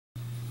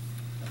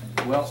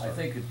Well, I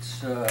think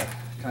it's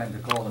time to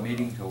call the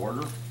meeting to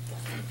order.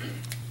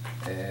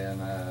 And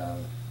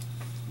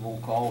roll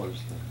call is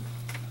the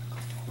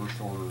first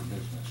order of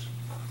business.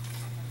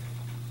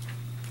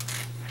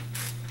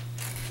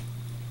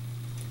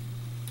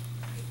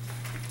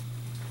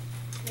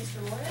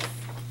 Mr. Morris?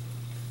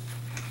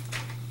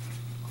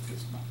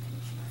 It's not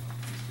Commissioner.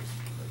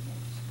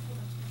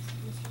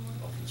 Mr.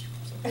 Oh, Mr.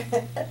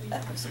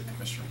 Morris. I said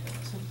Commissioner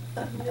Morris.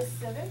 Ms.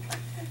 Civic?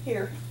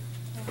 Here.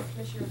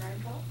 Commissioner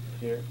Reinfeldt?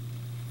 Here.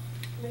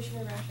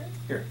 Commissioner Rasher?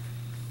 Here.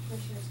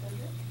 Commissioner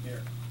Spindler?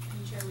 Here.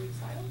 And Chair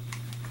Weakside?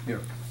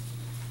 Here.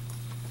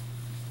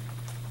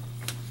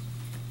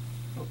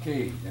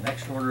 Okay, the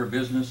next order of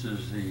business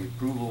is the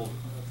approval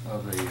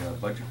of the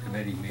Budget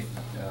Committee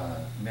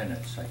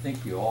minutes. I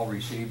think you all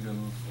received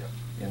them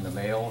in the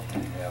mail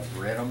and have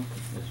read them.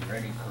 Is there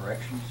any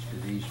corrections to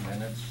these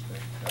minutes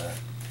that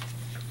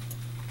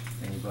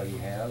anybody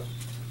has?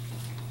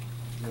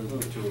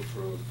 Move to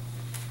approve.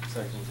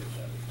 Second.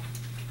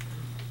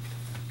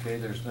 Okay,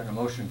 there's been a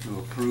motion to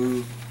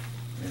approve.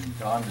 And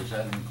Don, does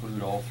that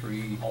include all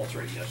three? All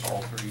three, yes.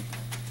 All three.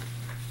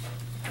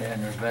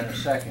 And there's been a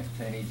second.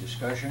 Any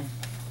discussion?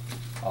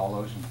 All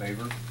those in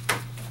favor?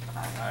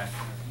 Aye.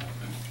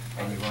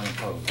 Anyone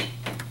opposed?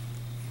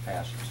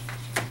 Passes.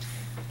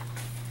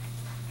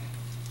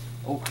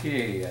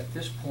 Okay, at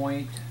this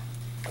point,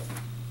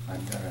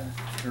 I'm gonna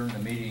turn the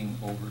meeting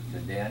over to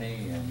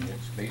Danny, and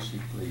it's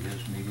basically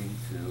his meeting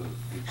to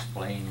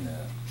explain,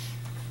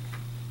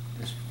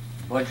 this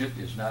budget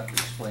is not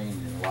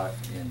explained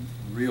in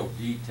real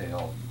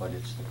detail, but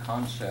it's the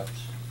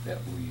concepts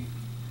that we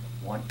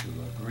want to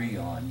agree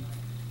on,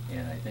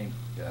 and I think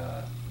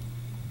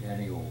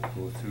Danny will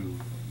go through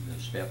the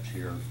steps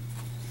here,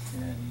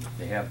 and if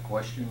they have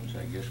questions,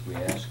 I guess we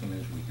ask them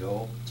as we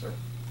go. Sir.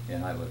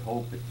 And I would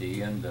hope at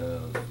the end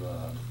of,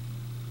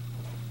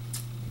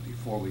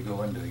 before we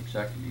go into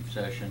executive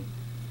session,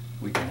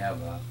 we can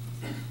have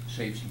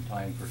save some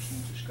time for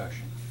some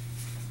discussion.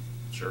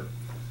 Sure.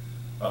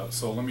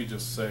 So let me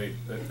just say,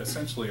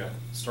 essentially I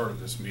started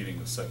this meeting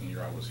the second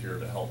year I was here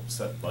to help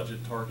set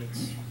budget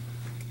targets,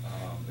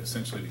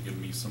 essentially to give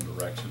me some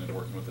direction in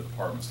working with the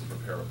departments to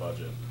prepare a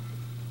budget.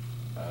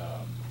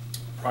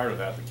 Prior to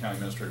that, the county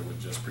administrator would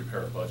just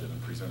prepare a budget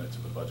and present it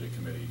to the budget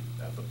committee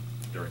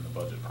during the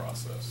budget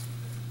process.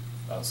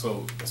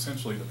 So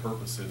essentially the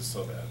purpose is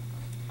so that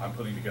I'm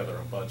putting together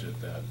a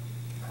budget that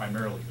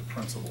primarily the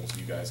principals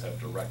you guys have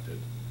directed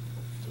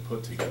to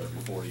put together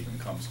before it even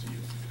comes to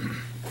you.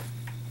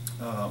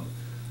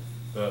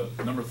 The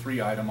number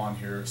 3 item on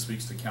here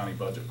speaks to county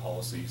budget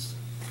policies.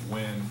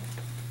 I'm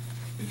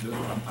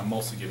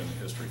mostly giving the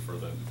history for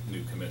the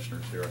new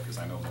commissioners here because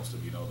I know most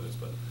of you know this,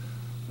 but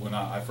when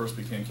I first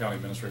became county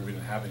administrator, we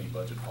didn't have any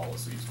budget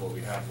policies. What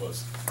we had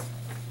was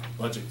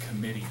budget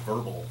committee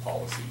verbal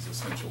policies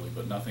essentially,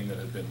 but nothing that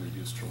had been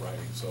reduced to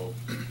writing. So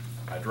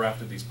I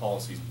drafted these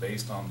policies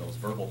based on those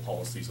verbal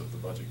policies of the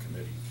budget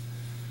committee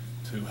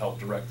to help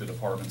direct the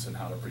departments in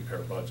how to prepare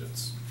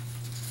budgets.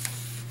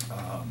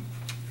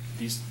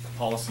 These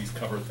policies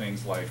cover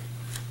things like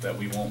that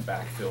we won't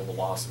backfill the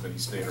loss of any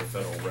state or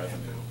federal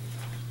revenue.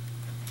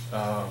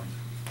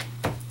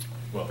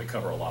 Well, they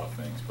cover a lot of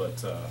things,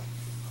 but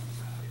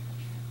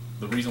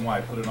the reason why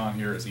I put it on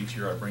here is each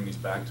year I bring these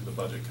back to the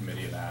budget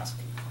committee and ask,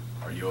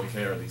 are you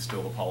okay? Are these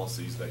still the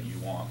policies that you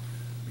want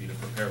me to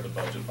prepare the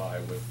budget by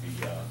with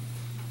the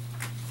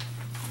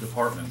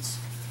departments?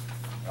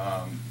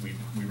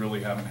 We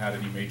really haven't had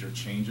any major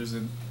changes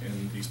in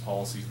these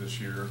policies this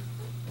year.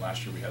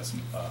 Last year we had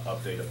some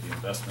update of the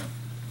investment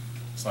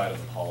side of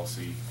the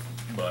policy,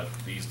 but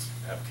these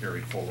have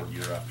carried forward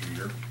year after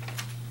year.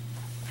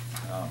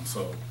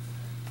 So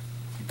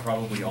you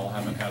probably all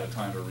haven't had a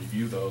time to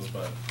review those,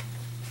 but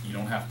you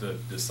don't have to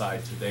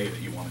decide today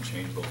that you want to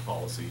change those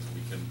policies.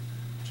 We can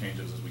change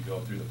those as we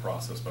go through the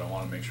process, but I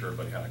want to make sure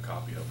everybody had a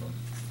copy of them.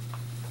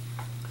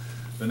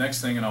 The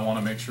next thing, and I want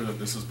to make sure that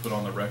this is put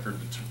on the record,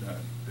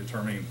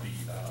 determining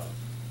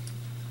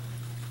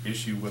the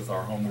issue with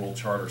our Home Rule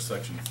Charter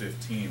Section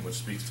 15, which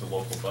speaks to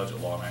local budget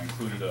law, and I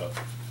included a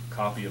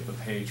copy of the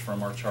page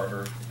from our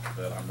charter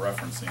that I'm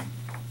referencing.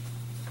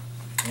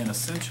 And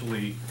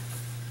essentially,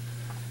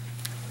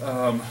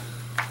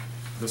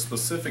 the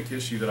specific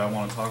issue that I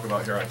want to talk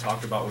about here, I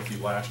talked about with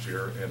you last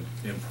year and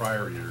in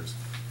prior years,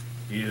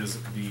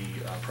 is the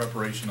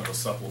preparation of a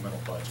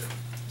supplemental budget.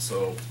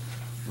 So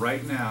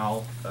right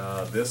now,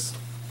 this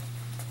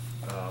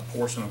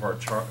portion of our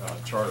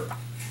charter,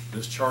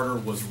 this charter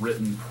was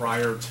written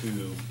prior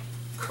to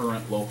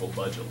current local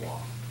budget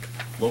law.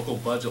 Local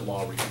budget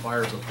law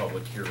requires a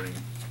public hearing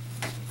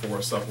for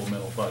a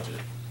supplemental budget,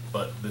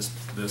 but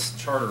this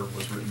charter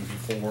was written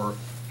before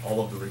all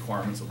of the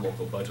requirements of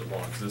local budget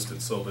law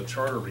existed. So the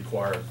charter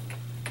required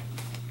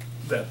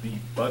that the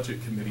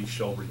budget committee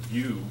shall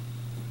review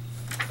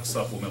a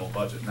supplemental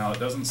budget. Now, it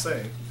doesn't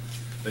say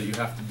that you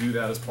have to do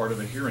that as part of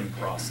a hearing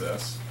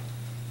process,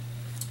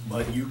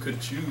 but you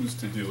could choose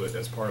to do it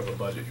as part of a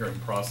budget hearing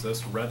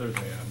process rather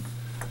than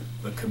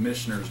the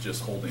commissioners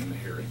just holding the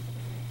hearing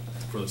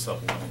for the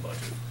supplemental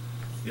budget.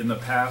 In the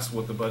past,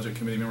 what the budget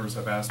committee members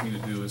have asked me to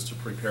do is to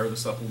prepare the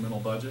supplemental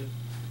budget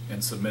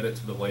and submit it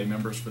to the lay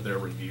members for their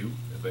review.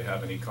 If they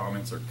have any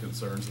comments or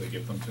concerns, they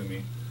give them to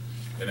me.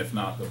 And if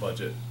not, the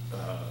budget,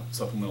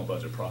 supplemental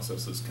budget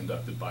process is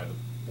conducted by the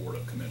Board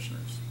of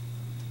Commissioners.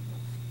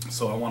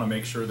 So I want to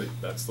make sure that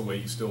that's the way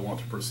you still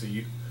want to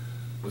proceed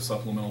with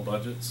supplemental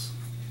budgets.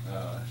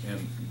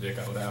 And Dick,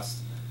 I would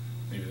ask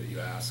maybe that you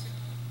ask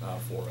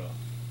for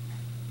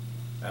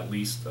at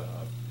least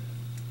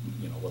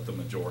what the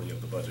majority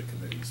of the budget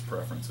committee's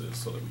preference is,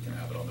 so that we can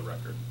have it on the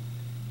record.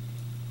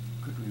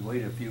 Could we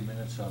wait a few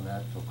minutes on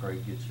that till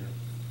Craig gets here?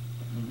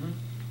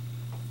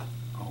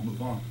 I'll move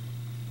on.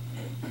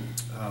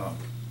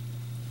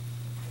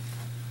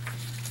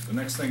 The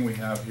next thing we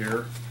have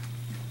here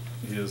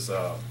is,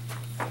 I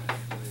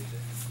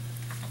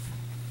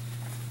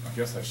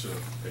guess I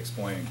should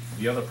explain,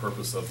 the other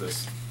purpose of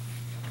this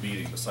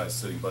meeting, besides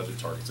setting budget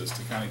targets, is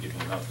to kind of give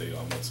you an update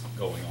on what's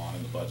going on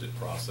in the budget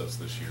process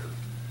this year,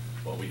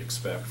 what we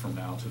expect from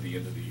now to the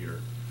end of the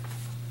year.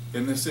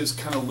 And this is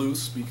kind of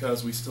loose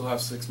because we still have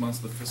 6 months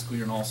of the fiscal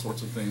year, and all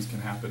sorts of things can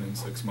happen in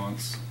 6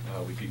 months.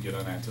 We can get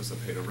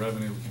unanticipated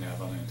revenue, we can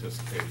have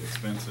unanticipated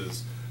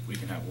expenses, we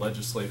can have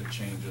legislative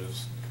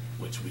changes,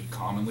 which we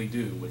commonly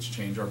do, which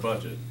change our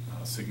budget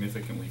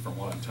significantly from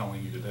what I'm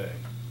telling you today.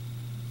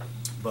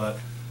 But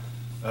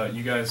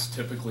you guys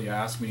typically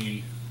ask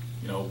me,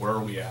 where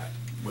are we at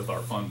with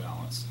our fund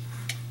balance?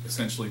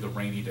 Essentially the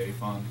rainy day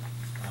fund.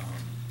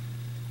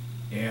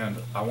 And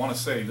I want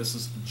to say this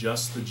is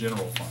just the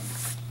general fund.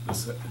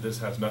 This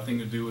has nothing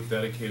to do with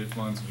dedicated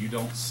funds. You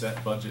don't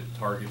set budget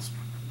targets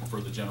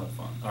for the general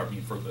fund,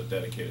 for the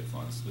dedicated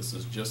funds. This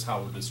is just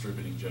how we're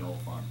distributing general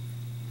fund.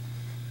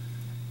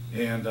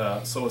 And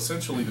so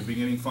essentially the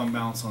beginning fund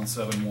balance on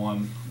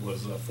 7/1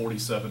 was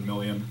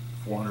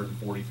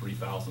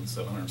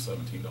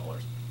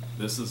 $47,443,717.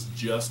 This is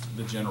just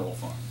the general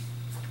fund.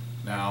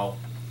 Now,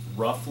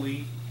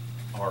 roughly,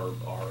 our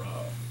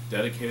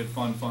dedicated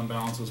fund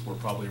balances were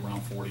probably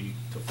around 40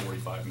 to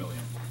 45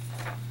 million.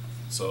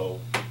 So,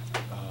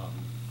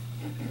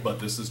 but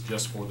this is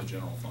just for the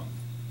general fund.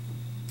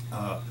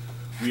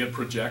 We had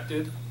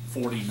projected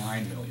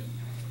 49 million.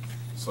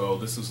 So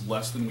this is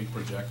less than we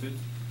projected.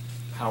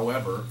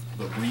 However,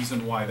 the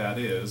reason why that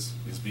is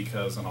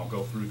because, and I'll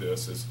go through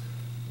this, is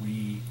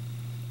we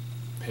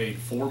paid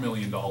 $4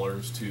 million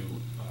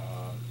to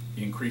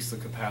increase the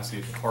capacity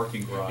of the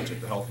parking garage at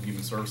the Health and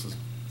Human Services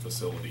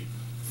facility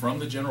from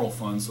the general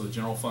fund, so the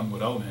general fund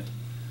would own it.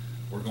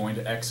 We're going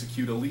to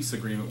execute a lease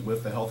agreement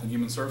with the Health and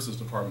Human Services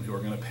Department, who are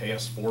going to pay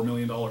us $4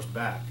 million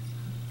back.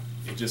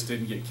 It just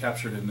didn't get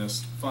captured in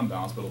this fund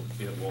balance, but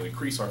it will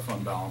increase our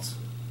fund balance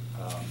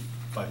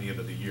by the end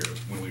of the year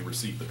when we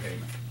receive the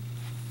payment.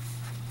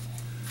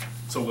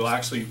 So we'll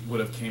actually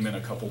would have came in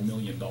a couple $1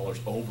 million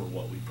over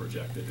what we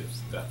projected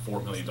if that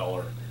 $4 million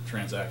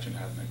transaction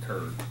hadn't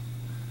occurred.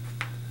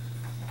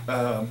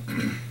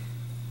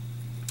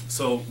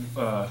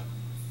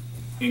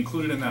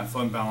 Included in that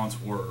fund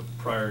balance were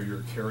prior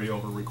year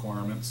carryover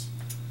requirements.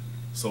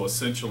 So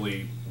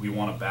essentially, we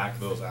want to back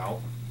those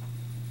out.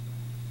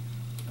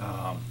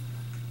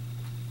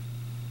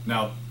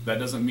 Now, that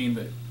doesn't mean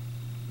that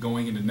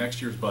going into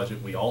next year's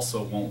budget, we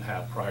also won't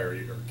have prior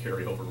year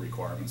carryover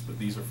requirements, but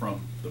these are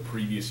from the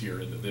previous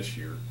year into this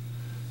year.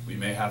 We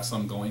may have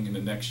some going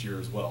into next year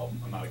as well.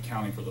 I'm not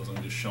accounting for those,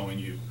 I'm just showing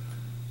you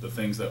the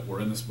things that were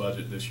in this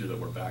budget this year that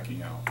we're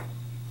backing out.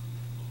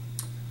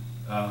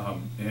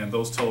 And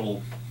those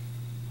total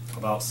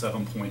about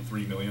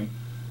 7.3 million.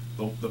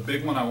 The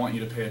big one I want you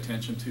to pay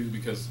attention to,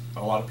 because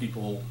a lot of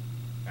people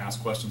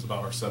ask questions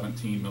about our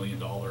 $17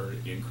 million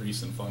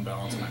increase in fund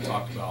balance, and I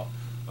talked about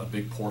a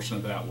big portion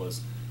of that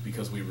was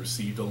because we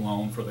received a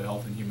loan for the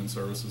Health and Human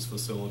Services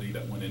facility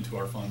that went into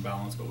our fund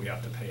balance, but we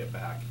have to pay it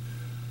back.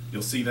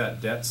 You'll see that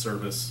debt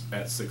service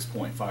at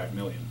 6.5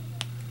 million.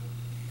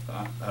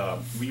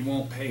 We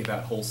won't pay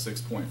that whole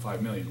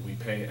 6.5 million. We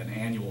pay an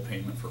annual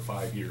payment for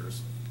 5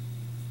 years.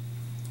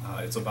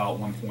 It's about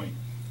 1.3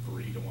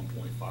 to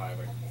 1.5. I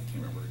can't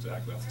remember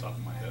exactly off the top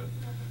of my head.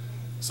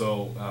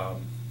 So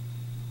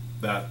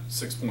that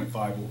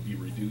 6.5 will be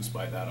reduced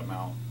by that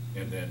amount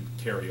and then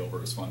carry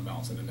over as fund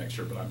balance into next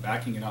year. But I'm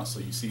backing it out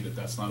so you see that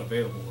that's not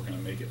available. We're going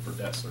to make it for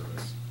debt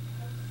service.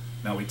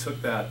 Now we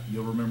took that,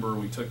 you'll remember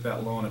we took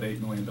that loan at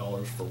 $8 million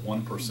for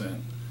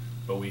 1%,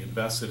 but we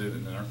invested it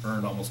and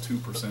earned almost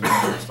 2%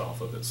 interest off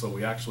of it. So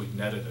we actually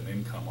netted an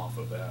income off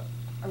of that.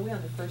 Are we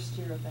on the first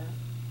year of that?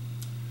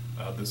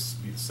 This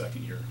will be the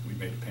second year. We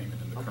made a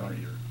payment in the current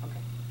year. Okay.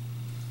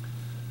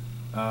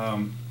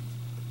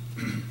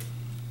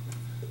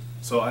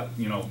 So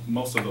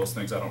most of those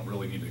things I don't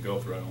really need to go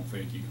through. I don't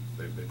think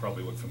they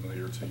probably look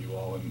familiar to you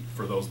all, and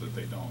for those that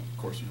they don't, of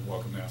course, you're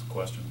welcome to ask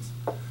questions.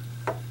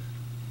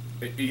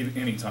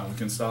 Anytime. We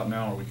can stop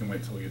now or we can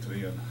wait till we get to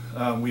the end.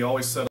 We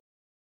always set up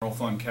general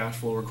fund cash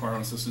flow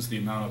requirements. This is the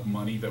amount of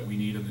money that we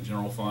need in the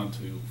general fund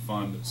to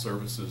fund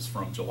services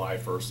from July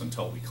 1st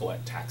until we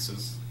collect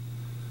taxes.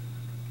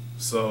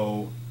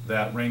 So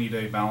that rainy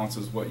day balance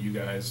is what you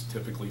guys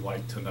typically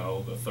like to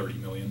know, the $30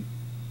 million.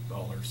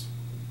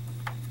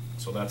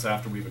 So that's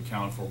after we've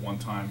accounted for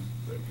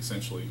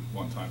essentially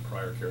one-time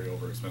prior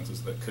carryover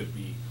expenses that could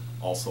be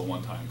also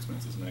one-time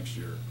expenses next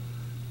year,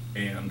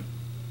 and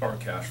our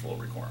cash flow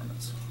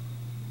requirements.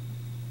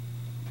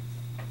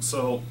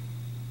 So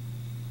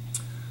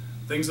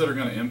things that are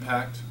going to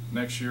impact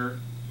next year,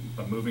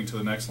 moving to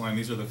the next line,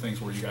 these are the things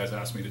where you guys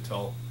asked me to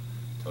tell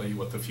you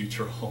what the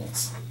future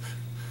holds.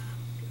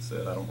 Like I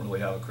said, I don't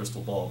really have a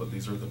crystal ball, but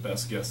these are the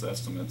best guess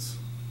estimates.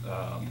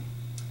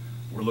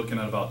 We're looking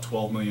at about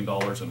 $12 million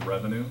in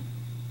revenue.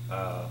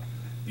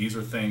 These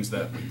are things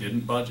that we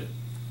didn't budget.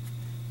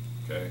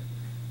 Okay,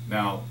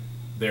 now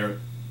they're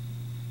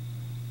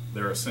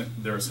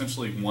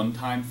essentially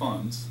one-time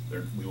funds.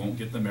 We won't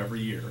get them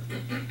every year,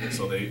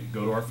 so they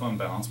go to our fund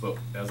balance. But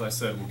as I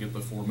said, we'll get the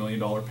 $4 million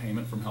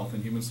payment from Health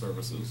and Human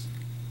Services.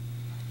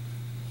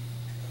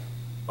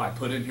 I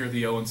put in here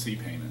the O&C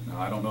payment. Now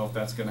I don't know if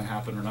that's going to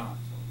happen or not,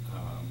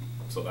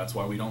 so that's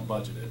why we don't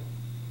budget it.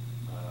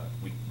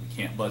 We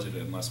can't budget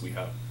it unless we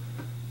have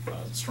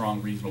a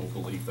strong, reasonable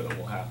belief that it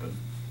will happen.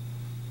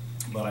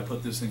 But I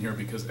put this in here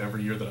because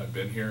every year that I've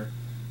been here,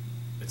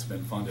 it's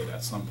been funded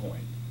at some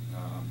point.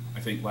 I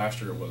think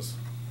last year it was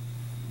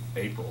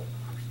April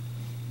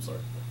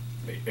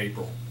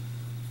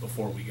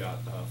before we got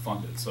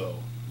funded. So,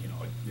 you know,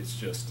 it's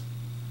just,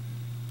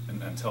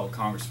 and until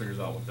Congress figures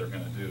out what they're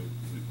going to do,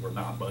 we're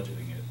not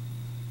budgeting it.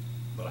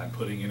 But I'm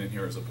putting it in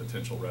here as a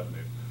potential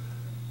revenue.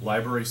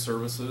 Library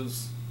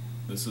services,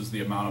 this is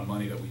the amount of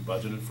money that we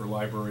budgeted for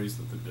libraries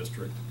that the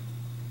district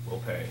will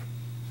pay.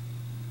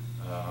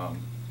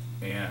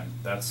 And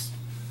that's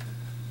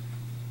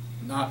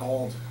not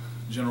all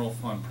general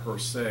fund per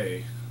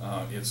se.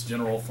 It's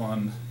general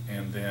fund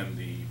and then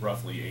the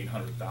roughly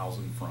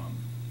 $800,000 from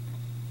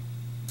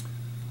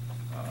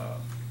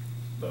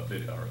the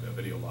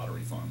video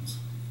lottery funds.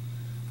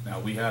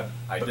 Now we had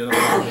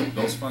identified that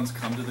those funds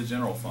come to the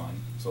general fund,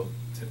 so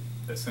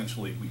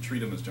essentially we treat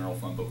them as general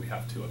fund, but we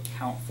have to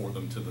account for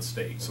them to the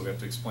state, so we have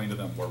to explain to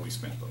them where we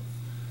spent them.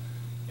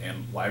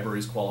 And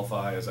libraries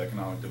qualify as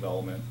economic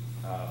development.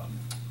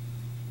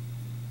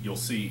 You'll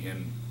see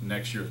in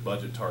next year's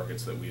budget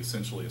targets that we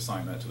essentially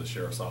assign that to the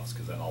sheriff's office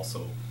because that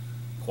also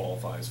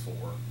qualifies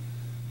for.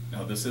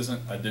 Now this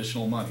isn't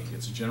additional money,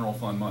 it's general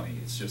fund money.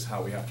 It's just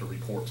how we have to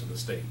report to the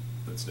state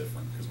that's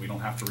different, because we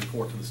don't have to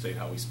report to the state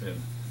how we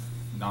spend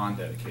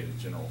non-dedicated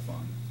general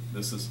fund.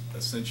 This is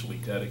essentially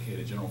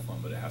dedicated general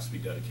fund, but it has to be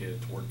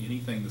dedicated toward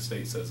anything the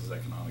state says is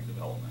economic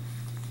development.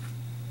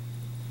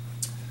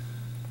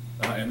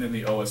 And then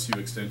the OSU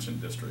Extension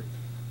District.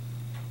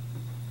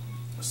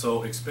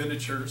 So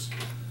expenditures,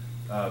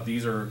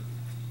 these are,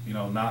 you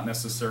know, not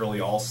necessarily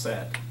all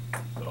set,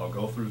 but I'll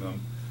go through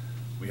them.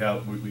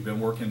 We've been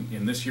working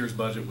in this year's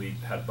budget. We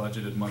had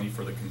budgeted money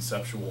for the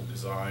conceptual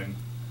design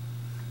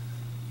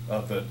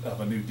of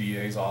a new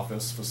DA's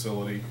office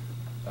facility,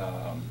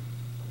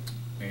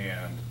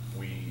 and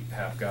we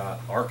have got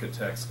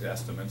architects'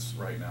 estimates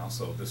right now.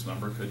 So this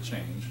number could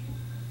change,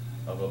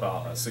 of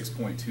about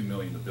 $6.2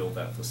 million to build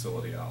that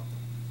facility out.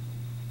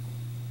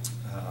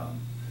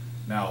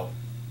 Now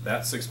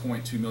that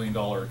 $6.2 million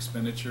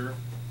expenditure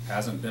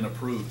hasn't been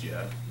approved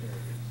yet.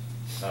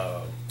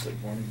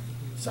 Good morning.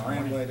 Sorry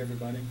I'm late,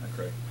 everybody. Hi,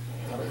 Craig.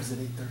 Thought it was at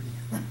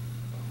 8:30.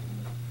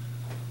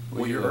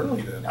 Well, you're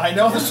early then. I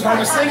know, that's what I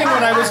was thinking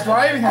when I was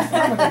driving. I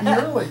thought I'm gonna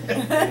be early.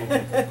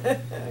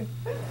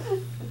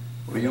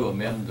 Will you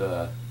amend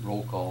the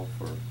roll call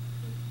for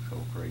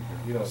Craig?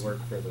 You don't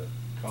work for the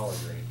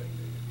college or anything,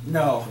 do you?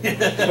 No.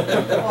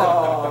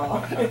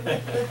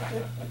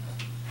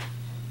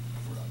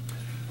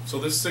 So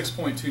this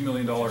 $6.2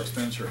 million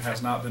expenditure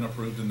has not been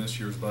approved in this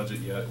year's budget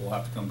yet. We'll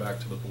have to come back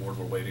to the board.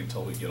 We're waiting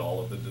until we get all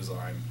of the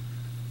design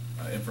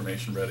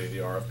information ready, the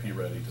RFP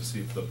ready, to see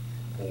if the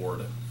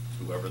board,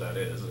 whoever that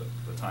is, at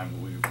the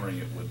time we bring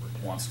it,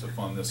 wants to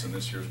fund this in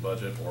this year's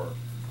budget or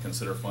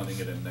consider funding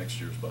it in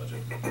next year's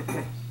budget.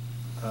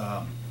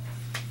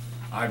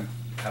 I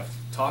have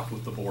talked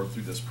with the board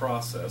through this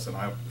process, and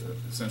I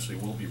essentially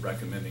will be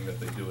recommending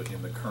that they do it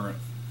in the current,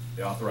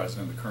 they authorize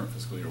it in the current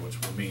fiscal year, which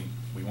will mean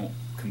we won't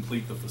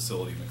complete the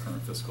facility in the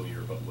current fiscal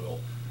year, but will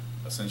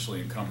essentially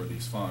encumber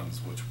these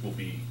funds, which will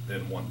be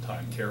then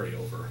one-time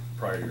carryover,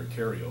 prior year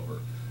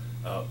carryover.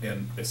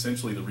 And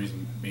essentially the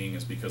reason being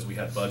is because we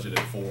had budgeted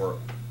for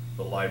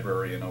the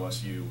library and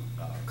OSU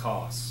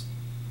costs,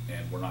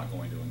 and we're not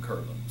going to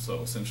incur them.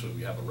 So essentially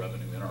we have a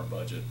revenue in our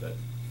budget that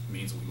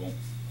means we won't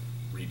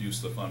reduce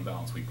the fund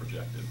balance we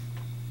projected.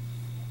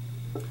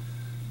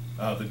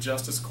 The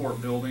Justice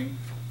Court building,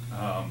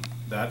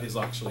 that is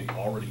actually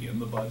already in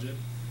the budget.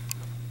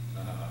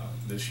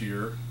 This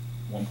year,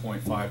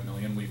 $1.5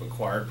 million. We've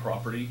acquired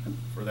property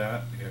for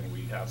that, and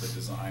we have the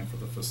design for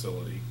the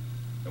facility,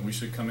 and we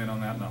should come in on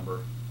that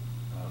number.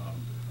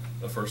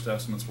 The first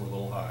estimates were a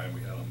little high, and we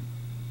had them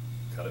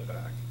cut it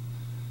back.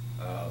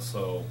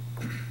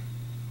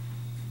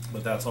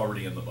 But that's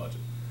already in the budget.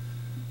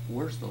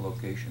 Where's the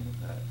location of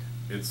that?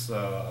 It's, you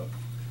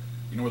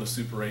know where the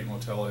Super 8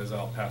 motel is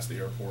out past the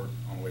airport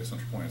on the way to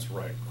Central Point? It's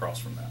right across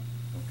from that.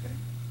 Okay.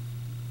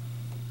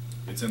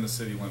 It's in the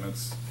city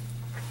limits.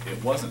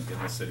 It wasn't in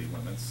the city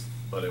limits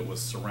but it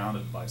was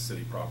surrounded by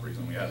city properties,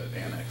 and we had it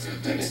annexed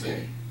into the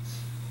city.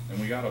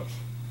 And we got a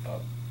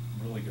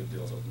really good deal.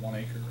 It was a 1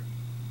 acre,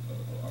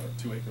 or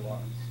a 2 acre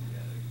lot.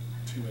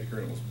 2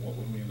 acre, and it was, what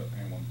would we end up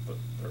paying on the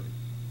 30?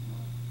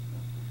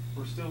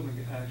 We're still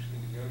actually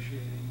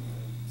negotiating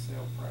the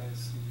sale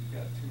price. We've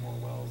got 2 more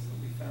wells that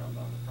we found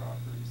on the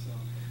property, so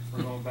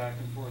we're going back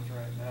and forth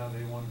right now.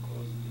 They want to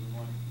close them,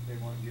 they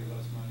want to give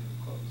us money to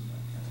close and that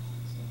kind of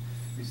thing. So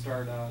we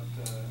started out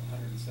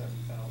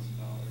 $170,000.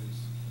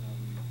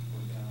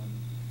 We're down,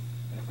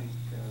 I think,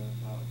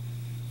 about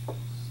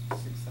 $6,000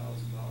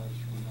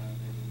 from that,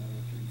 maybe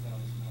another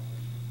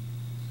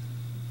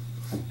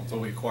 $3,000. So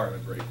we acquired a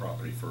great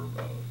property for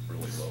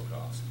really low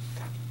cost.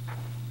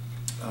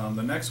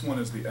 The next one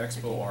is the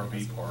Expo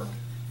RV Park.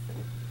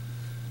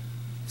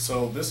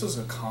 So this is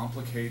a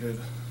complicated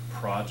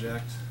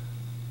project,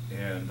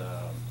 and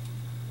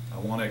I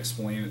want to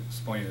explain it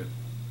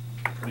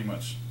pretty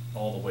much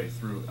all the way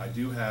through. I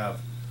do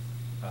have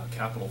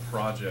capital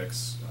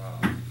projects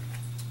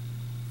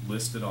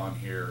listed on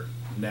here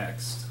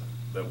next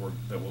that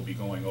we'll be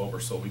going over,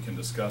 so we can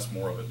discuss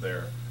more of it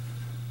there.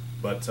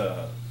 But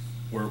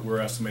we're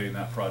estimating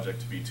that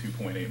project to be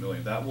 $2.8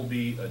 million. That will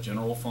be a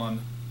general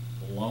fund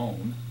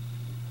loan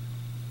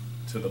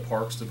to the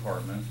Parks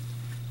Department.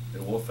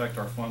 It will affect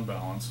our fund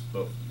balance,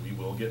 but we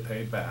will get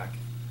paid back,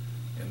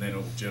 and then it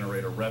will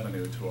generate a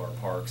revenue to our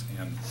parks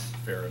and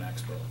Fair and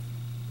Expo.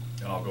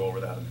 And I'll go over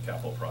that in the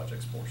capital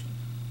projects portion.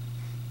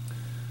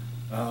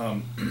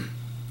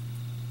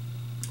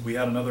 We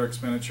had another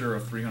expenditure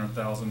of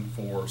 $300,000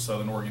 for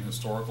Southern Oregon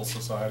Historical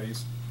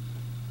Societies,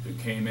 who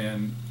came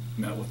in,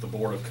 met with the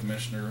Board of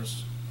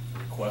Commissioners,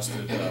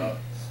 requested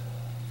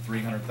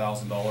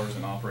 $300,000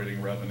 in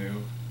operating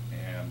revenue,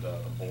 and the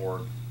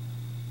board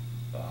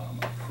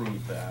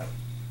approved that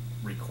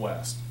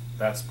request.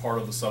 That's part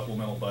of the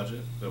supplemental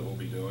budget that we'll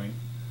be doing.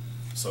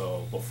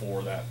 So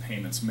before that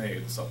payment's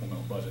made, the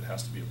supplemental budget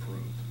has to be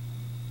approved.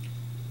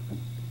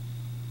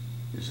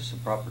 Is this a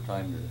proper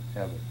time to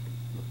have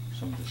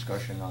some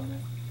discussion on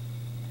that?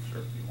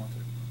 Sure, if you want to.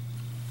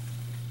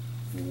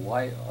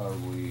 Why are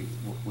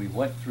we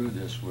went through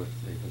this with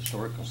the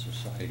Historical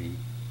Society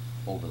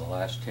over the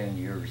last 10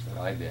 years that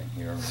I've been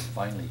here, and we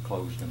finally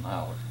closed them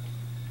out,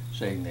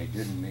 saying they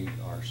didn't meet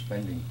our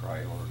spending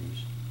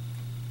priorities.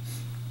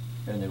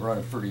 And they run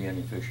a pretty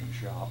inefficient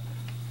shop,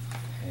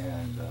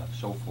 and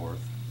so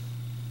forth.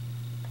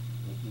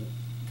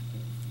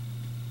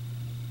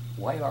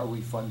 Why are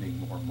we funding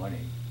more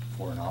money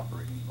for an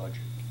operating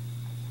budget?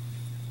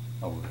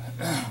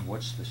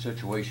 What's the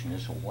situation?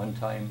 Is it a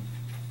one-time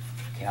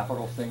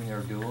capital thing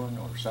they're doing,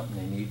 or something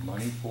they need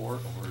money for,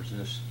 or is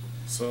this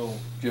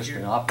just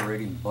an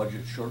operating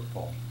budget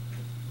shortfall?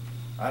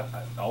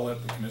 I'll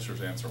let the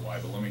commissioners answer why,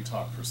 but let me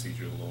talk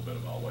procedure a little bit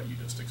about what you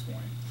just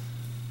explained.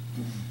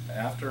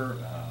 After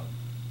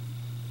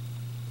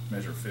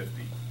Measure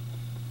 50,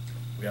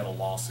 we had a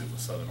lawsuit with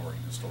Southern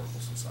Oregon Historical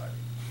Society.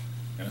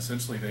 And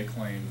essentially they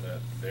claimed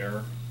that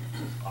their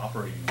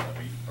operating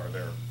levy, or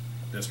their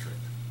district,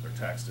 their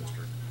tax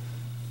district,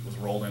 was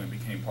rolled in and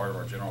became part of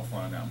our general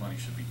fund, and that money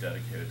should be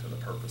dedicated to the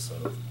purpose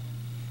of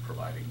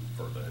providing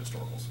for the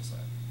Historical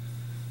Society.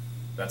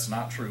 That's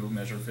not true.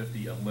 Measure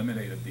 50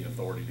 eliminated the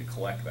authority to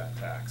collect that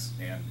tax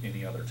and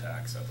any other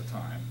tax at the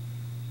time.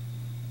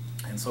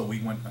 And so we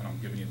went, and I'm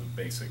giving you the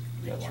basic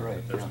legal That's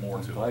argument. right. There's more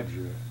to it. I'm glad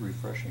you're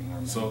refreshing our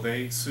memory. So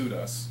they sued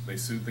us, they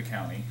sued the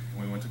county,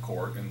 and we went to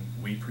court, and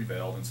we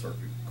prevailed in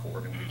circuit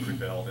court, and we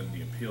prevailed in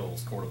the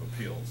appeals, Court of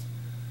Appeals.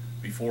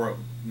 Before it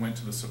went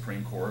to the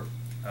Supreme Court,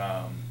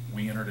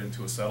 we entered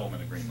into a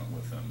settlement agreement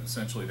with them.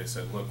 Essentially, they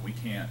said, look, we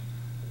can't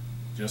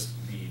just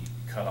be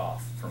cut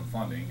off from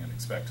funding and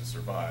expect to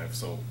survive,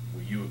 so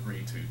will you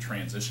agree to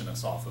transition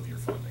us off of your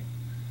funding?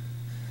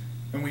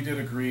 And we did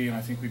agree, and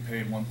I think we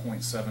paid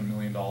 $1.7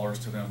 million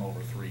to them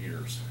over 3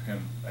 years.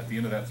 And at the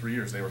end of that 3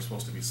 years, they were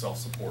supposed to be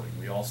self-supporting.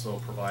 We also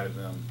provided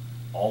them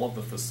all of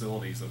the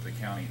facilities that the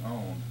county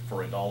owned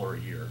for $1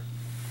 a year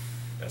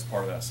as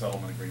part of that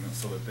settlement agreement,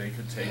 so that they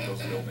could take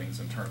those buildings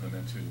and turn them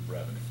into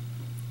revenue.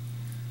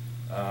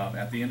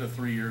 At the end of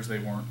 3 years, they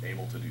weren't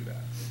able to do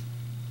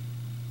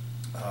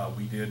that.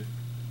 We did,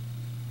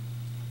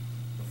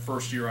 the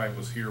first year I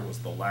was here was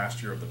the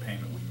last year of the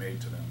payment we made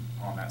to them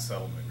on that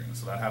settlement agreement,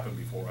 so that happened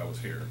before I was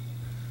here.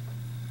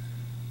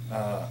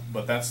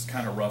 But that's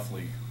kind of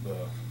roughly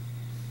the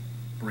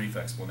brief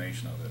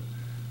explanation of it.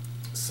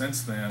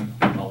 Since then,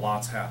 a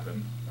lot's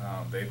happened.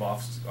 They've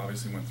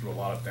obviously went through a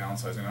lot of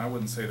downsizing. I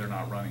wouldn't say they're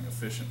not running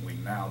efficiently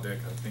now, Dick.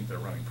 I think they're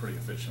running pretty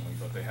efficiently,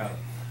 but they had a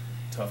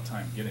tough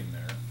time getting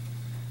there.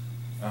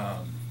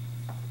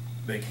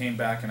 They came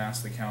back and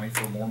asked the county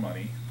for more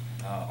money.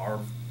 Our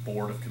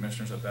Board of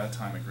Commissioners at that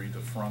time agreed to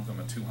front them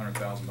a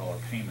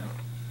 $200,000 payment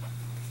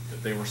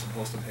that they were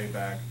supposed to pay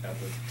back at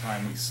the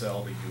time we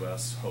sell the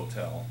U.S.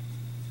 Hotel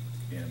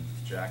in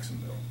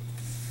Jacksonville.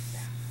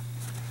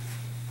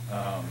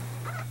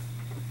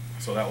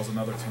 So that was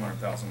another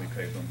 $200,000 we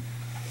paid them.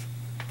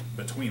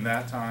 Between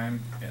that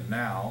time and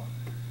now,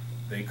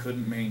 they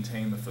couldn't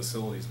maintain the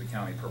facilities the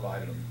county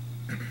provided them.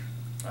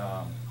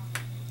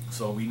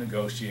 So we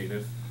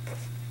negotiated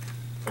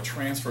a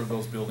transfer of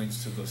those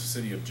buildings to the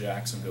city of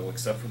Jacksonville,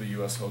 except for the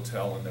U.S.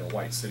 Hotel and their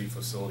White City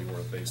facility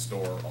where they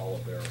store all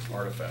of their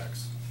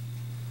artifacts.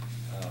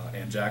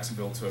 And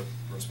Jacksonville took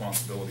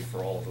responsibility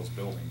for all of those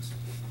buildings.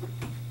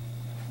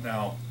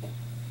 Now,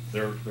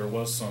 there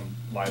was some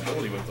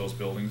liability with those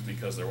buildings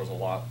because there was a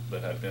lot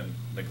that had been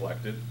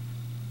neglected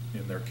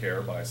in their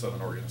care by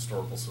Southern Oregon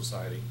Historical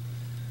Society,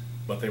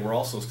 but they were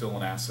also still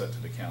an asset to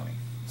the county.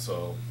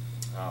 So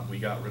we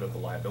got rid of the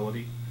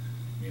liability,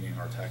 meaning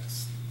our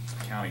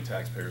county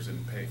taxpayers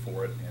didn't pay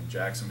for it, and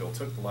Jacksonville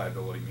took the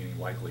liability, meaning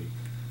likely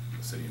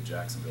the city of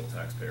Jacksonville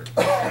taxpayers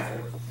paid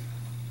for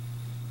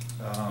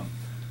it.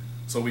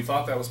 So we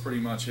thought that was pretty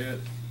much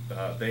it.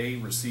 They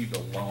received a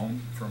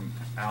loan from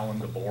Alan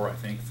DeBoer, I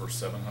think, for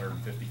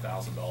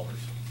 $750,000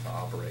 to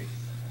operate.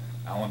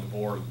 Alan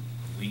DeBoer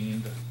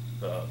leaned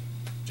the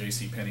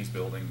J.C. Penney's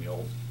building,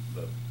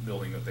 the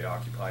building that they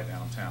occupy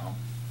downtown,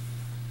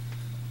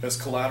 as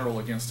collateral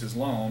against his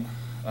loan,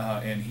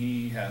 and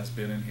he has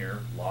been in here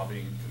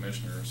lobbying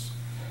commissioners,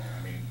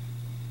 I mean,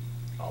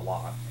 a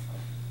lot,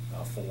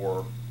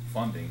 for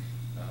funding.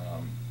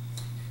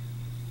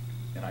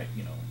 And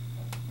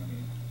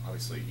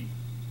obviously he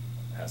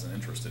has an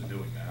interest in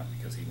doing that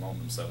because he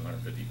loaned them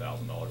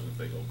 $750,000. If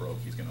they go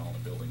broke, he's going to own a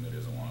building that he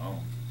doesn't want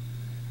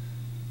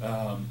to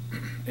own.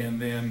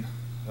 And then,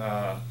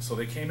 so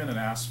they came in and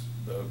asked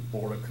the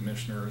Board of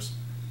Commissioners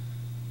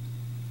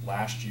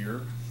last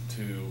year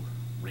to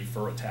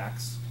refer a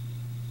tax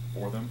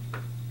for them,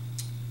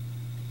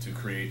 to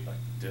create a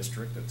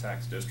district, a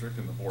tax district,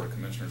 and the Board of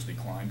Commissioners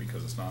declined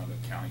because it's not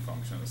a county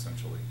function,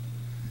 essentially.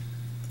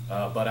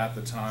 But at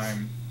the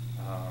time,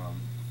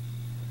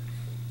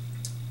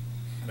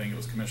 I think it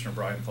was Commissioner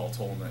Breidenthal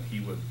told him that he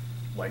would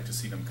like to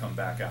see them come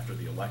back after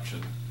the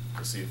election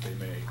to see if they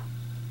may,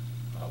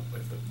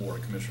 if the Board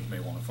of Commissioners may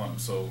want to fund them.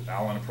 So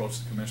Alan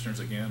approached the commissioners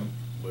again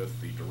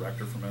with the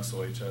director from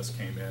SOHS,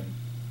 came in,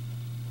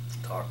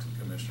 talked to the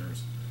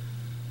commissioners,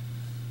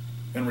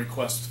 and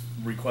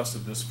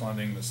requested this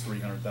funding, this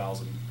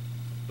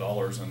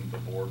 $300,000, and the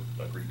board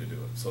agreed to do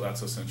it. So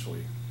that's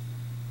essentially,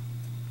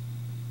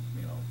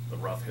 the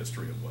rough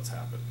history of what's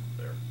happened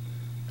there.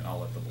 And I'll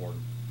let the board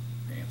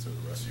answer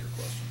the rest of your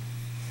question.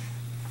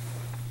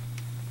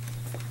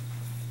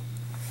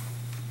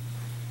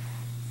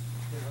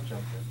 Yeah, I'll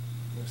jump in.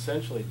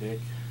 Essentially, Dick,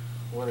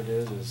 what it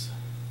is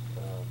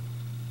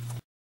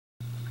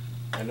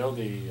I know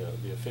the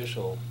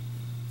official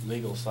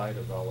legal side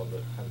of all of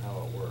it and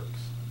how it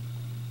works,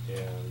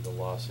 and the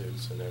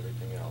lawsuits and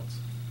everything else.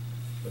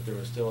 But there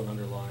was still an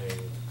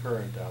underlying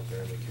current out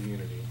there in the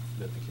community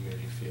that the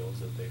community feels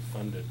that they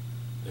funded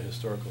the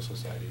Historical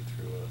Society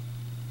through a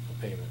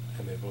payment,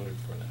 and they voted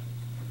for that.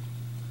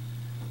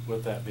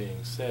 With that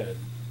being said,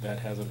 that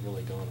hasn't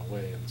really gone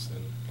away in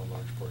a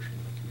large portion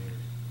of the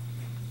community.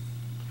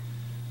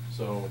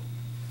 So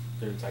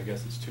I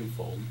guess it's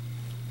twofold.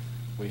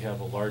 We have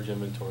a large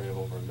inventory of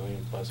over 1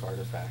 million plus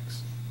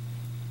artifacts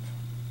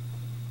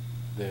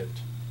that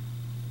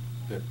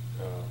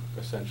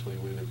essentially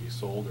will either be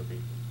sold or be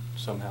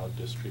somehow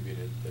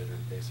distributed that are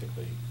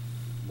basically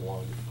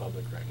belong to the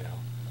public right now.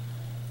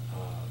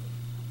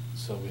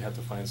 So we have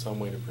to find some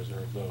way to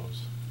preserve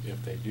those.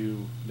 If they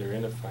do, they're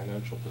in a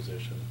financial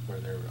position where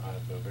they're out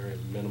of a very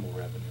minimal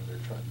revenue.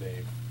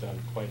 They've done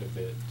quite a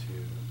bit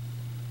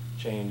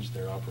to change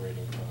their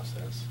operating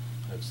process.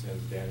 As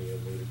Danny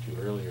alluded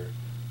to earlier,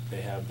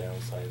 they have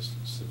downsized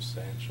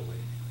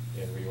substantially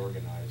and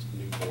reorganized,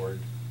 new board,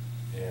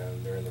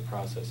 and they're in the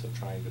process of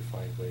trying to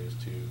find ways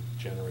to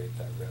generate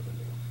that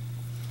revenue.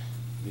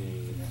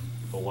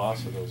 The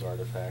loss of those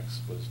artifacts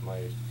was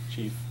my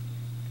chief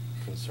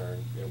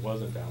concern. It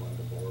wasn't Alan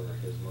DeBoer or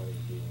his money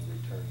being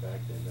returned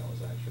back then. That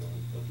was actually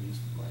the least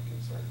of my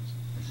concerns.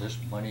 Is this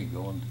money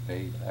going to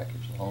pay back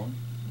his loan?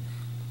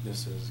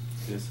 This is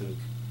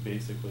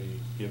basically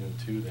given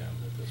to them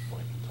at this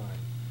point in time.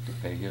 To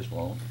pay his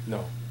loan?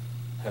 No,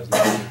 has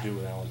nothing to do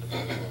with Alan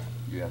DeBoer's loan.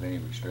 Do you have any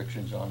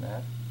restrictions on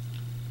that?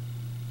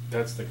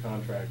 That's the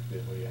contract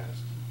that we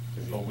asked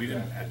to be. Well, we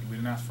didn't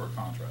ask for a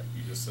contract.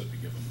 You just said to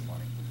give them the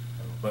money.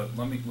 But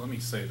let me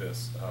say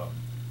this.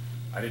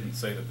 I didn't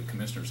say that the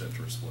commissioner's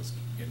interest was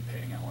in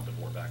paying Alan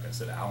DeBoer back. I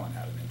said Alan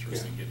had an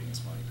interest in getting his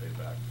money paid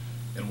back.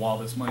 And while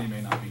this money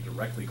may not be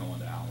directly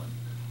going to Alan,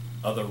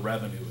 other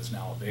revenue is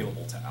now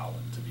available to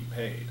Alan to be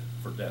paid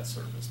for debt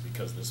service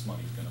because this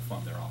money is going to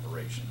fund their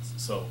operations.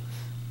 So,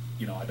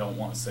 I don't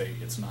want to say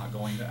it's not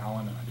going to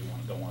Alan, and I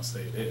don't want to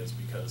say it is,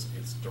 because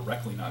it's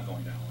directly not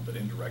going to Alan, but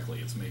indirectly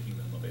it's making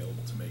them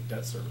available to make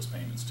debt service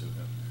payments to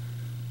him.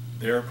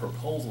 Their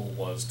proposal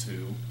was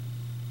to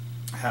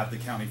have the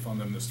county fund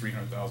them this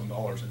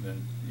 $300,000, and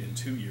then in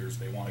 2 years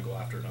they want to go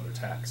after another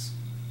tax.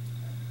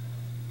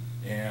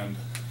 And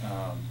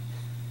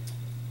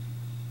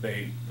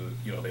they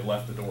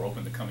left the door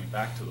open to coming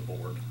back to the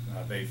board.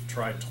 They've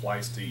tried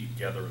twice to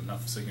gather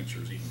enough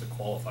signatures even to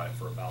qualify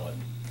for a ballot,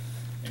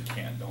 and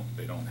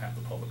they don't have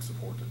the public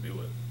support to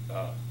do it.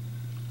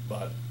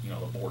 But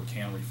the board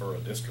can refer a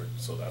district,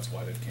 so that's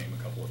why they came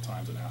a couple of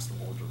times and asked the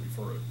board to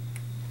refer it.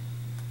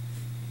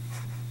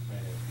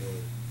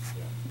 really,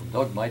 yeah.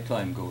 Doug, my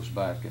time goes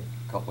back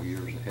a couple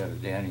years ahead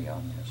of Danny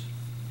on this.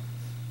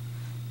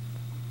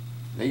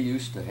 They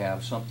used to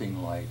have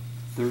something like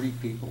 30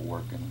 people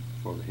working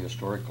for the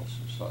Historical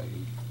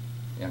Society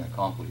and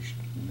accomplished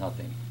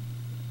nothing.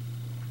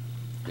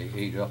 They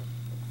ate up,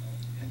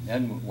 and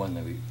then when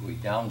we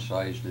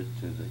downsized it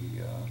to the,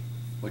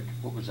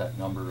 what was that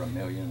number, 1.7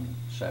 million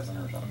or something?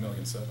 1.7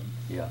 million.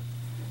 Yeah.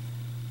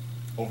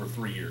 Over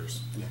 3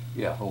 years.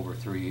 Yeah, over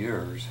 3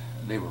 years.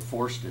 They were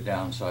forced to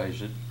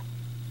downsize it,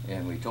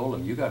 and we told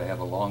them, you gotta have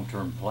a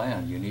long-term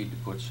plan. You need to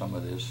put some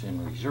of this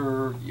in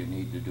reserve. You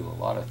need to do a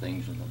lot of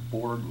things, and the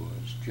board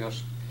was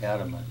just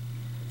adamant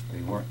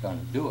they weren't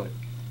gonna do it.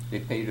 They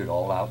paid it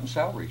all out in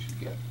salaries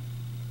again.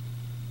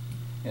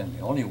 And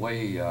the only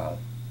way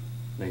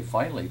they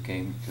finally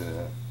came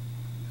to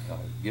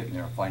getting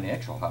their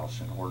financial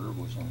house in order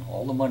was when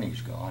all the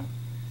money's gone.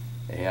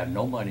 They had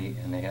no money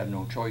and they had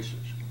no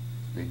choices.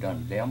 They've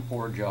done a damn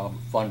poor job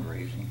of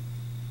fundraising,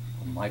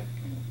 from my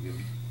point of view.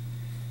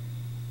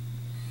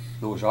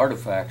 Those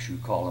artifacts, you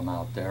call them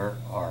out there,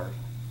 are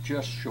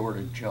just short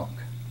of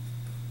junk,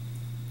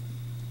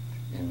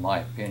 in my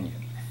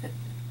opinion.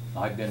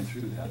 I've been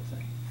through that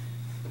thing.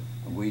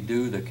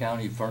 The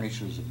county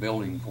furnishes a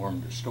building for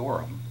them to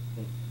store them,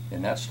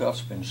 and that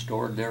stuff's been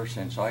stored there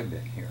since I've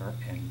been here,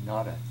 and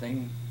not a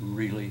thing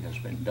really has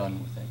been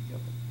done with any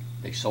of it.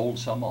 They sold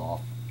some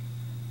off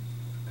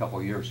a couple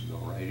of years ago,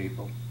 right,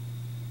 April?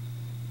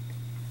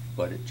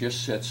 But it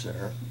just sits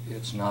there.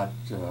 It's not,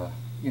 it's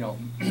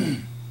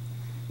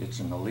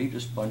an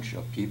elitist bunch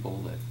of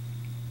people that,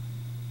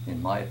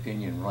 in my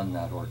opinion, run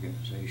that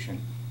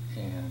organization,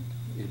 and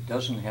it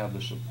doesn't have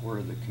the support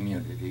of the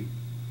community.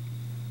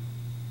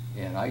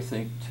 And I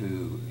think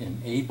to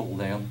enable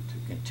them to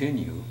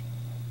continue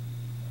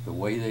the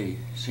way they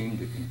seem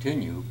to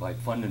continue by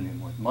funding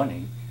them with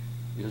money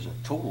is a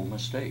total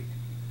mistake.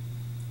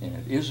 And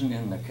it isn't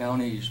in the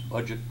county's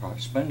budget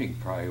spending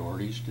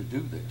priorities to do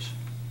this.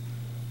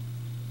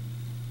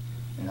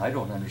 And I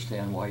don't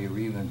understand why you're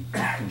even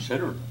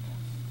considering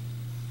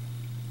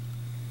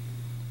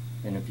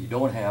it. And if you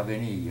don't have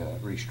any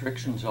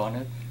restrictions on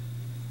it,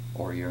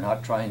 or you're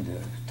not trying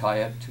to tie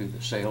it to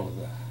the sale of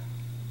the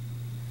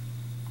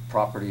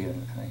property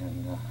in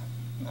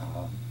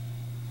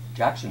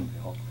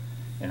Jacksonville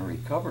and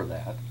recover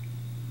that,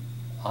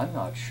 I'm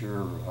not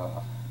sure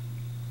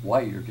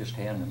why you're just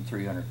handing them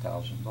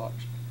 $300,000.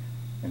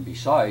 And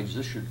besides,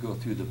 this should go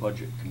through the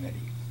budget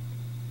committee.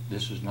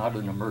 This is not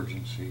an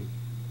emergency.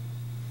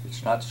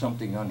 It's not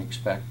something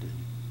unexpected.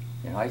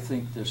 And I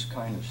think this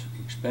kind of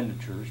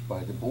expenditures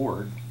by the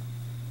board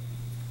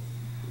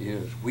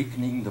is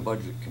weakening the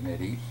budget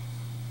committee.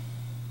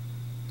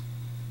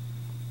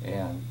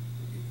 And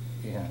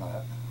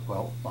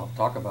well, I'll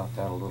talk about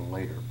that a little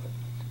later, but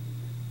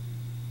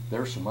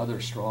there's some other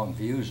strong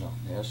views on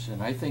this,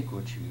 and I think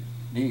what you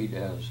need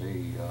as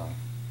the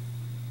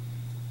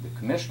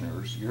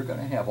commissioners, you're going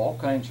to have all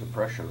kinds of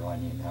pressure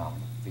on you now,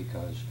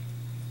 because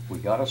we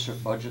got a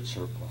budget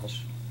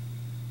surplus.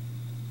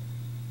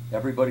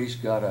 Everybody's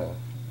got a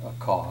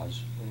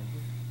cause.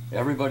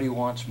 Everybody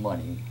wants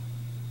money,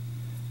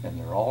 and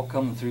they're all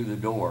coming through the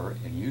door,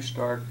 and you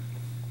start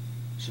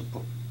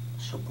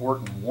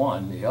supporting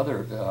one, the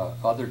other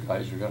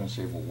guys are going to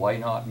say, well, why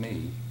not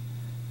me?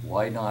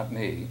 Why not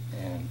me?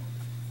 And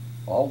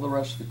all the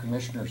rest of the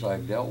commissioners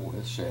I've dealt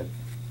with said,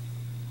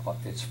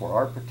 it's for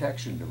our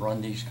protection to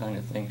run these kind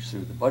of things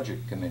through the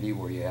budget committee,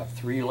 where you have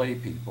 3 lay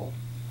people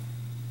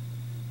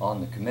on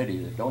the committee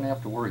that don't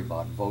have to worry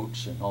about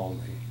votes and all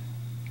the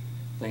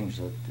things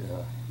that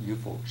you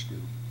folks do.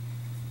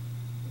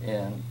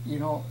 And,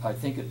 I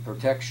think it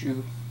protects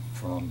you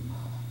from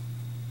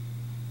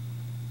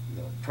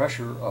the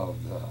pressure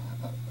of the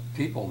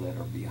people that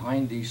are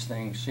behind these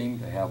things. Seem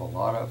to have a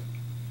lot of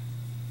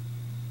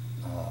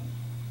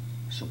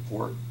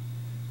support,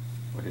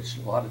 but it's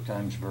a lot of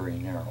times very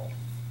narrow.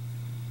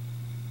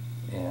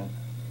 And,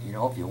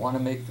 if you want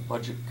to make the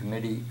budget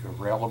committee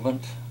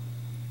irrelevant,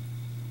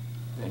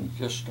 then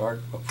just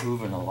start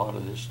approving a lot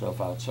of this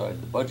stuff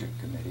outside the budget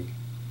committee.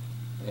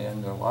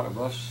 And a lot of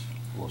us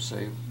will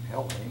say,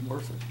 hell, it ain't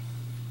worth it.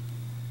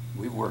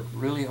 We've worked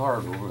really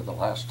hard over the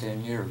last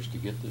 10 years to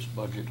get this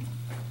budget in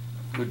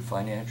good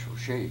financial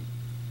shape.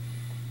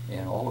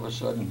 And all of a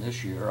sudden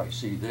this year I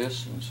see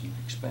this and some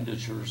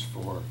expenditures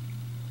for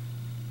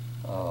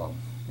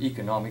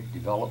economic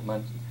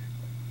development.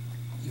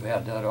 You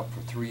add that up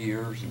for 3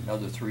 years,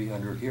 another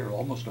 300 here,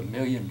 almost $1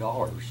 million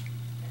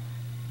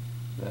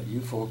that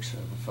you folks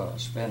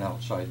have spent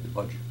outside the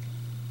budget.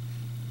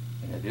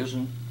 And it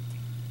isn't,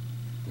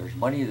 there's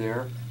money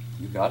there,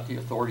 you got the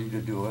authority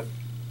to do it.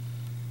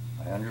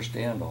 I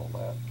understand all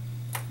that.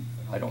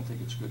 I don't think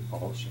it's good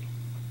policy.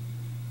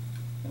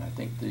 And I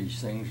think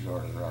these things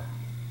are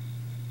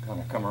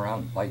gonna come around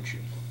and bite you.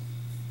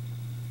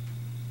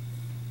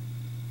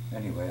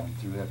 Anyway, I'm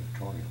through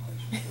editorializing.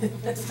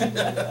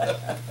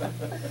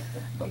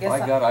 But by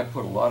God, I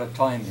put a lot of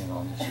time in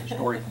on this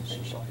historical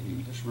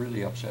society. This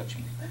really upsets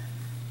me,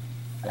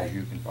 as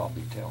you can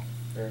probably tell.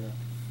 Fair enough.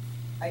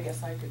 I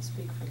guess I could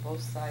speak for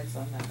both sides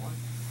on that one.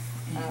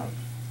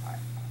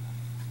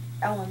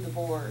 Alan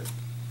DeBoer,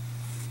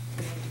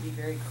 we need to be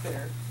very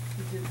clear,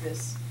 he did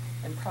this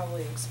and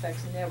probably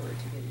expects never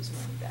to get his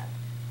money back.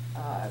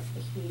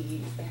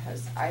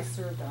 I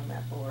served on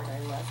that board, I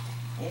left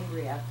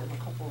angry at them a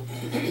couple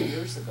of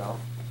years ago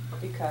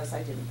because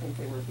I didn't think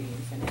they were being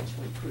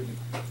financially prudent.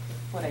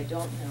 What I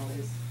don't know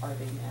is, are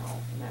they now?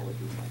 And that would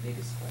be my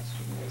biggest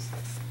question is,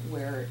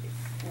 what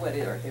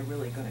are they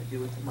really gonna do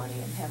with the money,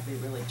 and have they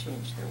really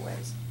changed their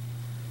ways?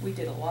 We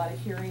did a lot of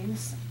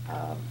hearings,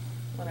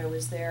 when I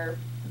was there.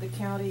 The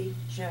county,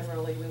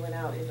 generally, we went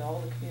out into all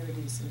the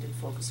communities and did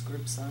focus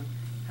groups on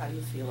how do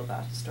you feel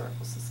about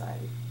Historical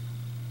Society.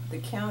 The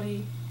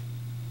county,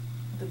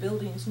 the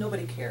buildings,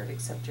 nobody cared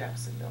except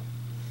Jacksonville.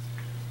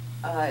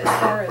 As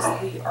far as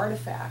the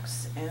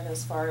artifacts and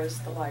as far as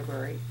the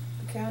library,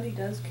 the county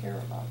does care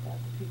about that,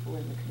 the people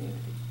in the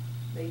community.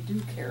 They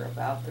do care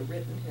about the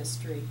written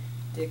history.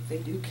 Dick, they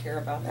do care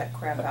about that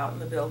crap out in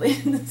the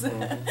buildings.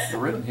 The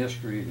written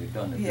history, they've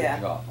done a good Yeah.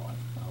 job on,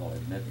 I'll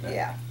admit that.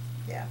 Yeah,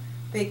 yeah.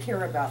 They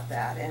care about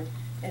that,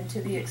 and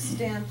to the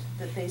extent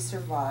that they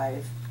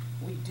survive,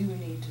 we do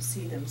need to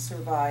see them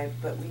survive,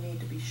 but we need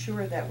to be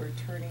sure that we're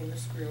turning the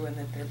screw and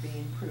that they're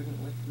being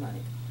prudent with the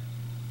money.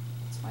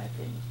 That's my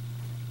opinion.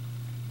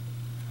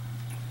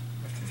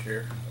 Mr.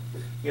 Chair,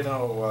 you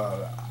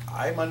know,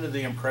 I'm under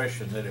the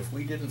impression that if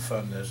we didn't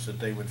fund this, that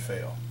they would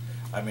fail.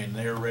 I mean,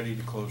 they're ready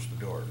to close the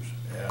doors,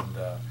 and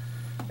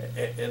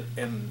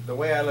the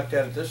way I looked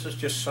at it, this is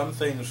just some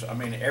things. I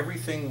mean,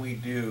 everything we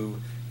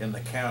do in the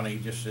county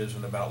just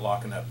isn't about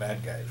locking up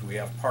bad guys. We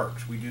have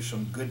parks. We do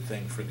some good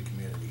things for the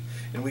community,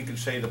 and we could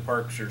say the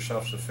parks are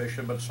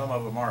self-sufficient, but some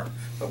of them aren't.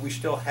 But we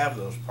still have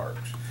those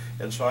parks.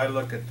 And so I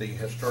look at the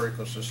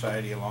Historical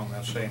Society along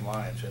that same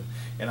lines.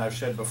 And I've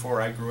said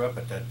before, I grew up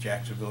at that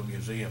Jacksonville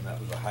Museum. That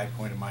was a high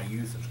point of my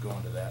youth, is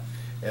going to that.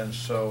 And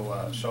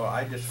so, so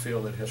I just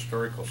feel that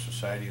Historical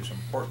Society is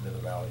important to the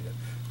valley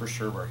to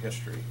preserve our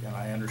history. And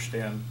I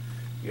understand,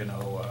 you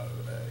know,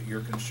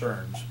 your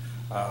concerns.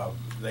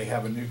 They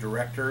have a new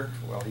director.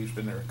 Well, he's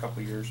been there a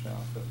couple of years now,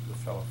 the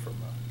fellow from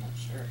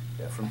Sure.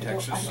 yeah, from I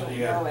Texas. don't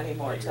Yeah. know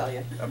anymore, I tell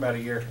you. About a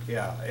year,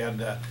 yeah.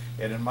 And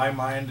in my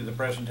mind, the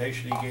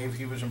presentation he gave,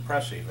 he was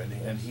impressive,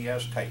 and he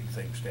has tightened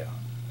things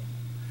down.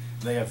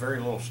 They have very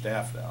little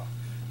staff now.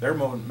 Their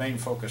main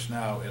focus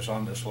now is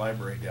on this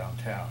library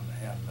downtown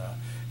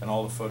and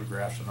all the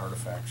photographs and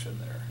artifacts in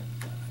there.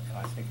 And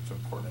I think it's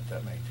important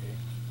that maintains.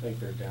 I think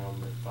they're down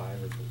to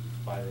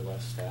five or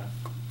less staff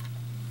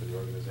for the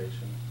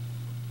organization.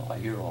 Well, I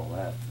hear all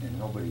that, and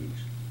nobody's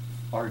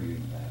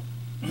arguing that,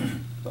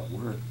 but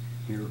we're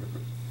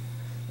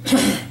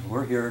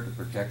here to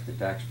protect the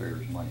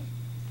taxpayers' money.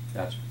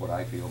 That's what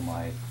I feel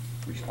my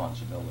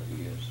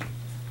responsibility is,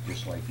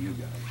 just like you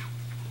guys.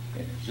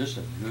 And is this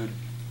a good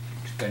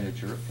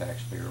expenditure of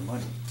taxpayer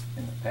money?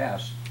 In the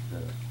past,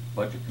 the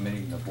budget committee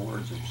and the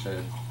boards have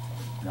said,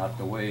 not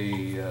the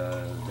way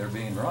they're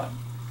being run.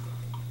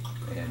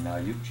 And now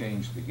you've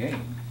changed the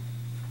game.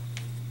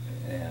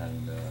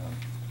 And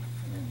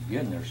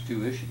again, there's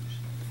two issues.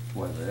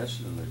 Whether that's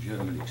a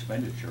legitimate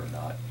expenditure or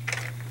not,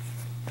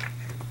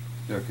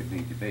 there could be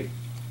debate.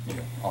 You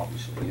know,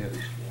 obviously is.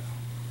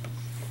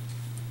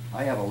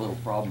 I have a little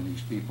problem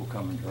these people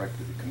coming direct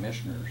to the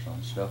commissioners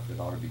on stuff that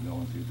ought to be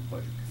going through the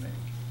budget committee.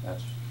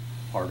 That's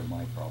part of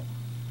my problem.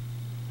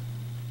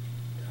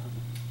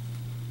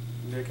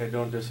 Nick, I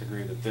don't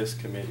disagree that this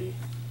committee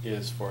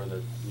is for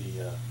the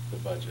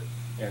budget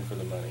and for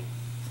the money.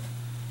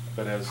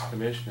 But as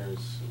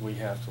commissioners, we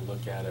have to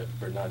look at it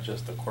for not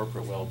just the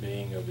corporate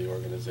well-being of the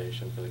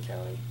organization for the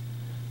county,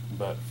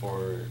 but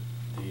for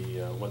the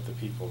what the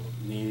people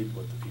need,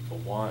 what the people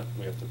want.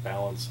 We have to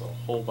balance a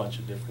whole bunch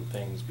of different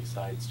things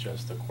besides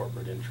just the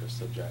corporate interests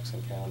of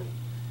Jackson County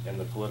and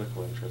the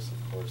political interests,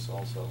 of course,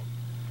 also.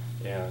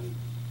 And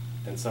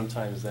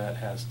sometimes that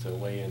has to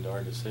weigh into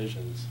our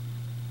decisions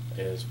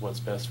as what's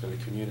best for the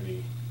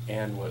community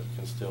and what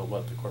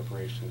the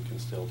corporation can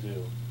still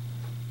do.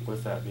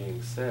 With that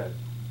being said,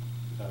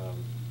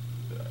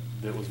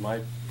 that was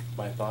my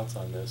thoughts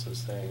on this, is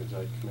saying, as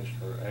like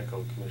Commissioner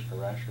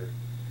Rasher,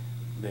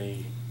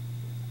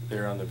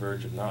 they're on the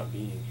verge of not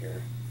being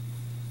here.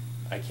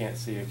 I can't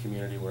see a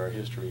community where our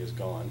history is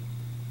gone,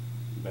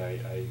 but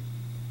I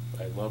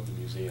love the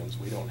museums.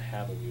 We don't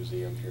have a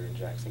museum here in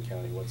Jackson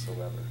County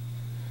whatsoever,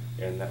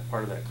 and that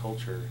part of that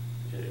culture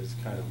is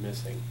kind of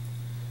missing.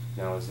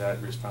 Now, is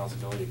that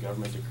responsibility of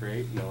government to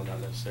create? No, not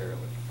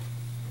necessarily.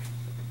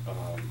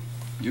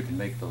 You can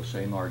make those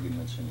same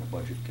arguments in the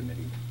budget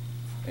committee,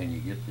 and you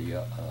get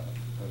the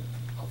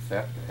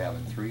effect of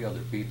having three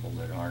other people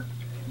that aren't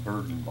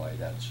burdened by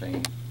that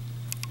same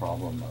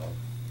problem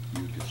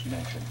you just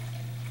mentioned,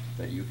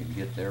 that you can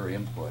get their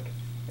input,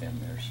 and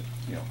there's,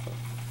 you know,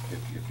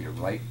 if you're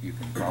right, you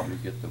can probably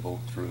get the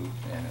vote through.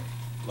 And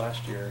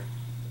last year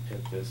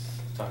at this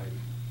time,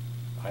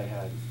 I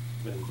had,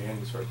 and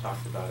Danny sort of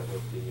talked about it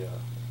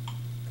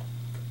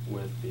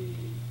with the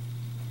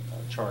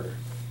charter.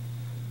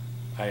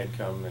 I had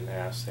come and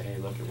asked, hey,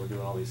 look, we're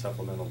doing all these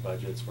supplemental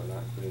budgets, we're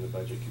not including the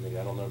budget committee.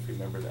 I don't know if you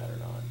remember that or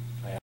not.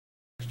 I asked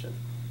a question.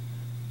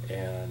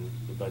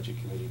 budget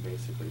committee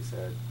basically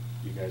said,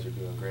 you guys are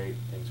doing great,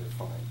 things are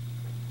fine.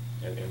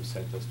 And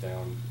sent us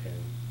down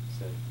and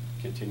said,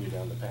 continue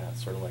down the path,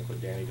 sort of like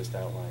what Danny just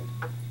outlined.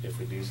 If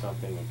we do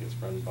something, it gets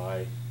run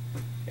by,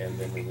 and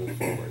then we move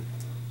forward.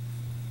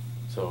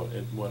 So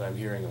what I'm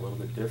hearing a little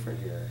bit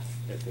different here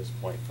at this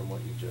point from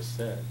what you just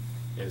said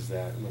is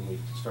that when we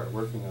start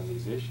working on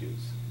these issues,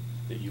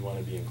 that you want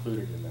to be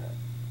included in that.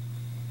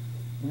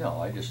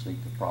 No, I just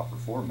think the proper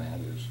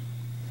format is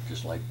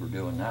just like we're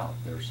doing now.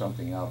 If there's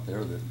something out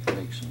there that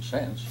makes some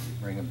sense, you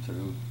bring them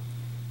through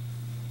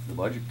the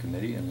budget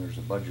committee, and there's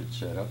a budget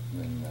set up,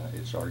 and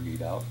it's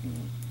argued out, and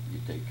you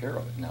take care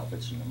of it. Now, if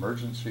it's an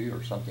emergency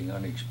or something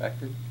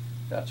unexpected,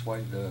 that's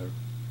why the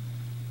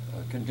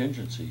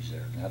contingency's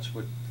there, and that's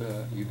what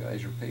you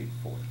guys are paid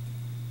for,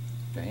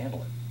 to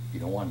handle it. If you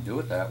don't want to do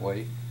it that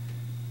way,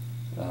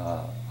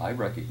 I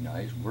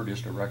recognize we're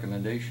just a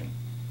recommendation.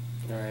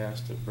 I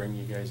asked to bring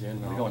you guys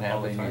in We don't have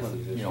all the any, time on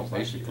these issues. you know, last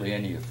basically year.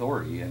 any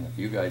authority, and if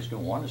you guys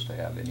don't want us to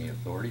have any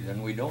authority,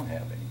 then we don't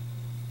have any.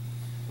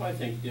 Well, I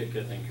think, Dick,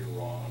 I think you're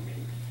wrong.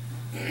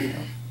 I mean,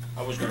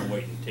 I was gonna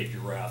wait and take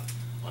your wrath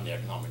on the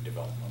economic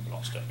development, but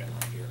I'll step in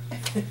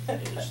right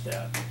here. Is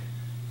that,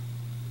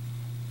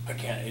 I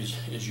can't,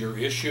 is your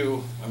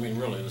issue, I mean,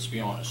 really, let's be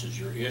honest, is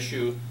your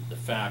issue the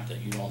fact that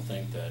you don't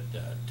think that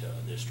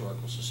the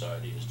Historical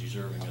Society is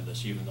deserving of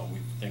this, even though we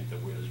think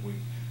that we, as we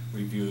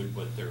reviewed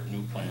what their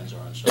new plans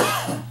are and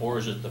stuff, or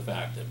is it the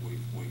fact that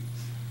we've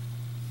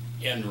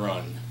end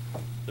run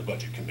the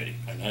budget committee?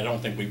 And I don't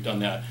think we've done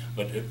that,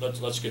 but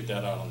let's get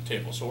that out on the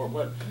table. So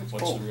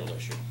what's the real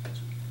issue?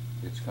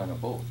 It's kind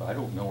of both. I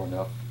don't know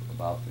enough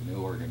about the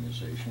new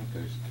organization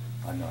because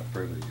I'm not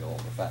privy to all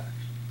the facts.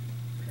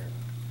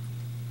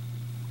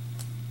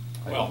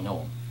 I Well, don't know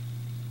them.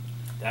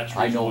 That's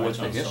I reason know why what it's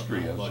the on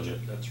history supplemental of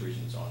budget. That's the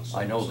reason it's on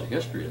I know the supplemental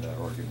history of budget.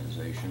 that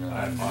organization, and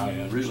I I'm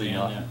really understand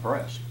not that.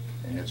 impressed.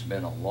 And it's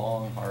been a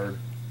long, hard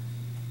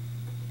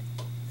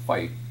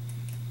fight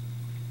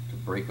to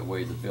break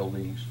away the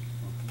buildings,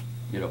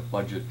 get a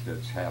budget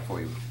that's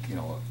halfway, you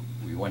know,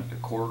 we went to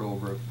court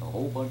over it, a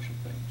whole bunch of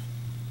things.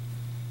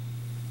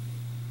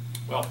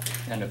 Well,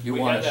 And if you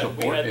we want had to that-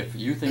 we support, had- if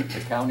you think the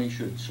county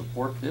should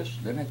support this,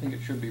 then I think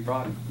it should be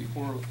brought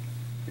before,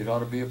 it ought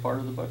to be a part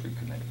of the budget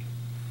committee.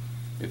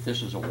 If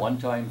this is a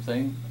one-time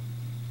thing,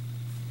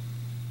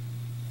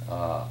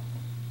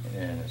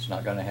 and it's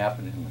not gonna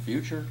happen in the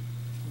future,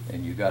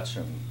 and you got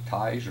some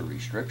ties or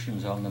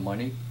restrictions on the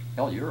money,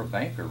 hell, you're a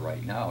banker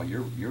right now,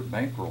 you're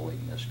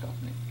bankrolling this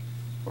company,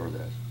 or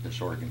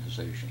this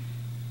organization.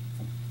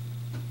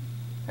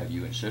 Have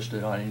you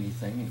insisted on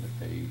anything that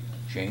they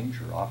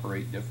change or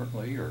operate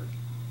differently or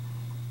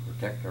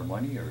protect our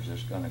money, or is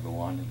this gonna go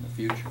on in the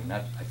future? And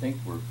that, I think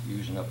we're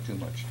using up too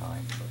much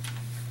time,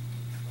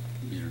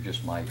 but these are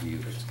just my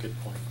views. That's a good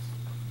point.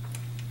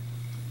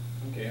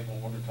 okay, well,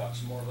 we're gonna talk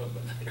some more a little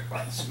bit later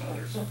about some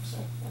others. So.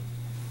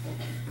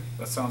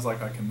 That sounds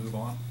like I can move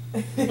on.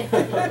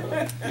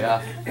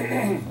 Yeah,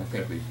 I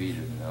think we beat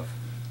it enough.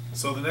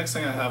 So the next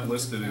thing I have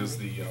listed is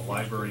the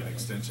library and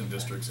extension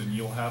districts, and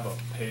you'll have a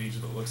page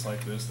that looks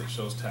like this that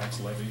shows tax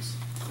levies.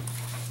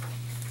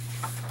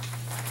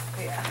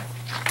 Yeah.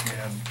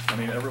 And, I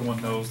mean,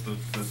 everyone knows the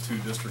two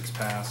districts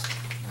passed,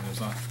 and there's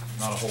not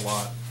a whole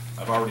lot.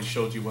 I've already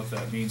showed you what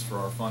that means for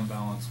our fund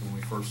balance when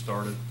we first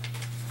started.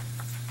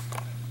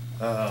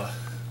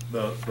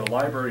 The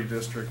library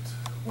district,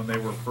 when they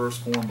were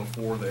first formed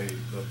before the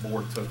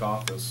board took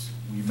office,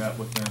 we met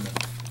with them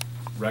and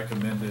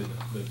recommended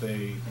that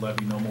they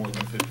levy no more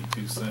than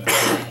 52 cents.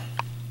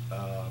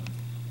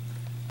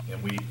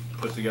 And we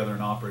put together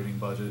an operating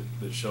budget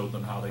that showed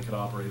them how they could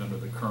operate under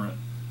the current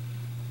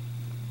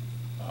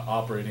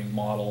operating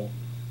model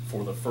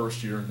for the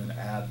first year, and then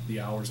add the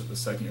hours at the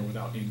second year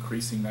without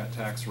increasing that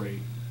tax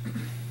rate.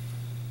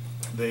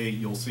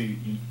 You'll see,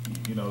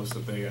 you notice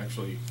that they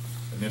actually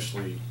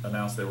initially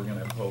announced they were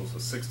gonna impose the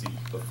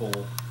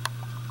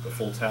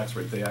full tax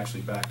rate. They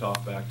actually backed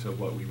off back to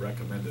what we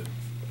recommended.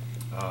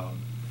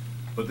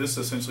 But this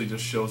essentially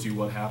just shows you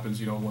what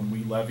happens, you know, when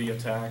we levy a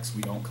tax,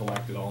 we don't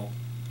collect it all.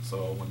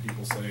 So when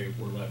people say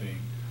we're levying,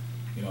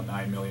 you know,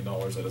 $9 million,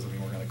 that doesn't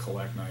mean we're gonna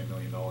collect $9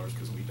 million,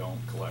 because we don't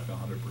collect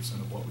 100%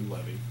 of what we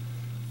levy.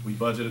 We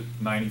budget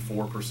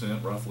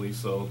 94% roughly,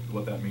 so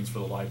what that means for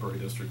the library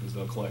district is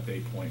they'll collect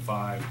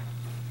 8.5.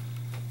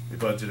 We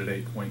budgeted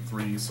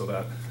 8.3, so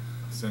that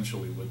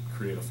essentially would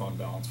create a fund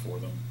balance for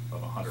them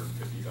of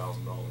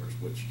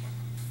 $150,000,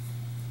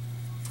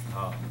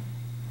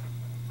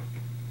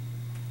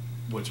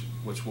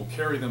 which will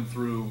carry them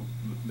through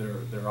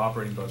their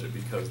operating budget,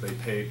 because they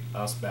paid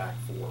us back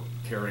for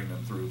carrying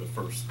them through the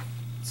first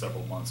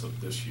several months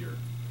of this year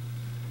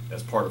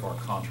as part of our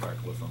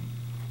contract with them.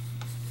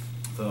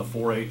 The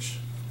 4-H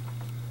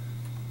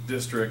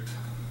district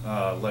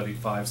levied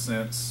 5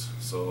 cents,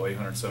 so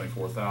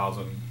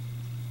 874,000.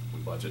 We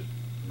budget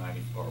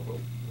 90, or we'll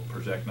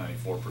project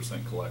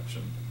 94%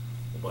 collection.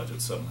 We'll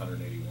budget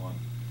 781.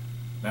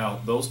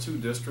 Now, those two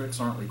districts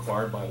aren't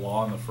required by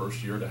law in the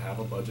first year to have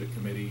a budget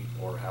committee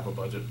or have a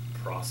budget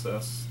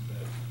process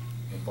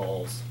that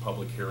involves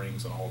public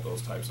hearings and all of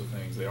those types of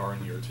things. They are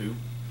in year 2.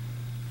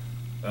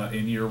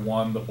 In year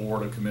 1, the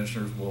Board of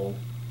Commissioners will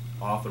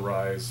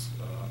authorize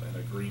an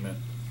agreement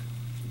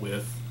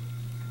with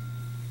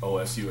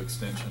OSU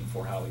Extension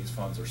for how these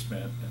funds are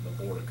spent, and the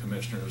Board of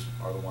Commissioners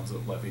are the ones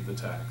that levy the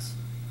tax.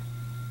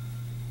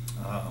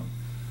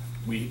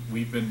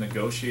 We've been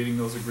negotiating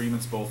those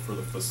agreements both for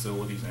the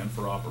facilities and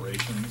for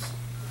operations.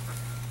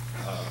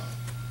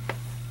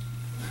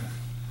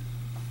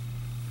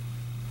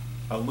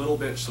 A little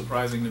bit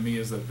surprising to me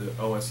is that the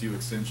OSU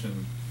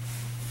Extension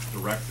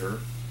director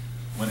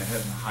went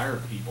ahead and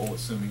hired people,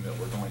 assuming that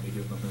we're going to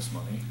give them this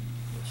money,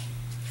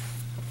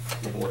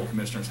 which the Board of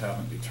Commissioners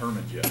haven't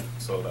determined yet,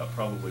 so that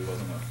probably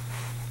wasn't a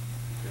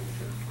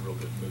real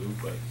good move,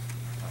 but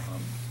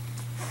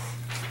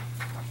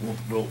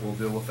we'll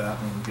deal with that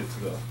when we get to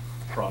the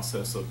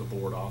process of the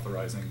board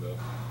authorizing the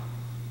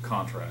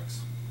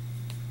contracts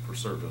for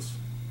service.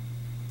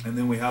 And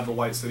then we have the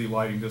White City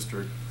Lighting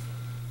District,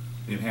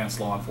 the Enhanced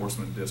Law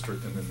Enforcement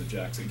District, and then the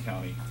Jackson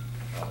County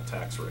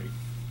tax rate.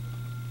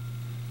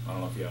 I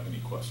don't know if you have any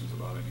questions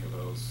about any of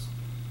those.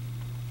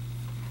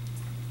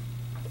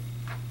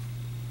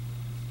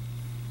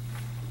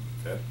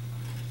 Okay,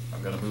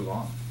 I'm going to move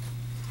on.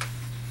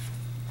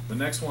 The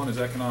next one is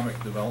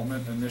economic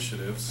development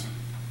initiatives.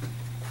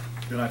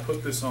 And I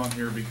put this on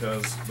here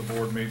because the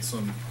board made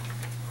some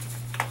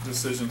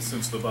decisions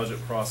since the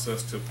budget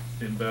process to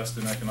invest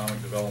in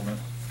economic development.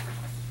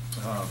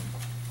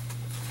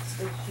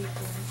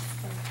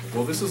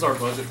 Well, this is our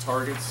budget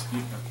targets,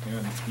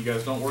 and you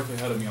guys don't work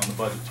ahead of me on the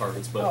budget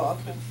targets, but Oh,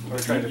 okay. We're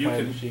trying to you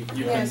find can- the sheet.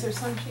 you Yeah, can- is there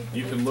some sheet?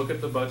 You can look at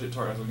the budget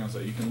targets. I was gonna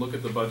say, you can look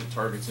at the budget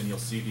targets and you'll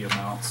see the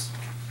amounts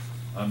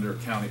under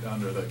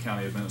the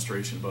county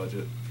administration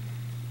budget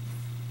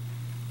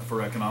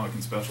for economic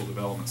and special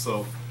development.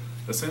 So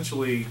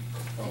essentially,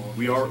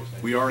 we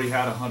already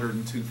had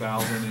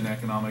 102,000 in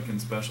economic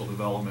and special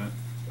development.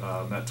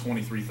 That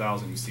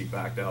 23,000 you see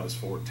backed out is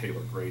for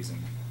Taylor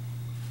Grazing.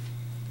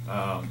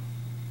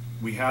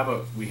 We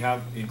have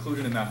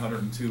included in that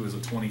 102 is a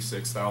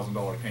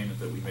 $26,000 payment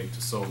that we made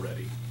to So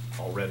Ready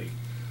already.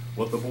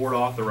 What the board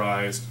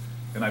authorized,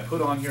 and I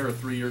put on here a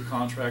 3-year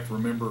contract.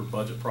 Remember,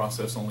 budget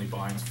process only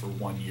binds for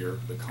 1 year.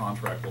 The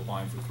contract will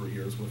bind for 3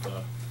 years with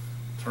a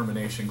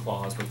termination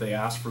clause, but they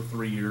asked for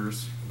 3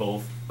 years,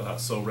 both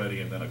So Ready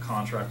and then a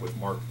contract with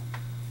Mark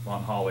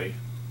Von Holly.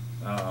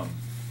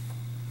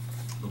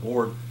 The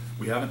board,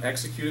 we haven't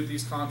executed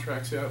these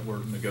contracts yet. We're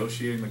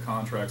negotiating the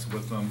contracts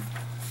with them.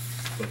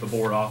 But the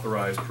board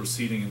authorized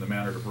proceeding in the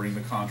manner to bring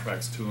the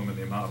contracts to them in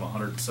the amount of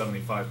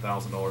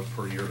 $175,000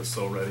 per year to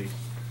So Ready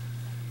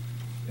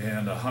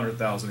and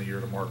 $100,000 a year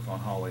to Mark Von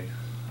Holly.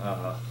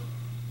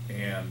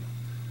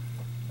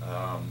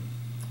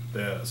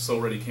 The So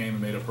Ready came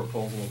and made a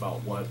proposal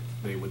about what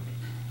they would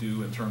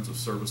do in terms of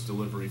service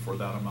delivery for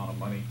that amount of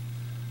money.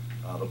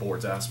 The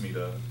board's asked me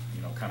to,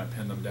 kind of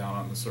pin them down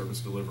on the service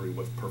delivery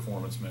with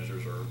performance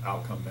measures or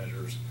outcome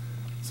measures.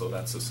 So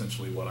that's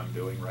essentially what I'm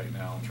doing right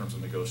now in terms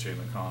of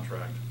negotiating the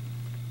contract.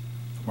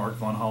 Mark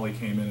Von Holly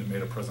came in and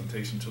made a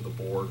presentation to the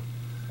board.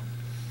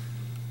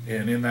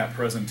 And in that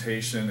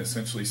presentation,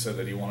 essentially said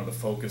that he wanted to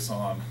focus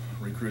on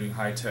recruiting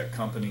high-tech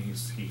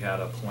companies. He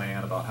had a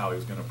plan about how he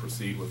was going to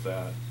proceed with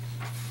that.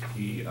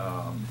 He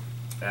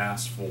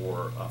asked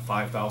for a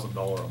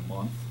 $5,000 a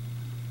month,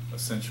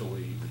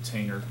 essentially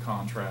retainer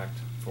contract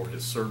for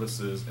his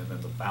services, and then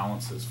the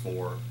balance is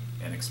for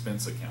an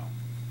expense account.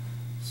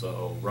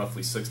 So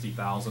roughly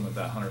 60,000 of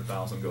that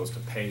 100,000 goes to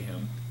pay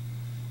him,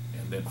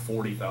 and then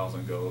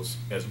 40,000 goes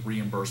as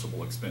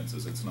reimbursable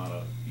expenses. It's not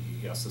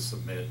he has to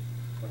submit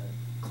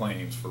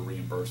claims for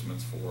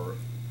reimbursements for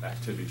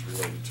activities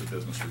related to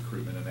business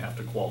recruitment, and they have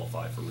to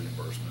qualify for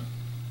reimbursement.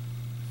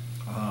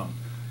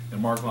 In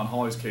Mark Von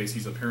Holly's case,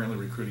 he's apparently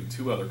recruiting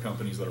 2 other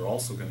companies that are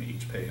also going to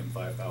each pay him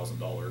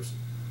 $5,000.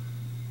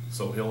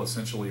 So he'll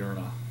essentially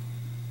earn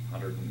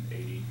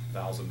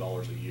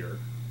 $180,000 a year.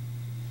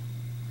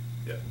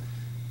 Yeah.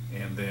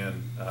 And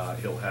then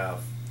he'll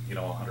have,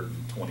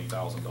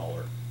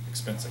 $120,000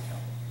 expense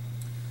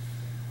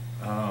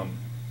account.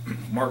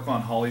 Mark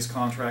Von Holly's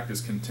contract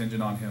is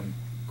contingent on him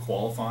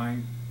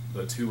qualifying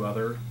the 2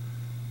 other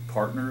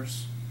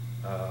partners,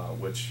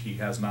 which he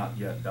has not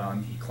yet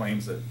done. He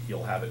claims that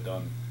he'll have it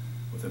done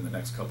within the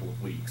next couple of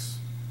weeks.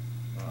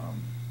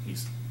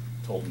 He's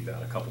told me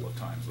that a couple of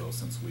times, though,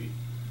 since we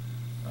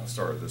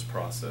started this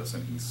process,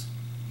 and he's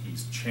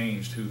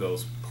changed who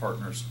those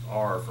partners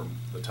are from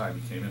the time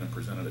he came in and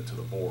presented it to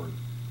the board.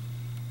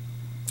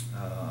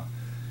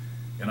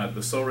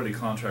 The So Ready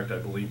contract, I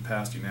believe,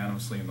 passed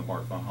unanimously, and the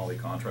Mark Von Holly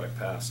contract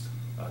passed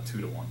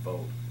 2-to-1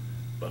 vote,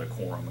 but a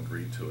quorum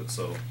agreed to it.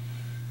 So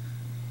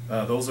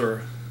those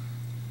are,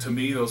 to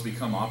me, those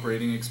become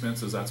operating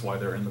expenses. That's why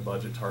they're in the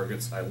budget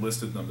targets. I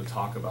listed them to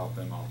talk about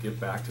them. I'll get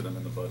back to them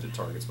in the budget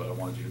targets, but I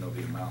wanted you to know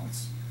the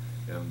amounts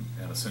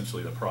and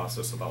essentially the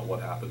process about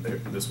what happened there.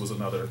 This was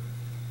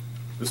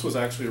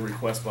actually a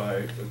request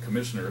by the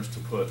commissioners to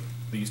put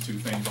these 2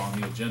 things on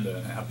the agenda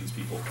and have these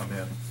people come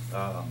in.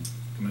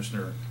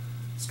 Commissioner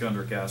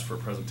Skundrick asked for a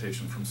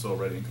presentation from So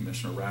Ready, and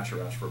Commissioner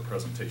Rasher asked for a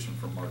presentation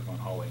from Mark Von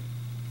Holly.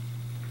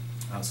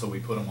 So we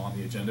put them on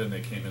the agenda, and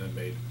they came in and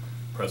made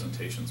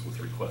presentations with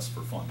requests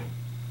for funding,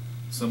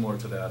 similar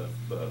to that of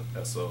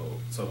the SO,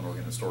 Southern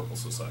Oregon Historical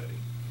Society,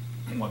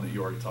 one that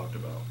you already talked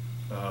about.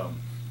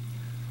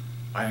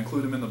 I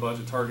include them in the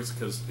budget targets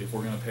because if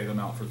we're going to pay them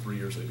out for 3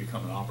 years, they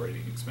become an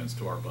operating expense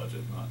to our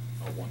budget, not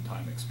a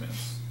one-time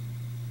expense.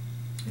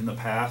 In the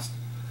past,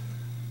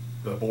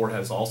 the board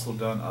has also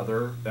done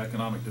other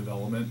economic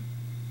development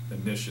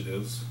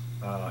initiatives,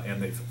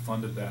 and they've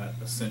funded that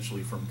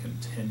essentially from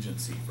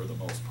contingency for the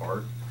most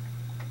part.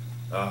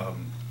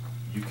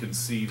 You can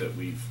see that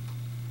we've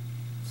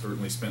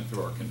certainly spent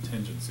through our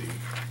contingency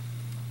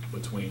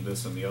between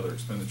this and the other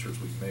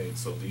expenditures we've made,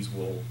 so these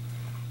will,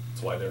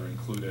 that's why they're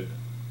included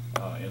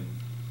in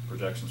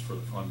projections for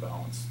the fund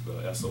balance.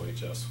 The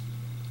SOHS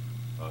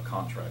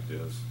contract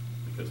is,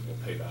 because we'll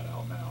pay that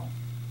out now.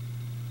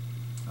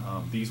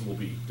 These will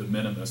be de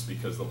minimis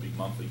because they'll be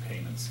monthly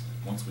payments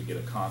once we get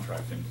a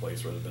contract in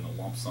place rather than a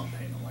lump sum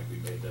payment like we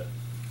made to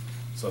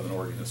Southern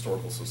Oregon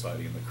Historical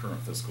Society in the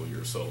current fiscal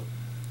year. So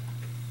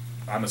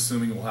I'm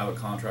assuming we'll have a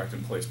contract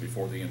in place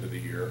before the end of the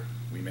year.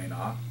 We may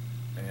not,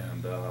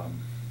 and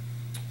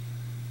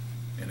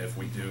if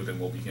we do, then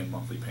we'll begin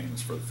monthly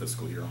payments for the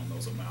fiscal year on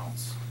those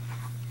amounts,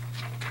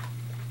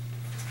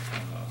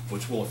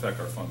 which will affect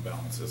our fund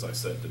balance, as I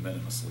said, de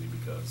minimisly,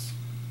 because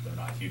they're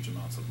not huge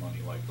amounts of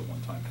money like the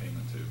one-time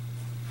payment to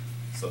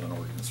Southern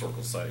Oregon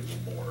Historical Society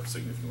will more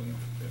significantly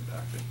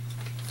impact it.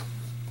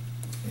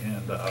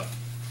 And do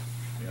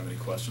you have any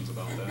questions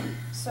about that?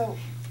 So,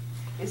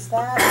 is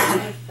that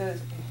with the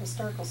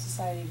Historical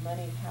Society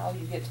money, how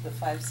you get to the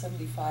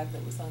 $575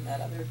 that was on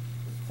that other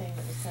thing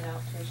that was sent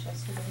out to us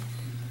yesterday?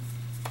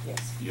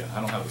 Yes. Yeah,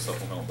 I don't have a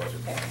supplemental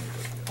budget. Okay. behind me,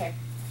 but yeah. Okay.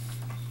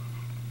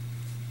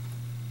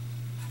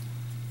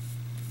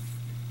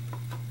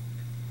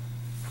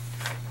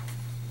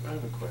 I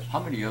have a question. How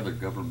many other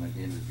government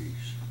entities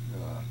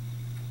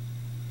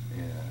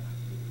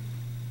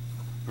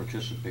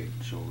participate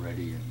in So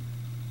Ready, and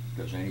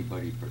does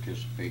anybody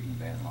participate in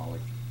Van Holly?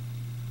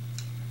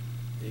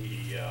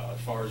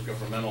 As far as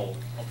governmental,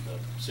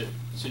 the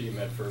City of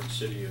Medford,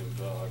 City of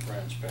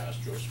Grants Pass,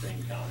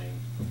 Josephine County,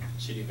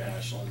 City of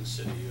Ashland,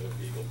 City of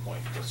Eagle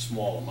Point, the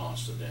small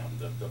amounts to them.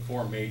 The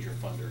four major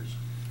funders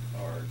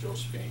are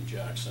Josephine,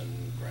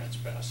 Jackson, Grants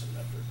Pass, and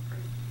Medford.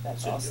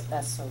 That's City also, of-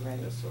 that's So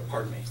Ready.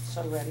 Pardon me?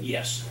 So Ready?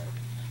 Yes.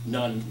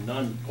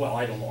 None, well,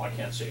 I don't know, I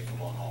can't say for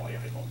Von Holly,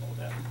 I don't know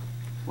that.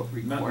 What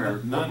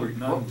required?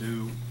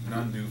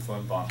 None do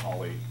fund Von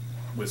Holly.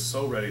 With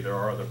So Ready, there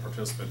are other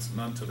participants,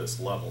 none to this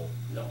level.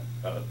 No.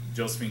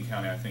 Josephine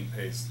County, I think,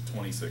 pays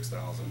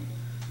 $26,000.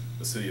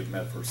 The City of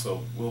Medford,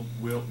 so we'll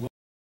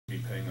be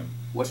paying them.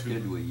 What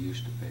did we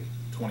used to pay?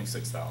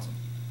 $26,000.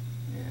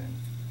 And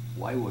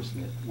why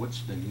wasn't it,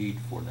 what's the need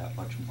for that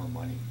much more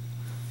money?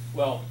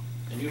 Well,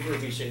 and you've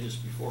heard me say this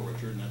before,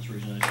 Richard, and that's the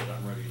reason I said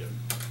I'm ready to,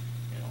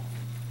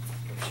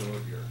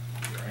 absorb your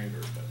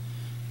anger,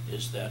 but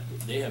is that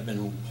they have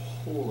been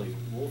wholly,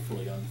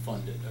 woefully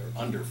unfunded or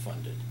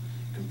underfunded.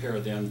 Compare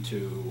them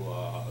to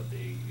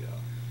the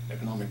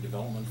economic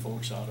development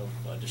folks out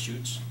of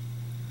Deschutes,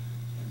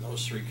 and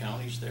those three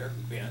counties there,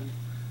 Bend,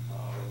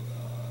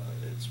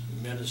 it's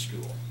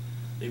minuscule.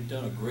 They've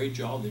done a great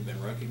job. They've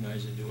been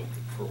recognized. They do it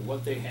for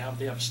what they have.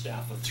 They have a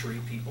staff of 3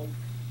 people,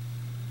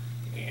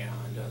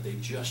 and they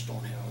just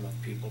don't have enough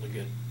people to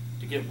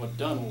get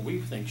what we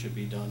think should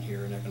be done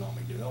here in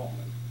economic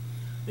development.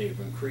 They've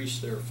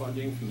increased their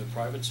funding from the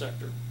private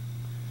sector.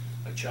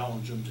 I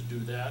challenge them to do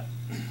that.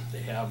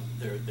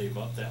 They've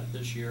upped that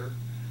this year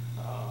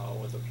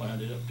with a plan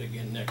to up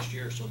again next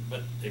year. So,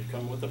 but they've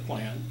come with a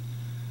plan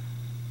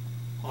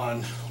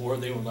on where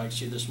they would like to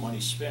see this money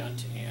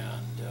spent,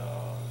 and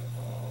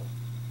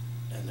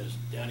as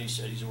Danny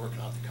said, he's working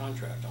out the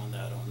contract on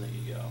that on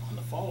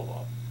the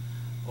follow-up.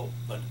 Oh,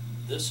 but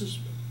this is,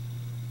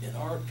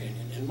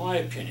 in my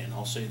opinion,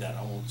 I'll say that,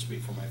 I won't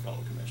speak for my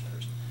fellow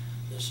commissioners.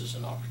 This is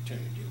an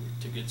opportunity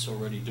to get So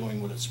Ready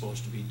doing what it's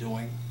supposed to be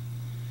doing.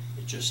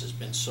 It just has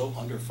been so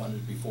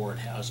underfunded before it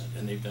hasn't,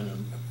 and they've done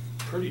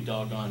a pretty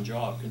doggone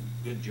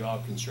good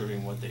job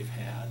considering what they've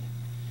had.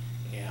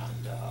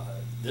 And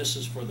this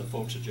is for the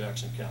folks of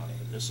Jackson County.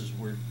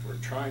 We're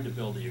trying to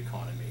build the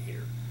economy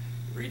here.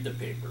 Read the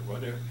paper,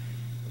 whatever,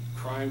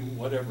 crime,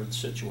 whatever the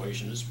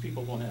situation is,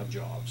 people won't have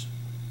jobs.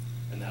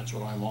 And that's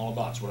what I'm all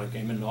about. It's what I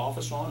came into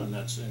office on, and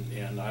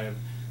I have,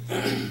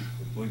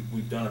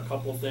 we've done a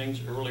couple of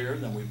things earlier,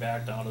 then we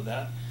backed out of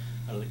that,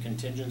 out of the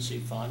contingency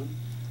fund.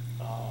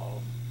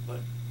 But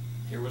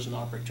here was an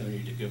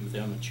opportunity to give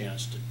them a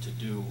chance to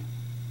do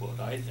what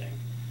I think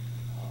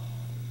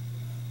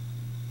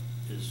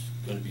is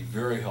going to be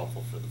very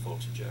helpful for the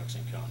folks of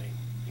Jackson County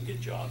and get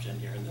jobs in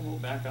here, and then we'll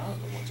back out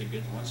of it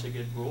once they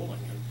get rolling.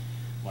 And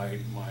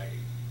my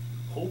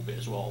hope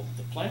is, well,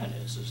 the plan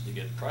is to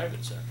get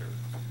private sector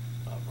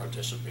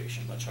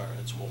participation much higher.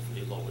 It's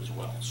woefully low as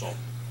well. So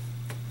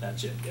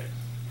that's it, Dick.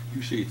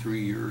 You see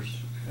 3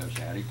 years as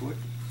adequate,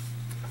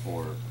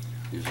 or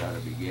Is that a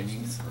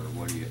beginning, or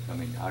what do you, I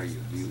mean, how do you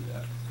view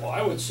that? Well,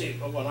 I would say,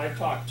 when I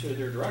talked to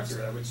their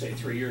director, I would say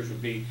 3 years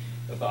would be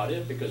about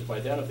it, because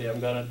by then, if they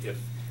haven't got it,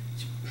 if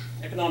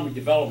economic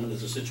development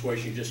is a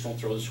situation, you just don't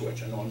throw the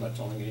switch. I know I'm not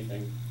telling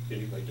anything,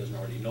 anybody doesn't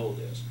already know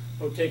this,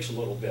 but it takes a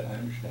little bit I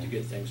understand. to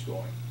get things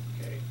going,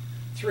 okay?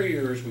 3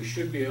 years, we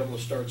should be able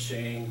to start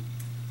seeing,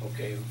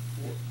 okay,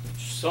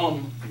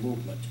 some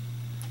movement,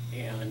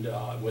 and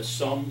with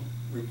some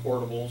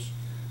reportables,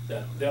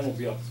 that then will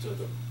be up to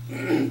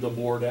the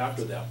board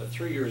after that, but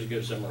 3 years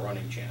gives them a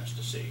running chance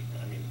to see.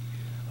 I mean,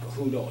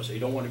 who knows? They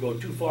don't want to go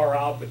too far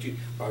out, but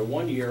by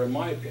 1 year, in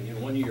my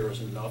opinion, 1 year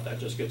isn't enough. That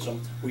just gets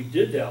them. We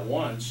did that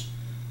once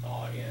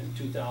in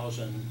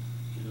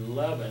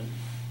 2011,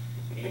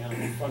 and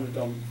we funded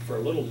them for a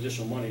little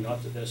additional money,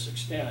 not to this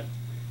extent.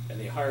 And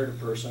they hired a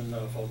person,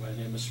 a fellow by the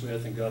name of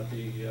Smith, and got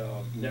the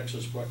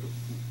Nexus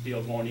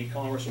deal going,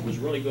 e-commerce. It was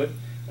really good,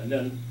 and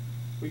then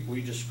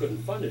we just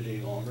couldn't fund it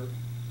any longer.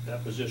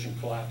 That position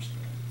collapsed.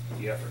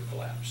 The effort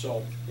collapsed.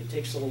 So it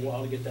takes a little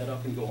while to get that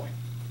up and going.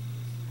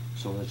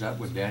 So is that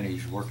what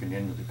Danny's working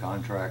into the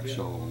contract? Yeah.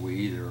 So we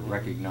either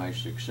recognize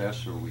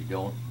success or we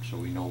don't, so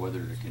we know whether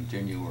to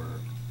continue or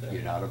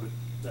get out of it?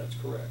 That's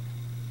correct.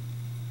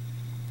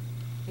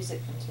 Is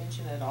it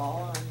contingent at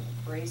all on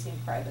raising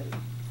private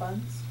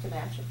funds to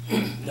match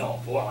it?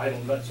 No, well, I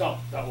don't, that's not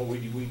what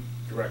we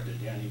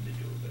directed Danny to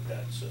do,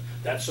 but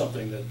that's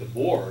something that the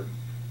board,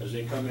 as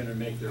they come in and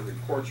make their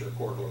reports or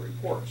quarterly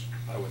reports,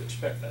 I would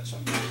expect that's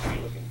something they'd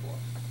be looking for.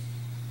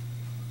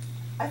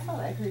 I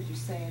thought I heard you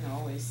saying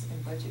always in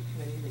budget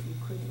committee that you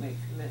couldn't make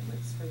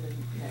commitments for the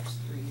next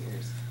 3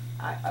 years.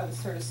 I was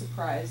sort of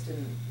surprised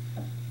and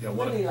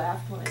really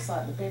laughed when I saw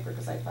it in the paper,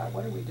 because I thought,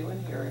 what are we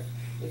doing here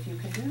if you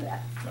can do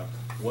that? No,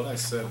 what I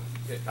said,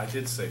 I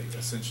did say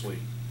essentially,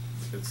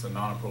 it's a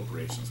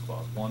non-appropriations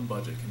clause. One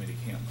budget committee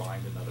can't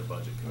bind another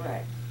budget committee.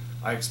 Right.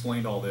 I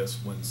explained all this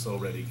when So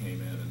Ready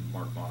came in and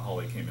Mark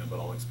Monholly came in, but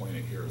I'll explain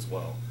it here as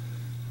well.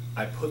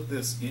 I put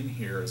this in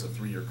here as a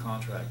 3-year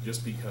contract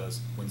just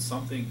because when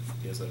something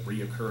is a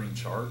reoccurring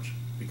charge,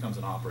 it becomes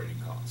an operating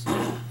cost.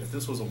 If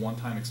this was a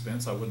one-time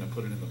expense, I wouldn't have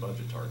put it in the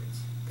budget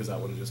targets, because that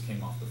would have just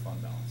came off the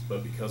fund balance.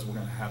 But because we're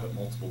gonna have it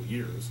multiple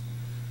years,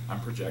 I'm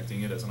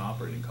projecting it as an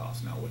operating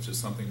cost now, which is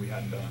something we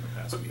hadn't done in the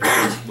past. We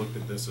had just looked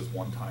at this as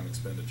one-time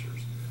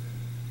expenditures.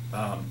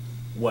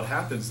 What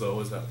happens though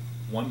is that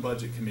one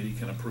budget committee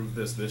can approve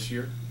this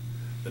year.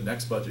 The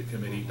next budget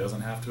committee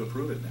doesn't have to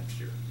approve it next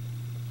year.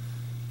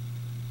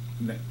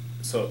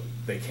 So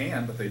they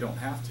can, but they don't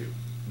have to.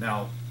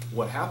 Now,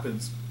 what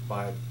happens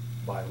by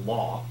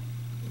law,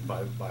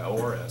 by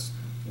ORS,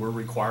 we're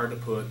required to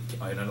put,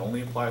 and it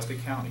only applies to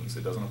counties,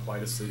 it doesn't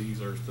apply to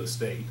cities or the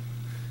state,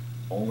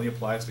 only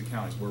applies to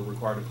counties. We're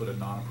required to put a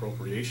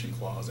non-appropriation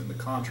clause in the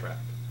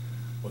contract.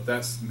 What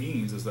that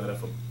means is that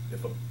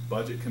if a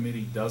budget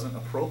committee doesn't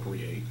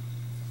appropriate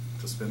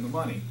to spend the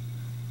money,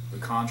 the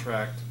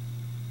contract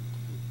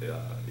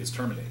is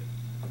terminated.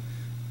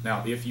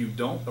 Now, if you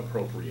don't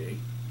appropriate,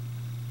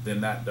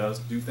 then that does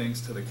do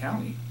things to the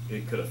county.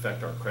 It could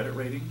affect our credit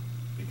rating,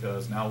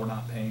 because now we're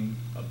not paying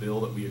a bill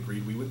that we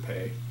agreed we would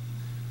pay.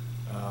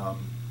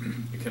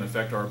 It can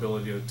affect our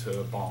ability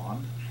to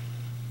bond.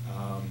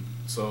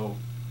 So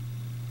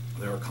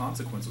there are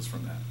consequences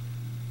from that.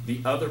 The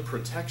other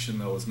protection,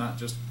 though, is not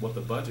just what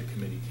the budget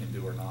committee can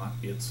do or not,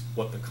 it's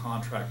what the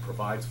contract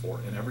provides for.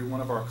 And every one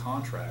of our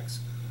contracts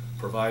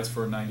provides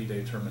for a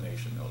 90-day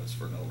termination notice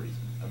for no reason.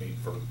 I mean,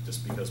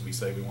 just because we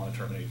say we want to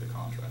terminate the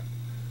contract.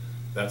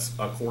 That's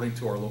according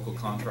to our local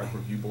contract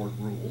review board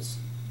rules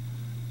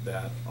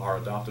that are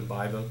adopted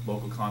by the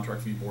local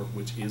contract review board,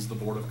 which is the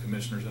board of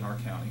commissioners in our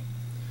county.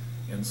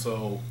 And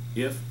so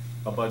if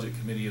a budget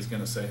committee is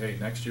going to say, hey,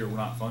 next year we're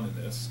not funding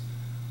this,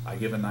 I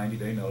give a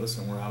 90-day notice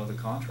and we're out of the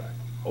contract,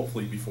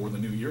 hopefully before the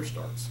new year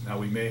starts. Now,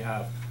 we may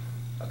have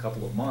a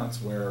couple of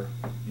months where,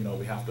 you know,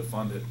 we have to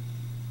fund it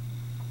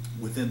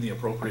within the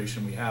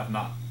appropriation we have,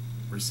 not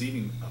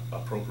receiving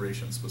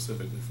appropriation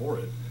specifically for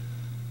it.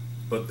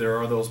 But there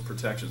are those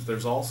protections.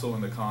 There's also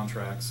in the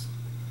contracts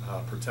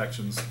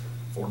protections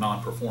for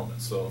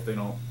non-performance. So if they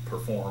don't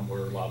perform,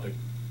 we're allowed to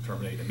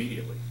terminate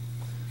immediately.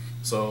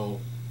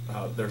 So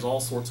there's all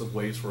sorts of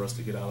ways for us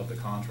to get out of the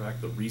contract.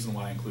 The reason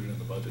why I included it in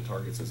the budget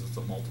targets is it's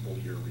a multiple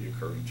year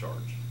reoccurring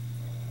charge.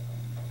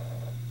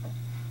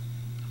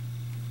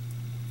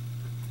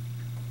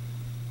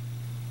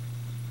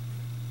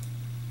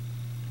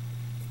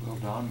 Well,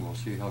 Don, we'll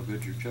see how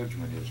good your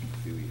judgment is in a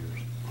few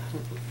years.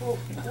 Well,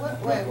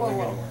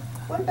 whoa.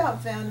 What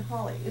about Van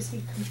Holly? Is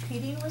he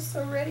competing with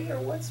So Ready, or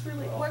what's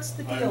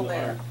the deal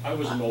there? I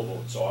was a no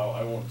vote, so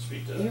I won't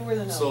speak to that. You were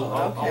the no So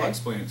vote, okay. I'll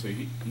explain it to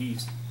you.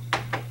 He's,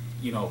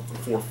 you know,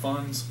 for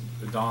funds,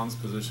 Don's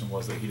position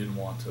was that he didn't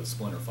want to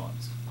splinter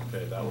funds.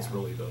 Okay, that was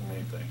really the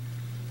main thing.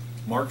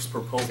 Mark's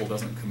proposal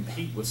doesn't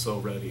compete with So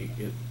Ready.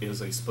 It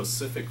is a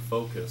specific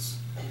focus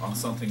on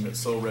something that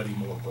So Ready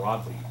more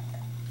broadly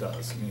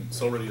does. I mean,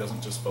 So Ready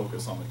doesn't just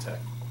focus on the tech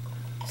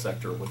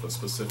sector with a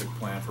specific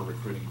plan for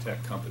recruiting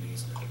tech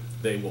companies.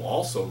 They will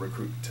also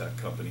recruit tech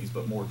companies,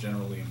 but more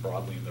generally and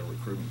broadly in their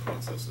recruitment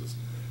processes.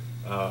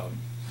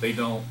 They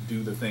don't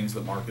do the things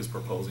that Mark is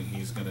proposing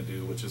he's gonna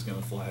do, which is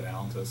gonna fly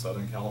down to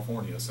Southern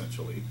California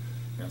essentially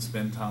and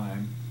spend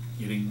time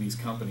getting these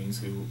companies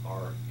who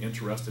are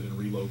interested in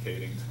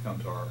relocating to come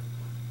to our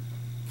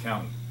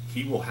county.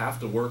 He will have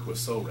to work with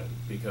SoReady,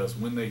 because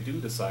when they do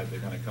decide they're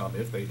gonna come,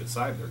 if they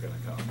decide they're gonna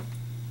come,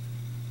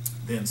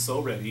 then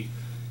SoReady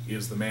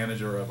is the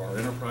manager of our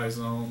enterprise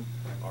zone,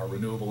 our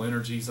renewable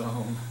energy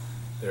zone,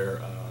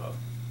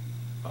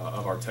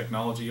 of our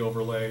technology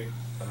overlay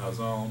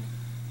zone.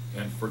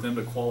 And for them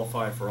to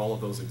qualify for all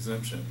of those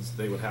exemptions,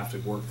 they would have to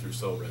work through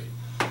SoReady.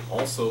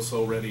 Also,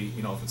 SoReady,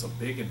 you know, if it's a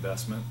big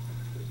investment,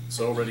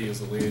 SoReady is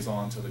the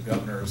liaison to the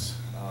governor's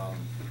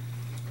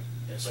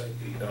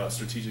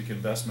strategic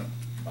investment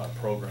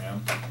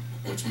program,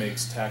 which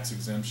makes tax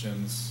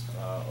exemptions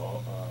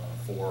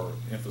for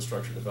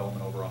infrastructure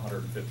development over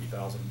 150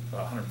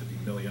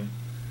 million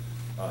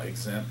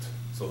exempt.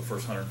 So the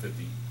first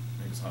 150,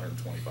 maybe it's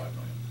 125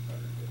 million,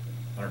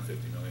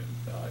 150 million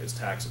is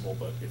taxable,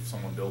 but if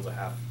someone builds a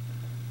 $500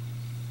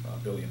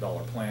 million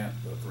plant,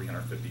 the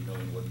 350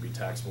 million wouldn't be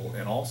taxable.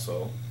 And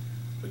also,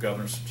 the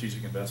governor's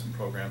strategic investment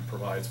program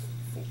provides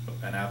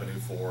an avenue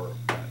for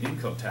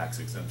income tax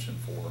exemption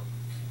for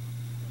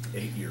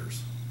 8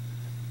 years.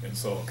 And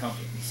so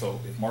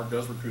if Mark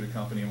does recruit a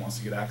company and wants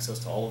to get access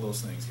to all of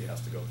those things, he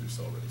has to go through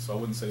SoReady. So I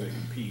wouldn't say they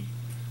compete,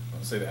 I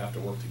would say they have to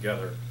work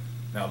together.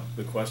 Now,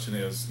 the question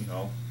is, you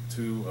know,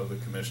 2 of the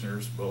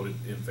commissioners voted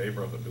in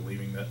favor of it,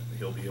 believing that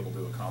he'll be able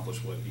to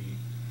accomplish what he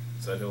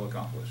said he'll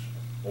accomplish,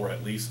 or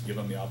at least give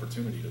him the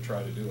opportunity to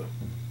try to do it.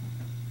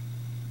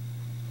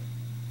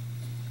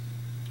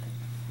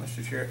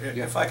 Mr. Chair,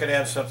 Yeah. if I could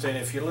add something,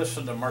 if you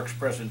listen to Mark's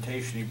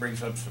presentation, he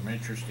brings up some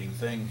interesting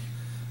things,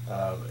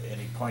 and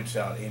he points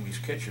out Amy's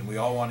Kitchen. We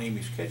all want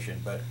Amy's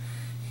Kitchen, but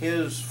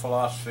his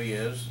philosophy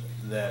is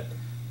that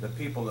the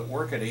people that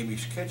work at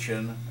Amy's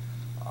Kitchen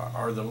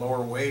are the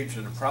lower wage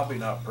and are probably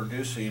not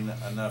producing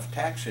enough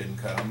tax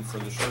income for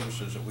the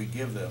services that we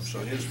give them.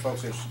 So his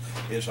focus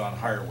is on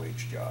higher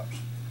wage jobs,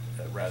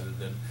 rather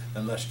than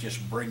let's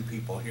just bring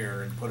people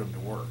here and put them to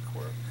work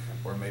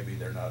where maybe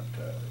they're not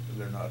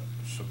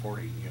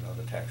supporting, you know,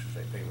 the taxes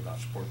they pay, would not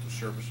support the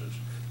services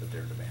that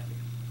they're demanding.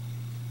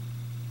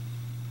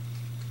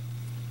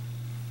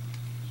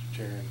 Mr.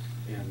 Chair,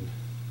 and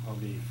I'll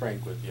be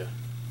frank with you.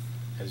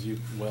 As you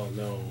well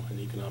know, in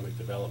economic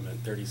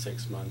development,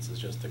 36 months is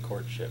just a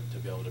courtship to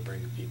be able to bring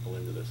people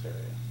into this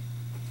area,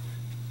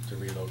 to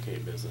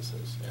relocate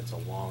businesses. It's a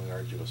long,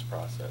 arduous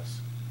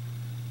process.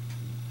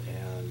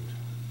 And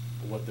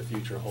what the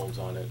future holds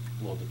on it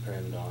will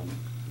depend on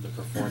the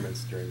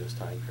performance during this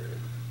time period.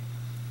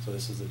 So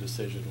this is a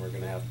decision we're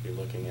going to have to be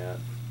looking at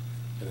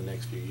in the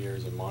next few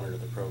years and monitor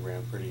the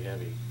program pretty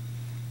heavy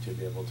to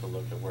be able to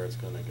look at where it's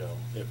going to go.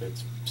 If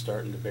it's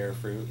starting to bear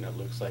fruit and it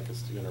looks like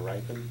it's going to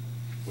ripen,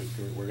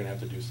 we're going to have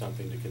to do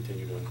something to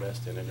continue to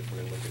invest in it if we're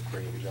going to look at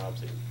bringing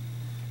jobs in.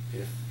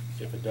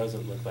 If it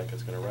doesn't look like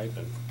it's going to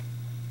ripen,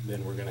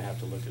 then we're going to have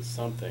to look at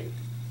something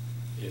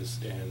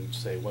and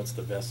say, what's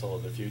the vessel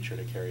of the future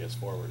to carry us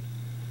forward?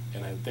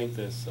 And I think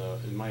this,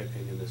 in my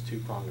opinion, this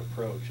two-pronged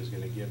approach is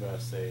going to give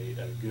us a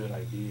good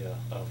idea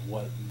of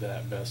what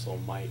that vessel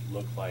might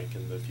look like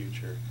in the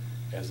future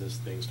as this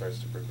thing starts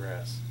to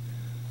progress.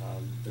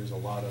 There's a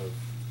lot of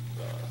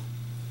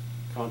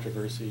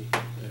controversy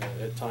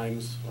at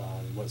times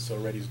on what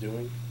SoReady's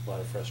doing, a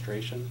lot of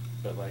frustration,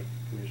 but like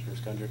Commissioner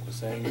Skundrich was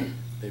saying,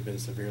 they've been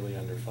severely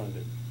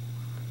underfunded.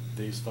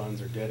 These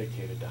funds are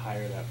dedicated to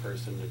hire that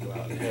person to go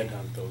out and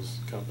headhunt those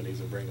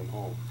companies and bring them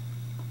home.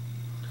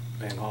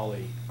 Van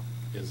Holly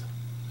is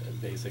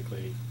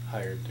basically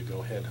hired to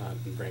go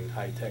headhunt and bring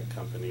high-tech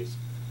companies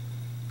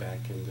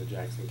back into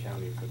Jackson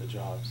County for the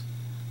jobs.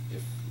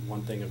 If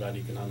one thing about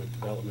economic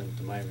development,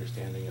 to my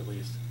understanding at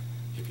least,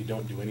 if you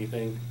don't do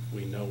anything,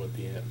 we know what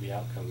the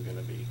outcome is going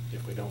to be.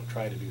 If we don't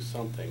try to do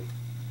something,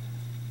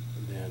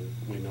 then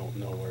we don't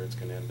know where it's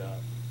going to end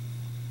up.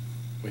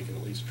 We can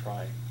at least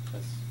try.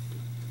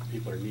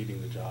 People are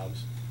needing the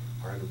jobs.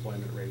 Our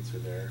unemployment rates are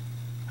there.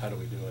 How do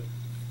we do it?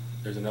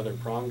 There's another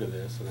prong to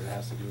this, and it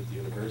has to do with the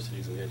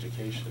universities and the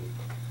education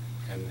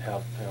and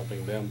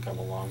helping them come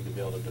along to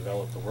be able to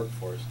develop the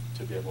workforce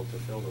to be able to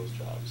fill those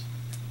jobs.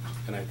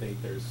 And I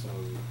think there's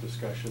some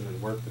discussion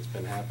and work that's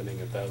been happening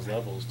at those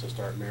levels to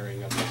start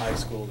marrying up the high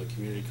school, the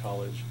community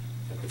college,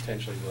 and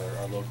potentially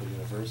our local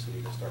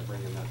university to start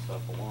bringing that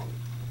stuff along.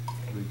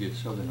 We get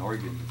Southern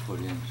Oregon to put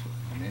in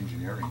an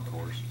engineering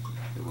course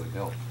that would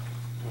help.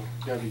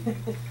 You gotta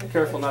be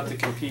careful not to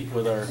compete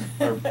with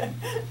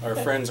our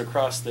friends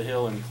across the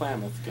hill in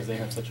Klamath, because they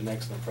have such an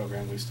excellent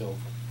program. We still,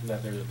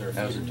 that they're a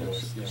As feeder an to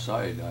us. Yeah.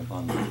 aside, I'm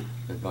on the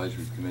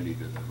advisory committee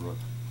to the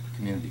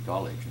community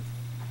college.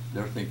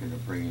 They're thinking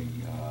of bringing,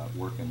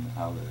 working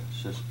out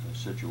a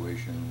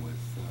situation with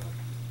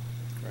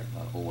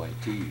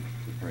OIT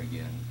to bring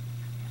in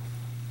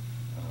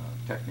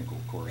technical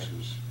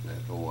courses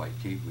that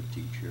OIT would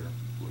teach here,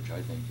 which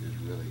I think is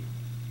really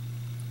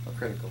a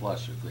critical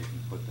plus if they can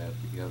put that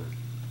together.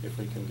 If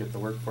we can get the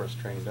workforce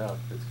trained up,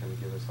 it's going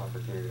to give us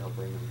opportunity to help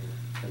bring them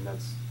here. And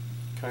that's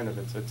kind of,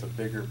 it's a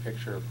bigger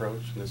picture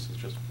approach, and this is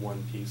just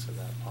one piece of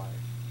that pie.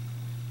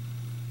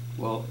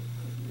 Well,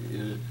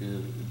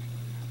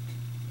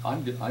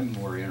 I'm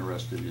more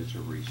interested is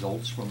the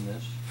results from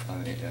this. I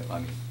mean,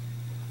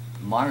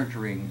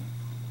 monitoring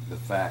the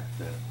fact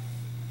that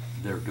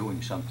they're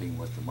doing something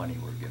with the money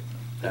we're giving them.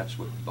 That's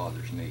what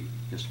bothers me,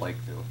 just like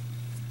the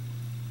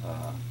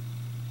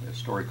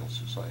Historical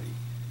Society.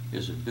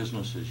 Is it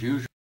business as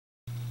usual,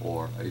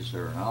 or is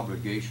there an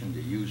obligation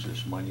to use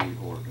this money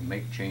or to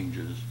make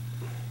changes,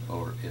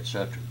 or et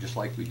cetera? Just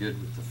like we did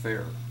with the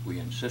fair. We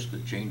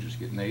insisted changes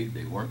get made,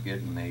 they weren't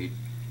getting made,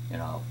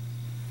 and I'll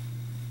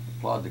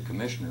applaud the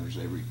commissioners.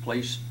 They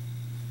replaced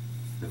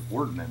the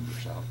board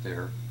members out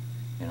there,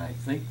 and I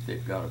think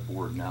they've got a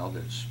board now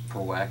that's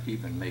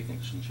proactive in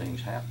making some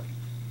things happen.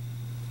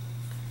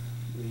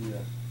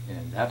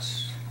 And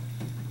that's,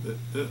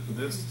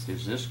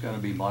 is this going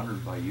to be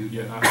monitored by you?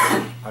 Yeah,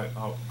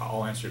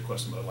 I'll answer your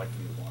question, but I'd like to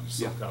move on.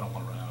 So Yeah. I don't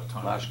want to run out of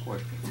time. Last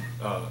question.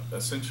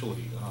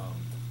 Essentially,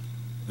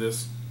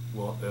 this,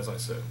 well, as I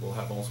said, we'll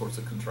have all sorts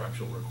of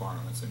contractual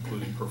requirements,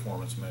 including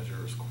performance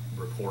measures,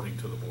 reporting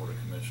to the Board of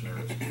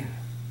Commissioners.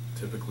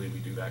 Typically, we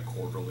do that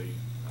quarterly,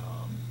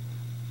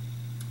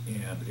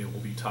 and it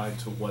will be tied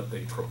to what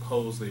they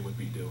propose they would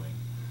be doing.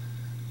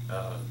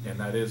 And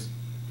that is,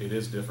 it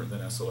is different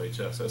than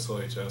SOHS.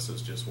 SOHS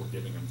is just, we're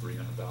giving them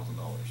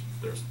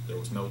 $300,000. There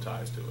was no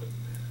ties to it.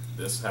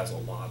 This has a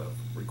lot of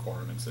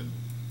requirements in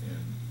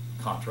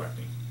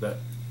contracting that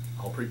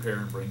I'll prepare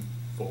and bring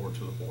forward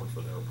to the board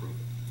for their approval.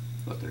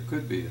 But there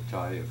could be a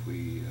tie if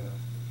we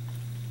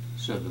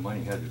said the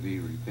money had to be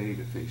repaid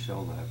if they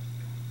sell that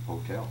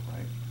hotel,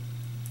 right?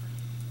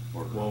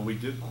 Or Well, we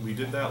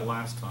did that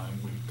last time.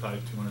 We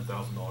tied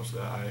 $200,000 to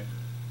that. I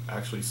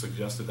actually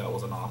suggested that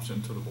was an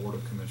option to the Board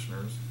of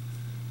Commissioners.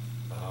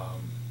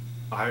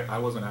 I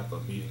wasn't at the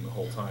meeting the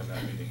whole time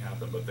that meeting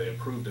happened, but they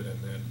approved it, and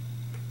then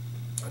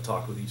I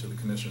talked with each of the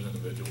commissioners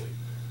individually.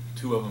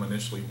 Two of them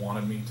initially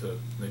wanted me to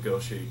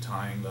negotiate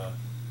tying the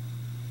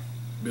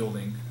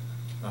building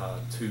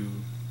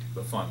to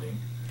the funding.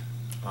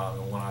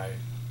 And when I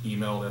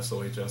emailed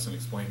SOHS and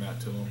explained that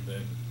to them,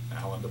 then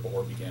Alan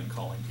DeBoer began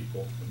calling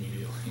people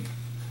immediately.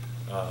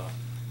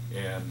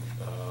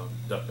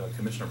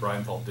 Commissioner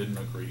Bridenthal didn't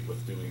agree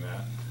with doing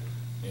that.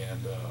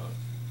 And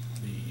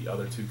the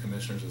other two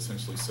commissioners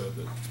essentially said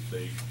that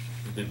they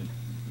didn't,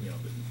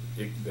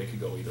 they could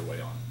go either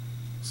way on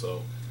it.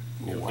 So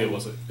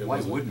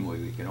why wouldn't we?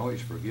 We can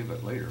always forgive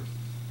it later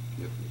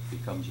if it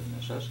becomes a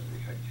necessity.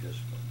 I just,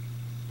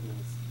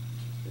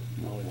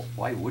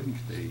 why wouldn't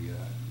they,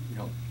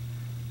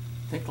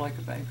 think like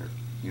a banker.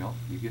 You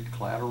get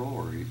collateral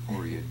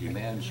or you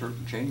demand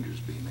certain changes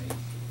be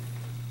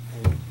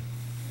made.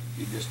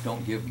 You just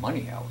don't give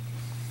money out.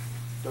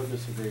 Don't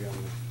disagree on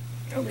the.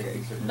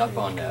 Okay, enough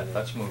on that.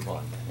 Let's move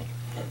on,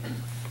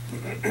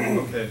 Danny.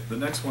 Okay, the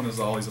next one is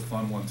always a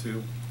fun one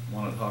too.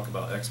 Want to talk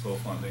about Expo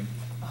funding.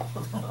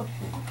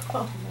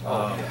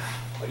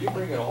 Are you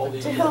bringing all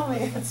these? Tell me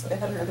it's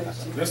better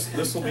this year.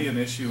 This will be an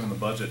issue in the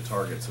budget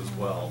targets as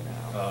well,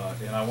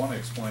 and I want to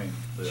explain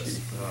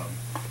this.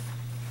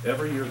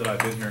 Every year that I've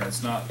been here, and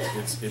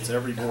it's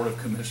every Board of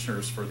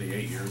Commissioners for the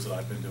 8 years that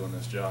I've been doing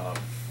this job.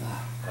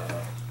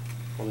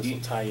 Well, this will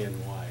tie in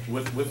why.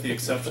 With the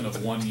exception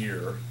of 1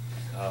 year,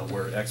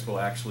 where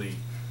Expo actually,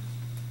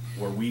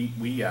 where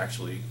we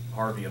actually,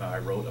 Harvey and I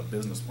wrote a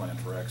business plan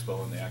for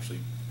Expo, and they actually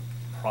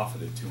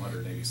profited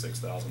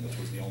 $286,000, which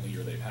was the only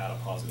year they've had a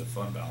positive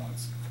fund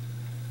balance.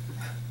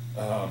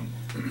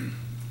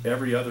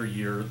 Every other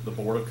year, the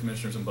Board of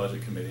Commissioners and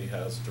Budget Committee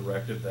has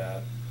directed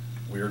that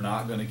we're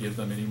not going to give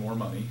them any more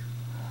money,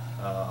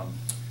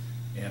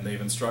 and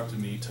they've instructed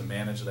me to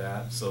manage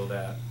that so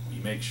that we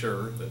make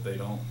sure that they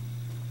don't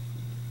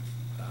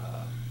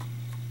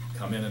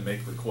come in and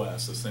make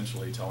requests,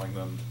 essentially telling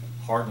them,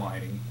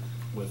 hardlining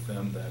with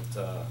them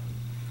that,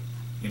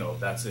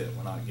 that's it,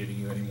 we're not giving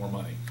you any more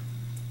money.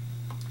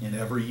 And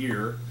every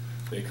year,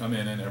 they come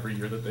in, and every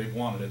year that they've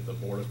wanted it, the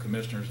Board of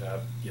Commissioners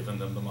have given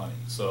them the money.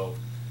 So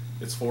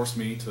it's forced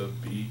me to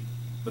be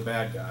the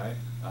bad guy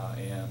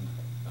and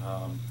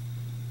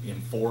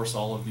enforce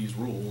all of these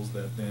rules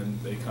that then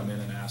they come in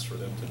and ask for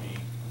them to be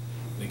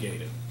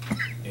negated.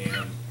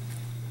 And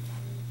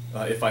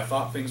if I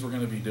thought things were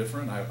going to be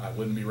different, I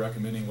wouldn't be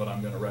recommending what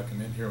I'm going to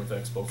recommend here with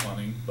Expo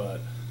funding,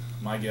 but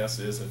my guess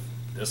is if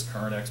this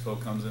current Expo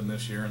comes in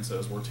this year and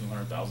says we're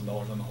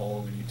 $200,000 in the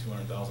hole, we need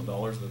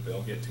 $200,000, that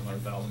they'll get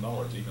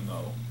 $200,000, even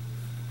though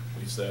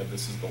we said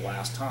this is the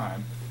last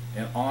time.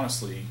 And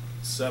honestly,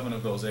 7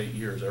 of those 8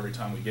 years, every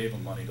time we gave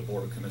them money, the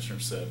Board of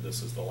Commissioners said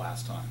this is the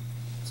last time.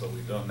 So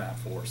we've done that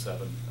for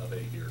 7 of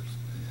 8 years.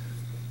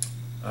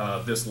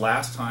 This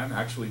last time,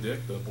 actually,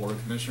 Dick, the Board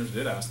of Commissioners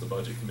did ask the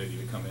Budget Committee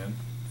to come in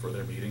for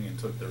their meeting and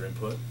took their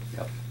input.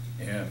 Yep.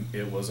 And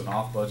it was an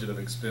off budget of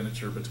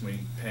expenditure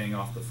between paying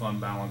off the fund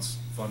balance,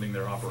 funding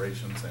their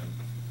operations, and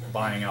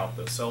buying out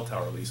the cell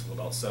tower lease of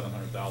about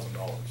 $700,000.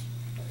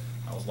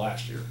 That was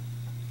last year.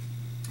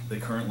 They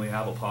currently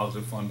have a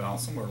positive fund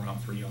balance somewhere around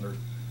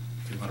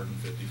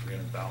 350,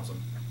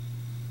 300,000.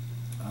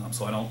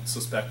 So I don't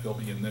suspect they'll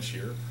be in this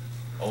year.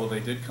 although they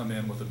did come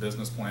in with a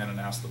business plan and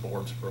ask the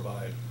board to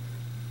provide,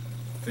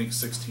 I think,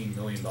 $16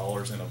 million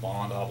in a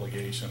bond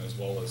obligation, as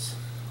well as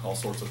all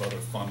sorts of other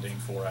funding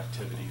for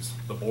activities.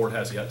 The board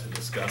has yet to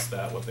discuss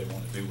that, what they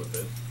want to do with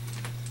it.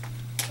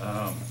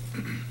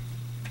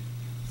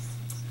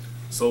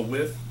 So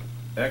with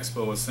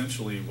Expo,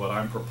 essentially what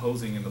I'm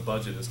proposing in the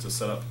budget is to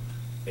set up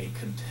a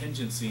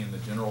contingency in the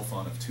general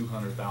fund of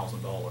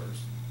 $200,000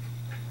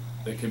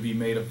 that can be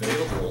made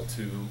available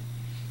to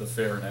the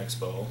Fair and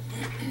Expo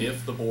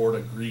if the board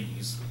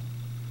agrees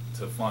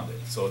to fund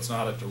it. So it's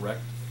not a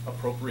direct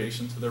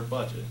appropriation to their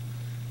budget.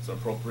 It's an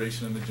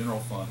appropriation in the general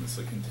fund. It's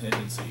a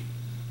contingency.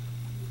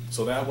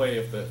 So that way,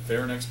 if the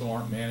Fair and Expo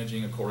aren't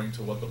managing according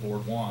to what the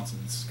board wants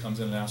and comes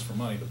in and asks for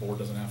money, the board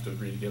doesn't have to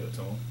agree to give it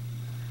to them.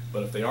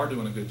 But if they are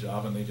doing a good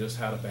job and they just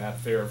had a bad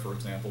fair, for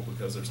example,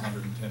 because there's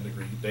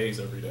 110-degree days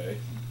every day,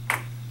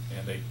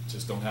 and they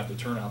just don't have the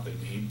turnout they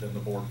need, then the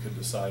board could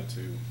decide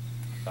to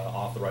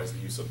authorize the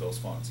use of those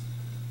funds.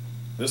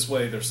 This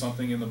way, there's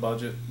something in the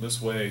budget.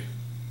 This way,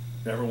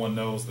 everyone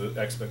knows the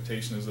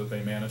expectation is that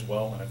they manage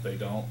well, and if they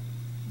don't,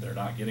 they're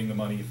not getting the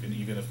money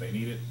even if they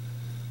need it.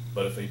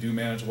 But if they do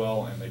manage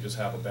well and they just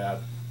have a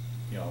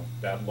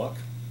bad luck,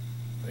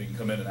 they can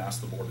come in and ask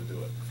the board to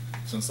do it.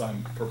 Since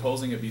I'm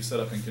proposing it be set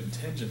up in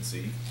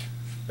contingency,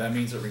 that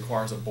means it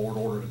requires a board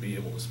order to be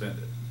able to spend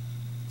it.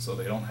 So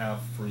they don't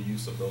have free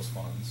use of those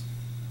funds.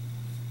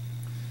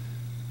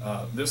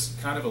 This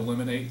kind of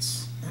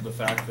eliminates the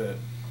fact that,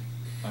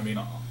 I mean,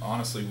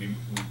 honestly, we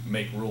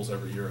make rules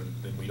every year and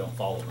then we don't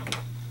follow them.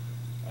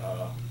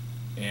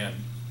 And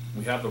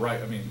we have the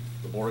right, I mean,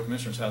 the Board of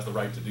Commissioners has the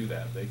right to do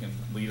that. They can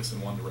lead us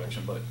in one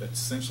direction, but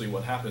essentially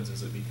what happens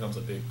is it becomes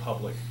a big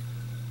public,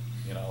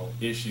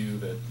 issue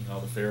that,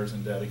 the fair's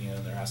in debt again,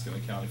 they're asking the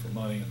county for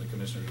money, and the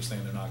commissioners are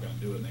saying they're not gonna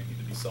do it, and they need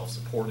to be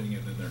self-supporting,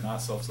 and then they're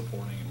not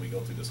self-supporting, and we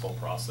go through this whole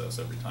process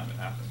every time it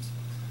happens.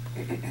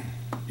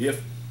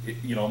 If,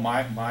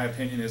 my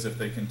opinion is if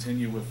they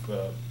continue with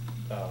the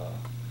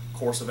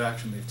course of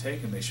action they've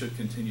taken, they should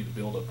continue to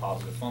build a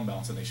positive fund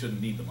balance, and they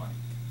shouldn't need the money.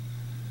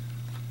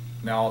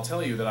 Now, I'll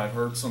tell you that I've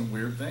heard some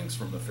weird things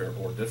from the fair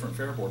board, different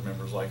fair board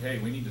members, like, hey,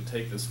 we need to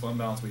take this fund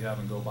balance we have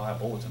and go buy a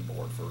bulletin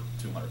board for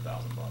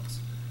 $200,000,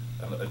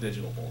 a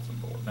digital bulletin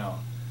board. Now,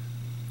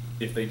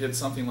 if they did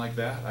something like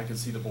that, I could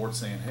see the board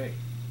saying, hey,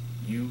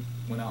 you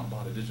went out and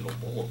bought a digital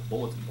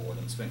bulletin board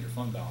and spent your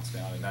fund balance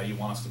down, and now you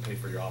want us to pay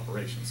for your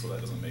operation, so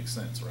that doesn't make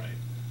sense, right?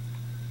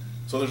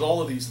 So there's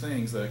all of these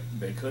things that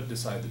they could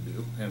decide to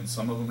do, and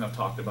some of them have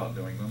talked about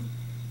doing them,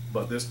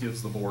 but this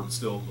gives the board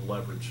still the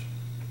leverage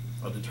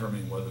of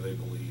determining whether they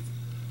believe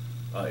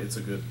it's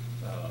a good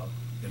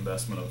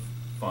investment of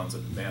funds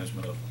and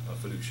management of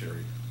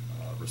fiduciary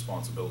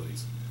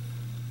responsibilities.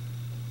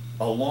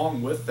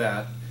 Along with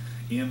that,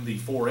 in the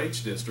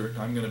 4-H district,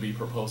 I'm going to be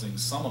proposing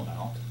some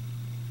amount.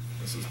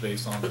 This is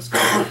based on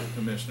discussion with the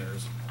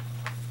commissioners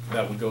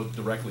that would go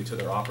directly to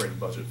their operating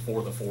budget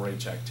for the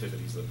 4-H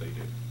activities that they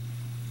do.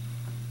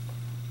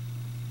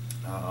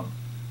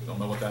 Don't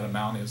know what that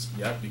amount is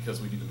yet because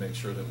we need to make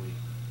sure that we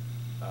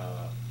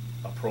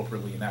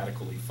appropriately and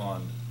adequately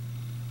fund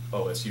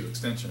OSU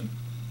Extension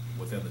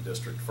within the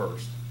district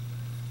first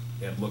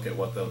and look at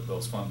what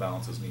those fund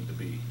balances need to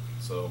be.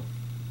 So,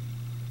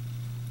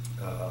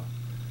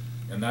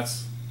 and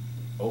that's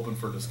open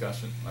for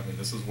discussion. I mean,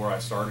 this is where I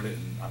started it,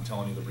 and I'm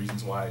telling you the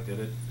reasons why I did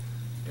it.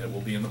 And it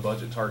will be in the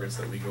budget targets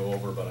that we go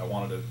over, but I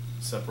wanted to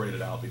separate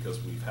it out because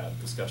we've had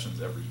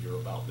discussions every year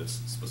about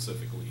this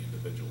specifically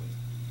individually.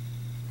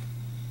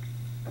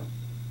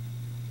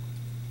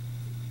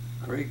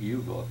 Craig,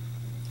 you've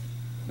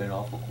been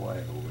awful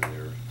quiet over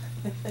there.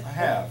 I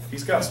have.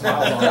 He's got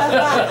smiles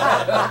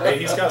on hey,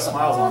 he's got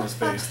smiles on his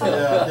face.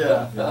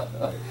 Though.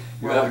 Yeah.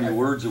 You have any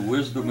words of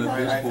wisdom at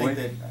this I point?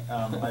 think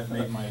that I've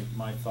made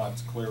my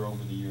thoughts clear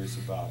over the years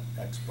about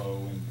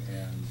Expo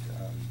and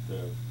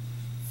the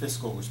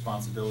fiscal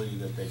responsibility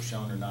that they've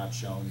shown or not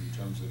shown in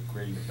terms of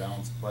creating a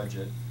balanced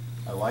budget.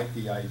 I like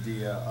the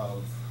idea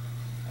of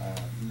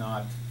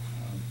not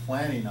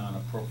planning on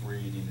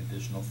appropriating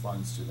additional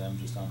funds to them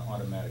just on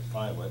automatic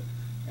pilot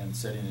and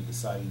setting and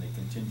deciding a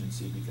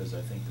contingency, because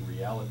I think the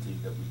reality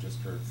that we just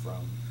heard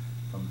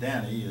from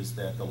Danny is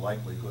that the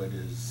likelihood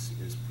is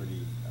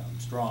pretty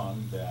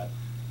strong that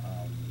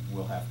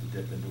we'll have to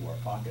dip into our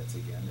pockets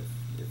again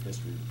if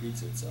history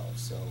repeats itself.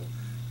 So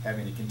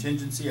having a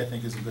contingency, I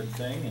think, is a good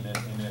thing, and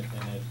it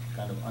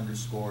kind of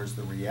underscores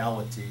the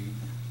reality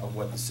of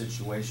what the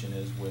situation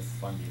is with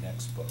funding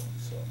Expo.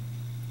 So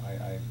I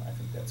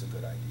think that's a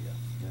good idea.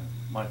 Yeah,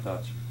 my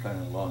thoughts are kind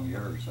of along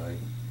yours.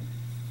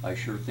 I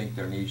sure think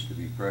there needs to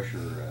be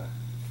pressure,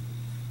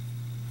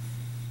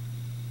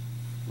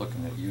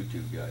 looking at you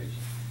two guys,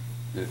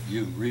 that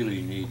you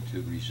really need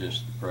to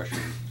resist the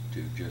pressure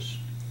to just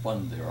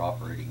fund their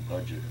operating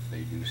budget if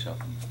they do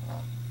something.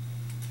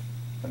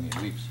 I mean,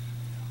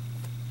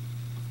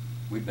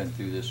 we've been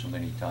through this so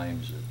many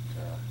times that,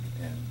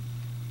 and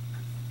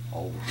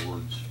all the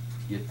boards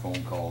get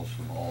phone calls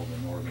from all the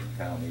northern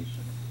counties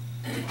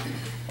and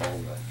all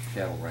the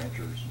cattle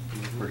ranchers,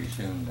 and pretty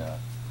soon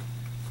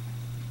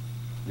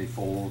they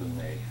fold and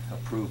they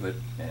approve it,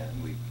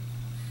 and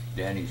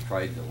Danny's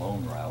tried the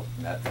loan route,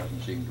 and that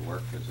doesn't seem to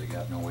work because they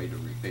got no way to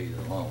repay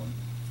their loan.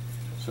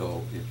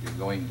 So if you're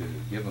going to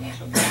give them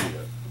some money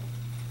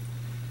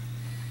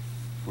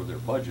for their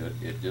budget,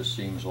 it just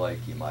seems like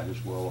you might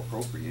as well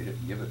appropriate it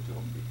and give it to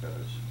them,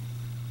 because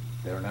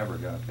they're never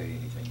gonna pay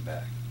anything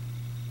back.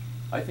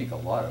 I think a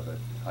lot of it,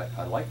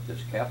 I like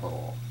this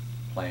capital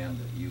plan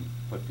that you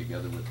put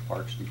together with the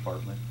Parks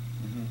Department.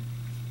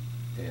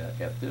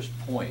 At this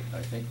point,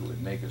 I think it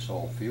would make us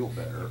all feel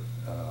better.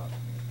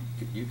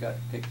 You got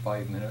to take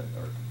 5 minutes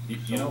or?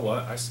 You know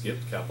what, I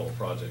skipped capital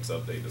projects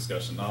update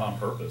discussion, not on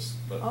purpose,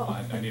 but Oh.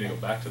 I need to go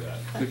back to that.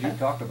 Could you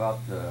talk about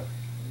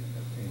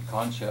in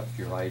concept,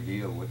 your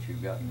idea of what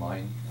you've got in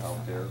mind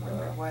out there? I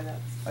wonder why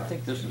that's. I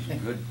think this is a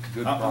good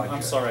I'm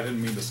project. sorry, I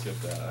didn't mean to skip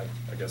that.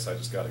 I guess I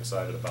just got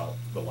excited about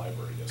the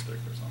library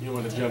district or something. You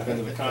want to jump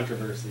into the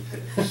controversy.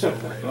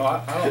 No,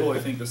 I don't really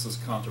think this is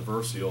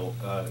controversial.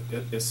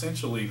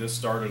 Essentially, this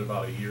started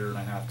about a year and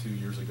a half, 2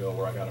 years ago,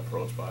 where I got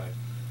approached by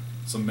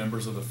some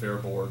members of the Fair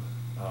Board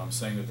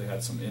saying that they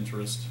had some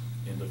interest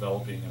in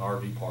developing an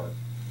RV park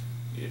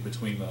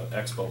between the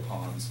expo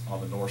ponds on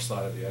the north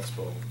side of the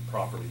expo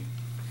property.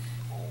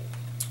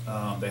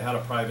 They had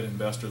a private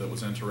investor that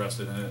was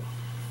interested in it.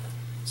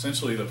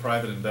 Essentially, the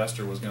private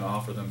investor was going to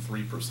offer them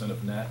 3%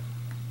 of net,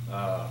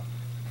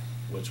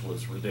 which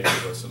was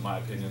ridiculous in my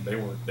opinion.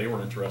 They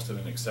were interested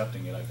in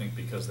accepting it, I think,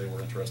 because they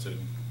were interested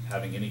in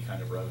having any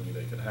kind of revenue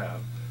they could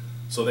have.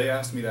 So they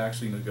asked me to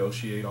actually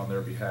negotiate on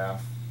their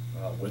behalf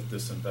with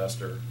this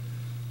investor,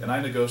 and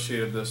I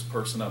negotiated this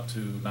person up to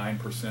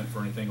 9%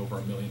 for anything over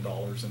 $1 million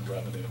in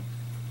revenue,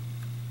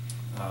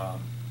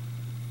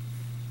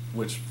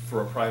 which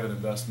for a private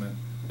investment,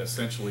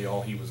 essentially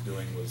all he was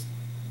doing was,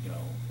 you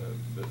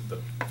know,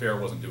 the fair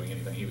wasn't doing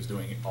anything. He was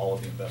doing all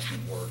of the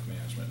investment work,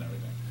 management, and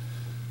everything.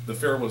 The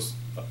fair was,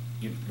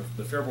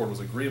 the Fair Board was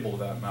agreeable to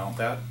that amount.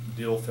 That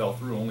deal fell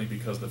through only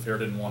because the fair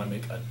didn't want to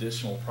make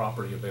additional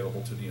property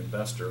available to the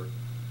investor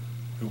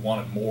who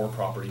wanted more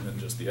property than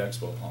just the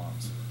expo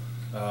ponds.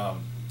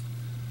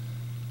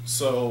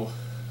 So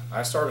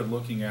I started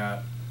looking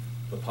at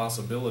the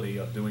possibility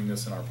of doing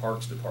this in our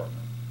Parks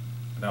Department.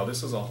 Now,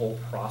 this is a whole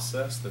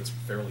process that's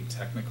fairly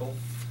technical.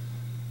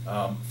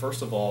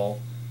 First of all,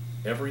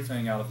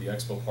 everything out at the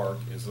Expo Park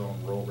is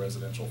zoned rural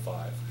residential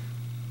 5.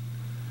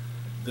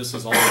 This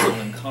is also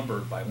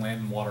encumbered by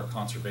Land and Water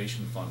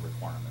Conservation Fund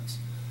requirements.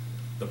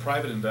 The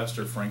private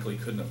investor, frankly,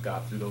 couldn't have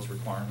got through those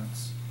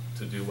requirements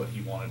to do what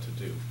he wanted to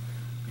do,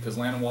 because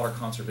Land and Water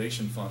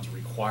Conservation Funds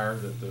require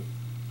that the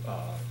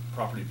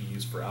property be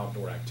used for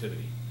outdoor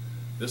activity.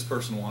 This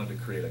person wanted to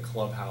create a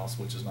clubhouse,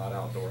 which is not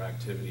outdoor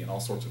activity, and all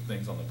sorts of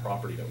things on the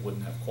property that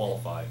wouldn't have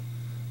qualified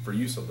for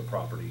use of the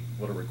property,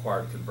 would have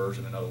required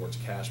conversion, in other words,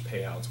 cash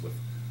payouts with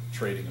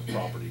trading of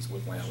properties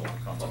with Land and Water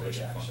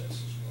Conservation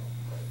Funds.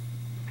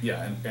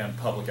 Yeah, and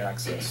public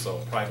access, so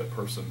a private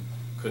person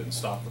couldn't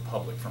stop the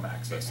public from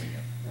accessing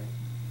it.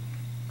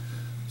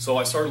 So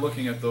I started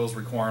looking at those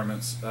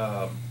requirements,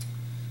 and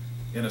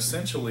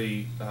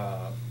essentially,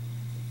 so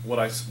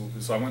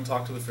I went and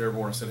talked to the Fair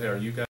Board and said, hey, are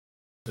you guys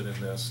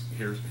interested in this?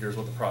 Here's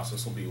what the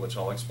process will be, which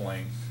I'll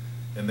explain.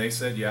 And they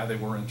said, yeah, they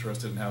were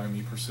interested in having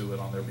me pursue it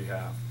on their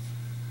behalf.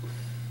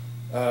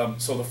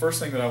 So the first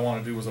thing that I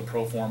wanted to do was a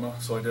pro forma.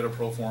 So I did a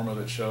pro forma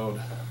that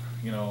showed,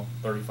 you know,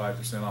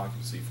 35%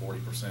 occupancy,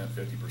 40%,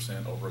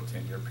 50% over a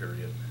 10-year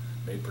period.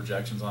 Made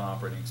projections on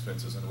operating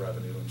expenses and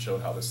revenue, and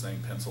showed how this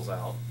thing pencils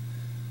out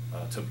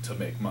to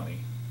make money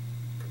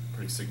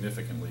pretty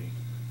significantly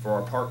for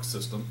our park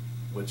system,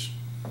 which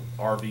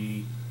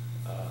RV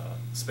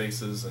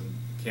spaces and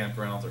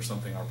campgrounds are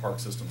something our park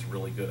system's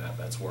really good at.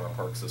 That's where our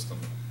park system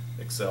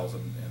excels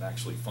and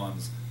actually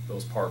funds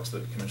those parks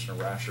that Commissioner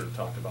Rasher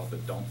talked about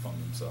that don't fund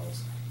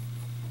themselves.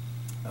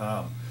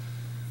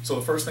 So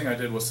the first thing I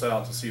did was set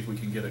out to see if we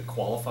can get it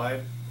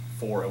qualified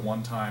for a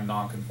one-time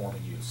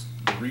non-conforming use.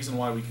 The reason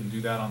why we can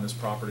do that on this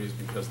property is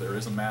because there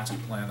is a master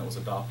plan that was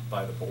adopted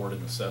by the board in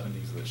the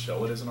 70s that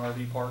show it as an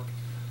RV park.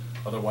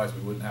 Otherwise,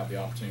 we wouldn't have the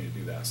opportunity to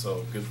do that.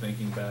 So good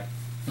thinking back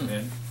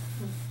then.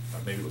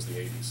 Maybe it was the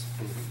 80s.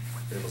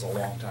 It was a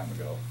long time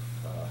ago.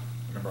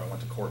 Remember, I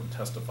went to court and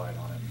testified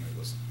on it, and it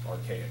was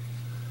archaic.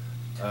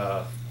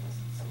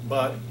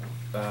 But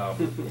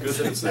good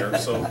that it's there.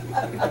 So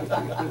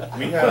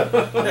we had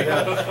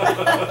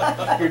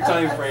Your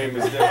time frame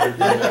is different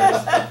from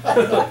theirs.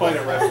 Point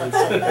of reference.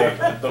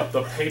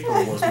 the paper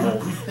was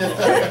moldy.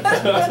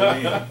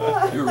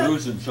 Okay. You're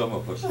losing some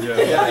of us. Yeah.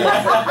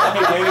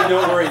 Hey, Danny,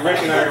 don't worry,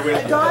 Rick and I are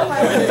with you. Don might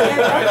understand.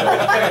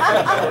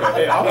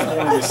 Hey, I was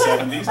born in the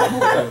 70s. I'm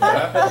okay with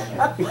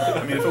that.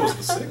 I mean, if it was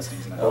the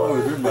 60s now. I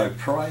was in my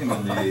prime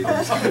in the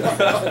 80s.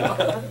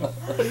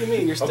 What do you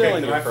mean? You're still Okay,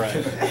 in your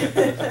prime.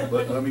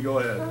 let me go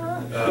ahead.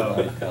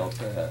 Count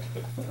that.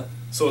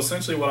 So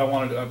essentially, what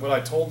I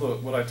told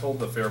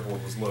the Fair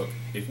Board was, look,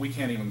 if we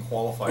can't even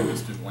qualify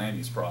this through the land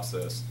use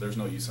process, there's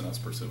no use in us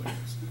pursuing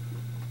this.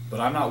 But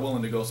I'm not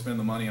willing to go spend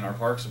the money in our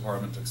Parks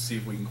Department to see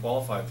if we can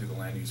qualify it through the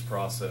land use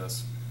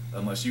process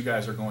unless you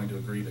guys are going to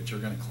agree that you're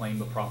gonna claim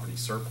the property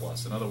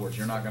surplus. In other words,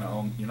 you're not gonna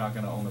own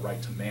the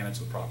right to manage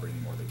the property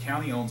anymore. The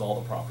county owns all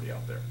the property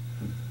out there.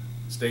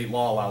 State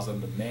law allows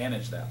them to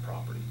manage that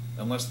property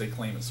unless they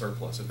claim it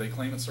surplus. If they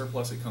claim it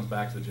surplus, it comes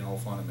back to the general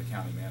fund and the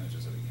county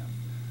manages it again.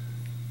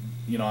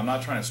 You know, I'm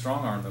not trying to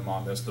strong arm them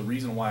on this. The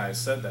reason why I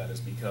said that is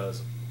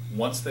because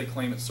once they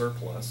claim it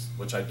surplus,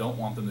 which I don't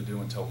want them to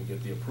do until we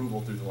get the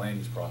approval through the land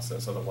use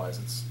process, otherwise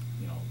it's,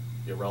 you know,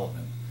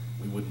 irrelevant.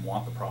 We wouldn't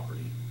want the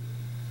property.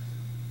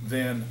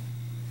 Then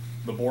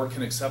the board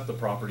can accept the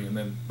property, and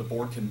then the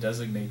board can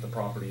designate the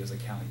property as a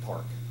county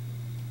park.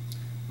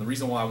 The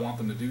reason why I want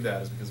them to do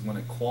that is because when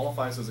it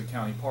qualifies as a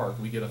county park,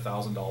 we get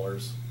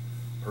 $1,000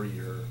 per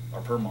year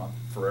or per month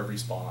for every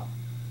spot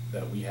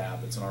that we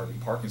have that's an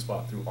RV parking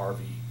spot through RV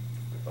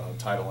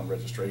title and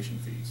registration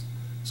fees.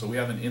 So we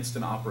have an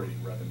instant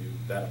operating revenue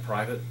that a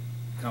private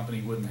company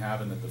wouldn't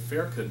have and that the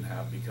fair couldn't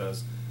have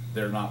because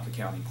they're not the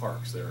county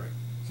parks. They're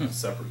a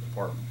separate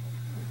department.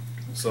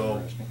 So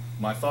Interesting.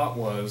 my thought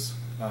was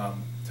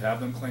to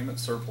have them claim it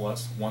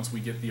surplus once we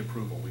get the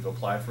approval. We've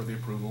applied for the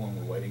approval and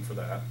we're waiting for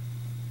that.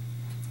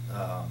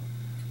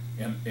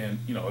 And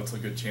you know, it's a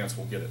good chance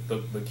we'll get it.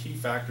 The key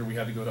factor, we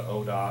had to go to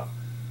ODOT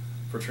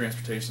for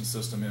transportation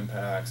system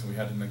impacts, and we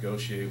had to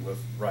negotiate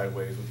with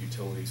right-of-ways, with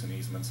utilities and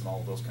easements and all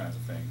of those kinds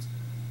of things.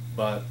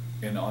 But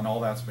on all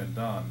that's been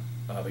done,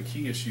 the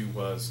key issue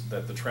was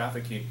that the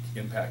traffic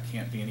impact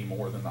can't be any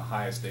more than the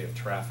highest day of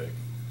traffic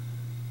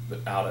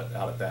out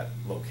at that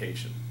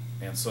location.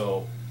 And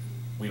so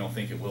we don't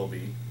think it will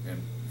be.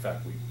 In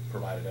fact, we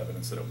provided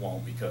evidence that it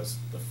won't because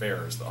the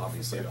fair is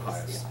obviously the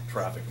highest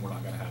traffic, and we're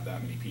not going to have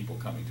that many people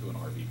coming to an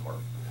RV park.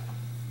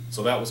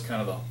 So that was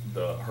kind of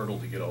the hurdle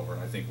to get over,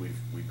 and I think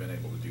we've been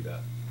able to do that.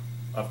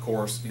 Of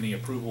course, any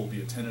approval will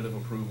be a tentative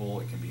approval.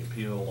 It can be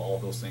appealed. All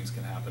of those things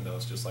can happen to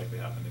us just like they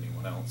happen to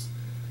anyone else,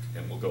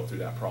 and we'll go through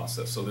that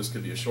process. So this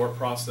could be a short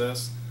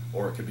process,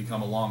 or it could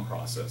become a long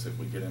process if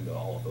we get into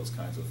all of those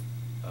kinds of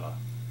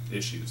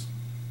issues.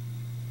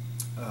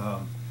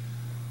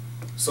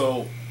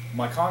 So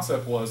my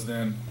concept was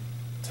then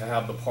to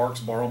have the parks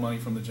borrow money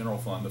from the general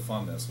fund to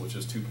fund this, which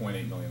is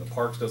 $2.8 million. The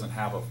parks doesn't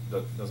have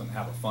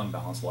a fund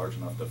balance large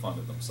enough to fund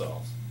it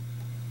themselves.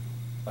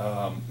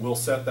 We'll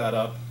set that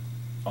up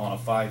on a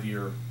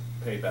 5-year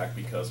payback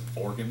because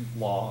Oregon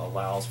law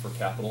allows for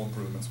capital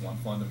improvements, one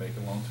fund to make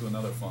a loan to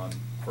another fund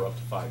for up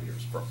to 5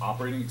 years. For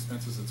operating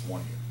expenses, it's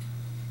 1 year.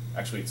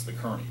 Actually, it's the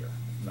current year,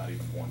 not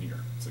even 1 year.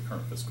 It's the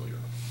current fiscal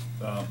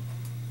year.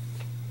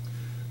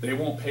 They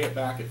won't pay it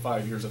back at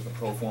 5 years at the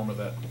pro forma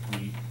that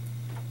we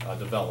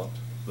developed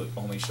that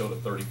only showed a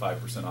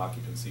 35%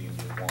 occupancy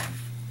in year 1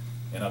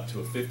 and up to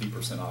a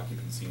 50%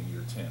 occupancy in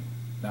year 10.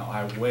 Now,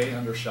 I way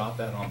undershot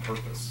that on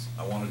purpose.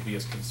 I wanted to be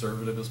as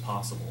conservative as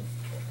possible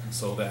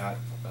so that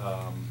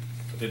I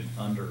didn't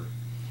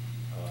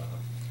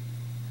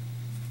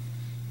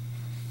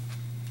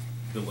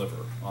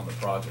deliver on the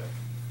project.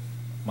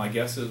 My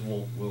guess is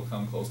we'll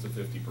come close to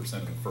 50%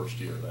 in the first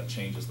year. That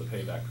changes the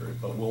payback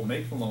period, but we'll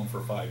make the loan for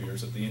 5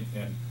 years at the end,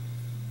 and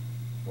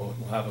we'll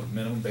have a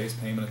minimum base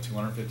payment of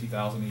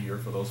 $250,000 a year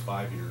for those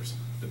 5 years,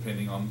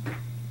 depending on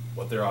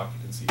what their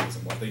occupancy is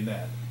and what they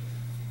net.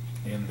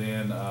 And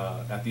then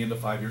at the end of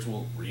 5 years,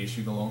 we'll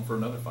reissue the loan for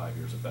another 5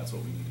 years if that's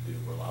what we need to do.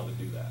 We're allowed to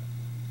do that.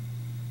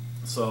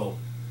 So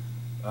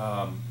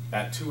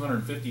at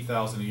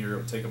 $250,000 a year, it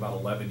would take about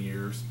 11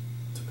 years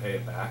to pay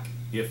it back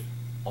if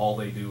all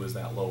they do is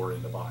that lower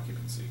end of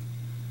occupancy.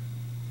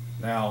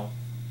 Now,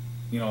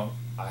 you know,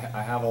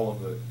 I have all of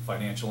the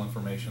financial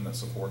information that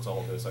supports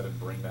all of this. I didn't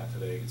bring that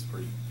today.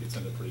 It's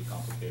into pretty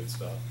complicated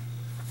stuff.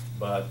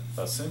 But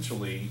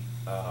essentially,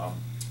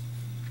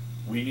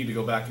 we need to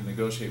go back and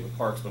negotiate with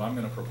parks, but I'm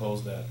going to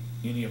propose that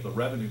any of the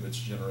revenue that's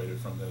generated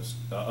from this,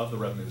 of the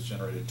revenue that's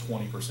generated,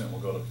 20% will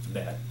go to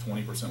net,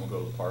 20% will go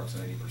to the parks,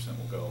 and 80%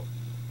 will go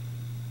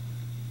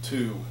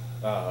to,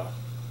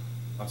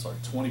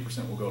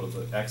 20% will go to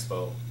the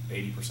expo,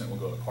 80% will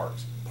go to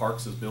parks.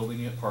 Parks is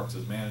building it, parks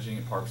is managing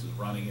it, parks is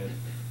running it.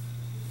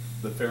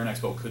 The Fair and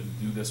Expo couldn't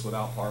do this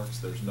without parks.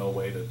 There's no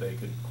way that they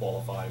could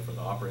qualify for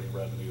the operating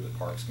revenue that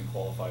parks can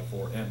qualify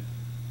for. And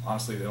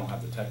honestly, they don't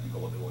have the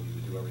technical ability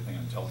to do everything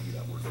I'm telling you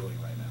that we're doing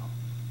right now.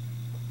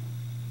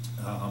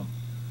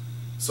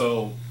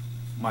 So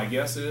my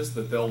guess is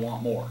that they'll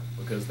want more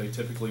because they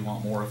typically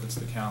want more if it's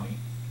the county.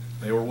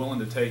 They were willing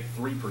to take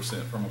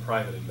 3% from a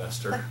private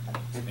investor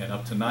and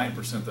up to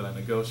 9% that I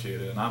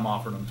negotiated, and I'm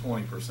offering them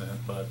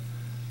 20%, but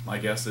my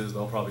guess is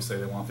they'll probably say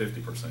they want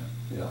 50%.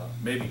 Yeah.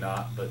 Maybe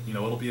not, but you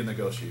know, it'll be a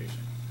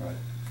negotiation. Right.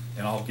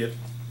 And I'll get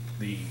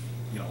the,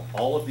 you know,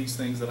 all of these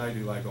things that I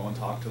do, I go and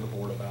talk to the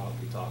board about.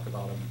 We talk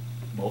about them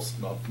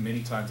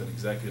many times in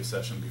executive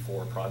session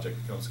before a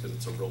project comes because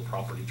it's a real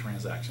property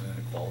transaction and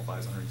it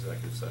qualifies under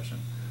executive session.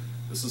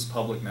 This is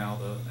public now,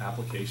 the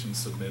application's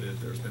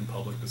submitted, there's been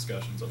public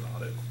discussions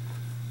about it.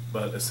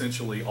 But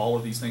essentially, all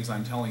of these things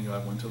I'm telling you, I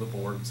went to the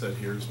board and said,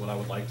 here's what I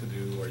would like to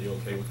do, are you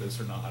okay with this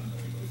or not, and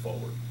then we move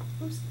forward.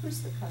 Who's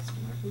the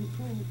customer? Who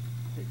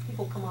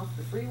people come off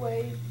the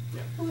freeway?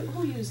 Yeah.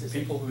 Who uses it?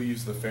 People who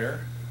use the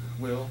fair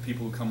will,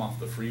 people who come off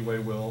the freeway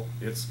will.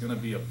 It's gonna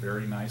be a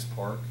very nice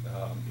park.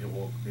 It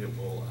will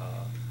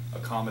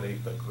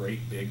accommodate the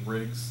great big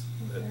rigs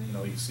that, you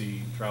know, you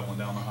see traveling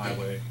down the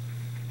highway,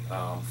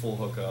 full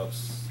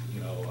hookups, you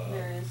know.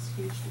 There is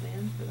huge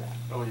demand for that.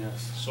 Oh,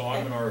 yes. So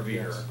I'm an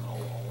RVer, Yes. and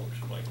I'll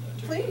explain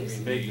that to you.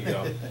 Please.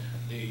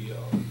 I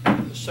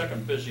mean, the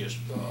second busiest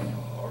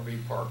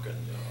RV park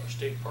in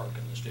state park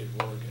in the state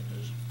of Oregon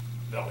is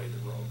Valley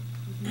of the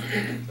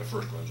Road. The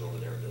first one's over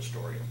there at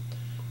Astoria.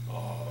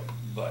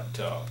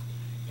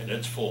 And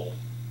it's full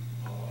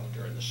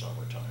during the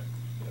summertime.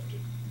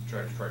 You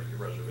have to try to get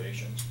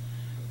reservations.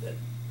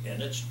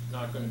 And it's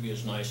not gonna be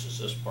as nice as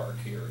this park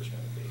here is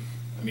gonna be.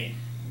 I mean,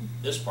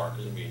 this park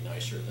is gonna be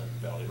nicer than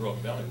Valley Road.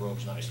 Valley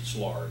Road's nice, it's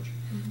large,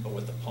 but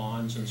with the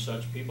ponds and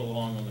such, people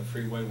along on the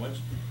freeway,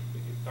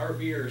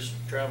 RVers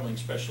traveling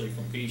especially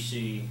from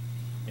BC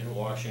in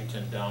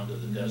Washington down to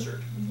the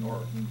desert,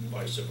 or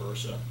vice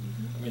versa.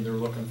 I mean, they're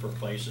looking for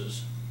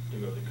places to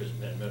go, because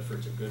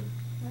Medford's a good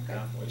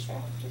halfway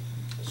spot.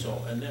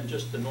 So, and then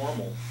just the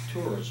normal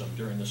tourism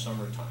during the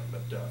summertime,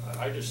 but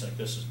I just think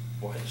this is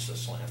a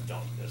slam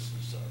dunk. This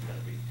is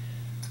gonna be,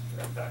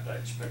 in fact, I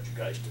expect you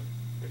guys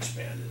to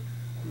expand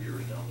it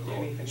years down the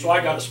road. So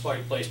I got a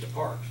place to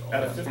park, so.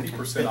 At a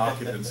 50%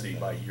 occupancy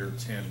by year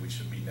 10, we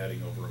should be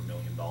netting over $1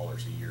 million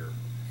a year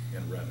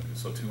in revenue.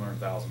 So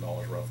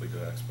 $200,000 roughly to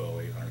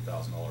Expo, $800,000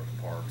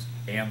 to parks,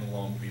 and the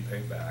loan will be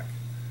paid back.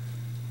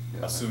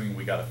 Yeah. Assuming if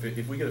we get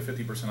a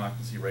 50%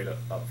 occupancy rate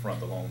up front,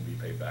 the loan will be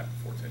paid back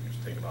before 10 years.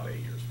 It'll take about 8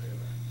 years to pay it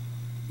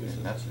back.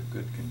 And that's a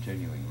good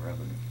continuing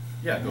revenue.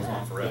 Yeah, it goes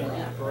on forever.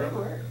 Yeah,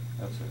 forever.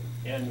 That's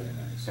a And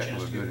heck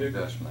chance of a to good be bigger.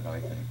 investment, I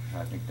think.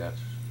 I think that's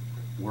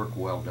work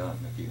well done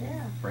if you Yeah.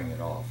 can bring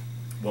it off.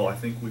 Well, I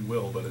think we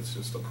will, but it's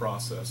just a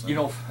process. You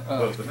know,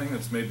 the thing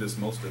that's made this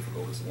most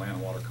difficult is the Land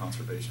and Water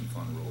Conservation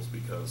Fund rules,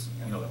 because,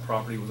 you know, the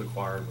property was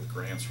acquired with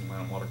grants from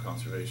Land and Water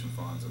Conservation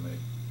Funds, and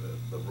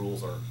the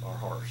rules are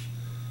harsh.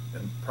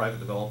 And private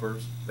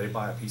developers, they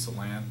buy a piece of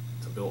land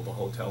to build the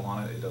hotel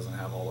on it. It doesn't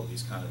have all of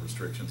these kind of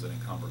restrictions and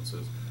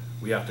encumbrances.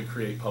 We have to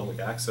create public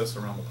access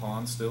around the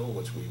pond still,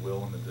 which we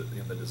will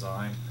in the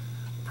design.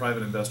 A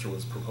private investor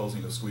was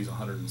proposing to squeeze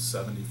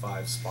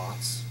 175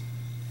 spots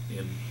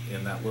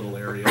in that little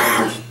area,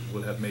 which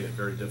would have made it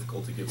very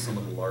difficult to get some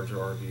of the larger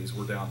RVs.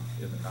 We're down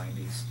in the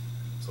 90s,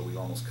 so we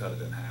almost cut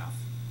it in half.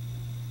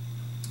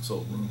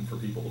 So room for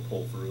people to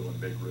pull through and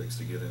big rigs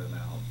to get in and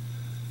out.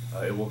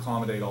 It will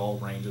accommodate all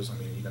ranges. I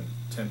mean, even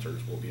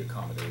tenters will be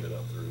accommodated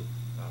up through,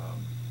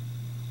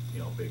 you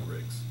know, big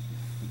rigs.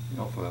 You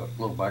know, for a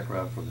little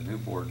background for the new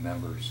board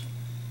members,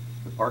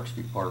 the Parks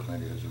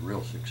Department is a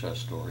real success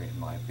story, in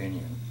my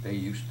opinion. They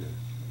used to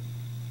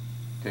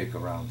take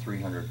around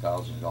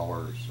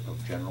 $300,000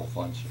 of general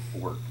fund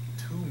support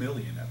 $2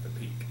 million at the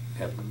peak.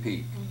 at the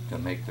peak to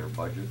make their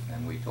budget,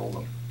 and we told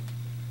them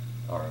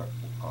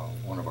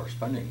one of our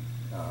spending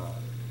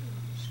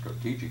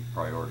strategic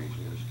priorities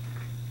is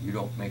you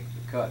don't make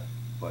the cut,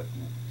 but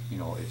you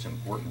know it's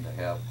important to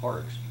have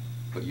parks,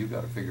 but you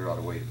got to figure out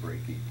a way to break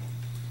even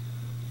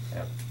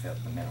at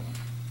the minimum.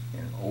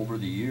 And over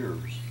the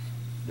years,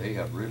 they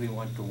have really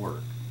went to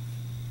work,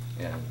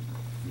 and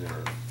they're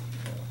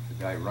the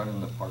guy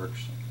running the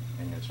parks,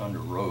 and it's under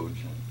Rhodes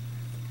and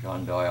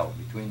John Dial.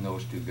 Between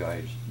those two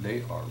guys,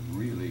 they are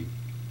really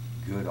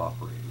good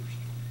operators,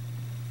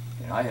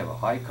 and I have a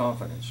high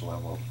confidence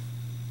level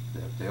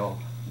that they'll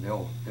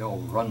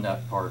run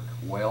that park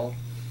well,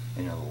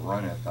 and it'll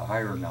run at the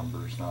higher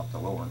numbers, not the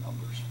lower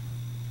numbers.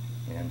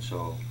 And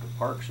so the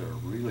parks are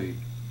really,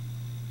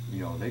 you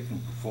know, they can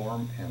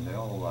perform and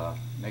they'll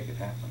make it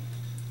happen.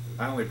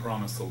 I only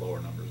promise the lower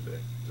numbers,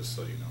 Dick, just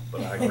so you know,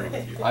 but I agree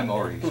with you. I'm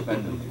already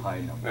spending the high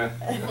number.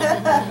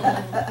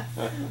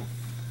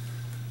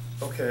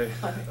 Okay,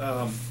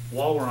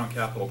 while we're on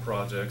capital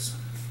projects,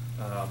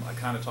 I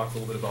kind of talked a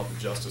little bit about the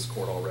Justice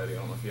Court already. I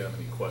don't know if you have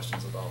any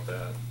questions about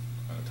that.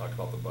 I talked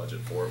about the budget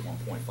for it,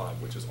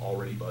 1.5, which is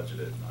already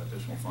budgeted, not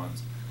additional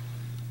funds.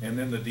 And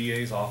then the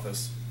DA's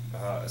office,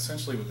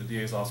 essentially what the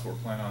DA's office we're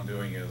planning on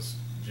doing is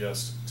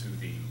just to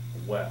the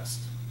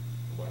west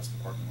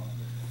parking lot.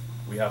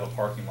 We have a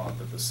parking lot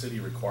that the city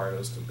required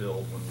us to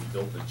build when we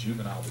built the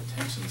juvenile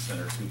detention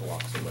center 2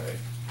 blocks away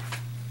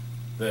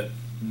that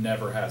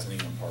never has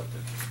anyone parked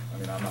in. I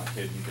mean, I'm not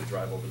kidding, you could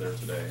drive over there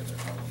today and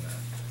there's no one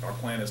there. Our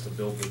plan is to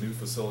build the new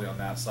facility on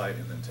that site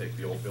and then take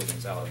the old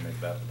buildings out and make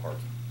that the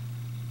parking.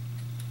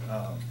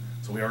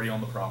 So we already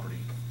own the property.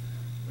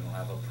 We don't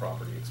have a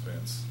property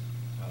expense.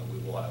 We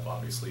will have,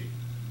 obviously,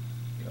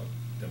 you know,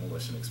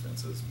 demolition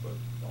expenses, but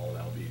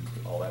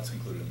all that's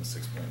included in the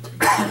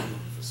 $6.2 million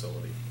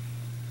facility.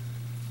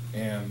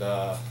 And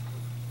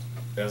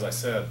as I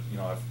said, you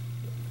know, I've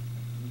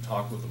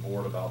talked with the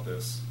board about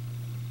this,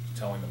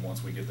 telling them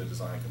once we get the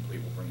design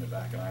complete, we'll bring it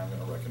back, and I am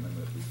going to recommend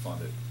that we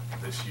fund it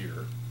this year.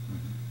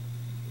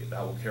 Mm-hmm.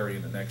 That will carry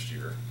into next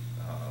year,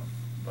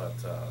 but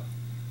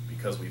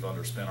because we've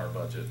underspent our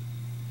budget,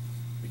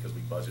 because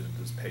we budgeted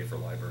to pay for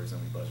libraries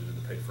and we budgeted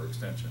to pay for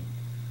extension,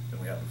 then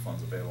we have the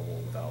funds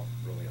available without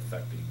really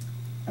affecting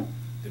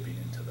dipping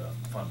into the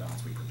fund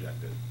balance we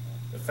projected.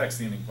 affects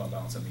the ending fund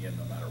balance in the end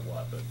no matter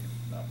what, but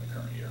not in the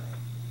current year.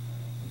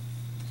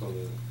 So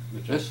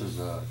This is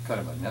a kind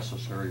of a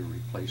necessary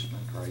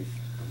replacement, right?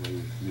 The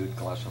way you'd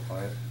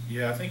classify it?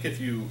 Yeah, I think if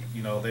you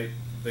know,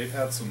 they've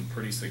had some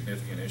pretty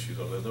significant issues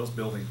over there. Those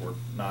buildings were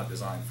not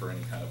designed for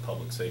any kind of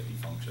public safety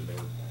function. They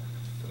were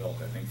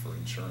developed, I think, for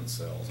insurance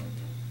sales. And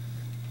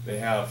they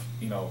have,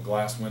 you know,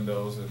 glass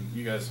windows, and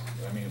you guys,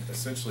 I mean,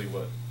 essentially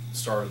what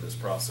started this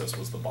process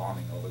was the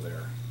bombing over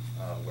there,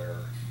 where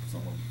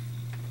someone,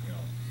 you know,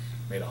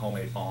 made a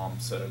homemade bomb,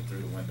 set it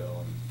through the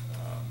window, and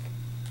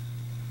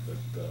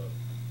the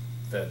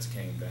feds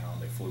came down.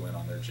 They flew in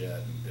on their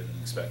jet and did an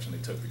inspection. They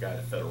took the guy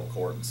to federal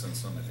court and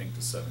sentenced him, I think,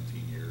 to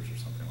 17 years or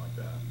something like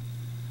that.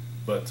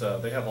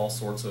 But they have all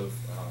sorts of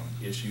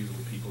issues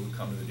with people who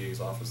come to the DA's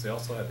office. They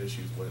also have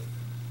issues with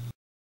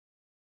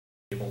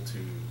able to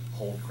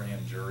hold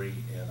grand jury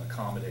and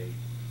accommodate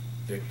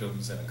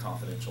victims in a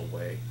confidential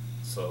way.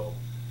 So,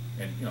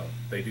 and you know,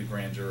 they do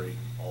grand jury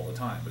all the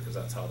time because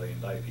that's how they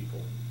indict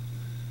people.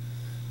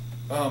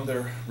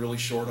 They're really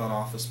short on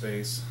office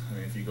space. I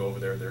mean, if you go over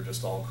there, they're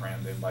just all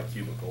crammed in by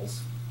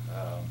cubicles.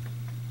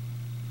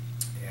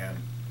 And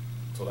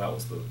so that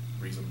was the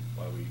reason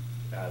why we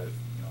added,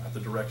 you know, at the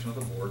direction of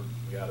the board,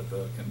 we added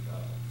the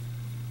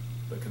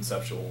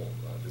conceptual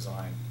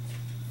design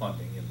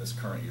funding in this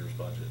current year's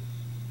budget.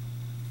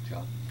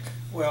 John?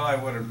 Well, I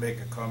want to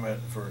make a comment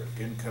for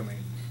incoming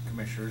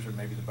commissioners or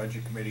maybe the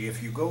budget committee.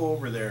 If you go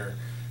over there,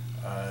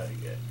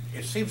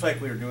 it seems like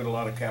we were doing a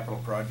lot of capital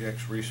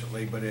projects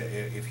recently, but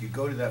if you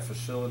go to that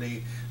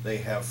facility, they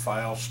have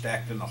files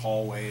stacked in the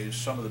hallways.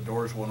 Some of the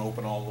doors won't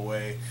open all the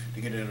way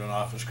to get into an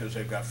office because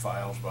they've got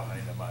files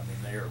behind them. I mean,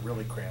 they are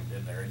really crammed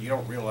in there, and you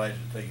don't realize it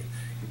until you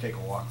take a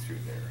walk through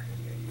there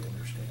and you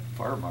understand.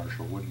 Fire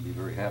marshal wouldn't be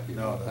very happy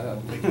No, about I that.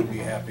 don't think he'd be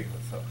happy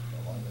with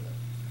a lot of that.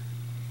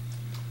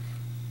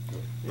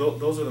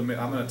 Those are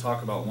the, I'm going to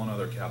talk about one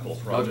other capital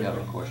Doug project. have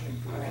a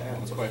question for I you.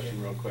 have a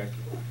question real quick.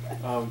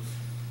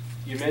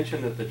 You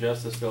mentioned that the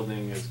Justice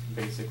Building is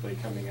basically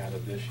coming out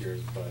of this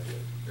year's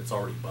budget. It's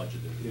already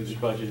budgeted. It's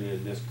budgeted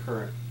in this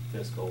current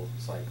fiscal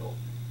cycle,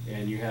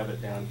 and you have it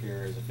down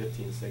here as a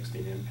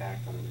 15-16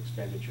 impact on an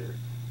expenditure.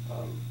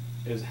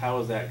 How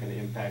is that going to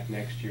impact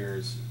next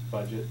year's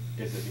budget?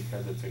 Is it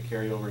because it's a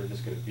carryover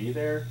that's going to be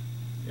there?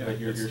 Yeah, But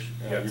you're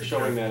it's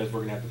showing carry- that as we're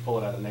going to have to pull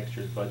it out of next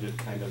year's budget,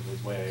 kind of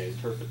the way I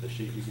interpret the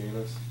sheet you gave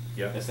us.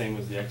 Yeah. The same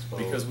as the Expo.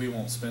 Because we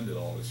won't spend it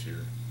all this year.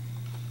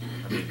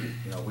 I mean,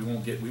 you know,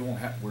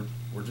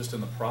 we're just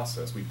in the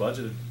process. We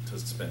budgeted to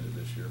spend it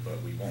this year,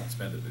 but we won't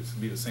spend it. It's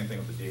gonna be the same thing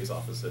with the DA's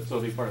office. So it'll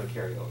be part of the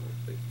carryover.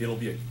 It'll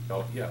be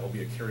it'll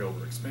be a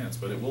carryover expense,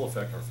 but it will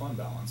affect our fund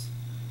balance,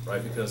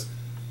 right? Because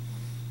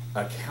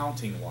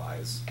accounting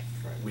wise,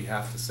 Right. we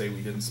have to say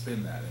we didn't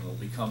spend that, and it'll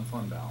become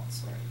fund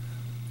balance. Right.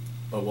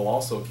 But we'll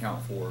also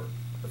account for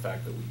the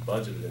fact that we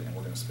budgeted it and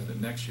we're gonna spend it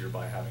next year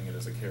by having it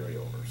as a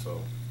carryover,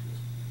 so.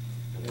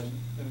 And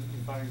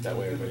if I can That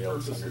way jump in, everybody the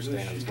else purpose of this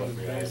understands sheet what was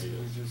reality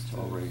basically is. just It's to-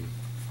 already,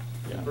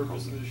 The Yeah.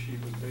 purpose of this sheet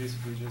was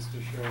basically just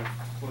to show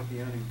what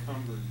the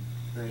unencumbered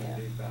rainy Yeah.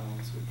 day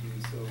balance would be.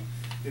 So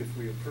if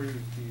we approve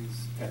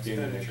these At the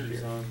end of next expenditures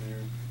year. on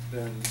there,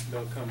 then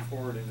they'll come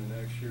forward into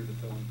next year, but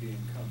they'll be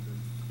encumbered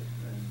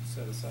and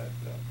set aside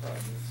for that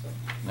project, so.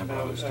 remember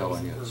I was that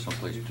telling the you, purpose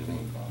someplace of the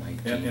between bond.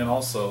 19. And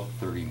also,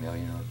 30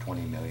 million or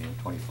 20 million,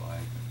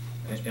 25.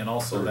 and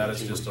also that is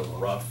 30 just a pretty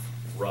close.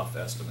 rough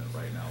estimate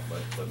right now, but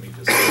let me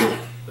just,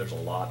 there's a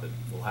lot that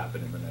will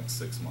happen in the next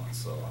 6 months,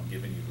 so I'm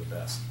giving you the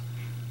best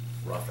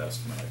rough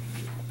estimate I can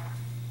give.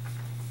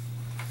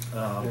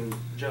 And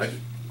just,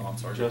 oh, I'm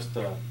sorry. just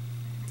on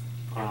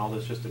all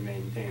this, just to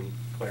maintain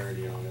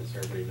clarity on it, so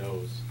everybody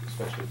knows,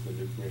 especially if the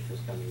new commissioners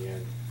coming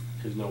in,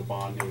 there's no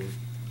bonding,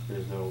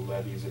 there's no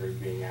levies that are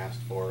being asked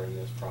for in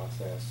this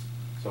process,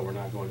 so we're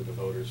not going to the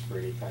voters for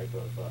any type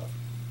of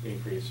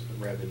increase in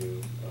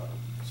revenue,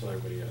 so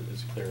everybody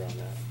is clear on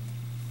that.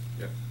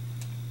 Yep.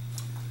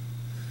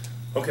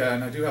 Okay,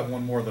 and I do have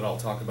one more that I'll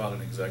talk about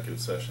in executive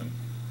session.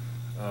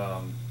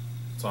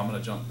 So I'm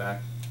gonna jump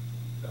back.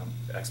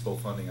 Expo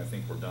funding, I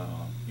think we're done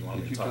on. You want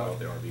me Did to you talk about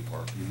the RV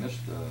park? You missed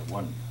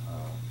one,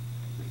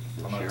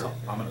 the I'm sheriff.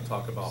 gonna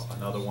talk about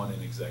another one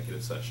in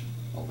executive session.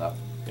 Oh, that.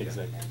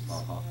 Executive.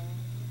 Uh-huh.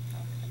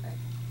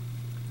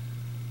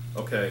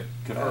 Okay.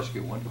 Could I ask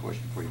you one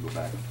question before you go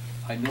back?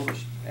 I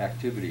noticed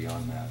activity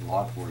on that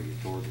lot where you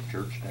tore the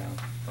church down.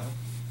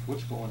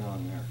 What's going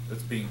on there?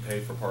 It's being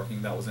paid for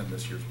parking. That was in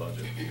this year's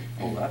budget.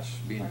 Oh, that's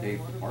being paid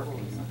for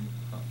parking,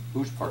 huh?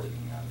 Who's parking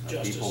that?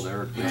 Are people Justice.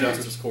 there? The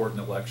Justice Court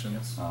and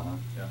elections. Uh-huh.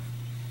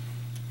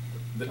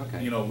 Yeah.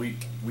 Okay. You know, we,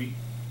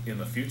 in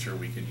the future,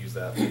 we could use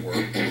that for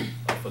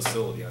a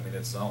facility. I mean,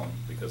 it's zoned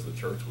because the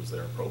church was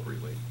there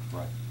appropriately.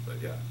 Right.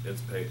 But yeah,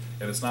 it's paid,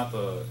 and it's not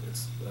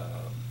there's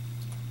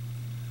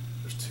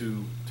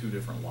two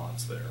different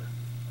lots there,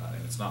 and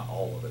it's not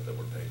all of it that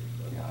we're paving.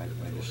 but Yeah, I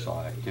it- just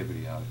saw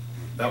activity out.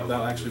 That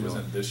actually was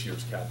in this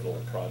year's capital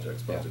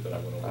projects budget that I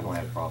went over. I don't with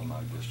have you. a problem,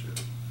 I just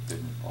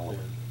didn't follow it.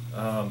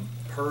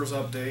 PERS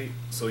update,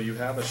 so you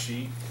have a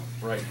sheet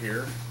right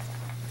here,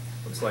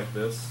 looks like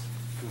this.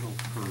 Little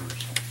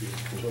PERS.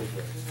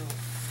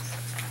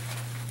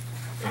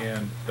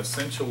 And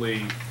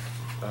essentially,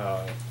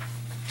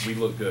 we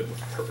look good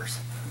with PERS,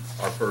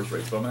 our PERS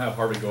rates. But I'm gonna have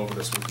Harvey go over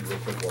this with you real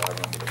quick while I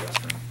run to the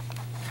restroom.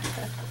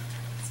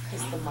 It's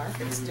because the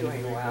market's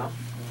doing well.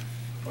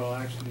 Well,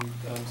 actually,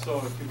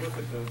 so if you look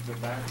at the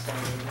back side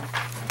of it,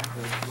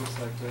 it looks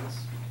like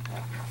this.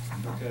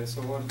 Okay,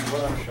 so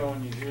what I'm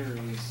showing you here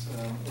is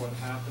what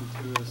happened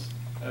to us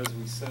as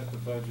we set the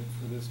budget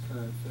for this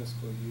current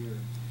fiscal year.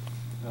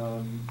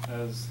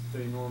 As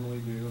they normally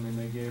do, I mean,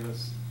 they gave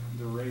us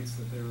the rates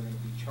that they were gonna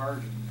be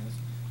charging us,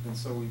 and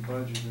so we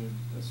budgeted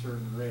a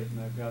certain rate, and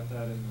I've got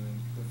that in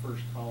the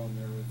first column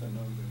there with the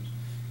numbers.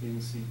 You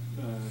can see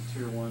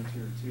tier 1,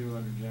 tier 2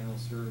 under general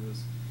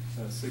service,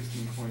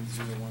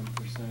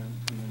 16.01%,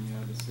 and then you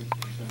have the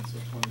 6%, so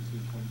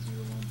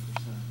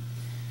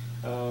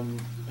 22.01%.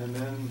 And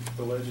then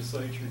the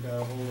legislature got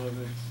a hold of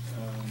it,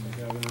 the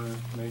governor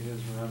made his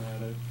run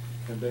at it,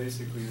 and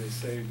basically they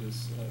saved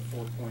us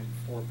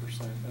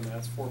 4.4%, and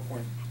that's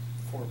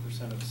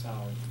 4.4% of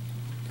salary.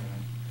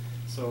 Okay.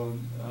 So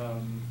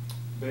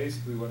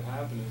basically what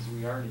happened is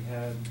we already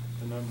had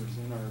the numbers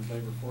in our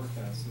labor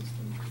forecast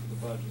system for the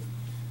budget,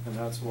 and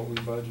that's what we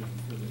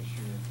budgeted for this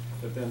year.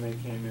 But then they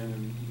came in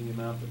and the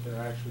amount that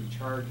they're actually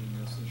charging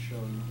us is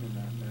shown in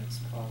that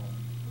next column.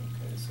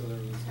 Okay, so there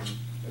was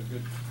a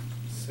good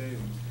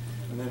savings.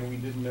 And then we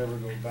didn't ever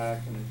go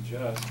back and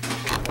adjust. We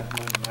took that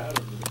money out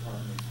of the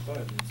department's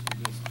budgets.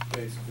 We just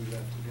basically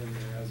left it in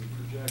there as a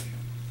projection.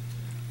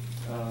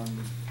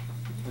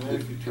 And then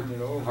if you turn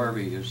it over.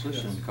 Harvey, is this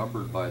Yes.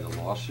 encumbered by the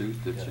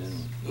lawsuit that's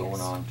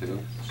going on too?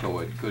 So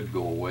it could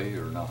go away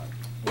or not?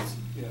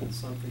 Yeah,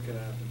 something could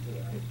happen to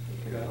that.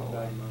 That amount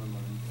of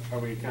money. Are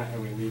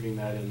we leaving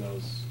that in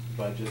those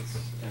budgets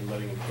and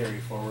letting them carry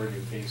forward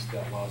in case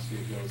that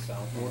lawsuit goes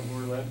south?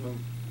 We're letting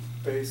them,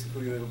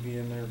 basically it'll be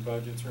in their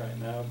budgets right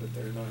now, but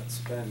they're not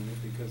spending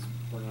it because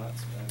we're not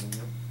spending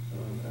it.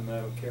 And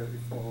that'll carry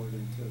forward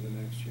into the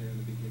next year in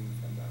the beginning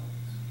fund balance.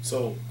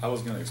 So I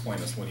was gonna explain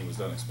this when he was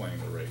done explaining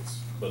the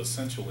rates, but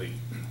essentially,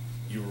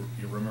 you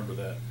remember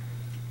that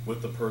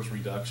with the PERS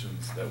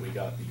reductions that we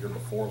got the year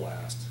before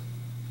last,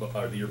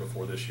 or the year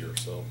before this year,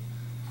 so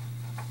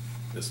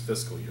this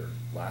fiscal year,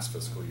 last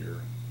fiscal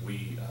year,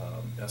 we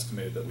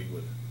estimated that we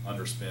would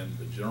underspend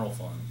the general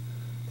fund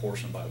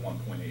portion by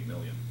 1.8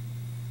 million,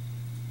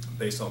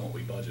 based on what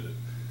we budgeted.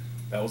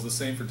 That was the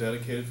same for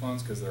dedicated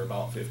funds because they're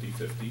about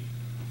 50-50.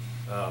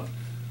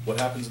 What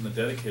happens in the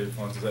dedicated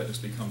funds is that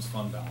just becomes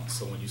fund balance.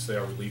 So when you say,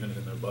 are we leaving it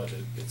in their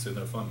budget, it's in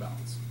their fund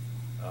balance.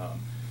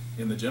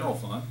 In the general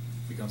fund,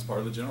 it becomes part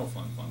of the general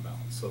fund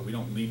balance. So we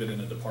don't leave it in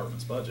a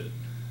department's budget,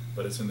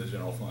 but it's in the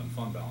general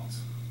fund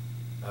balance.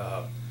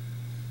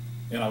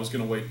 And I was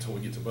gonna wait until we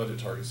get to budget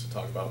targets to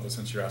talk about it, but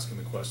since you're asking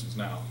the questions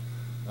now,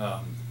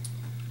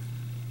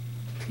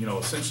 you know,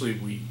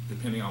 essentially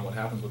depending on what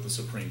happens with the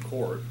Supreme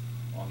Court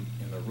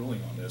in their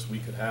ruling on this, we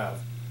could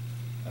have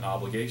an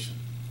obligation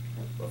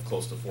of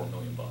close to $4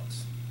 million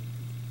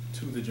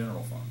to the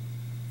general fund,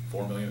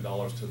 $4 million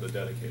to the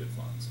dedicated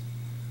funds.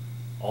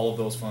 All of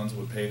those funds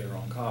would pay their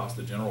own cost.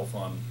 The general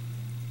fund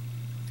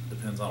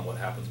depends on what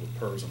happens with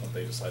PERS and what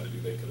they decide to do.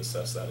 They could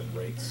assess that in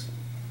rates,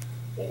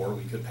 or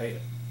we could pay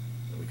it.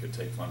 We could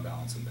take fund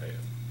balance and pay it.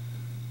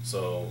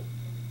 So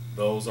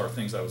those are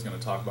things I was going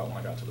to talk about when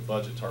I got to the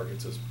budget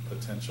targets as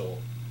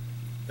potential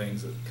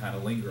things that kind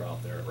of linger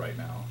out there right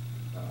now.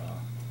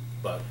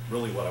 But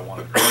really what I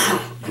wanted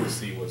you to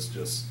see was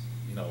just,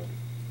 you know,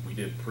 we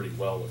did pretty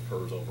well with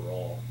PERS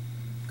overall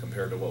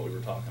compared to what we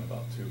were talking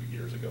about 2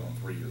 years ago and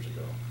 3 years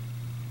ago.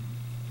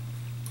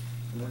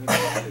 And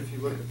then if you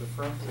look at the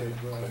front page,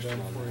 what I've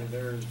done for you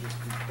there is just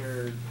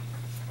compared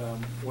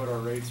what our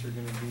rates are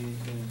gonna be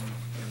in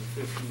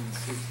 15 and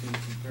 16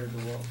 compared to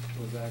what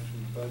was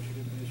actually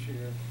budgeted this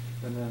year,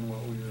 and then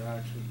what we were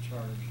actually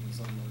charged is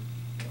on the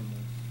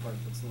part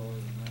that's lower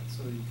than that.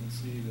 So you can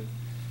see that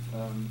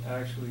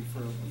actually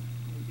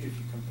if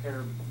you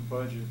compare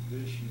budget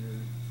this year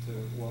to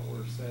what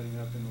we're setting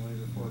up in the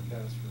labor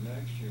forecast for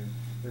next year,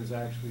 there's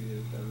actually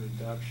a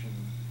reduction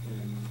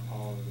in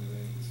all of the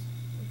rates,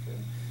 okay?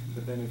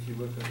 But then if you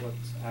look at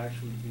what's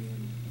actually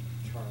being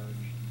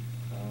charged,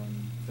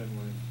 then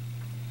we're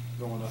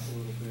going up a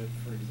little bit.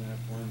 For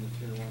example, in the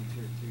tier 1,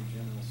 tier 2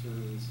 general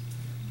service,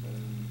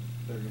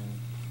 they're gonna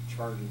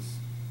charge us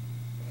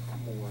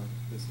more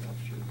this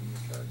next year than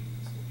they're charging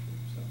us this year.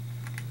 So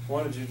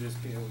wanted you to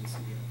just be able to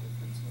see that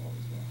difference all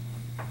as well.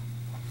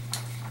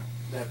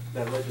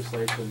 That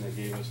legislation that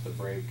gave us the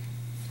break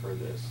for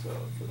this,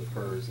 for the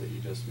PERS that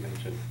you just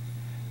mentioned,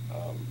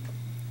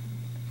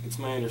 it's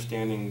my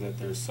understanding that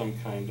there's some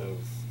kind of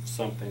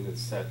something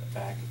that's set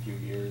back a few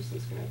years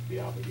that's going to have to be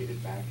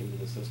obligated back into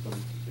the system.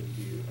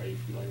 Are you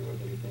familiar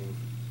with anything?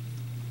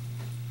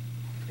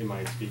 Am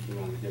I speaking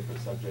on a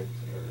different subject,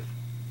 or?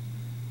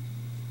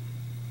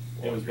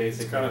 Well, It was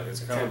basically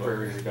it's a kind of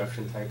temporary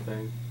reduction type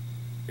thing.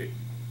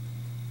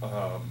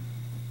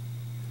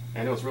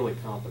 I I know it's really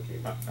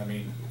complicated.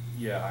 mean,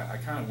 yeah, I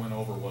kind of went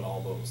over what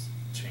all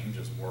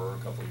changes were a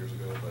couple of years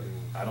ago, but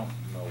I don't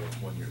know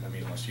when you're, I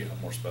mean, unless you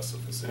have more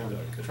specificity. I'm Doug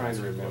could trying to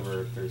answer your remember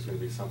question. if there's gonna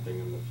be something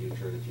in the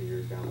future, in a few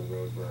years down the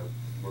road, where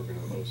we're gonna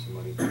owe some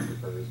money back to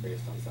PERS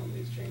based on some of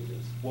these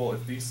changes. Well,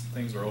 if these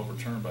things are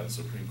overturned by the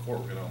Supreme Court,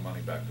 we're gonna owe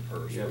money back to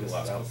PERS Yeah, for the this is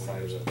last couple of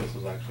outside of years. this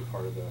was actually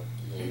part of the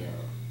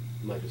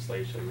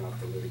legislation, not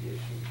the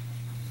litigation.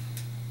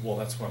 Well,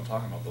 that's what I'm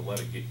talking about, the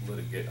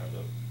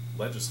the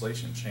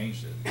legislation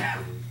changed it,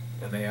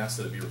 and they asked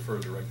that it be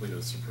referred directly to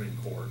the Supreme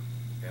Court,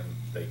 and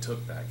they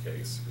took that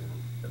case,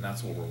 and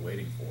that's what we're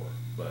waiting for,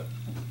 but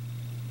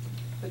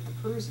But the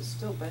PERS is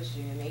still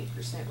budgeting an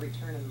 8%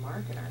 return in the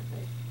market, aren't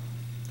they?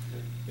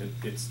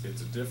 it's a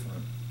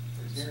different.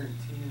 They're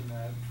guaranteeing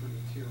that for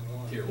the tier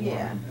one. Tier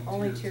Yeah, And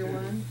only tier two.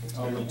 one?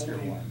 Only tier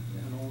one, yeah.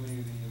 And only the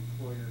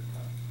employer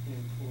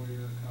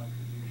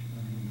contribution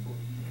of the employee.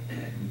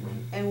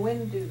 And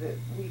when do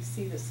we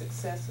see the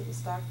success of the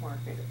stock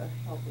market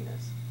helping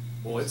us?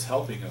 Well, it's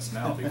helping us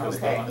now because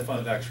Okay. the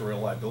unfunded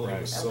actuarial liability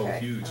was so Okay,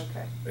 huge.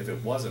 okay. If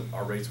it wasn't,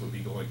 our rates would be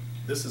going,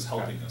 this is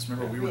helping us.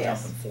 Remember, we were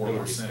Yes. jumping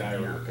 4% a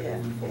year.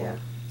 Yeah, yeah.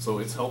 So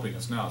it's helping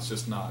us now, it's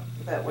just not.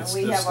 But when it's-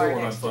 we there's have our still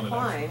an next unfunded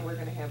decline, actuarial. we're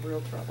gonna have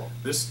real trouble.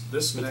 This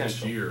next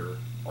Potential. year,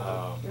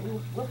 Yeah,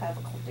 we'll have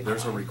a decline.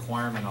 there's a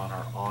requirement on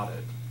our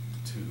audit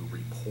to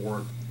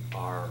report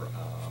our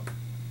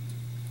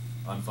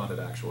unfunded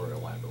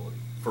actuarial liability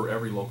for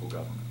every local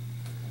government.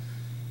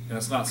 And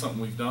it's not something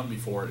we've done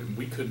before, and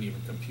we couldn't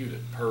even compute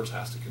it. PERS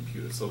has to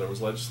compute it. So there was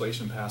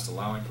legislation passed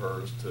allowing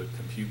PERS to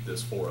compute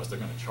this for us. They're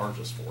gonna charge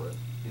us for it.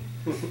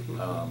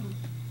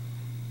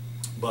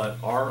 But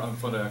our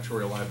unfunded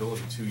actuarial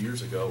liability 2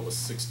 years ago was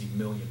 $60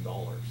 million.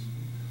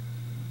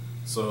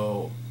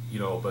 So,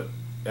 but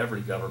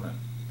every government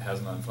has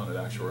an unfunded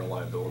actuarial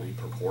liability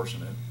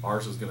proportionate.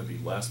 Ours is gonna be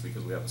less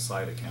because we have a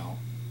side account,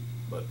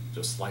 but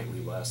just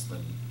slightly less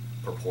than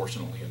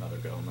proportionally another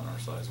government our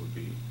size would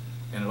be.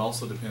 And it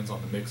also depends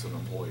on the mix of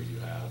employees you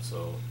have,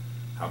 so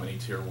how many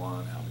tier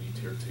one, how many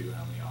tier two,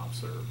 how many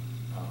ops are,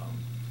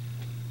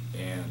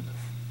 and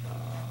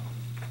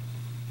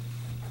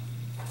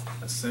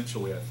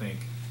essentially I think,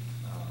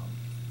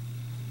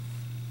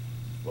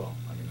 well,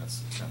 I mean,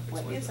 that's kind of What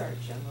explains is it. our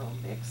general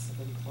mix of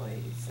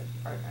employees? The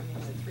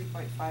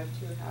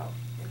 3.52, how,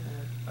 in the?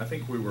 I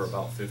think we were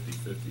about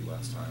 50-50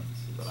 last time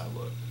that I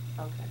looked.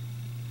 Okay.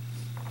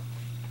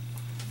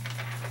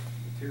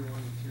 The tier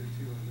one and tier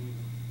two are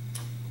leaving.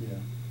 Yeah.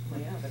 Well,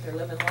 yeah, but they're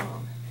living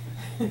long.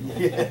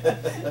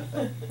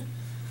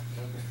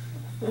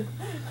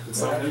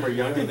 Some of them are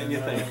younger than you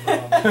think. Do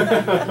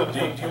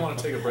you want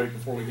to take a break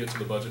before we get to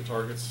the budget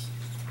targets?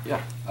 Yeah,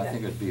 I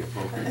think it'd be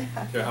appropriate.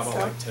 Okay, how about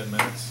like 10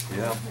 minutes?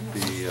 Yeah,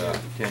 the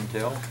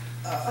 10-till.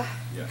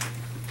 Yeah.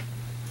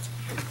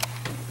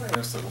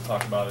 Next, we'll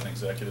talk about an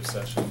executive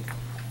session.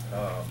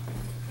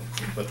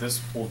 But this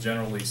will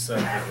generally set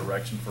the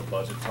direction for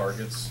budget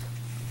targets.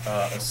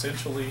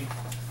 Essentially,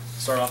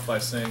 start off by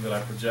saying that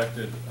I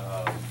projected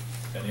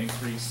an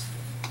increase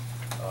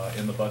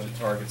in the budget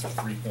targets of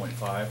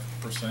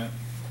 3.5% and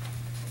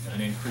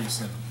an increase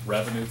in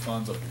revenue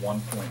funds of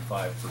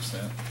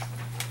 1.5%.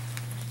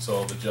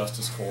 So the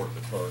justice court,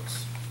 the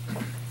clerks.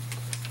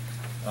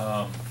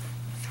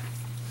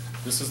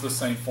 This is the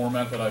same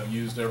format that I've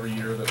used every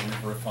year that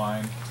we've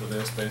refined to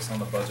this based on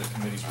the budget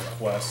committee's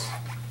requests.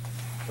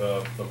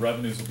 The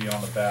revenues will be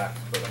on the back,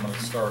 but I'm going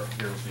to start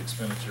here with the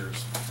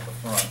expenditures on the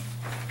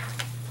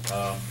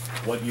front.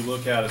 What you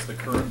look at is the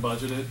current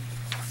budgeted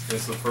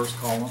is the first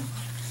column.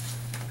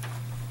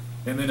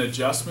 And then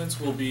adjustments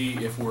will be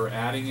if we're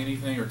adding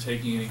anything or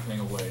taking anything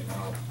away.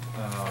 Now,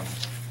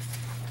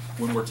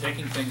 when we're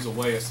taking things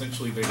away,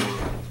 essentially they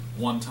were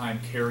one-time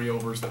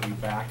carryovers that we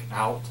back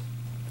out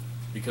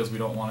because we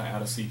don't want to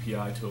add a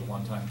CPI to a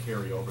one-time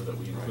carryover that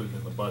we included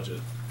in the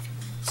budget.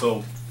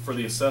 So for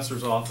the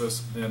assessor's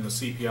office, then the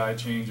CPI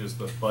change is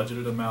the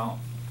budgeted amount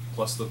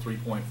plus the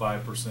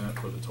 3.5%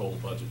 for the total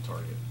budget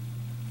target.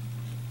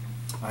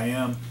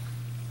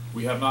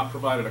 We have not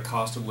provided a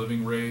cost of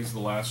living raise the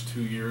last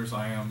 2 years.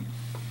 I am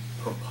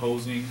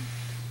proposing,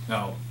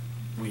 now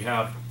we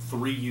have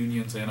 3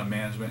 unions and a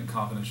management and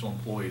confidential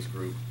employees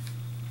group.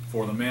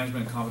 For the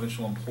management and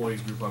confidential employees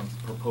group, I'm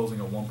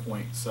proposing a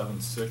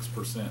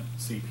 1.76%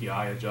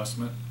 CPI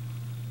adjustment.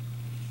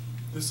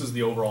 This is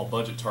the overall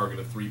budget target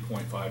of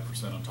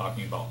 3.5%. I'm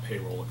talking about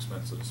payroll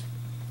expenses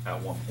at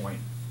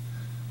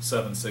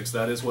 1.76.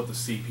 That is what the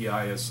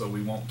CPI is, so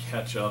we won't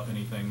catch up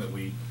anything that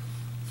we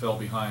fell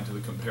behind to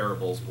the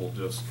comparables. We'll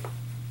just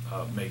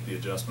make the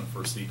adjustment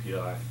for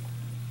CPI.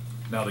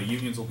 Now the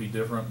unions will be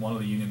different. One of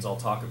the unions I'll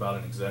talk about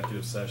in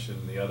executive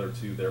session. The other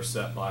two, they're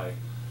set by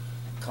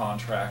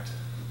contract,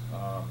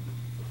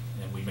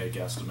 and we make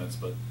estimates,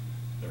 but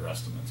they're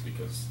estimates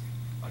because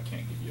I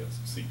can't give you a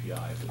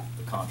CPI that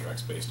the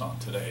contract's based on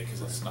today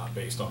because it's not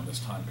based on this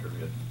time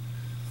period.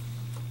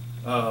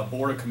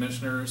 Board of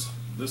Commissioners,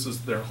 this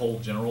is their whole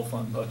general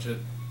fund budget,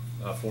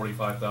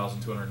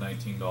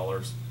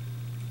 $45,219.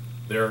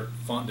 They're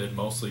funded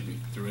mostly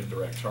through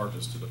indirect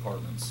charges to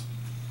departments.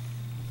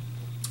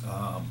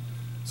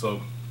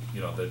 So,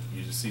 that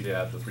you just see they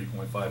add the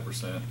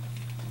 3.5%.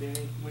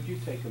 Danny, would you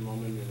take a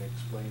moment and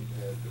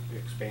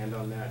expand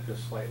on that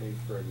just slightly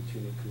for the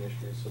two new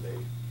commissioners so they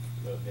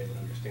would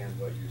understand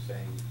what you're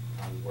saying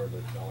on where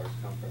the dollars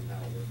come from now?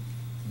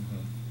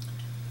 Mhm.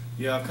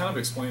 Yeah, I've kind of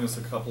explained this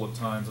a couple of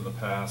times in the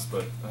past,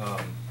 but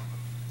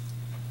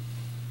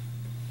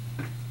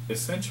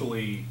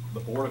essentially,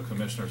 the Board of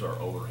Commissioners are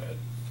overhead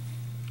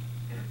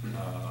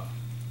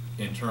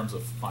in terms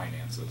of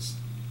finances,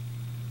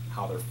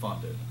 how they're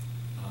funded.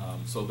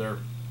 So they're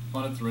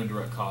funded through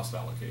indirect cost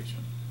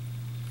allocation.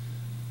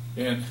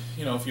 And,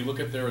 you know, if you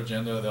look at their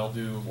agenda, they'll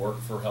do work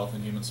for Health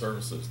and Human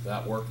Services.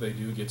 That work they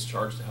do gets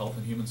charged to Health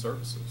and Human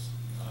Services.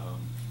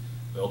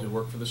 They'll do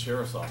work for the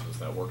Sheriff's Office.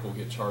 That work will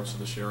get charged to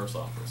the Sheriff's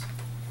Office.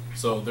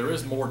 So there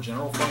is more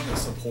general fund that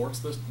supports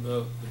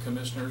the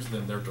commissioners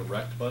than their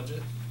direct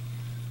budget,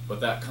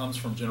 but that comes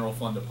from general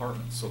fund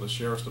departments. So the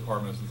Sheriff's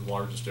Department is the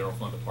largest general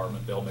fund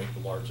department. They'll make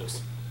the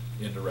largest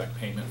indirect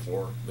payment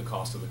for the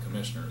cost of the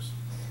commissioners.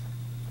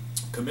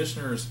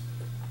 Commissioners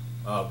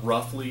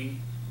roughly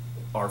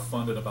are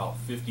funded about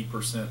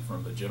 50%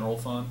 from the general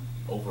fund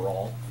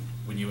overall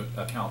when you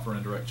account for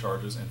indirect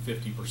charges, and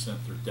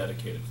 50% through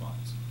dedicated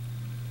funds.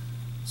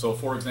 So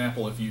for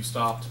example, if you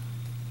stopped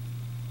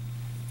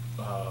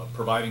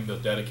providing the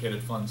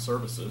dedicated fund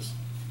services,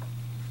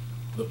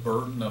 the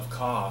burden of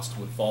cost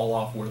would fall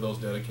off where those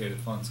dedicated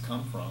funds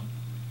come from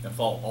and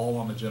fall all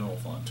on the general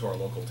fund to our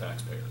local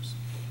taxpayers.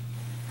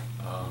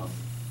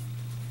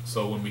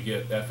 So when we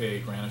get FAA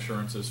grant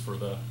assurances for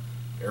the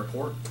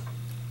airport,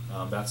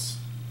 that's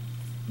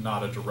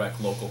not a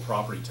direct local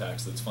property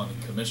tax that's funding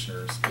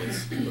commissioners,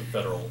 it's the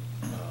federal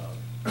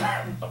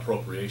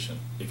appropriation.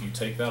 If you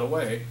take that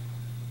away,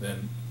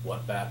 then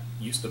what that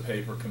used to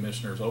pay for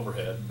commissioners'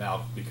 overhead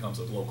now becomes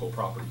a local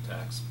property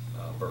tax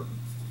burden.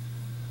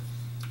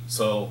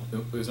 So,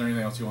 is there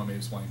anything else you want me to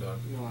explain, Doug?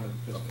 No, I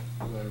just Okay.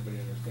 let everybody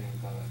understand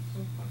how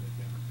that's funded.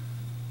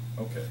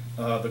 Okay.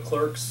 The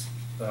clerks,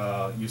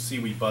 you see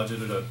we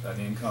budgeted an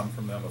income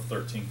from them of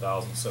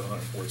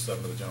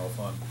 $13,747 to the general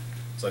fund.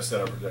 As I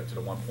said, I projected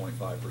a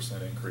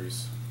 1.5%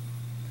 increase.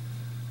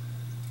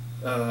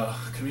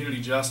 Community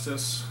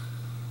justice,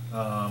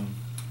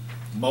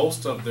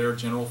 most of their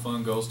general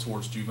fund goes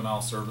towards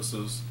juvenile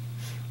services,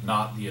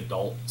 not the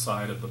adult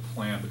side of the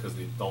plan, because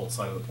the adult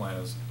side of the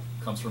plan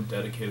comes from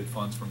dedicated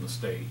funds from the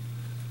state,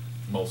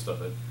 most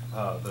of it.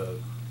 The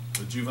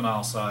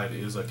juvenile side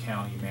is a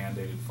county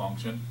mandated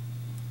function.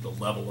 The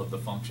level of the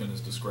function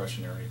is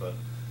discretionary, but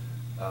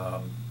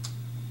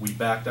we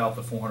backed out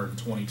the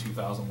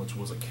 $422,000, which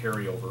was a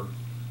carryover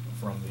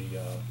from the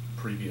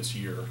previous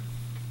year,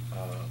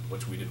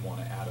 which we didn't want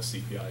to add a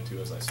CPI to,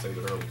 as I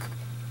stated earlier.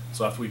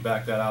 So after we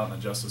back that out and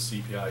adjust the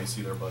CPI, you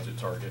see their budget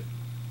target.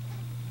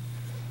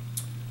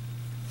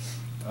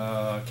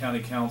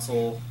 County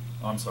council,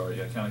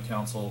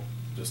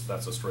 just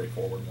that's a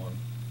straightforward one.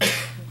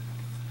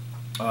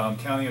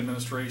 County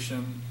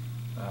administration,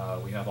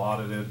 we have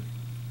audited.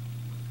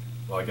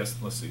 Well, I guess,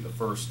 let's see, the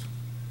first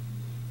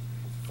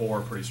four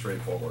are pretty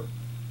straightforward.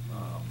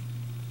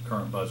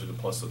 Current budgeted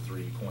plus the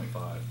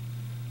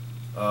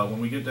 3.5.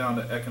 When we get down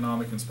to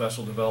economic and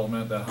special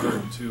development, that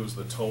 102 is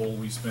the total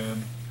we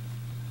spend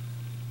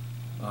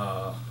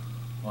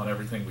on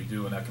everything we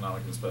do in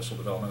economic and special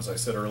development. As I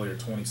said earlier,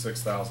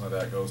 26,000 of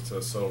that goes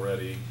to So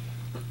Ready.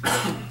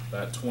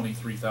 That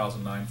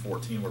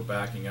 23,914 we're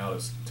backing out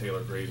as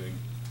Taylor Grazing,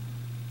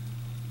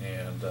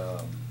 and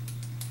that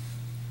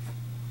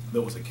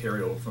was a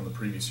carryover from the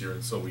previous year,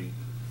 and so we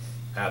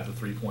add the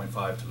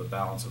 3.5 to the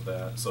balance of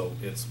that. So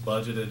it's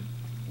budgeted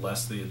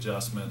less the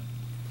adjustment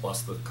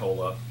plus the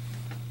COLA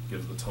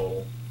gives the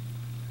total.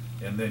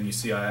 And then you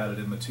see I added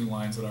in the two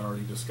lines that I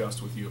already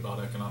discussed with you about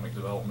economic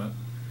development.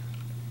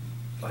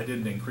 I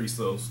didn't increase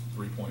those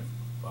 3.5.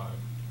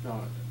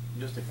 No,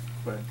 just a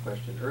quick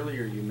question.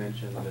 Earlier you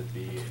mentioned that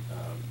the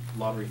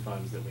lottery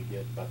funds that we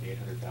get, about the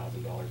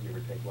 $800,000, give or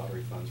take,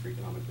 lottery funds for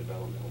economic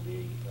development will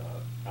be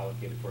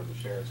allocated for the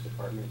Sheriff's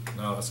Department.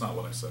 No, that's not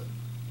what I said.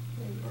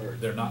 Or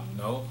They're not,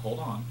 no, hold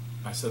on.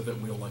 I said that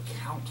we'll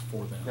account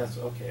for them. That's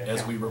okay,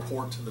 As we account for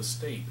report to the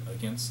state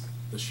against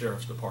the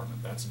Sheriff's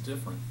Department. That's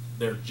different.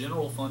 They're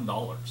general fund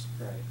dollars.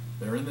 Right.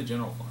 They're in the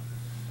general fund.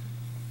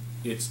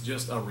 It's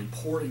just a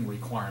reporting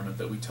requirement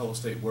that we tell the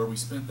state where we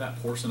spent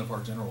that portion of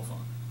our general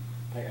fund.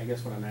 I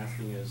guess what I'm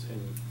asking is,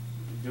 in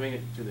doing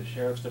it through the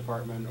Sheriff's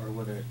Department, or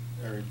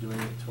doing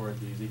it toward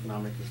these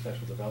economic and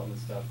special development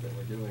stuff that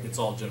we're doing? It's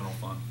all general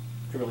fund.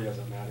 It really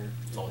doesn't matter?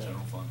 It's all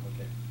general fund.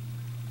 Okay.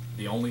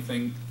 The only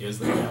thing is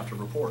that we have to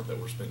report that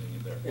we're spending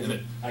it there. Is And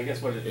it, I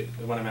guess what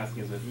I'm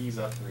asking is, it ease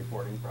up the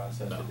reporting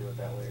process No. to do it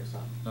that way or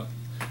something? No.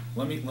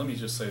 Let me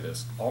just say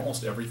this.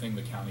 Almost everything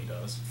the county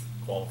does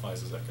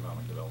qualifies as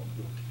economic development.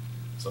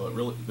 So it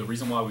really, the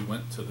reason why we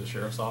went to the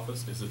sheriff's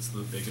office is it's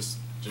the biggest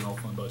general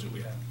fund budget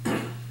we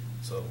have.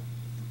 So,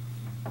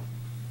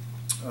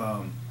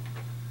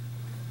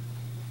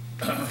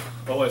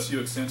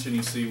 OSU Extension,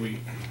 you see we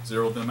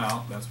zeroed them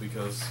out. That's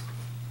because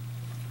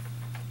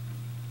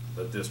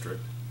the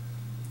district.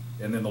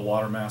 And then the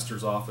Water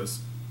Master's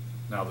office.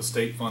 Now the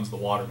state funds the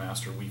Water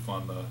Master. We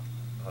fund the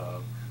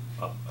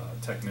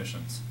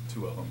technicians,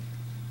 2 of them.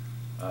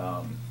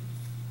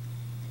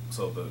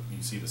 So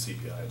you see the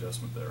CPI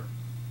adjustment there.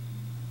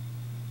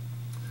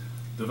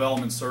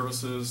 Development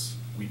services,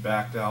 we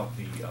backed out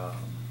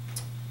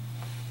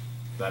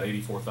that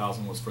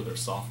 84,000 was for their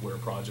software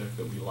project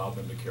that we allowed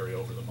them to carry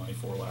over the money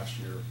for last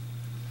year,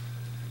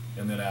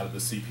 and then added the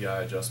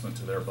CPI adjustment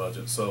to their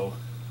budget. So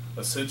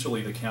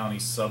essentially the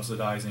county's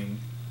subsidizing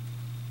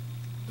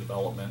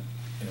development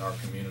in our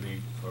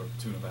community for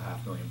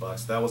 $2.5 million.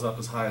 That was up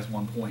as high as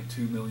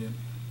 1.2 million.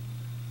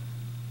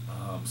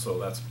 So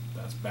that's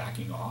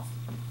backing off.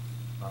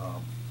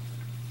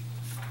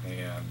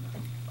 And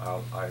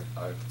I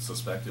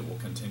suspect it will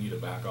continue to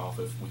back off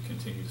if we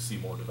continue to see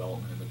more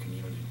development in the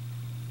community.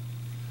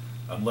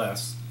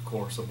 Unless, of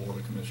course, the Board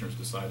of Commissioners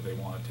decide they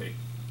want to take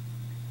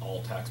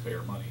all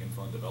taxpayer money and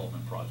fund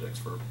development projects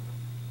for,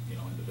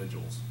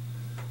 individuals.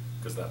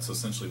 Because that's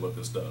essentially what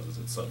this does, is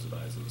it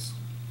subsidizes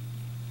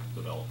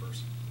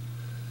developers.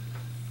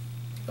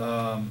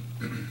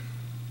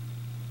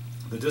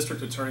 The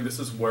district attorney, this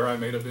is where I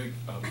made a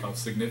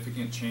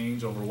significant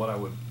change over what I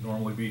would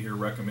normally be here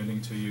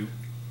recommending to you.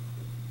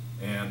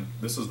 And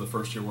this is the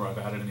first year where I've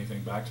added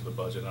anything back to the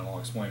budget, and I'll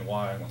explain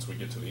why once we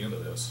get to the end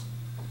of this.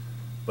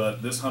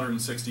 But this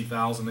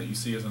 $160,000 that you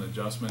see as an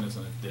adjustment is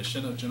an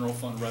addition of general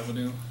fund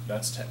revenue.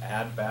 That's to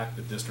add back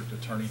the district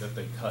attorney that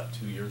they cut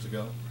 2 years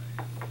ago.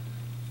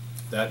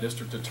 That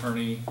district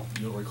attorney,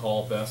 you'll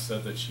recall, Beth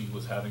said that she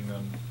was having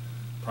them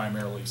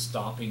primarily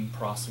stopping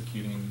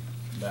prosecuting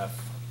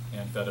meth,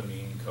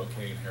 amphetamine,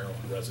 cocaine, heroin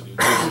residue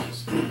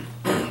cases.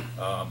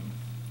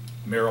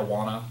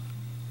 Marijuana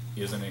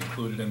isn't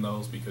included in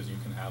those because you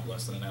can have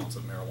less than an ounce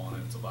of marijuana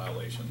and it's a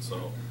violation.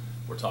 So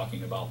we're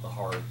talking about the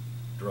hard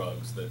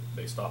drugs that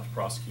they stopped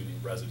prosecuting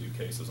residue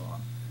cases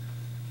on.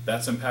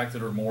 That's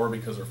impacted her more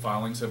because her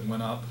filings have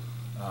went up.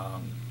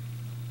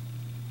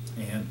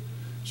 And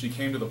she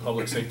came to the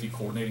Public Safety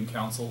Coordinating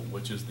Council,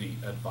 which is the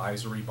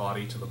advisory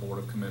body to the Board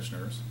of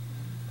Commissioners.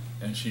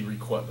 And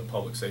the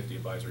Public Safety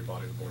Advisory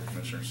Body of the Board of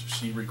Commissioners.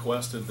 She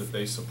requested that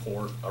they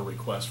support a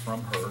request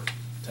from her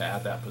to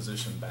add that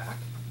position back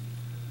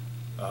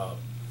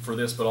for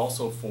this, but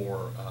also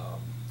for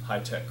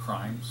high-tech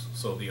crimes.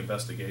 So the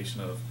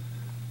investigation of,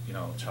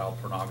 child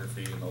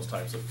pornography and those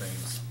types of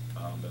things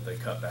that they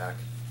cut back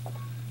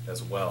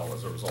as well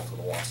as a result of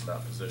the loss of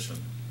that position.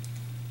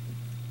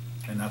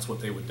 And that's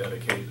what they would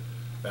dedicate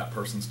that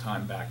person's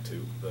time back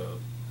to.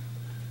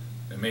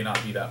 It may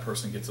not be that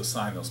person gets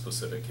assigned those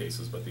specific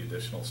cases, but the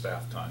additional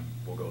staff time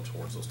will go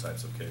towards those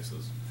types of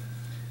cases.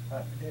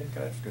 Can I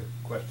ask a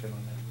question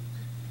on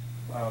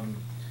that?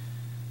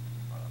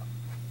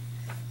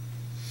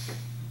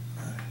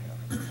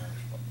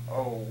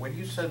 When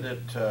you said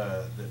that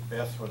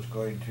Beth was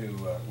going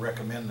to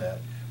recommend that,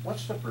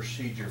 what's the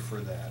procedure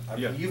for that? I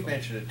mean, you've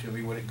mentioned it to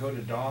me. Would it go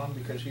to Don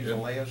because he's a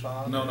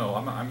liaison? No,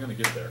 I'm going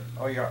to get there.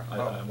 Oh, you are?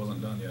 I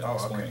wasn't done yet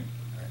explaining.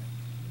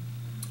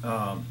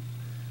 Okay.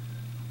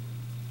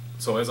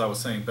 So as I was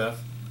saying,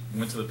 Beth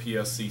went to the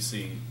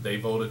PSCC. They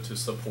voted to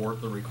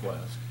support the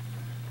request,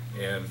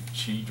 and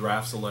she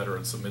drafts a letter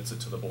and submits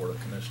it to the Board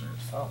of Commissioners.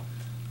 Oh.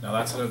 Now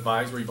that's an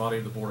advisory body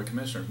of the Board of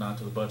Commissioners, not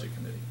to the Budget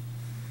Committee.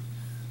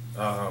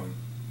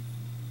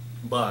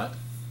 But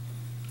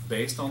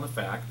based on the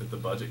fact that the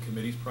Budget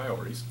Committee's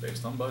priorities,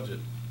 based on budget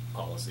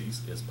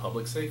policies, is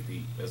public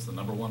safety as the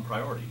 #1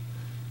 priority,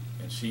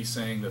 and she's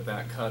saying that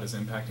that cut is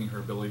impacting her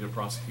ability to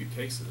prosecute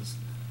cases,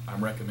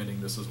 I'm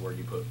recommending this is where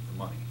you put the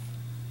money.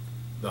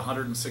 The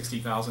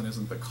 $160,000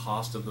 isn't the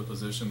cost of the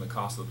position. The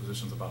cost of the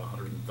position is about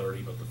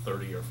 $130,000, but the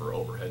 30 are for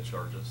overhead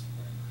charges.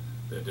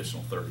 The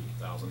additional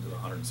 $30,000 to the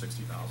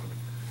 $160,000,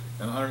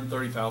 and the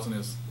 $130,000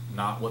 is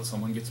not what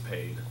someone gets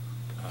paid.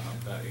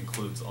 That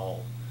includes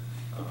all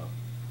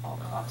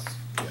costs.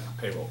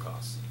 Payroll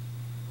costs.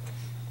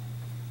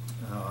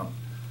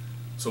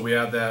 So we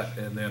add that,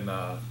 and then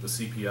the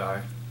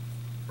CPI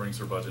brings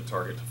her budget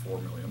target to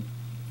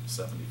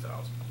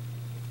 $4,070,000.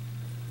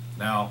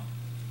 Now,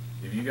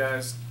 if you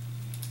guys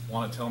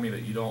want to tell me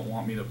that you don't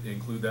want me to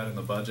include that in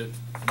the budget,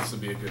 this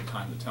would be a good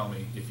time to tell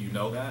me if you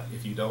know that.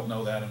 If you don't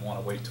know that and want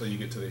to wait till you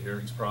get to the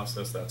hearings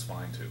process, that's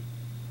fine too.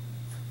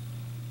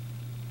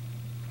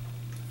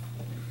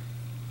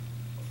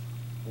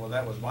 Well,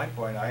 that was my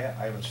point. I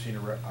haven't seen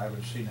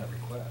that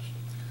request.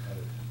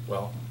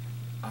 Well,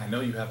 I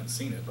know you haven't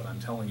seen it, but I'm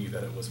telling you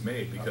that it was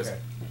made because Okay.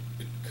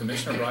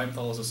 Commissioner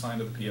Reinthal is assigned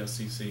to the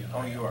PSCC. And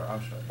Oh, you are.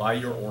 I'm sorry. By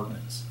your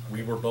ordinance.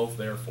 We were both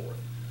there for it.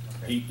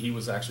 Okay. He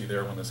was actually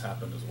there when this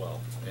happened as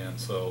well. And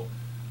so,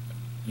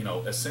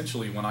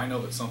 essentially when I know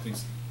that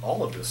something's,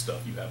 all of this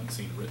stuff you haven't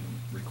seen written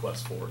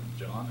requests for,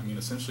 John. I mean,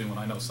 essentially when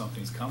I know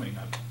something's coming,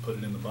 I put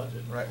it in the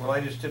budget. Right. Well,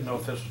 I just didn't know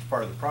if this was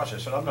part of the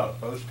process, and I'm not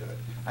opposed to it.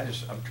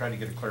 I'm trying to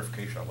get a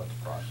clarification on what the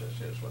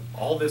process is.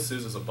 All this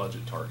is a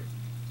budget target.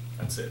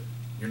 That's it.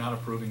 You're not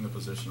approving the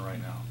position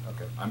right now.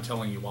 Okay. I'm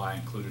telling you why I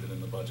included it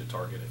in the budget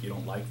target. If you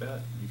don't like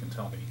that, you can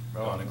tell me.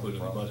 Oh, Don't no include it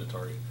in the problem. budget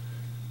target.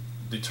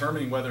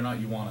 Determining whether or not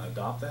you want to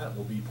adopt that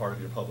will be part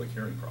of your public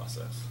hearing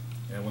process.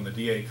 And when the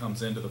DA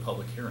comes into the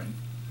public hearing,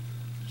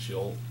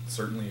 she'll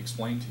certainly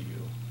explain to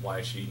you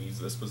why she needs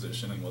this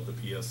position and what the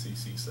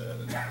PSCC said.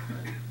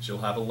 And she'll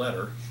have a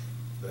letter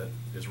that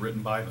is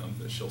written by them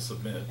that she'll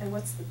submit. And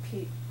what's the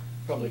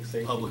Public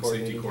Safety Public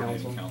Safety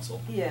Coordinating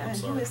Council. Yeah, I'm and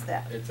who sorry. is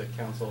that? It's a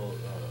council,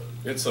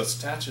 It's a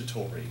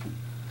statutory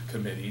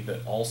committee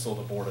that also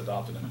the board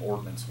adopted an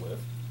ordinance with.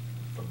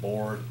 The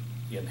board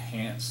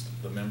enhanced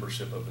the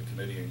membership of the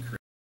committee and created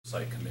a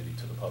site committee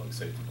to the Public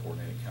Safety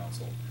Coordinating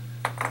Council.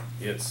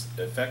 It's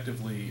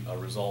effectively a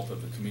result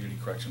of the Community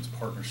Corrections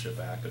Partnership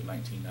Act of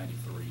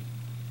 1993,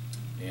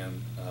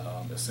 and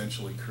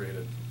essentially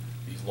created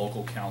these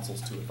local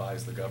councils to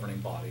advise the governing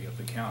body of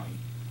the county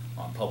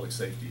on public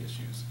safety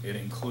issues. It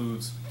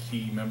includes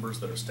key members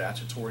that are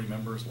statutory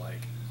members,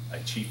 like a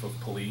chief of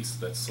police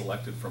that's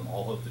selected from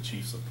all of the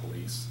chiefs of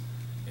police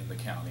in the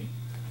county,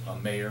 a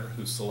mayor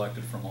who's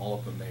selected from all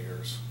of the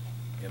mayors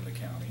in the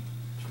county,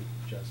 Chief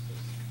Justice,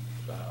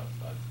 the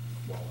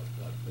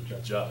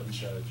the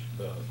judge,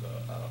 the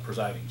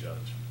presiding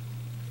judge.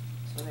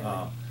 So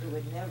they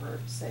would never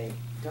say,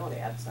 don't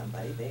add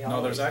somebody, they always.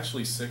 No, there's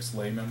actually 6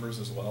 lay members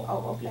as well.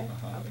 Oh, okay.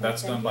 Uh-huh. Okay,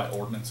 That's thank done by you.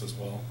 ordinance as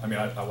well. I mean,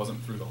 I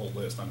wasn't through the whole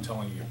list. I'm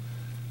telling you,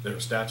 there are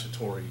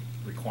statutory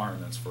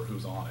requirements for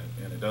who's on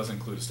it, and it does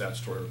include a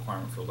statutory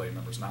requirement for lay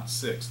members, not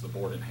 6. The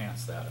board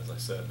enhanced that, as I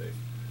said.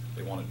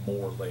 They wanted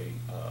more lay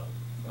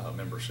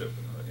membership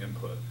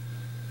input.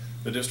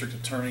 The district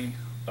attorney,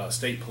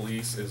 state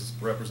police is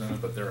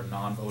represented, but they're a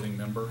non-voting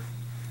member.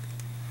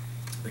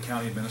 The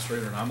county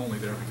administrator, and I'm only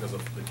there because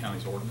of the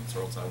county's ordinance,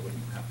 or else I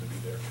wouldn't have to be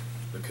there.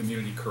 The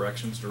community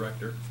corrections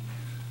director,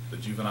 the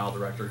juvenile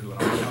director, who in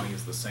our county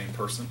is the same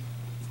person.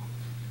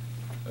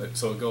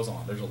 So it goes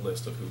on. There's a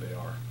list of who they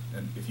are.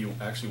 And if you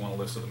actually want a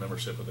list of the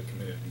membership of the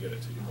committee, I can get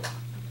it to you.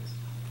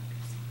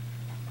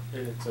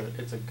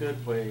 it's a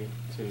good way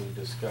to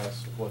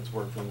discuss what's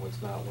working,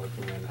 what's not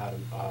working, and how to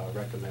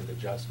recommend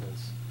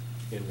adjustments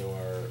into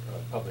our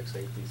public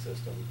safety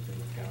system in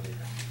the county.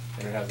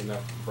 And it has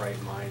enough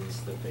bright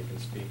minds that they can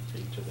speak to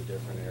each of the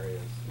different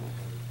areas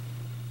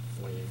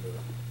when you do it.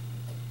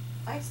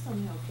 I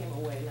somehow came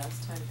away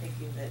last time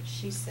thinking that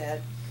she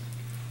said,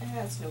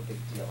 it's no big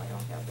deal, I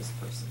don't have this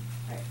person.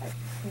 I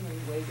came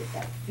away with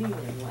that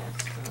feeling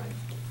last time.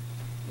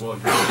 Well,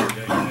 you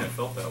may have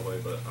felt that way,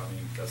 but I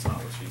mean, that's not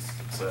what she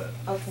said.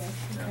 Okay,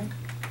 okay. And,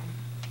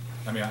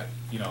 I mean,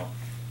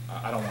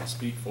 I don't want to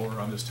speak for her.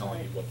 I'm just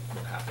telling you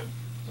what happened.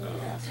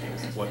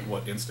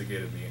 What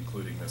instigated me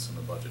including this in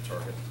the budget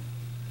target.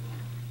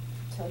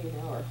 Tell you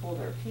now or hold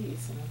our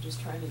peace, and I'm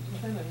just trying to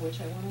determine which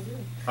I want to do.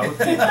 I would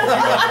think,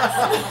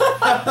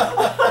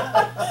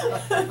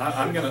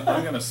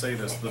 I'm gonna say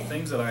this. The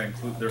things that I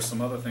include, there's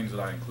some other things that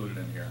I included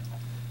in here,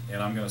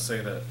 and I'm gonna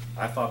say that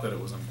I thought that it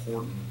was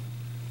important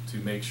to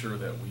make sure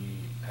that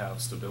we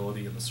have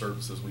stability in the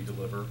services we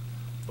deliver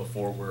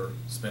before we're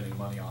spending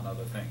money on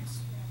other things.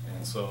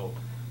 And so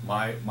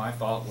my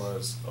thought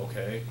was,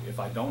 okay, if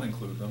I don't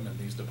include them, and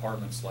these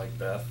departments like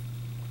Beth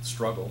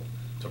struggle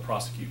to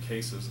prosecute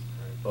cases,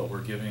 but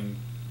we're giving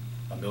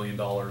 $1 million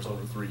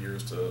over 3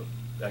 years to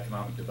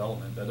economic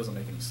development, that doesn't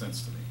make any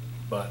sense to me.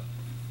 But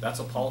that's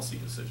a policy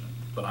decision.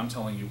 But I'm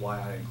telling you why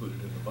I included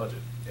it in the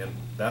budget. And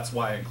that's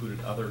why I included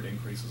other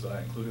increases that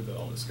I included that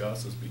I'll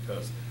discuss, is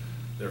because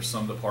there's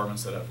some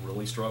departments that have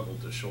really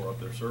struggled to shore up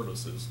their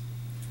services.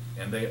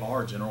 And they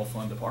are general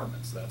fund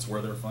departments. That's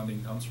where their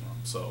funding comes from.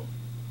 So,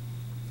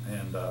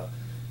 and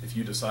if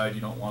you decide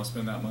you don't want to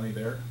spend that money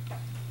there,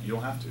 you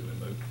don't have to.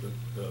 And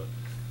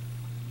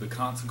the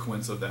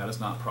consequence of that is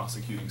not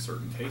prosecuting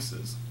certain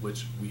cases,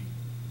 which we've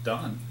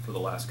done for the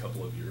last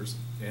couple of years.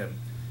 And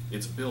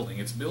it's building.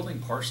 It's building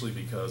partially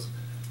because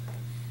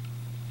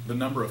the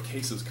number of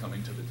cases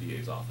coming to the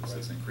DA's office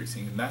is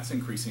increasing, and that's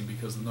increasing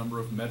because the number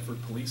of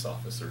Medford police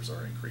officers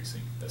are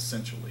increasing,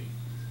 essentially.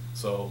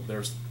 So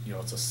there's,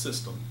 it's a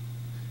system,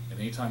 and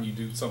anytime you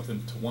do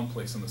something to one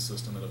place in the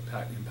system, it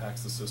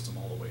impacts the system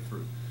all the way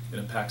through. It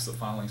impacts the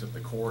filings at the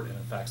court, and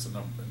impacts the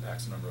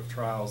number of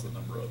trials, the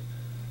number of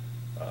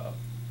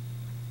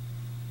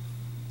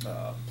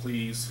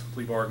plea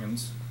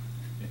bargains,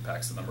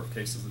 impacts the number of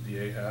cases the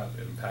DA have,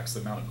 it impacts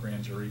the amount of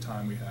grand jury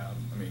time we have.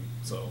 I mean,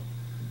 so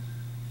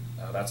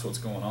that's what's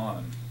going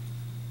on.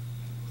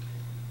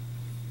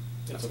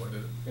 That's what I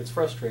did. It's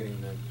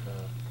frustrating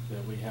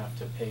that we have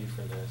to pay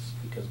for this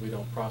because we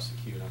don't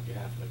prosecute on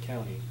behalf of the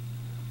county,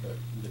 but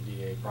the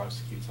DA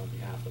prosecutes on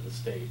behalf of the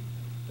state.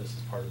 This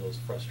is part of those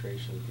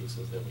frustration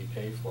pieces that we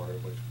pay for,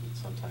 which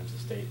sometimes the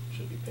state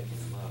should be picking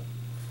them up.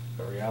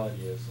 But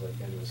reality is, like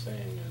Andy was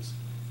saying, is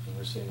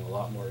we're seeing a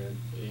lot more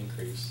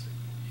increase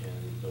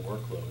in the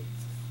workload.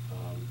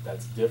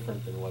 That's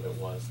different than what it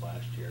was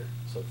last year,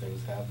 so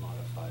things have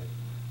modified.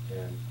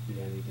 And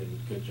Andy did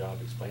a good job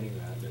explaining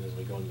that. And as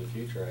we go into the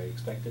future, I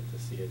expected to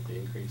see it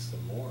increase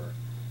some more,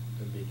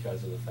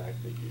 because of the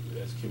fact that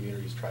as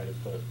communities try to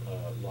put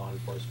law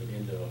enforcement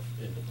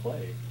into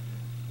play,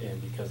 and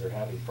because they're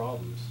having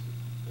problems,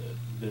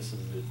 this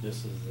is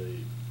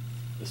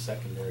the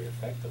secondary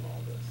effect of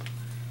all this.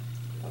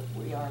 But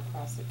we are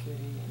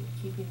prosecuting and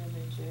keeping them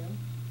in jail.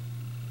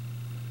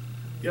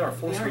 Yeah, our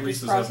force We aren't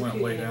releases just have went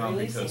way prosecuting and down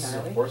releasing, because,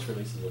 are we? Force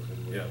releases have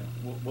been way yeah, down.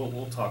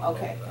 we'll talk about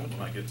Okay, that thank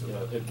when I you. get to Yeah,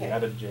 that. if we Okay.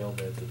 added jail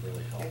beds, it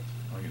really helped. Okay.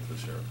 I'll get to the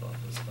sheriff's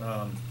office.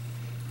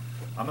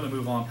 I'm gonna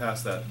move on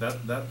past that.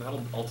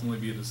 That'll ultimately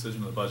be a decision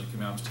of the budget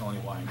committee. I'm just telling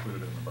you why I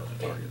included it in the budget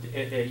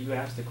target. You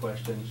asked the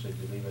question, should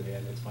you leave it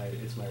in? It's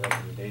my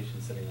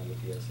recommendation, sitting on the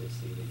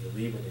PSAC, that you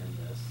leave it in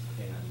this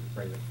and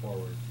bring it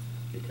forward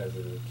because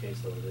of the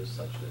caseload is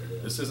such that it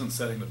is. This isn't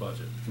setting the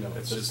budget. No,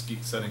 It's this- just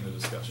keep setting the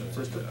discussion. It's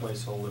just a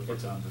placeholder for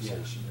It's a-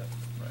 conversation. Yeah,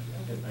 right.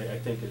 And I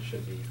think it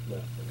should be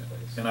left in Yeah.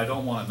 place. And I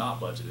don't wanna not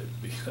budget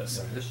it because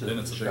Right. This is then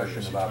a it's a bigger discussion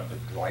issue. about the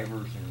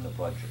drivers in the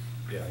budget,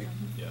 Yeah, right?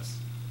 yes.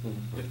 Mhm.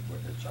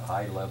 It's a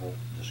high-level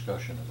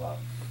discussion about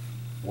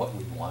what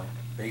we want.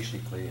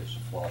 Basically, it's a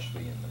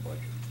philosophy in the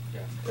budget.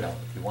 Yeah. Now,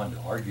 if you wanted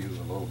to argue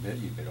a little bit,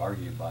 you could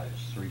argue about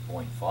his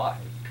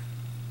 3.5.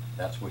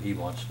 That's what he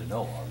wants to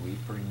know. Are we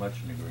pretty much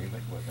in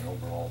agreement with an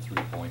overall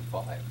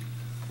 3.5?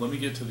 Let me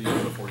get to the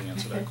end before you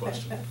answer that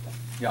question.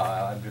 Yeah,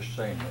 I'm just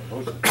saying, that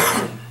those are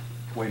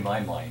the way my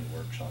mind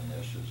works on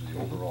this, is the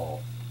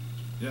overall,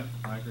 Yeah,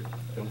 I agree.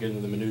 Don't get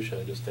into the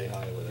minutia, just stay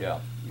high with it. yeah.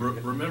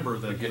 Remember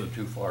that We're getting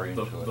too far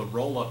into it. the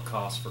roll-up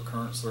cost for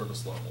current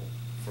service level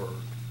for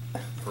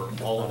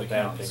all of the Not a bad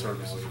county thing right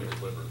services now we either.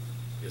 deliver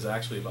is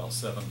actually about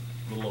a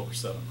little over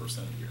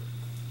 7% a year.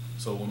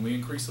 So when we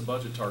increase the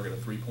budget target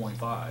of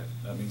 3.5,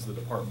 that means the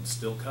department's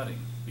still cutting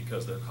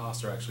because their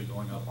costs are actually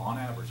going up, on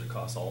average,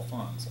 across all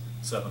funds,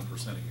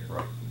 7% a year.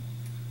 Right.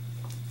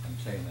 I'm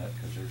saying that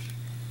because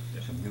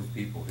there's some new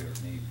people here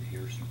that need to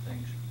hear some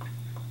things.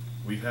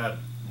 We've had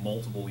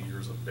multiple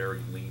years of very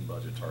lean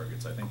budget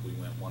targets. I think we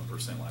went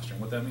 1% last year.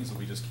 And what that means is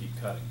we just keep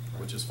cutting,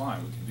 which is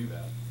fine, we can do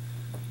that.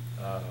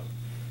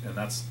 And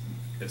that's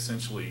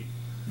essentially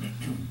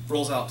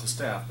rolls out to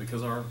staff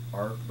because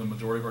the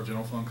majority of our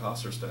general fund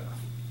costs are staff.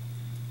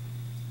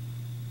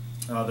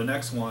 The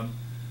next one,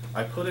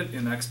 I put it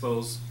in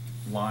Expo's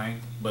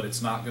line, but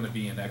it's not gonna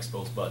be in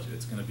Expo's budget.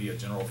 It's gonna be a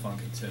general fund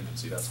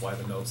contingency. That's why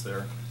the note's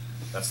there.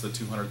 That's the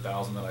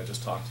 200,000 that I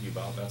just talked to you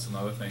about. That's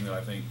another thing that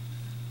I think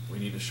we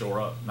need to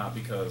shore up,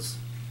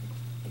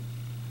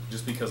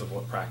 just because of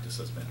what practice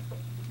has been.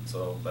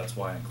 So that's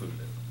why I included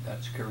it.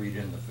 That's carried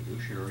in the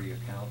fiduciary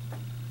account.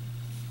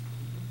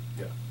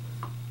 Yeah.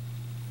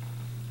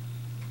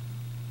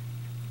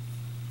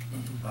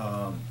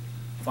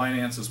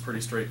 Finance is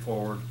pretty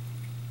straightforward.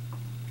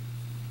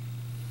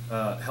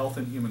 Health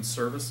and Human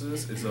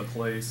Services is a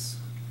place.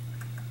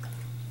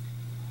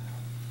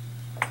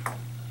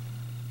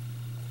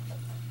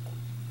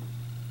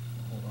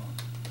 Hold on.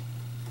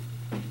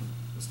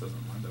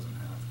 Mine doesn't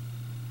have.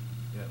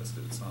 Yeah,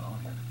 it's not on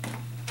here.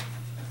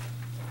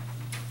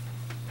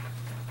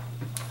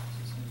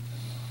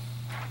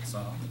 It's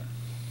not on there.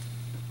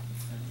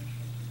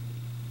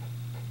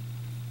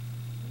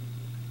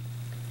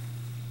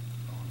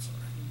 Oh, I'm sorry.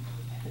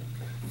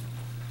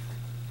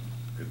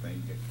 Good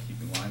thing you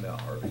keep me lined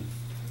out, Harvey.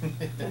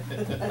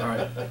 All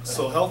right,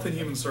 so Health and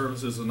Human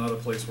Services is another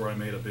place where I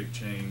made a big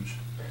change.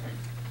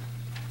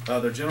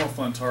 Their general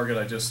fund target,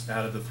 I just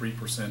added the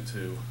 3%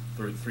 to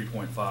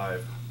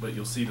 3.5, but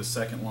you'll see the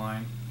second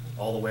line,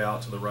 all the way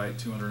out to the right,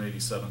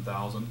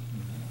 287,000.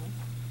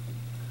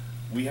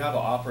 We have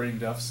an operating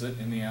deficit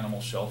in the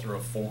animal shelter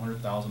of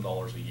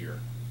 $400,000 a year.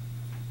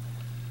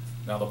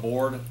 Now, the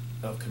Board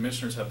of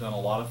Commissioners have done a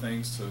lot of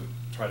things to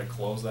try to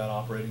close that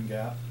operating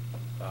gap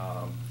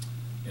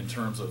in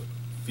terms of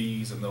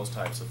fees and those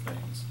types of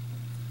things.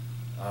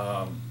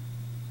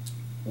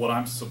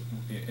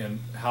 And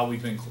how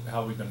we've been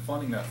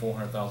funding that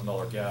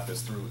 $400,000 gap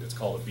is through, it's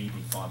called a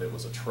BD fund. It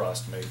was a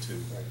trust made to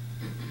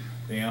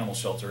the animal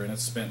shelter, and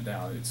it's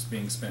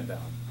being spent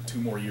down. 2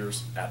 more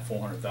years at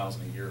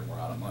 $400,000 a year, and we're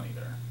out of money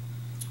there.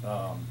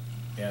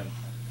 And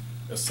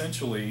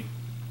essentially,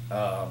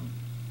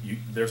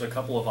 there's a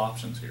couple of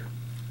options here.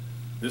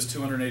 This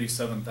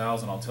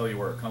 $287,000, I'll tell you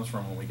where it comes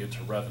from when we get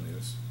to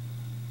revenues.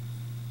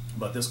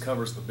 But this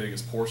covers the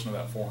biggest portion of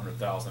that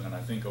 $400,000, and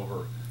I think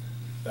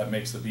that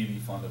makes the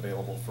BB fund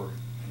available for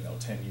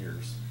 10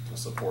 years to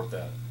support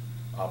that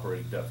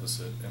operating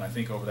deficit. And I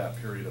think over that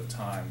period of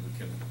time, we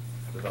can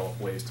develop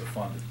ways to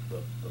fund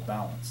the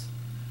balance.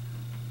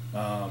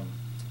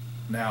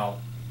 Now,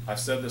 I've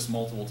said this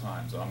multiple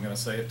times, and I'm going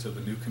to say it to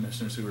the new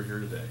commissioners who are here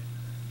today.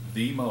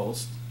 The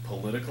most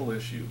political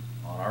issue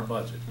on our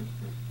budget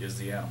is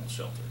the animal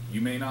shelter.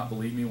 You may not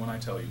believe me when I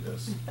tell you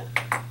this,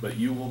 but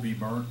you will be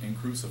burnt and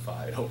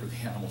crucified over the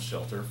animal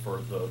shelter for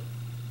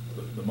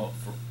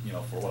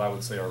for what I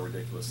would say are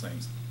ridiculous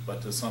things.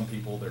 But to some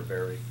people, they're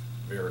very,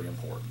 very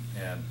important.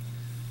 And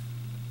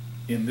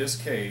in this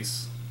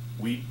case,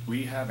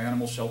 we have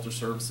animal shelter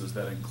services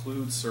that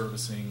include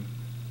servicing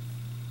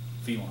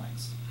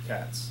felines,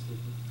 cats.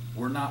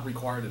 We're not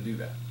required to do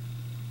that.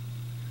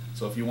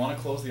 So if you want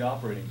to close the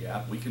operating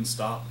gap, we can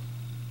stop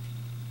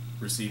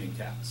receiving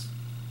cats.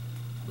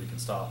 We can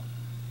stop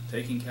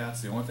taking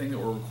cats. The only thing that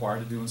we're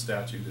required to do in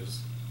statute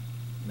is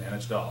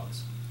manage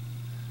dogs.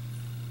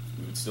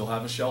 We would still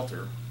have a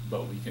shelter,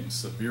 but we can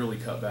severely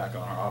cut back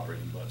on our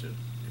operating budget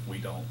if we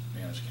don't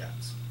manage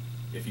cats.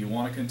 If you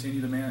want to continue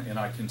to and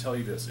I can tell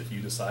you this, if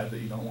you decide that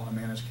you don't want to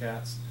manage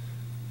cats,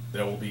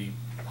 there will be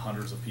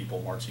hundreds of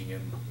people marching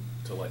in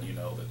to let you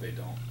know that they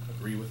don't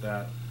agree with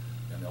that,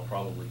 and they'll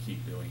probably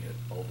keep doing it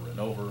over and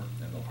over,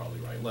 and they'll probably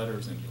write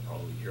letters, and you'll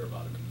probably hear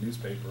about it in the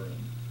newspaper and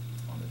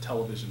on the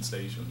television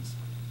stations.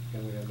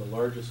 And we have the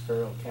largest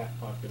feral cat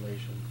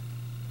population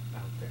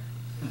out there.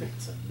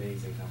 It's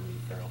amazing how many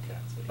feral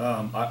cats we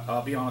have.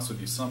 I'll be honest with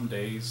you, some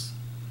days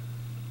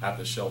at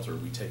the shelter,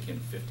 we take in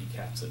 50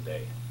 cats a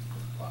day.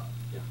 Wow,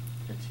 yeah,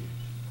 it's huge.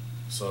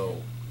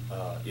 So,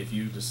 if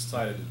you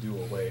decided to do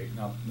away,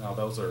 now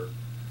those are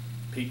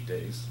peak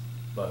days,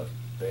 but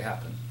they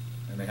happen,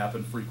 and they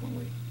happen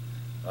frequently.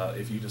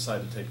 If you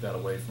decide to take that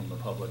away from the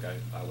public,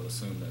 I would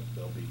assume that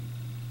there'll be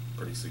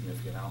pretty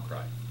significant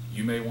outcry.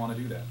 You may want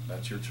to do that.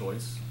 That's your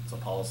choice. It's a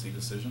policy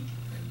decision,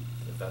 and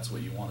if that's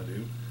what you want to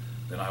do,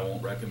 then I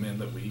won't recommend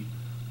that we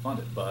fund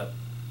it. But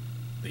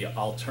the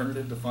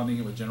alternative to funding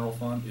it with general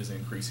fund is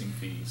increasing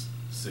fees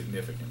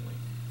significantly,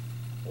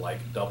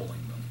 like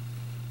doubling them.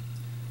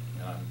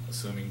 And I'm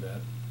assuming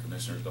that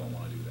commissioners don't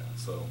want to do that.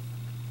 So,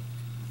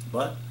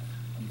 but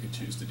you could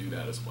choose to do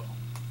that as well.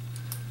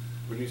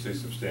 When you say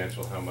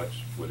substantial, how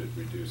much would it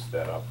reduce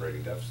that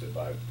operating deficit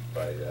by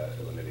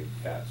eliminating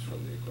cats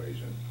from the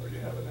equation, or do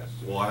you have an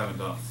estimate? Well, I haven't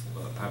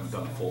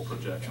done a full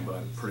projection, but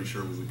I'm pretty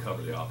sure we would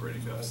cover the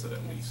operating deficit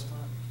at least.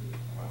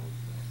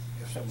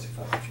 I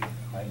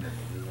never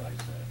realized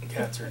that.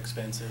 Cats are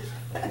expensive,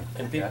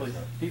 and Cats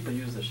are- people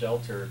use the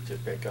shelter to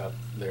pick up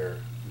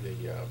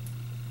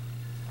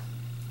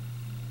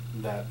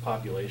that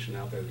population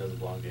out there that doesn't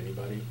belong to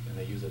anybody, and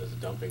they use it as a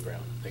dumping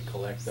ground. They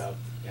collect up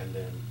and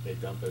then they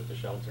dump it at the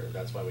shelter.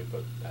 That's why we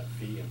put that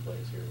fee in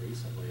place here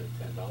recently of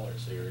 $10.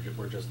 So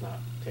we're just not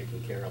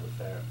taking care of the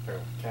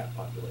feral cat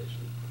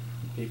population.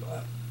 People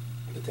have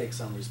to take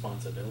some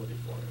responsibility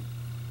for it.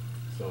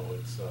 So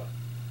it's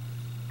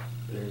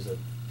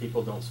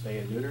people don't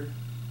spay and neuter,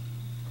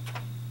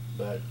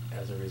 but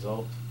as a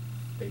result,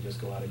 they just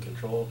go out of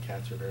control.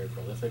 Cats are very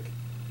prolific,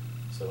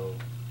 so.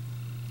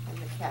 And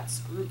the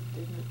cats group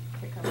didn't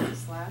pick up the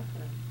slack,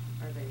 or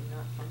are they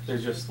not They're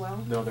functioning just as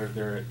well? no,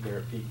 they're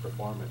at peak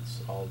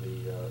performance. All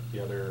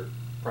the other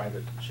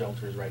private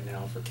shelters right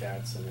now for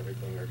cats and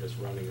everything are just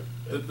running.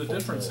 The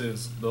difference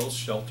is those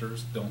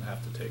shelters don't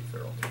have to take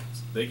feral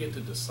cats. They get to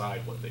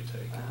decide what they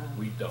take.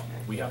 We don't.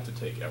 Okay. We have to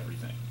take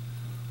everything.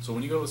 So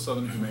when you go to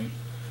Southern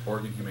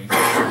Oregon Humane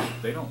Society,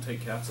 they don't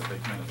take cats that they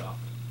can adopt.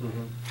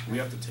 Mm-hmm. We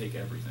have to take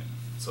everything.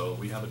 So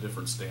we have a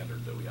different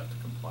standard that we have to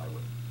comply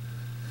with.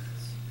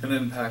 And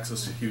it impacts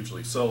us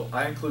hugely. So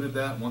I included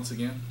that, once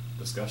again,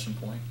 discussion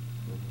point.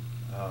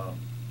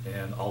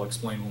 And I'll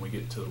explain when we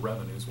get to the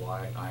revenues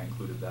why I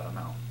included that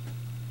amount.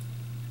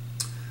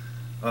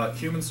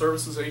 Human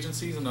services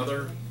agencies,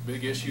 another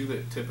big issue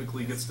that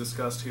typically gets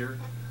discussed here.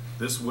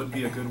 This would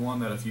be a good one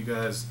that if you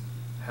guys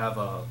have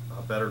a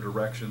better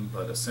direction,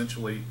 but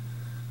essentially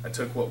I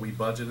took what we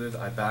budgeted,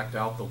 I backed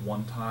out the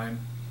one-time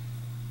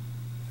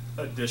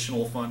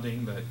additional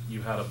funding that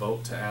you had a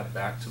vote to add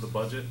back to the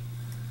budget,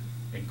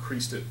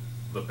 increased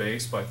the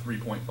base by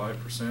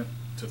 3.5%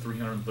 to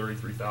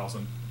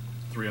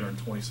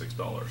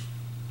 $333,326.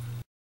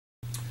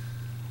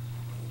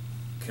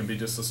 Can be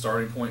just a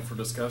starting point for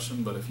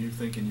discussion, but if you're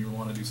thinking you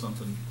want to do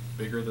something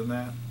bigger than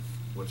that,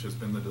 which has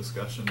been the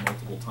discussion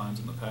multiple times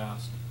in the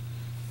past,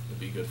 it'd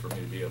be good for me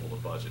to be able to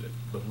budget it.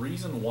 The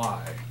reason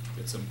why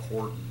it's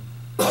important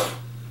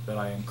that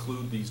I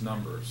include these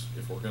numbers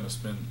if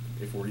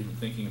we're even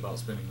thinking about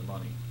spending the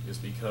money, is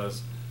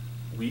because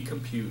we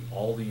compute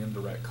all the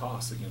indirect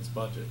costs against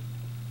budget.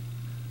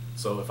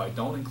 So if I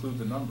don't include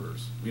the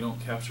numbers, we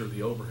don't capture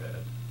the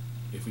overhead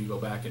if we go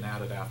back and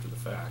add it after the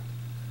fact,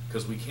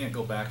 because we can't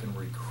go back and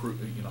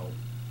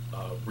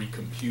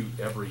recompute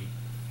every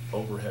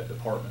overhead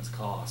department's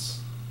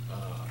costs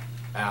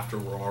after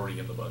we're already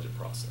in the budget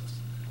process.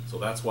 So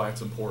that's why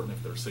it's important,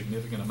 if there's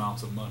significant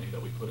amounts of money,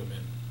 that we put them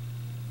in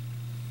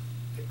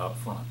up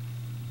front.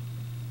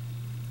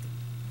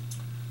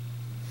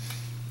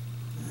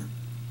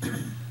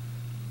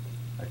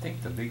 I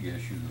think the big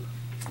issue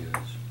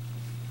is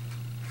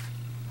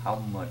how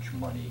much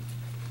money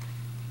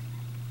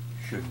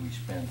should we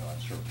spend on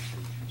service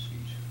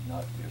agencies,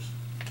 not just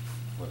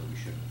whether we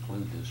should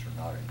include this or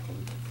not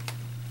include it.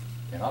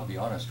 And I'll be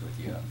honest with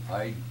you,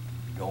 I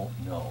don't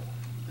know.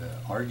 The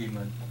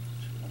argument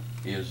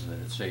is that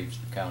it saves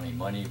the county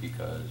money,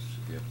 because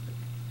if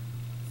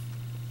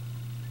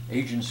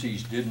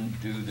agencies didn't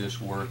do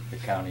this work, the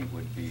county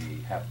would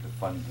have to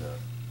fund the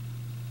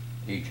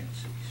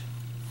agencies,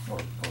 or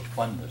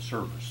fund the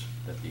service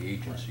that the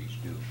agencies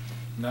do.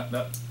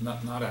 Not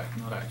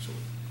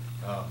actually.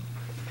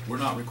 We're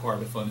not required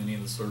to fund any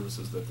of the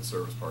services that the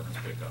service partners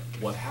pick up.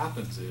 What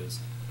happens is,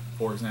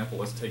 for example,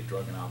 let's take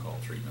drug and alcohol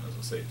treatment as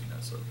a safety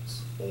net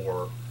service,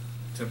 or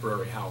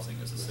temporary housing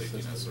as a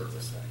safety net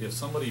service. If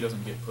somebody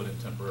doesn't get put in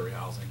temporary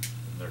housing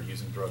and they're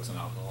using drugs and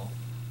alcohol,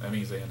 that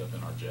means they end up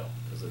in our jail,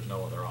 because there's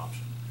no other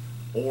option.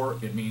 Or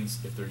it means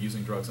if they're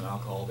using drugs and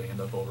alcohol, they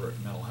end up over at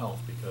mental health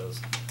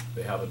because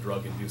they have a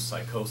drug-induced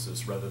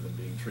psychosis rather than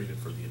being treated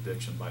for the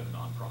addiction by the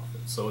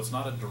nonprofit. So it's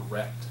not a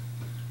direct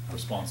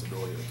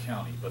responsibility of the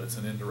county, but it's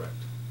an indirect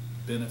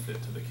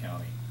benefit to the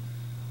county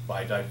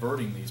by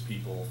diverting these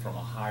people from a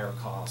higher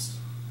cost,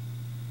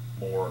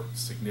 more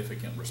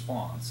significant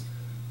response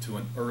to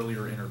an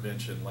earlier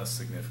intervention, less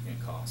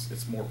significant cost.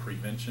 It's more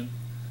prevention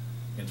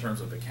in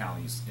terms of the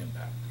county's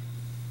impact.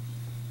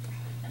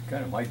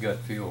 Kind of my gut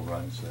feel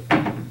runs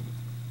that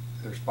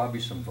there's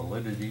probably some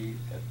validity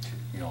at,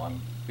 you know,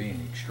 I'm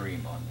being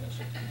extreme on this,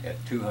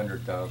 at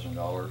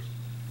 $200,000.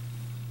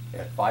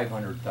 At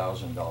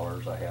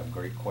 $500,000, I have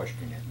great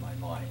question in my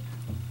mind.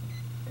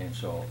 And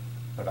so,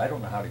 but I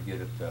don't know how to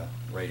get at the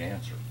right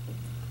answer.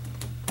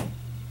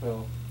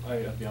 Well,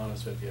 I'll be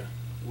honest with you,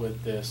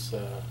 with this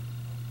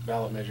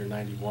ballot measure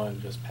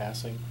 91 just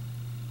passing,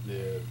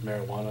 the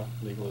marijuana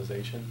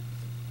legalization,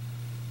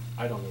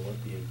 I don't know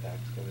what the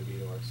impact's gonna be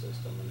to our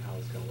system and how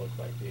it's gonna look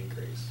like, the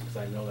increase, because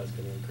I know that's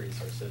gonna increase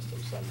our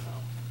system somehow.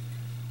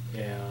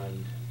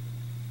 And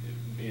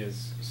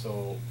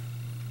so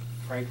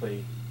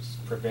frankly,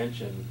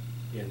 prevention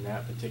in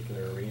that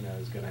particular arena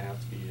is gonna have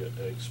to be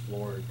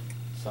explored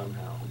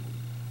somehow,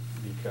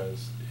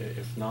 because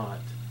if not,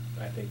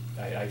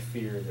 I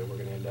fear that we're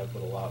gonna end up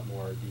with a lot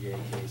more DA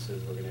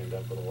cases, we're gonna end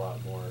up with a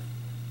lot more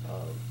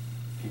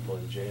people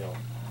in jail,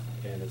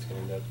 and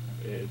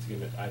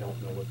I don't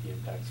know what the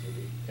impact's gonna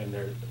be.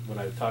 And when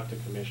I talked to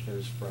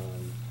commissioners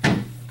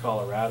from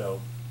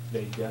Colorado,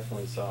 they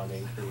definitely saw an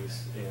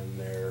increase in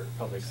their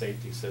public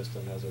safety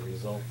system as a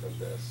result of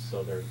this.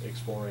 So they're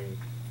exploring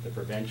the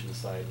prevention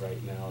side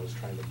right now, is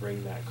trying to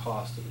bring that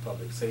cost of the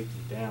public safety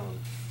down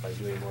by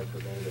doing more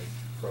preventative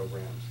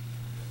programs.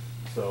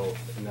 So,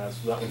 and that was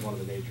one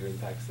of the major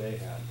impacts they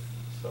had.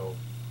 So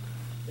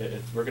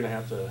we're going to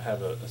have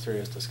a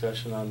serious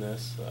discussion on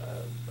this.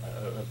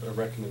 A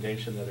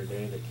recommendation the other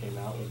day that came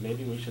out was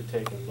maybe we should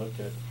take and look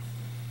at,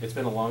 it's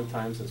been a long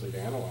time since we've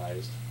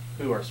analyzed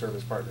who our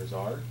service partners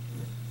are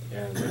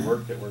and the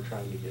work that we're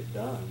trying to get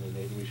done, and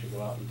maybe we should go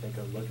out and take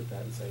a look at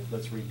that and say,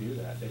 let's redo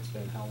that. It's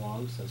been how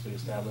long since we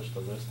established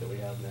the list that we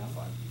have now?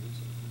 5 years.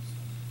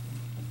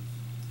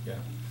 Yeah.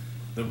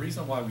 The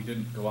reason why we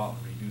didn't go out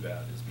and redo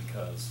that is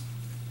because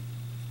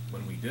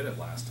when we did it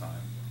last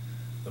time,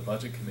 the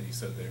budget committee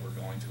said they were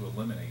going to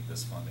eliminate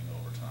this funding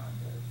over time.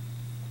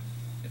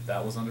 If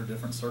that was under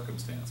different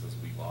circumstances,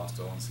 we lost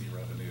O&C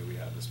revenue, we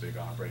had this big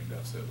operating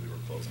deficit, we were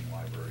closing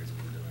libraries,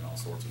 we were doing all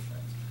sorts of things.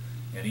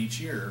 And each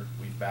year,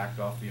 we've backed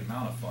off the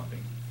amount of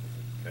funding.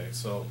 Okay,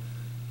 so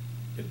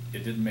it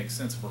didn't make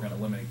sense if we're going to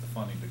eliminate the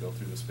funding to go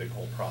through this big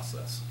whole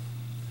process.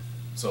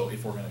 So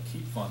if we're going to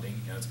keep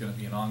funding and it's going to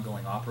be an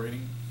ongoing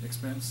operating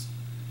expense,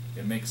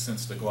 it makes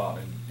sense to go out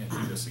and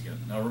do this again.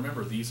 Now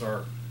remember, these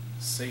are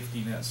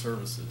safety net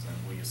services,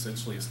 and we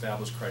essentially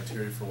established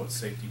criteria for what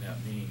safety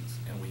net means,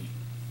 and we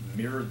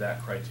mirrored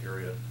that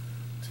criteria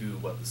to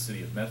what the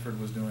city of Medford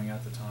was doing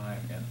at the time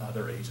and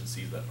other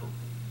agencies that,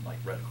 like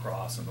Red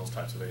Cross and those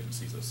types of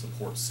agencies that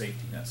support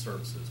safety net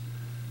services.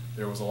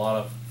 There was a lot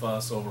of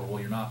fuss over, well,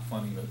 you're not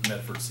funding the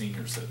Medford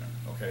Senior Center.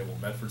 Okay, well,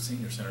 Medford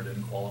Senior Center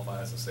didn't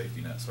qualify as a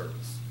safety net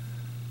service.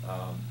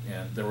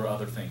 And there were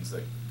other things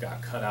that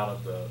got cut out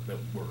of that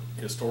were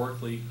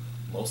historically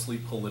mostly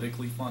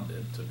politically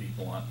funded, to be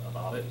blunt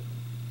about it,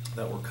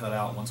 that were cut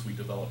out once we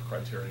developed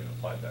criteria and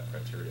applied that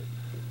criteria.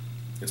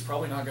 It's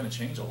probably not going to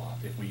change a lot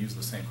if we use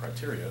the same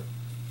criteria.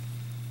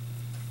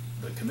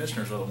 The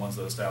commissioners are the ones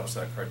that established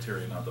that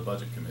criteria, not the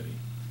budget committee.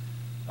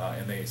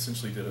 And they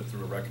essentially did it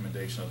through a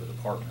recommendation of the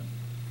department.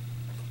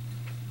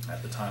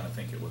 At the time, I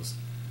think it was,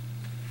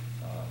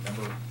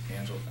 remember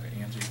Angie,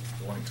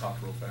 the one who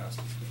talked real fast?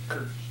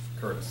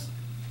 Curtis,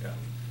 yeah,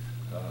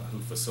 who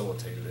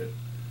facilitated it.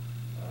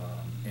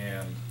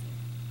 And,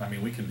 I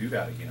mean, we can do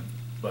that again,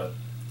 but,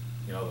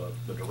 you know,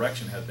 the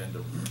direction had been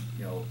to,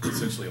 you know,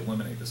 essentially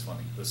eliminate this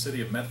funding. The city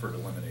of Medford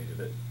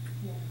eliminated it.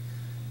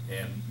 Yeah.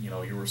 And, you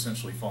know, you were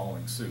essentially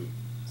following suit.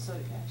 So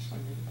did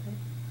Ashland, didn't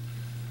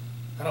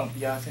they? I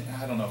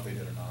don't know if they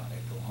did or not,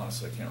 April,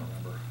 honestly, I can't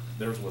remember.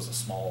 Theirs was a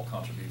small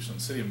contribution.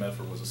 The city of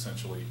Medford was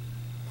essentially,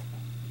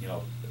 you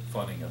know,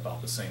 funding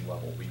about the same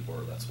level we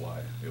were. That's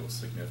why it was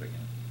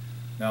significant.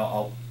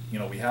 Now, you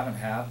know, we haven't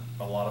had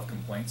a lot of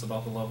complaints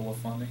about the level of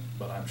funding,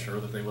 but I'm sure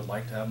that they would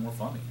like to have more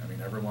funding. I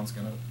mean, everyone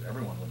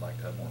would like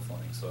to have more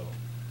funding, so.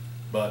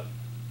 But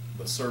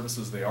the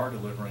services they are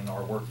delivering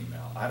are working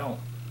now. I don't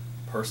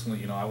personally,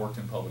 you know, I worked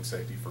in public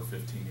safety for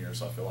 15 years,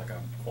 so I feel like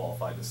I'm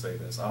qualified to say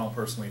this. I don't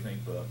personally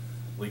think the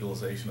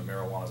legalization of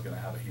marijuana is going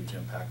to have a huge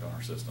impact on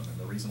our system. And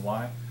the reason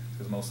why is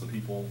because most of the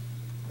people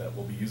that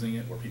will be using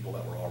it were people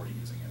that were already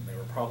using it. And they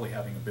were probably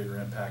having a bigger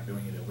impact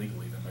doing it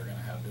illegally than they're going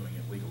to have doing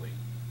it legally.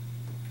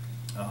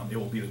 It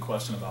will be the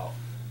question about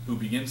who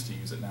begins to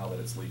use it now that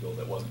it's legal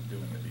that wasn't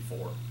doing it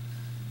before.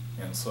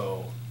 And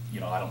so, you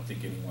know, I don't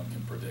think anyone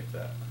can predict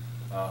that.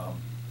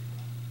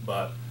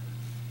 But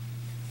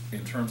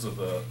in terms of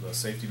the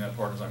safety net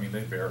partners, I mean,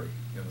 they vary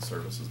in the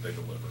services they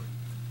deliver.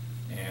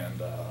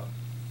 And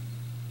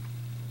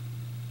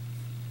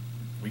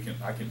we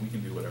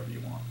can do whatever you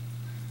want.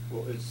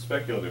 Well, it's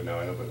speculative now,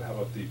 I know, but how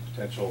about the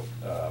potential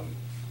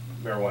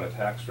marijuana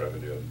tax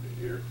revenue,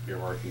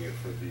 earmarking it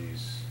for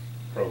these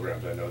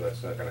programs? I know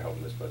that's not gonna help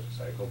in this budget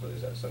cycle, but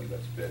is that something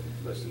that's been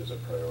listed as a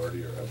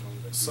priority, or?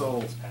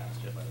 So,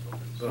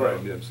 Right,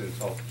 I mean,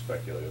 it's all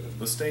speculative.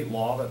 the state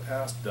law that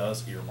passed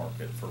does earmark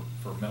it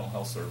for mental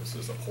health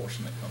services, a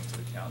portion that comes to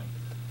the county.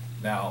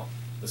 Now,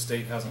 the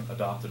state hasn't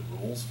adopted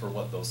rules for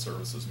what those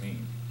services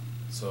mean,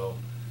 so,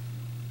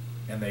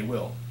 and they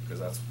will,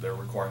 because they're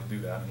required to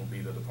do that, and it'll be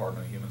the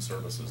Department of Human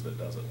Services that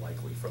does it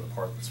likely for the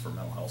part that's for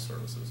mental health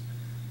services.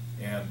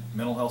 And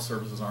mental health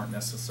services aren't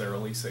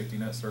necessarily safety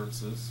net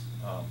services,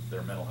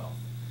 they're mental health.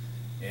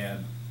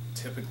 And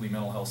typically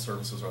mental health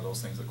services are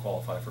those things that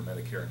qualify for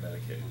Medicare and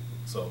Medicaid.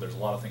 So there's a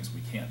lot of things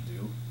we can't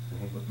do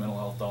with mental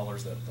health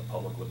dollars that the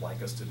public would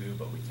like us to do,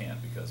 but we can't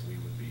because we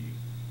would be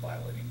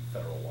violating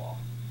federal law.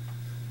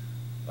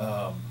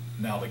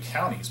 Now the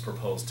county's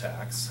proposed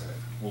tax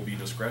will be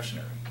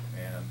discretionary,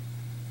 and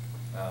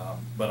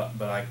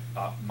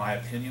my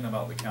opinion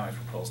about the county's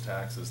proposed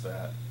tax is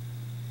that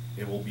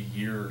it will be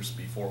years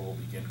before we'll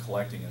begin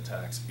collecting a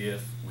tax,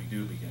 if we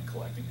do begin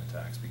collecting a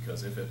tax,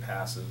 because if it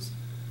passes,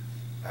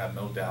 I have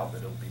no doubt that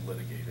it'll be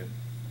litigated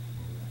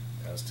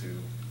as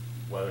to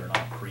whether or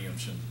not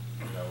preemption,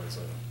 is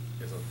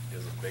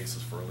a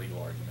basis for a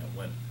legal argument,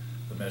 when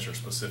the measure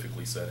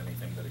specifically said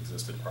anything that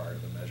existed prior to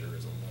the measure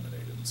is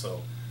eliminated. And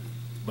so,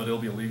 but it'll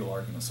be a legal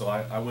argument. So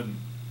I wouldn't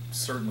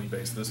certainly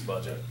base this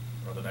budget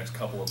or the next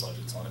couple of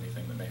budgets on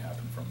anything that may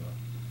happen from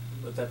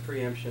the. But that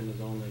preemption is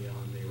only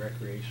on the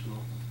recreational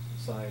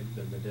side,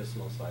 the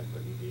medicinal side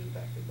wouldn't be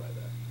impacted by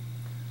that.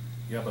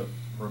 Yeah, but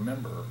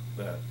remember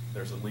that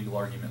there's a legal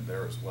argument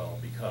there as well,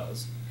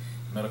 because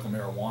medical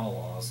marijuana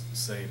laws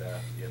say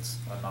that it's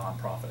a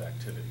nonprofit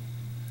activity,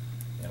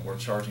 and we're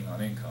charging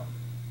on income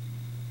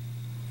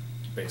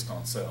based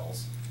on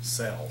sales,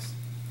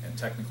 and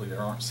technically there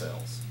aren't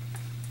sales.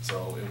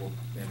 So it will,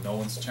 and no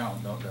one's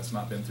challenged, no, that's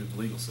not been through the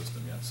legal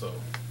system yet. So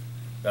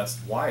that's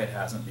why it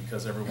hasn't,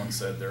 because everyone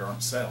said there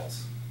aren't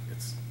sales.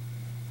 It's,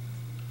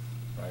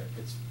 right?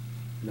 It's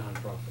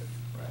nonprofit.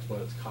 That's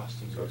what it's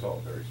costing. So it's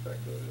all very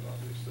speculative,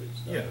 obviously.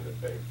 It's Yeah. nothing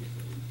to base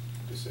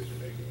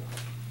decision-making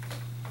on.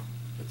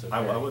 It's a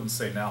I very wouldn't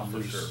say now for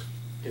loose- sure.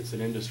 It's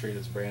an industry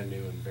that's brand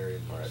new and very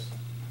loose.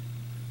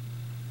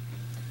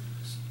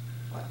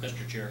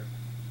 Mr. Chair,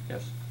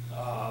 Yes.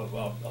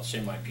 well, I'll say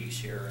my piece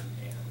here,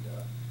 and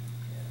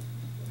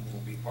will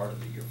be part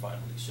of your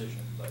final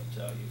decision, but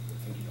I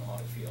think you know how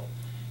I feel.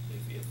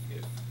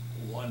 If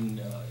one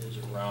is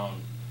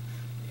around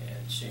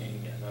and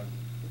seeing, and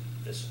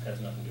this has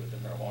nothing to do with the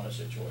marijuana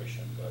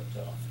situation, but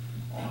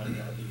on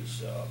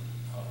these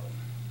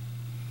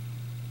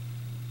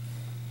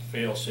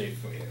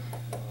fail-safe, what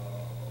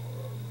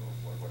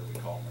do we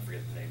call them? I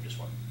forget the name, just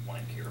went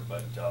blank here,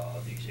 but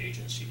these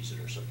agencies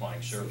that are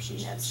supplying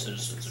services to the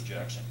citizens of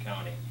Jackson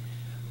County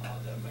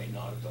that may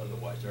not have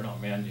otherwise, they're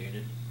not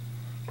mandated,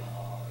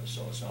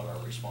 so it's not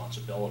our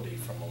responsibility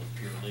from a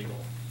pure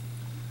legal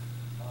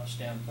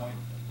standpoint,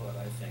 but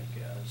I think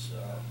as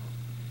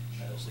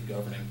the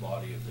governing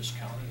body of this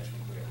county, I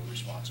think we have a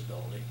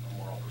responsibility, a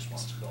moral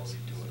responsibility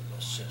to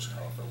assist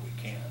however we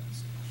can.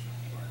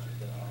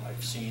 And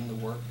I've seen the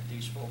work that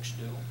these folks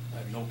do. I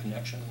have no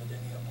connection with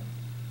any of them,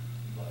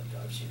 but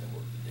I've seen the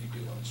work that they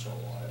do, and so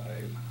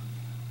I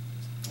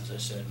as I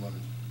said, when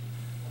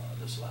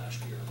this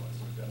last year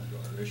wasn't going to be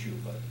our issue,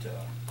 but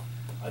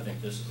I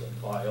think this is a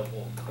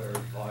viable, very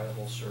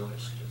viable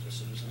service to the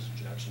citizens of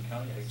Jackson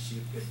County. I hate to see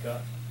it get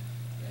cut,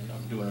 and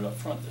I'm doing it up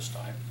front this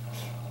time.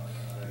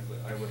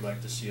 I would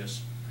like to see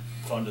us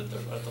fund at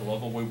the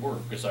level we were,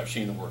 because I've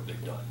seen the work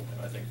they've done.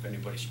 And I think if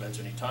anybody spends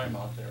any time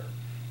out there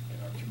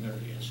in our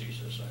community and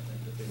sees this, I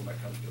think that they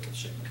might come to the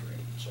same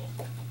agreement. So,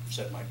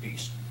 said my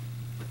piece.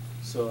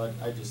 So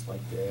I'd just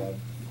like to add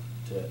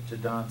to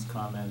Don's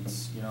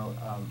comments,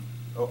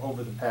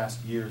 over the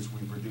past years,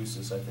 we've reduced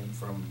this, I think,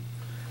 from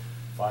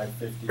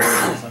 550 to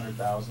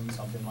 600,000,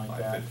 something like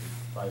that.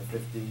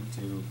 550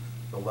 to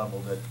the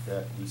level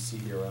that we see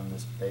here on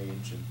this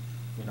page.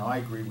 And I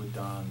agree with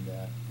Don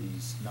that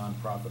these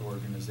nonprofit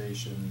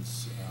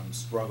organizations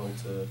struggle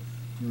to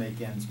make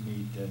ends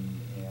meet,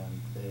 and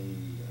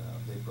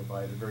they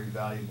provide a very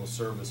valuable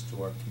service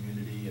to our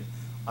community. And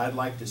I'd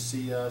like to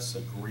see us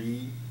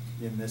agree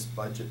in this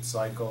budget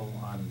cycle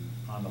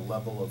on a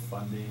level of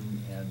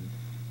funding and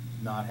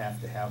not have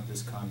to have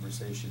this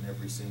conversation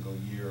every single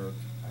year.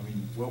 I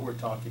mean, what we're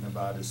talking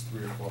about is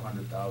 $300,000 or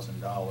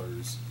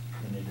 $400,000,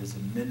 and it is a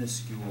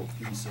minuscule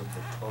piece of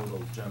the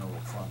total general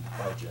fund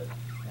budget.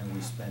 And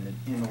we spend an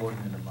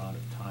inordinate amount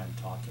of time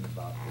talking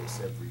about this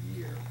every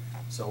year.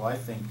 So I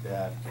think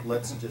that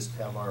let's just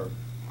have our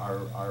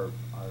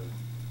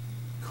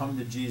come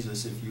to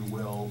Jesus, if you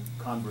will,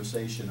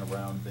 conversation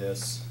around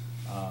this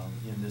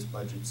in this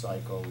budget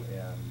cycle,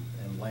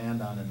 and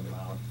land on an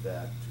amount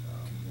that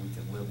we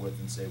can live with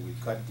and say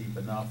we've cut deep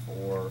enough,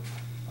 or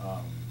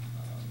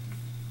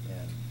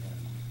and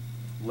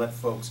let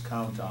folks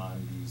count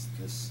on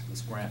this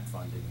grant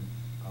funding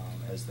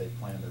as they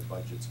plan their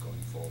budgets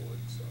going forward.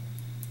 So.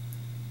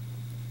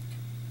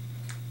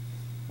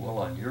 Well,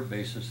 on your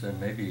basis, then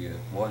maybe it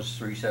was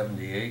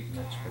 378 and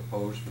it's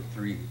proposed for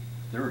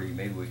 330,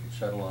 maybe we could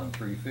settle on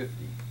 350.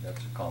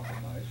 That's a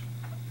compromise.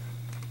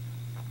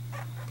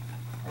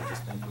 I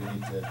just think we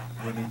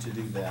need to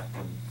do that,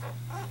 and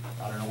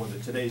I don't know whether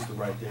today's the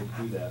right day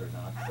to do that or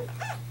not, but.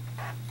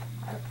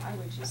 I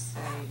would just say,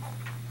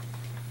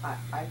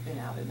 I've been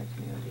out in the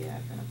community,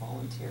 I've been a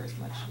volunteer as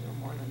much or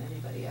more than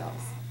anybody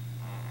else.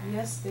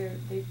 Yes,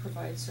 they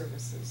provide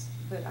services,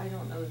 but I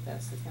don't know that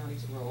that's the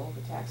county's role.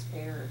 The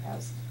taxpayer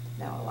has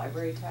now a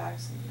library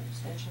tax and an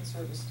extension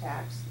service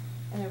tax,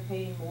 and they're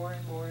paying more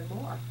and more and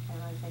more.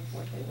 And I think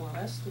what they want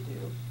us to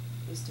do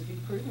is to be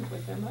prudent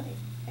with their money.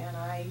 And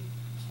I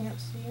can't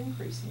see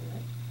increasing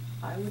it.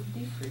 I would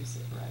decrease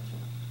it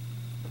gradually.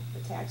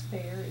 The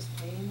taxpayer is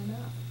paying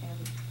enough.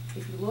 And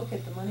if you look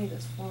at the money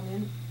that's flown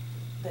in,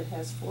 that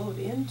has flowed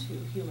into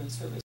human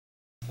service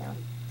county,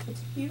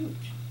 it's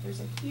huge.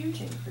 There's a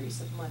huge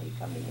increase of money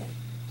coming in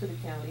to the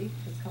county.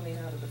 It's coming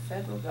out of the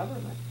federal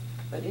government,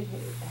 but it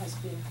has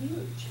been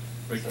huge.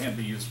 But it can't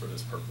be used for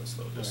this purpose,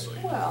 though, just so you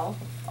know. Well,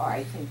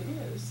 I think it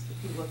is.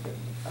 If you look at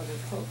other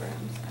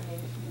programs, I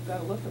mean, you've got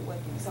to look at what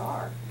these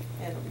are,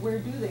 and where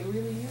do they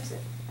really use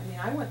it? I mean,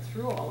 I went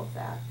through all of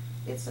that.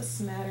 It's a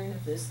smattering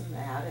of this and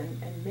that,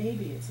 and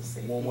maybe it's a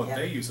safety net. Well, what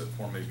they use it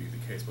for may be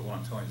the case, but what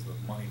I'm telling you is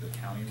the money the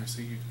county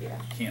received Yeah.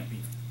 can't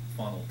be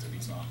funneled to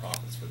these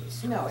nonprofits for this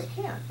service. No, it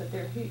can't, but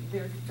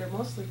they're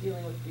mostly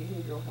dealing with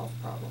behavioral health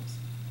problems.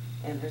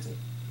 And there's a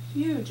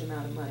huge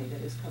amount of money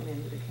that has come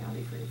into the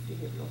county for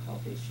behavioral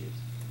health issues.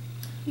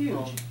 Huge.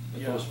 Well,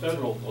 But yeah. those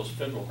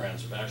federal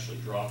grants are actually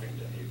dropping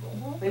to April.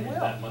 Well, they I mean, will.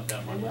 That money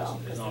They will,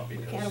 is 'cause not we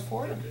because. can't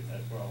afford them.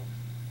 Well,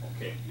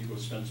 okay, you go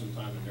spend some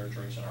time in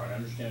nurturing center. I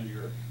understand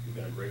you've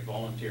been a great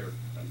volunteer.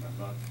 I'm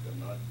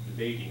not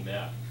debating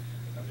that.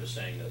 I'm just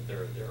saying that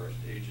there are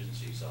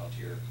agencies out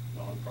here,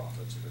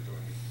 nonprofits, that are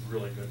doing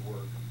really good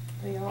work.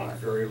 They are. On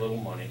very little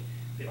money.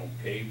 They don't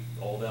pay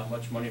all that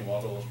much money. A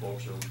lot of those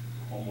folks are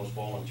almost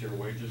volunteer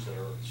wages that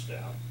are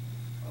staff.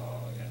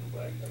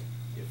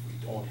 If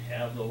we don't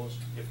have those,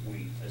 if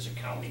we, as a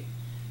county,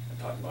 I'm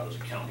talking about as a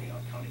county,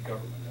 not county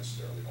government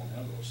necessarily, don't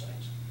have those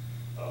things,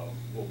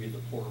 we'll be the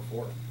poorer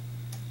for it.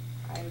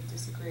 I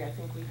disagree. I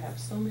think we have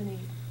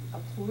a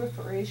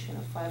proliferation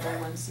of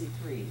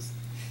 501c3s.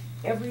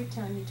 Every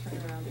time you turn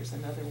around, there's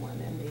another one,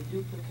 and they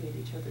duplicate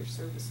each other's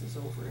services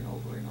over and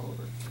over and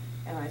over.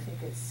 And I think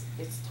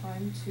it's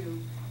time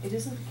to, it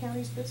isn't the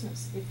county's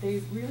business. If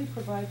they really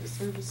provide the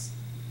service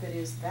that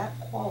is that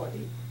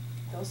quality,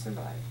 they'll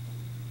survive.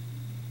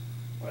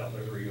 Well,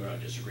 there you and I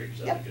disagree,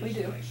 because I Yep, think we it's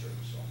do. a nice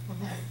service,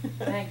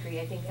 so. I agree,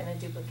 I think in a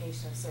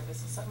duplication of service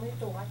is something we have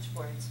to watch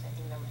for in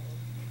spending their money.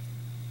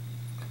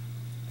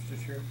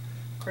 Mr. Chair,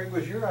 Craig,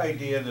 was your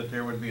idea that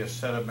there would be a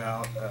set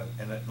amount,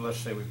 and that, let's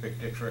say we pick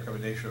Dick's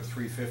recommendation of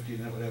 350,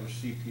 and that would have a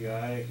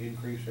CPI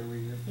increase every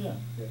year? Yeah,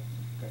 Yeah,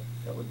 okay.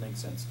 that would make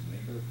sense to me.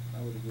 Sure,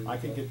 I would agree I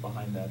with could that. get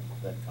behind that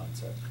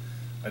concept.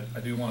 I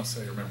do want to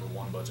say, remember,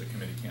 one budget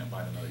committee can't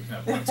bind another. You can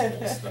have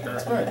principles, that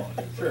that's what you want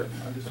to do. Sure.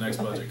 The next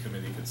budget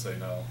committee could say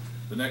no.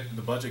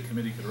 The budget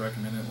committee could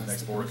recommend it, and the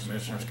next board of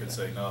commissioners could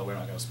say, no, we're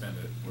not going to spend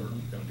it. We're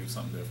going to do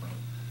something different.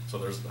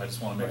 So I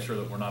just want to make sure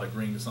that we're not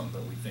agreeing to something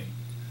that we think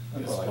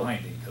is Well, I-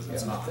 binding, because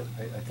it's yeah, not.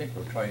 I think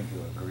we're trying to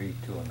agree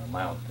to an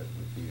amount that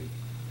would be,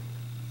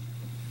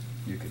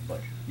 you could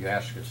budget. You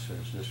ask us,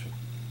 is this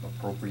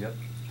appropriate?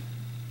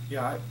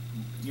 Yeah,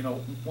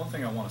 one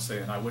thing I want to say,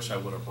 and I wish I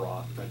would have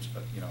brought,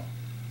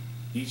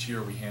 each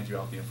year we hand you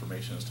out the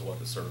information as to what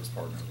the service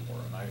partners were,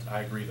 and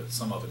I agree that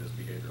some of it is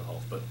behavioral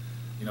health, but,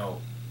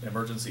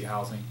 emergency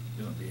housing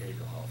isn't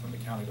behavioral health, and the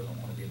county doesn't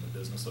want to be in the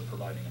business of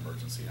providing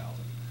emergency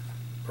housing.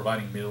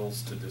 Providing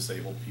meals to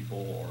disabled people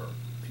or,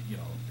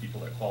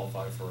 people that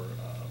qualify for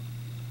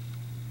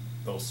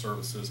those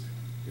services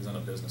isn't a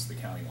business the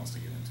county wants to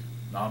get into.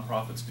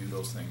 Nonprofits do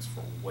those things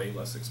for way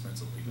less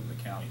expensively than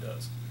the county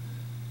does.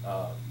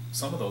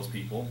 Some of those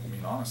people,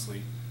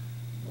 honestly,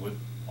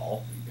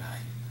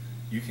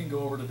 you can go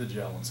over to the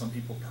jail, and some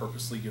people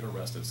purposely get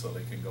arrested so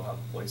they can go have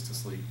a place to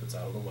sleep that's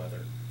out of the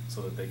weather,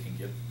 so that they can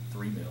get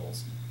 3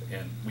 meals,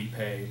 and we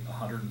pay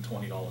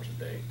 $120 a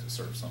day to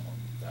serve someone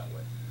that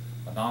way.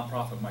 A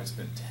nonprofit might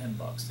spend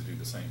 $10 to do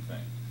the same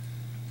thing.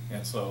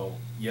 And so,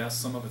 yes,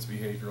 some of it's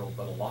behavioral,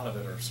 but a lot of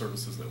it are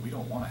services that we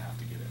don't want to have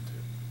to get into.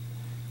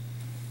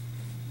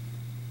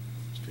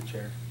 Mr.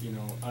 Chair,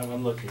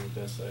 I'm looking at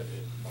this,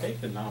 take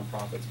the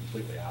nonprofits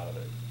completely out of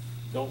it.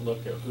 Don't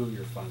look at who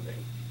you're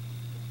funding.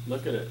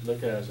 Look at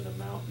it as an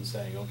amount and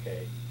saying,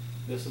 okay,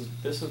 this is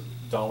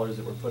dollars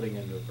that we're putting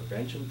into a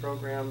prevention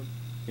program,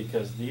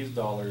 because these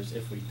dollars,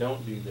 if we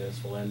don't do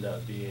this, will end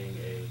up being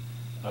a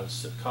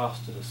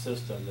cost to the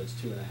system that's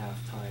 2.5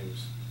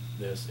 times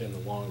this in the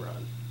long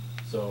run.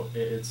 So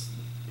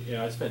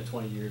I spent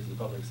 20 years in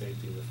public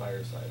safety in the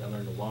fire side. I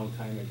learned a long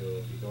time ago,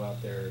 if you go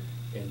out there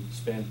and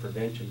spend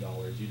prevention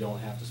dollars, you don't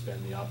have to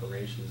spend the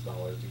operations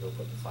dollars to go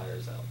put the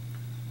fires out.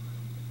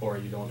 Or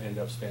you don't end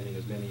up spending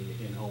as many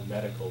in-home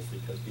medicals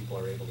because people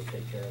are able to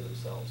take care of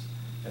themselves.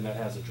 And that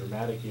has a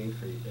dramatic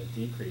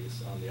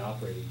decrease on the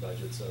operating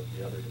budgets of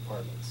the other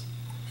departments.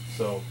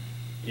 So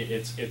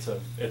it's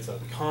a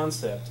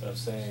concept of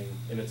saying,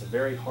 and it's a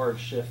very hard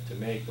shift to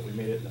make, but we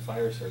made it in the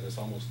fire service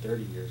almost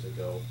 30 years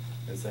ago,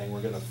 and saying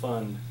we're gonna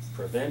fund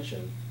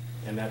prevention,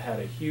 and that had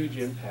a huge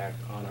impact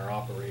on our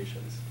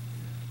operations.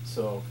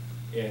 So,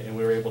 and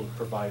we were able to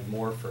provide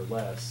more for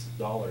less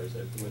dollars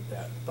with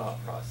that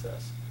thought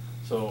process.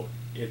 So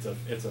it's a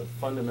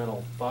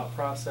fundamental thought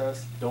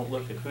process. Don't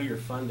look at who you're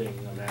funding,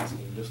 I'm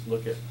asking, just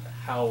look at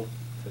how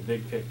the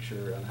big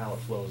picture and how it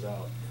flows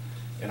out.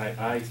 And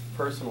I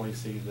personally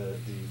see the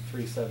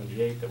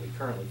 378 that we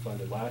currently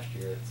funded last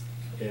year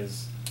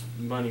is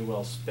money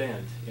well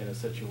spent in a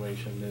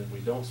situation that if we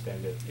don't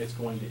spend it, it's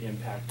going to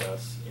impact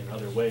us in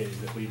other ways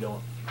that we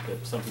don't,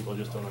 that some people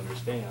just don't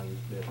understand,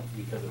 that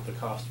because if the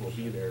cost will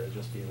be there, it'll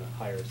just be in a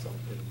higher, it'll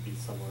be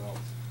somewhere else.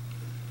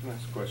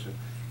 Next question.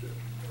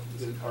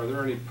 Are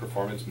there any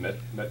performance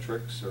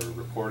metrics or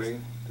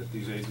reporting that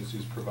these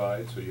agencies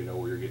provide, so you know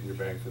where you're getting your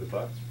bang for the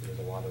buck? There's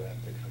a lot of that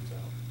comes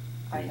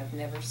out. I have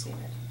never seen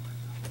it.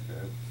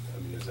 Okay.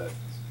 I mean, is that?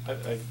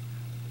 I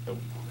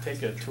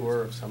take a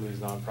tour of some of these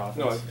nonprofits.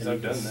 No, and you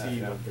I've can done that, see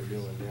yeah. what they're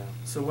doing, yeah.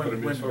 So But I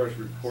mean, as far as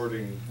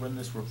reporting, when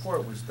this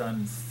report was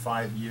done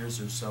 5 years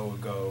or so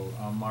ago,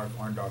 Mark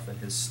Orndorff and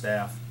his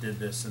staff did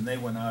this, and they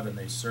went out and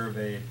they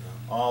surveyed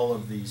all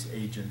of these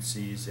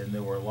agencies, and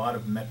there were a lot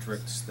of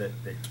metrics that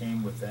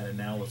came with that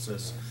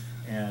analysis,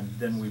 and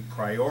then we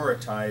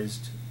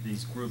prioritized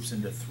these groups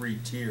into 3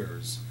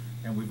 tiers,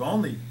 and we've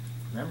only,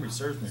 if memory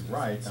serves me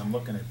right, I'm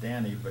looking at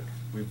Danny, but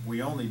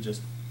we only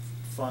just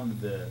fund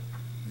the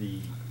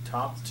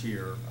top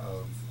tier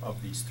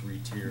of these 3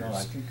 tiers. No,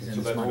 I think it's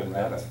So that's pro been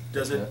rata.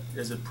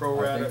 Is it pro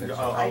I rata? think it's-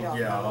 I don't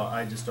know.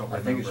 I just don't I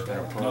remember. think it's been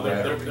a pro No,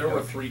 rata. there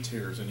were 3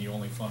 tiers, and you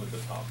only funded the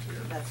top tier.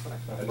 That's what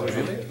I and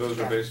thought. those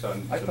are based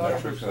on I the thought it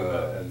metrics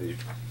was, and the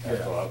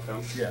actual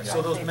outcomes? Yeah, I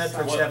so those think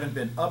metrics so. haven't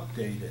been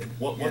updated.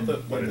 What in-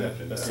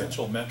 the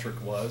essential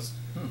metric was,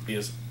 Hmm.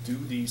 is do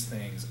these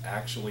things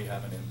actually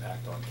have an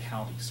impact on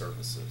county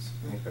services?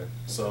 Okay.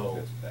 So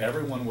That's bad.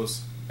 everyone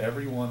was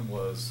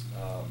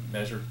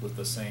measured with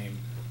the same,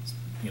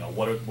 you know,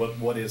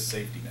 what is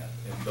safety net?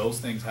 And those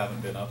things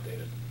haven't been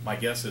updated. My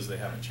guess is they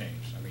haven't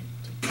changed. I mean,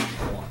 to be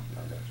blunt.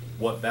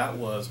 What that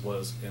was,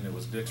 and it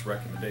was Dick's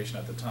recommendation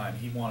at the time,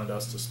 he wanted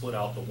us to split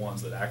out the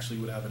ones that actually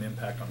would have an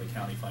impact on the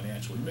county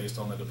financially based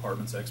on the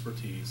department's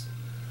expertise,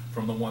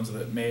 from the ones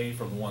that may,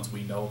 from the ones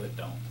we know that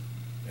don't.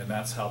 And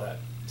that's how that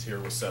tier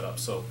was set up.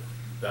 So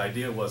the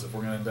idea was, if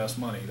we're gonna invest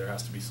money, there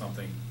has to be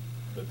something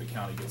that the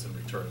county gets in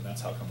return, and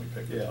that's how come we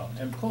picked the Yeah, top.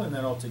 and pulling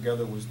that all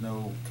together was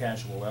no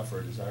casual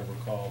effort, as I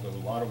recall. There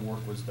was a lot of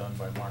work was done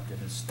by Mark and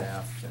his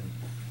staff,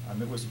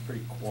 and it was a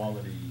pretty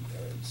quality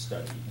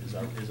study, as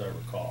I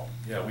recall.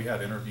 Yeah, we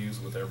had interviews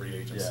with every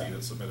agency Yeah.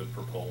 that submitted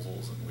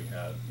proposals, and we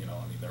had, you know,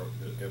 I mean,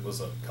 it was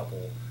a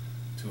couple,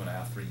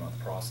 2.5, 3-month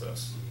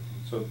process.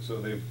 So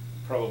they,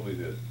 probably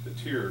the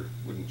tier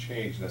wouldn't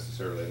change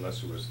necessarily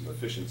unless there was some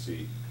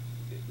efficiency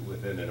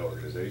within an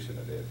organization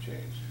that they have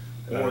changed.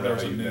 And I Or don't know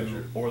there's how a you new,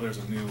 measure. or there's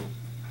a new,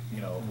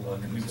 you know,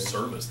 a new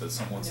service that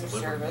someone's New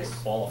delivering that would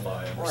service.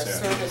 qualify under Or a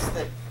statute.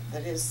 service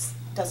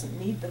that doesn't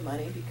need the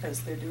money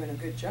because they're doing a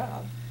good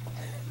job.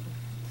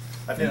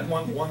 I think Yeah.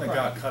 one that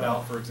got Right. cut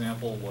out, for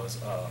example, was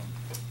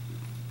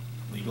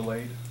legal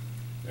aid.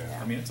 Yeah.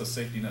 I mean, it's a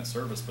safety net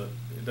service, but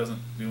it doesn't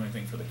do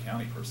anything for the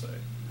county per se.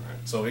 Right.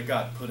 So it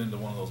got put into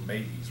one of those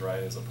maybes,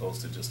 right, as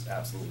opposed to just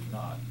absolutely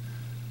not.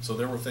 So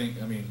there were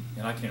things, I mean,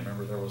 and I can't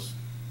remember, there was,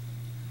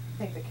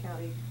 I think the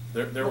county.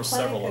 there were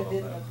several of them.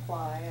 Didn't that-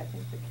 apply, I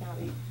think the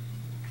county,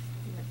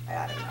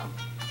 I don't know.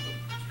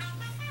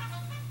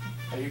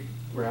 Are you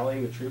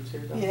rallying the troops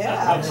here, Don?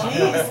 Yeah,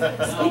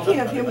 jeez. Speaking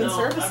of human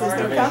services,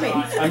 they're coming.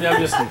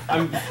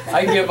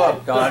 I give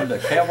up, Don, the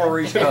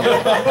cavalry's coming.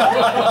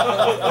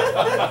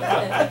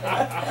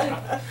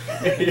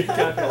 You're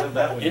not gonna live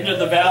that one Into down.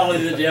 the valley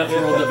of the death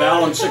road, the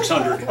Val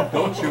 600.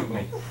 Don't shoot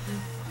me.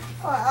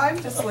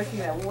 I'm just looking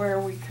at where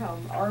we come,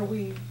 are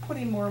we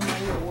putting more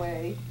money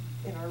away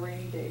in our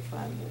rainy day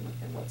fund,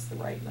 and what's the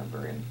right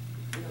number? And,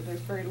 you know, there's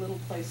very little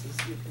places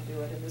you can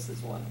do it, and this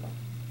is one of them.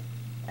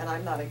 And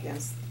I'm not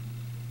against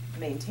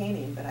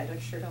maintaining, but I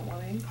sure don't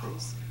want to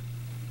increase.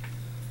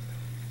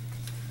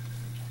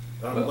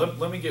 Well-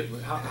 Let me get,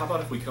 how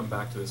about if we come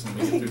back to this and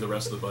we get through the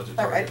rest of the budget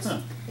All right,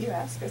 targets? you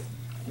ask us.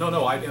 No,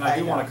 I I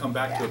do wanna know, come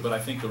back to yeah. it, but I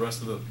think the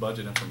rest of the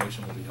budget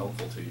information will be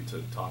helpful to you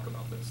to talk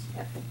about this.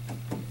 Yeah.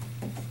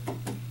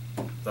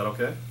 Is that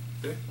okay?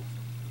 Dick?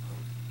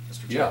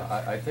 Mr. Chair?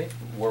 Yeah, I think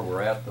where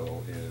we're at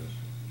though is,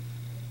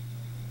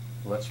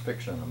 let's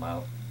fix an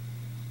amount.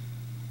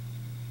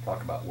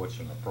 Talk about what's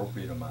an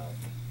appropriate amount.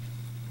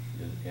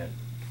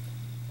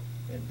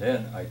 And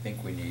then I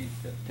think we need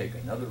to take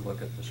another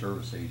look at the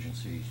service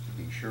agencies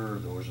to be sure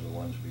those are the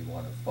ones we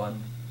want to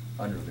fund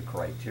under the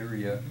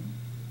criteria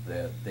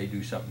that they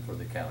do something for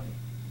the county.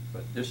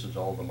 But this is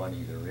all the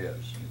money there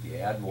is. If you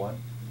add one,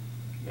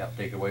 you have to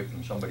take away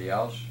from somebody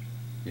else.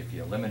 If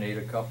you eliminate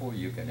a couple,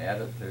 you can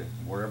add it to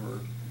wherever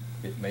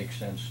it makes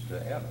sense to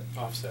add it.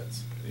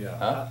 Offsets. Yeah.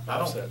 Huh? I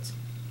don't- Offsets.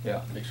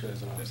 Yeah. Make sure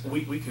there's an offset.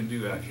 We can do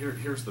that.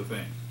 Here's the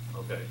thing,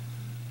 okay?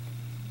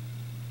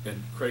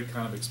 and Craig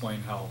kind of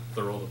explained how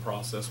thorough the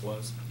process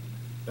was.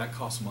 That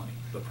costs money.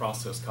 The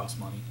process costs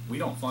money. We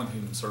don't fund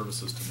human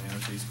services to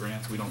manage these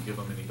grants. We don't give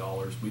them any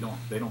dollars.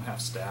 They don't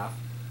have staff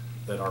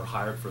that are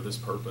hired for this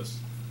purpose.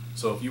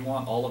 So if you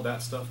want all of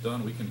that stuff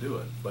done, we can do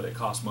it, but it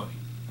costs money.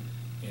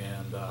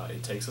 And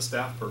it takes a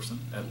staff person,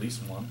 at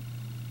least one,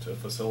 to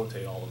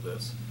facilitate all of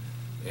this.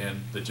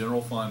 And the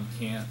general fund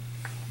can't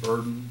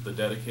burden the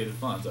dedicated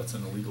funds. That's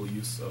an illegal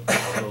use of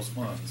those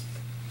funds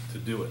to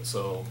do it.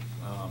 So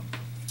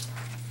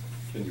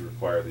Can you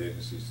require the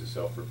agencies to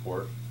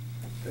self-report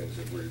things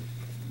that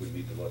we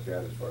need to look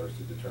at as far as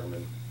to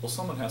determine? well,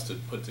 someone has to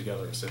put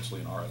together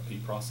essentially an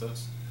RFP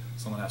process.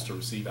 Someone has to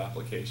receive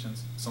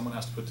applications. Someone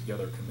has to put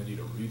together a committee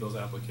to review those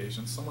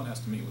applications. Someone has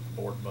to meet with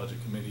the board and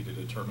budget committee to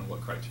determine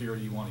what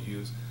criteria you want to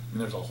use. I mean,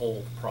 there's a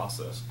whole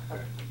process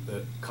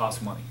that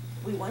costs money.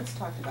 We once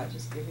talked about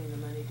just giving the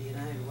money to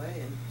United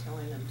Way and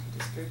telling them to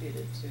distribute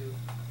it to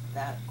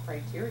that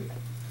criteria.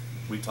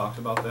 We talked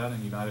about that,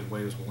 and United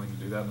Way is willing to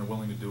do that, and they're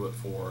willing to do it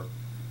for,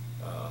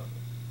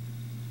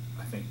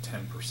 I think,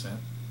 10%.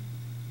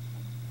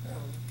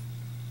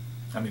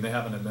 I mean, they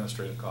have an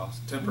administrative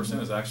cost.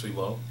 10% is actually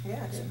low.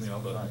 Yeah, it is. You know,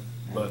 Right.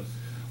 but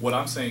what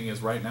I'm saying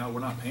is right now,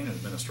 we're not paying an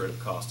administrative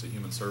cost to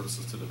Human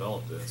Services to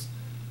develop this.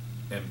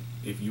 And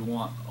if you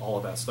want all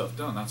of that stuff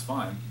done, that's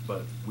fine,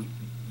 but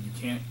you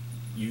can't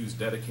use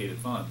dedicated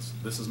funds.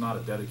 This is not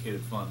a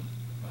dedicated fund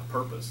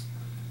purpose.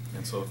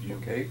 And so if you.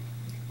 Okay,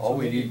 all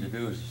we need to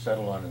do is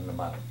settle on an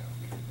amount.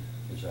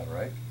 Is that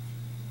right?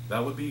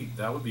 That would be,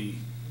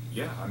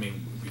 yeah, I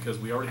mean, because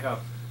we already have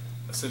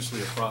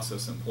essentially a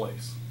process in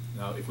place.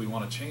 Now, if we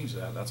want to change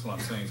that, that's what I'm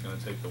saying, is going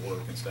to take the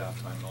work and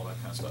staff time and all that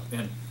kind of stuff.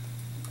 And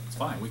it's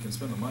fine, we can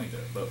spend the money there,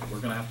 but we're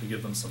going to have to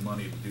give them some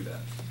money to do that,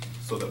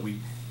 so that we,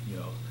 you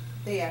know.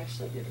 They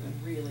actually did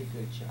a really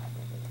good job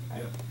of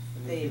it. Yeah.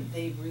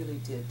 They really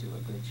did do a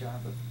good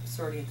job of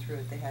sorting through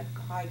it. They had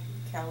high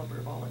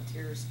caliber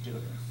volunteers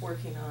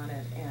working on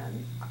it,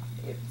 and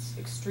it's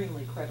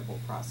extremely credible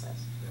process.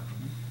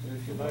 And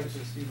if you'd like to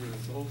see the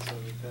results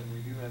of it, then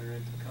we do enter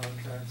into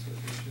contracts with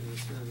each of the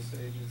service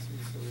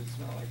agencies, so it's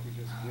not like we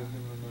just give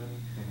them the money,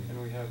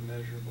 and we have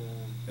measurable.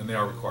 And they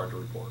are required to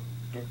report.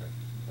 Okay.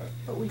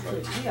 But we ought to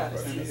see And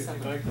if some.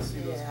 you'd like to see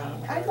those Yeah,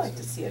 contracts. I'd like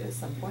to see it at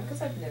some point,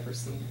 because I've never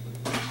seen it.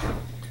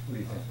 What do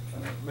you think?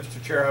 Mr.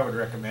 Chair, I would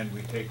recommend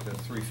we take the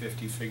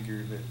 350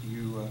 figure that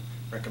you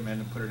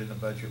recommend and put it in the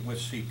budget with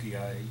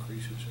CPI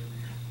increases every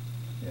year.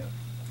 Yeah.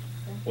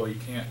 Well, you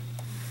can't.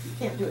 You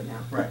can't do it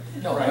now. Right.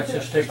 No, let's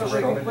just take a But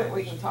straw.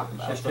 we can talk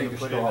about Just it. take a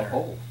Put in straw there.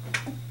 poll.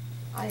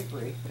 I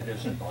agree. It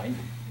isn't binding.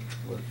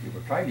 We're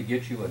trying to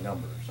get you a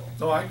number, so.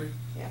 No, I agree.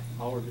 Yeah.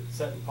 All we're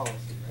setting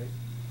policy, right?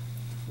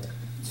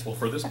 Well,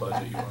 for this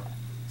budget, you are.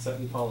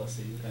 Setting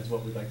policy as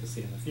what we'd like to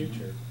see in the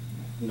future,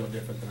 no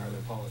different than our other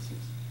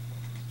policies.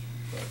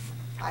 But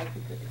I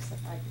could go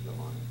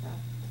along with that.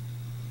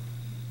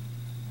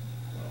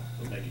 Well,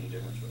 doesn't make any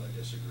difference, but I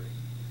disagree.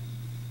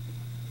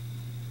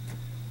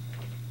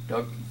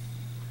 Doug?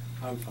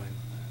 I'm fine with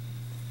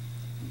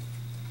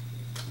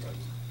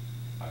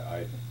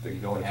I think.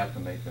 You don't have to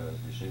make a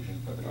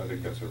decision, but. I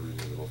think that's a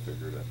reasonable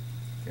figure to.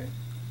 Okay.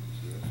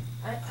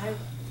 I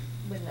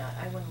would not,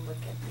 I wouldn't look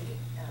at the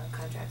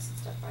contracts and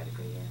stuff right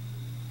agree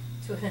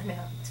to an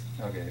amount.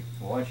 Okay,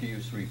 well, why don't you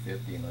use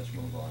 350 and let's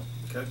move on.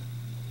 Okay.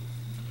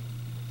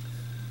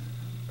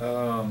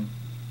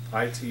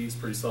 IT is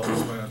pretty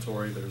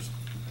self-explanatory. There's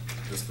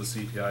just the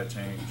CPI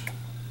change.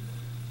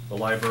 The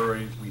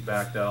library, we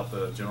backed out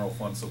the general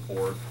fund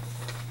support.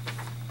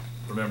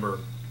 Remember,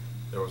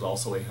 there was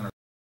also $800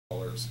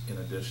 in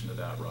addition to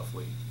that,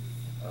 roughly,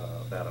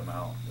 that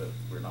amount that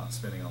we're not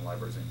spending on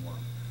libraries anymore.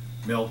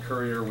 Mail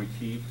courier we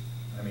keep.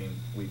 I mean,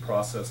 we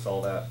processed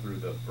all that through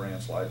the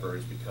branch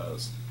libraries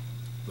because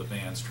the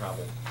vans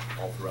travel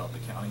all throughout the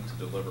county to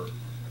deliver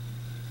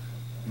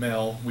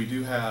mail. We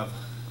do have,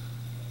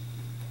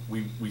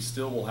 we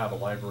still will have a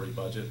library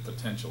budget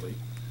potentially,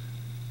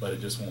 but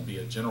it just won't be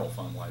a general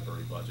fund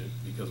library budget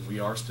because we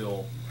are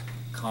still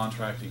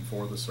contracting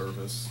for the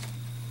service,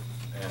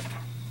 and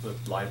the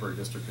library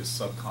district is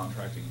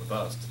subcontracting with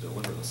us to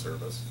deliver the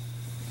service.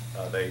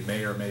 They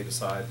may or may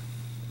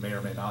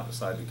not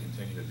decide to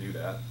continue to do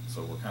that,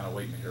 so we're kind of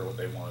waiting to hear what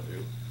they want to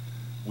do.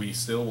 We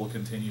still will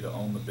continue to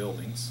own the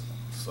buildings,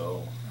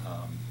 so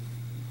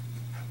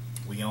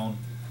we own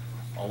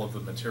all of the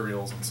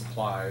materials and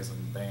supplies and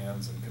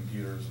vans and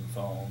computers and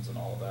phones and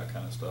all of that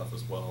kind of stuff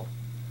as well.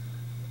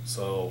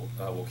 So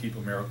we'll keep a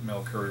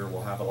mail courier.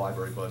 We'll have a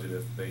library budget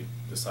if they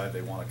decide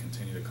they want to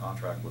continue to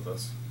contract with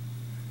us.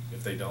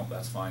 If they don't,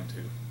 that's fine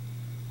too.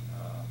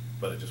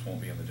 But it just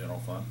won't be in the general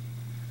fund.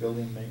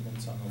 Building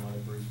maintenance on the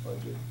library's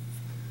budget.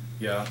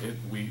 Yeah,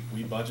 we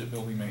budget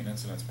building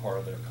maintenance and it's part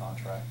of their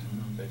contract.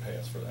 Mhm. They pay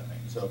us for that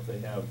maintenance. So if they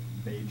have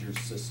major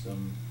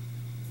system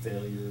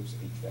failures,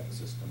 HVAC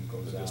system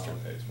goes The out.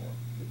 district pays for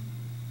it.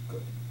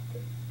 Good,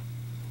 okay.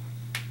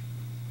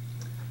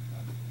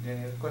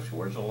 Any other question?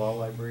 Where's the law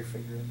library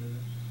figure into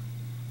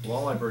this?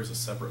 Law library is a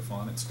separate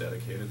fund. It's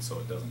dedicated, so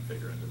it doesn't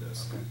figure into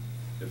this. Okay.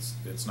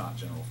 It's not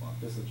general fund.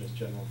 that. This is just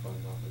general fund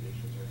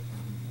obligations,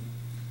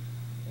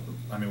 right?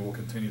 I mean, we'll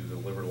continue to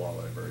deliver law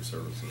library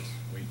services.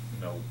 We,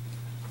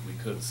 we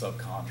could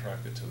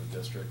subcontract it to the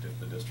district if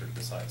the district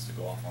decides to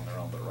go off on their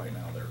own, but right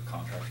now they're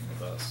contracting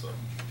with us, so.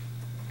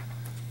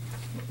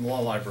 The law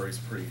library's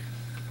a pretty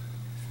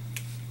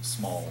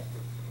small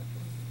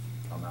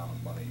amount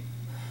of money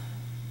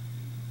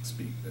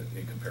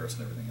in comparison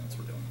to everything else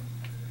we're doing.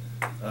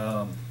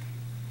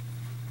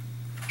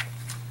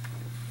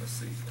 Let's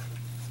see.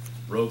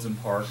 Roads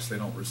and parks, they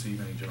don't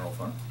receive any general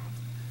fund.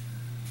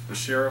 The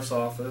sheriff's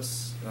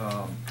office,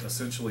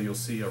 essentially you'll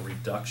see a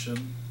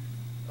reduction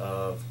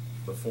of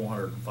the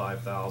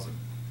 405,000.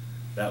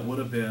 That would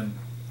have been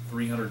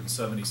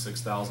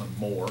 376,000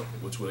 more,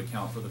 which would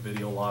account for the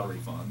video lottery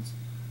funds,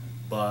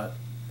 but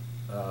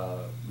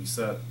we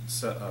set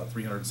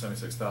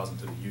 376,000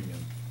 to the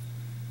union,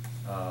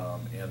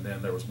 and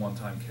then there was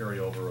one-time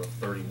carryover of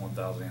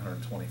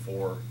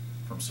 31,824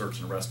 from search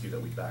and rescue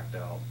that we backed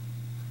out.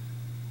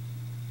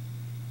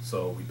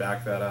 So we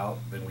backed that out,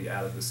 then we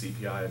added the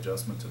CPI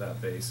adjustment to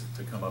that base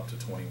to come up to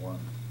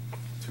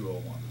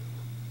 21,201.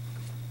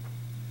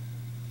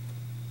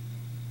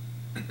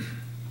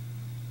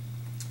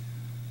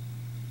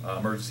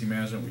 Emergency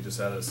management, we just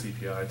added a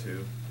CPI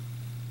to.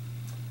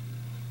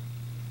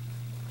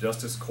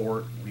 Justice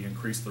court, we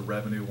increased the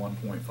revenue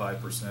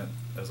 1.5%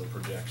 as a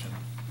projection,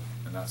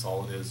 and that's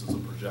all it is a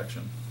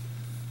projection.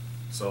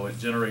 So it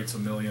generates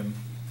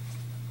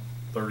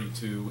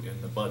 $1,032,000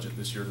 in the budget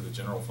this year to the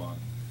general fund.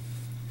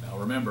 Now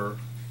remember,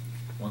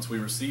 once we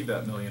receive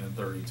that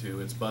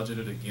 $1,032,000, it's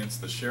budgeted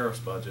against the sheriff's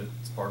budget.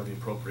 It's part of the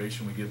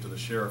appropriation we give to the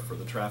sheriff for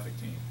the traffic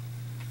team.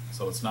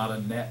 So it's not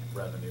a net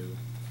revenue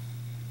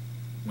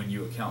when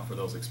you account for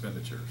those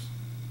expenditures.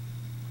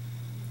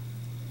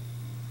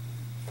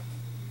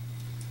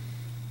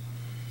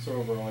 So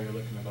overall, you're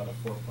looking at about a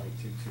 4.22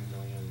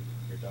 million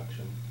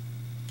reduction.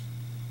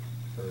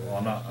 Well,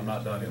 I'm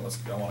not done yet. I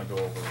want to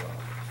go over.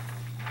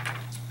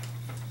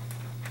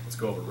 Let's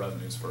go over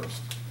revenues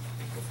first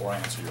before I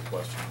answer your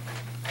question.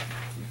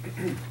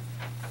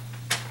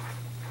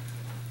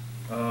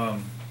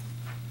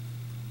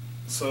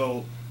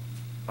 So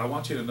I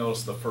want you to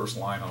notice the first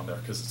line on there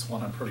because it's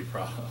one I'm pretty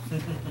proud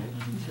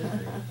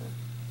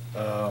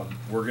of.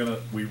 We're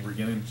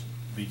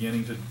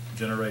beginning to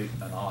generate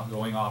an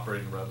ongoing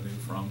operating revenue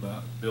from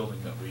that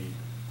building that we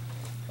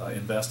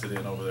invested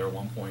in over there,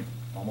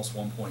 almost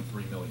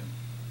 1.3 million.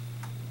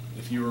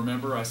 If you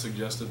remember, I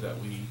suggested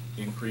that we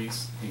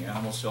increase the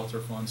animal shelter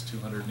funds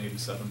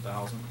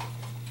 287,000.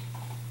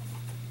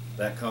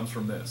 That comes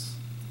from this.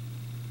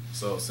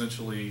 So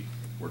essentially,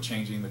 we're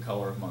changing the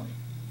color of money.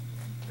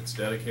 It's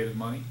dedicated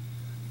money.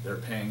 They're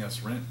paying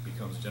us rent,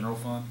 becomes general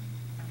fund.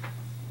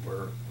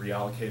 We're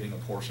reallocating a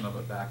portion of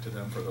it back to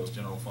them for those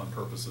general fund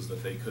purposes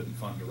that they couldn't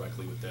fund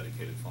directly with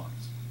dedicated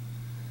funds.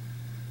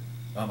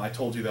 I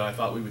told you that I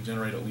thought we would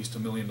generate at least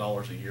 $1 million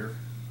a year,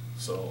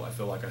 so I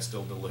feel like I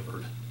still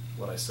delivered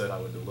what I said I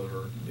would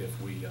deliver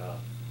if we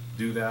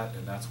do that,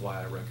 and that's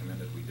why I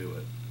recommended we do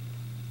it.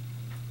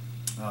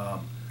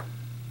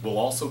 We'll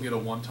also get a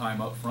one-time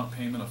upfront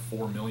payment of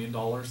 $4 million.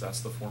 That's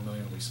the $4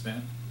 million we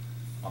spent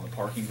on the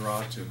parking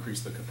garage to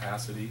increase the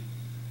capacity,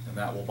 and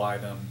that will buy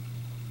them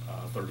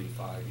a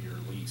 35-year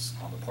lease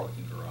on the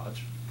parking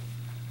garage.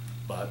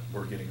 But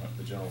we're getting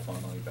the general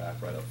fund money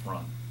back right up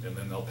front, and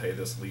then they'll pay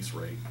this lease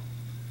rate.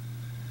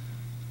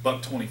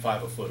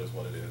 $1.25 a foot is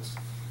what it is,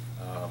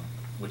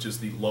 which is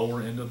the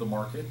lower end of the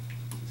market.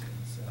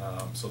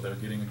 So they're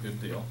getting a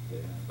good deal,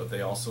 but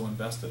they also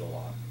invested a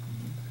lot.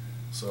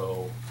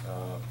 So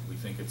we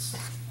think it's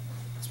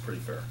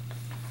pretty fair.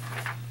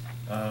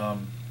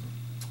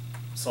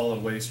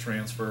 Solid waste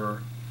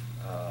transfer,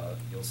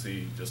 you'll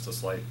see just a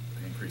slight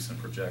increase in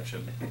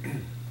projection.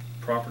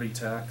 Property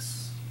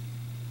tax,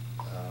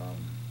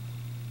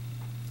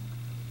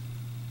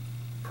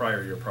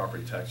 prior year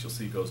property tax, you'll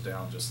see goes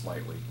down just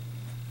slightly.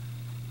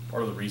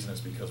 Part of the reason is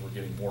because we're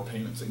getting more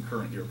payments in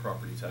current year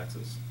property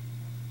taxes.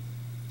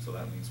 So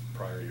that means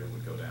prior year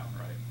would go down,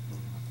 right?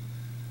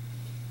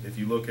 If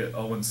you look at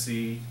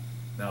O&C,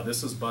 now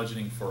this is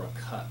budgeting for a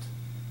cut,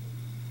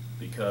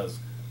 because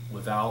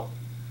without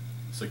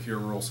secure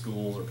rural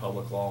schools or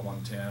public law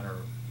 110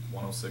 or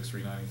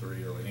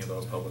 106-393 or any of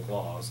those public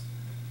laws,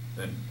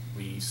 then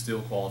we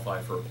still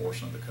qualify for a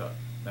portion of the cut.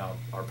 Now,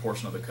 our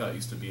portion of the cut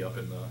used to be up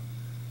in the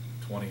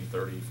 $20,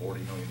 $30,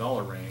 $40 million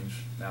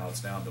range. Now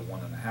it's down to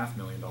 $1.5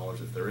 million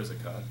if there is a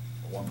cut.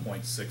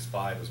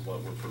 1.65 is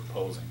what we're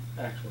proposing.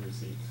 Actual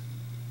receipts.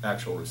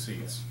 Actual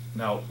receipts.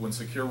 Now, when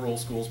secure rural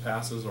schools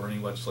passes or any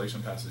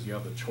legislation passes, you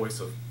have the choice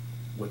of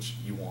which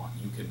you want.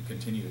 You can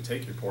continue to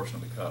take your portion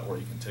of the cut, or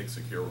you can take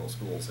secure rural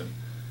schools, and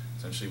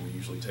essentially we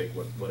usually take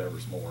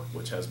whatever's more,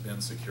 which has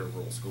been secure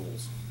rural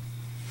schools.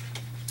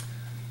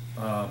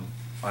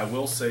 I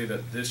will say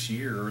that this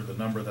year, the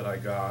number that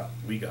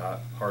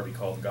Harvey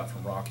called and got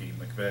from Rocky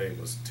McVeigh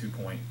was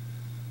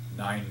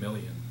 2.9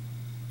 million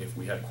if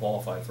we had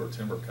qualified for a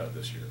timber cut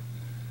this year.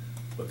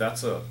 But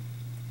that's an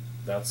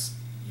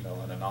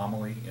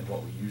anomaly in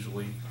what we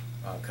usually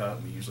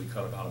cut. We usually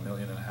cut about $1.5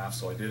 million,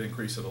 so I did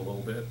increase it a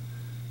little bit.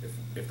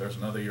 If there's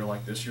another year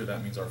like this year,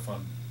 that means our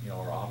fund,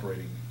 our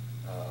operating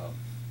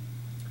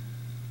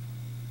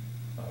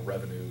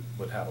revenue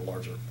would have a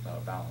larger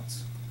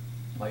balance.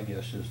 My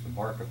guess is the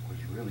market was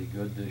really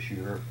good this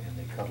year, and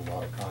they cut a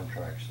lot of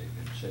contracts they've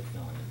been sitting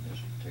on in this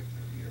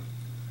particular year.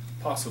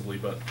 Possibly,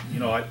 but, you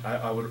know,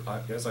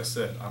 as I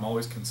said, I'm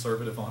always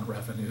conservative on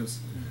revenues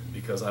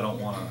because I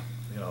don't want to,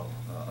 you know,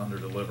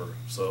 under-deliver.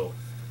 So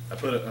I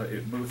put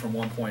it moved from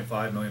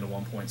 1.5 million to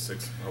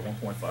 1.6, or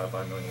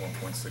 1.55 million to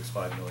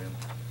 1.65 million.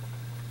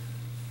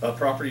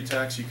 Property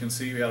tax, you can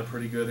see we had a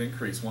pretty good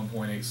increase,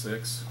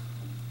 1.86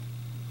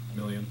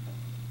 million.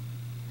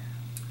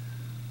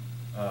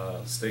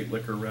 State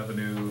liquor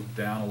revenue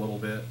down a little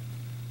bit.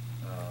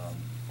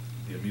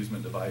 The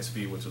amusement device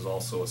fee, which is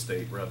also a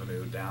state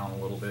revenue, down a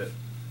little bit.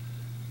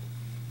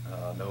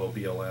 No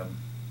BLM,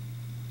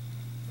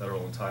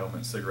 federal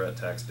entitlement, cigarette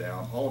tax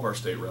down. All of our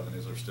state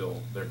revenues are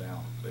still, they're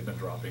down. They've been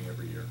dropping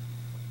every year.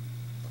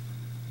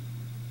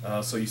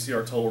 So you see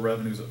our total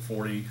revenues at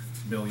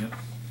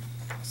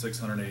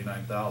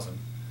 40,689,000.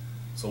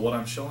 So what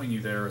I'm showing you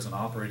there is an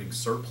operating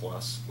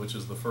surplus, which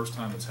is the first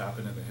time it's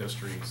happened in the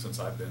history since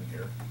I've been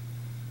here,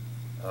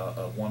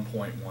 of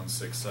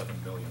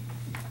 1.167 million,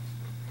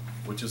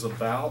 which is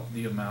about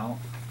the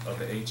amount of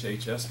the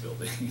HHS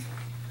building.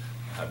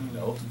 Have you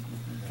note?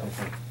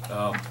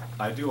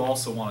 I do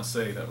also want to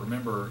say that,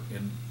 remember,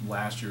 in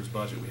last year's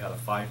budget we had a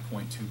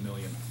 5.2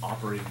 million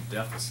operating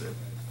deficit.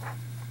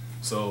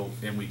 So,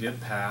 and we did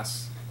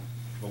pass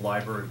the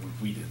library,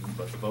 we didn't,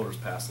 but the voters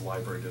passed the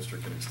library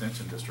district and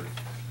extension district,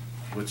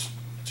 which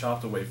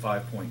chopped away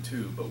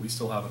 5.2, but we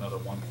still have another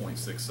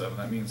 1.67.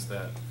 That means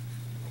that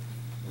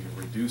we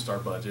reduced our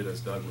budget, as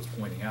Doug was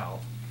pointing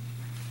out,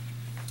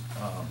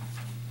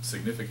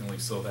 significantly,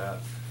 so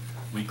that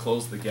we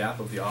closed the gap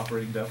of the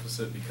operating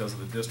deficit because of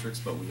the districts,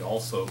 but we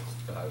also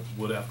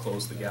would have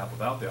closed the gap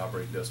without the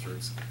operating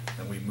districts,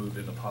 and we moved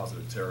into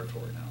positive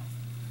territory now.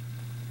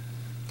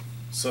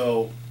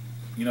 So,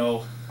 you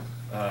know,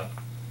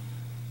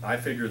 I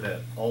figure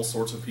that all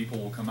sorts of people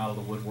will come out of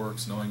the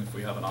woodworks knowing if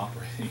we have an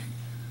operating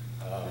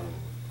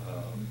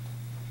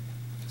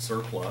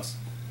surplus.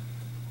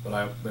 But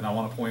I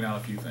want to point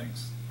out a few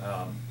things.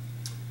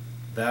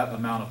 That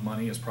amount of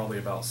money is probably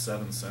about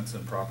 7 cents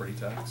in property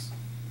tax.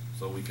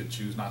 So we could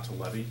choose not to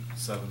levy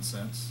 7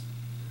 cents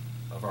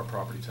of our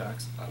property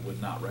tax. I would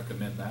not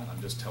recommend that.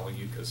 I'm just telling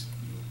you because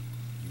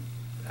you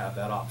have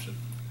that option.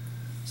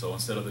 So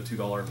instead of the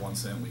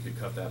 $2.01, we could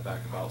cut that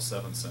back about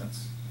 7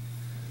 cents,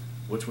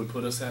 which would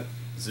put us at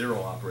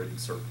 0 operating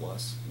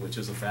surplus, which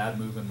is a bad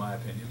move in my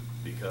opinion,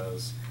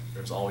 because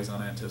there's always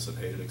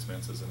unanticipated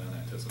expenses and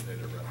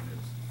unanticipated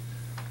revenues.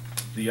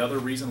 The other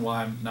reason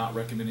why I'm not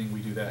recommending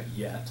we do that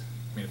yet,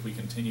 I mean, if we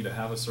continue to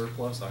have a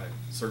surplus, I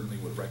certainly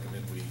would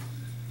recommend we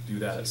do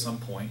that at some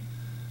point,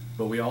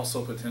 but we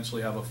also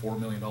potentially have a $4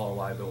 million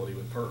liability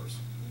with PERS,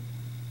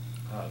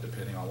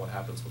 depending on what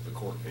happens with the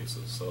court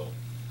cases. So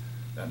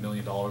that $1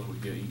 million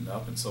would get eaten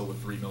up, and so would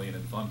 $3 million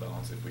in fund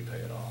balance if we pay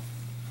it off.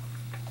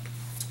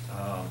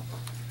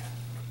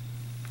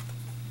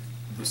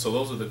 So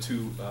those are the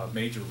two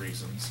major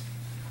reasons.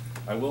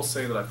 I will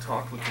say that I've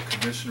talked with the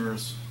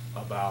commissioners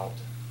about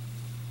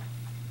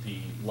the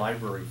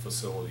library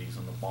facilities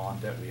and the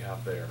bond debt we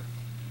have there.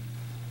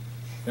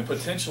 And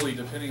potentially,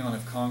 depending on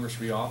if Congress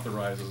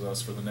reauthorizes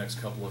us for the next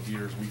couple of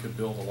years, we could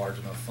build a large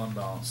enough fund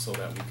balance so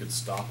that we could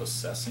stop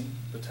assessing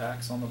the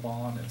tax on the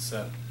bond and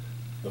set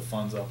the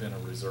funds up in a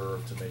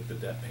reserve to make the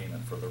debt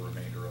payment for the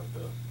remainder of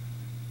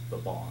the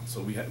bond.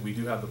 So we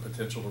do have the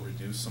potential to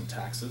reduce some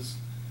taxes,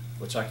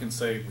 which I can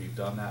say we've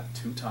done that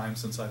 2 times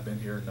since I've been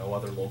here. No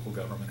other local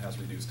government has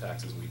reduced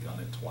taxes. We've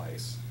done it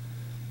twice.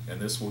 And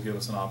this will give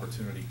us an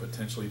opportunity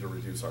potentially to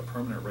reduce our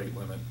permanent rate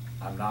limit.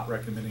 I'm not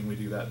recommending we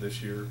do that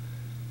this year.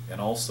 And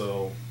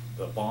also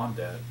the bond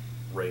debt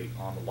rate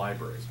on the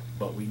libraries.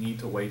 But we need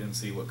to wait and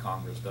see what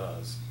Congress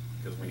does,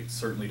 because we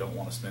certainly don't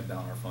want to spend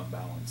down our fund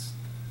balance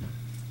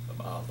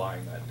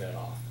buying that debt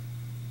off.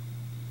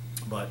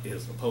 But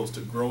as opposed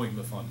to growing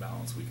the fund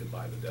balance, we could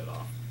buy the debt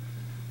off.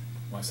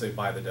 When I say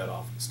buy the debt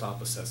off,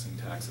 stop assessing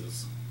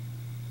taxes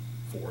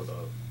for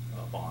the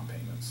bond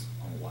payments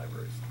on the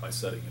libraries by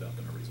setting it up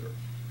in a reserve.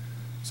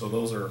 So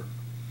those are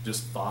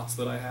just thoughts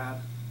that I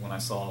had when I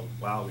saw,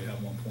 wow, we have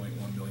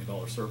 $1.1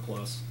 million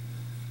surplus.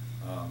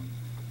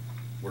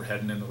 We're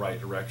heading in the right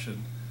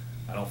direction.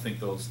 I don't think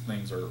those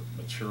things are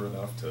mature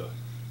enough to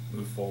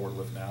move forward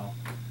with now.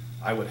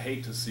 I would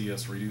hate to see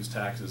us reduce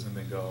taxes and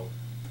then go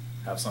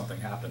have something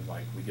happen,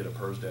 like we get a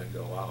PERS debt and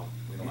go, wow,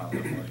 we don't have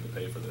enough money to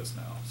pay for this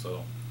now.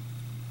 So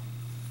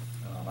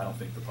I don't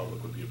think the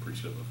public would be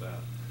appreciative of that.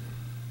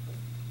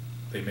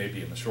 They may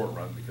be in the short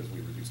run because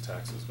we reduced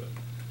taxes, but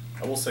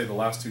I will say the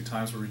last 2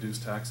 times we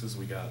reduced taxes,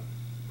 we got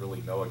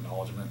really no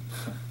acknowledgement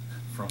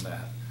from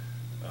that.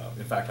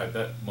 In fact, I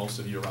bet most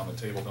of you around the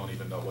table don't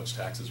even know which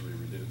taxes we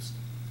reduced.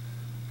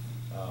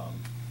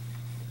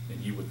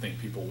 And you would think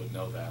people would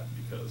know that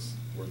because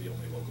we're the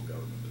only local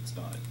government that's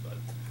done it. But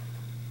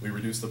we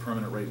reduced the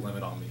permanent rate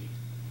limit on the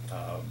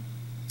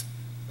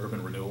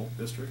urban renewal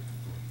district,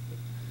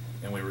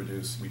 and we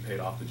paid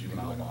off the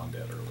juvenile bond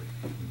debt early.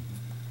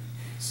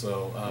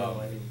 So,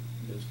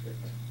 District.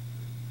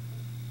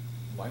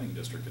 lighting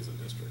district is a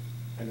district.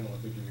 I know,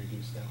 we do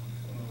reduce that one.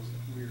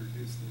 We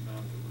reduced the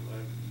amount that we're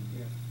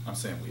levying. I'm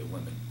saying we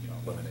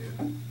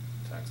eliminated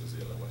taxes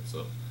the other way,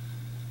 so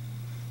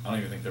I don't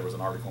even think there was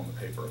an article in the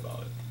paper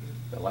about it.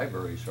 The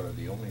libraries are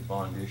the only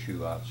bond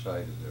issue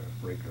outside of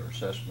the regular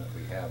assessment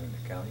we have in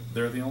the county.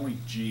 They're the only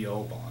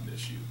GO bond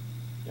issue.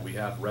 We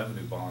have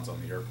revenue bonds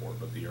on the airport,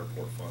 but the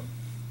airport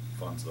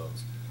funds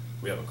those.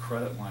 We have a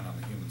credit line on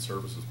the human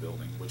services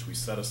building, which we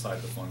set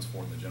aside the funds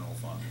for in the general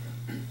fund.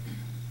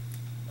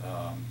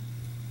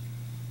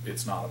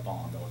 It's not a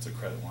bond, though, it's a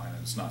credit line,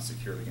 and it's not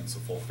secured against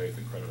the full faith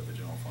and credit of the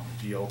general fund.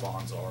 The GO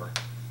bonds are,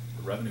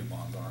 the revenue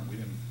bonds aren't.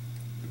 Did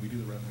we do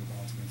the revenue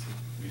bonds against it?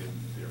 We didn't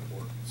at the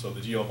airport. So the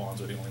GO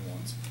bonds are the only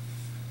ones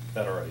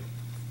that are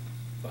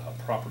a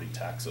property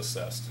tax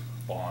assessed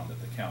bond that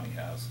the county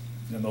has,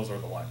 and those are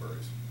the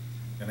libraries.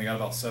 And they got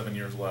about 7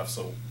 years left,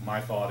 so my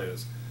thought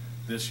is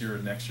this year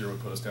and next year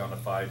would put us down to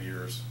 5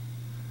 years.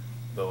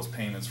 Those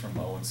payments from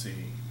ONC,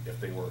 if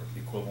they were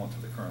equivalent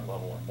to the current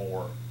level or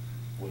more,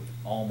 would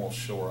almost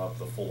shore up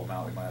the full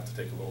amount. We might have to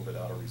take a little bit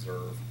out of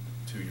reserve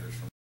 2 years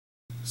from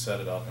now, set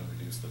it up and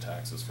reduce the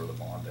taxes for the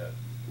bond debt.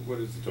 What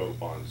is the total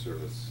bond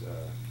service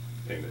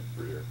payment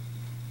per year?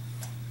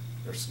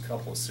 There's a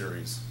couple of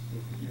series.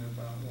 You know,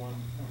 about 1.5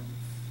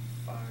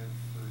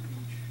 for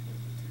each of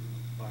the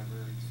two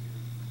libraries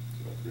here.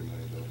 It's about $3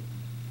 million total.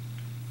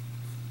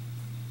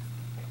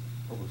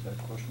 What was that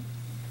question?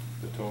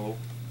 The total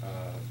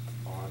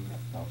bond,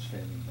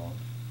 Outstanding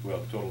bonds?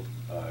 well, total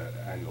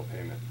annual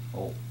payment,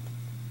 Oh,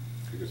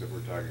 because if we're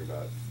talking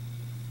about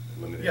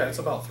eliminating. Yeah, it's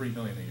about $3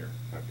 million a year.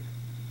 Okay.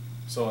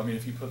 So, I mean,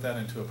 if you put that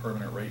into a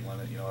permanent rate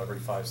limit, you know, every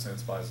 5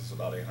 cents buys us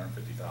about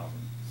 $850,000.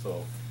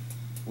 So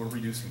we're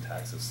reducing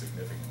taxes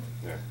significantly.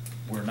 Yeah.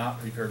 We're not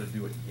prepared to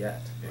do it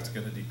yet. It's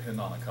Right. gonna depend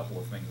on a couple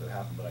of things that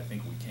happen, but I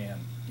think we can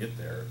get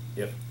there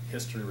if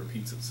history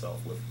repeats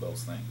itself with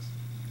those things.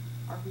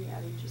 Are we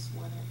adding just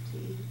one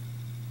FTE,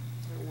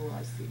 or will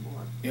I see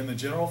more? In the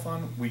general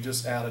fund, we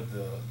just added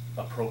the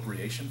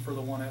appropriation for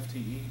the 1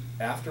 FTE.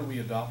 After we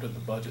adopted the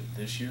budget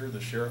this year,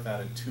 the sheriff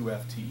added 2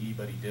 FTE,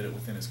 but he did it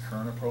within his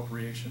current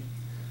appropriation.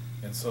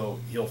 And so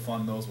he'll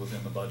fund those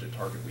within the budget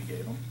target we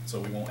gave him. So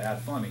we won't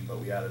add funding, but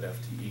we added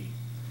FTE.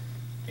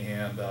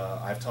 And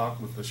I've talked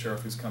with the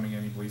sheriff who's coming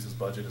in. He believes his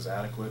budget is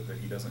adequate, that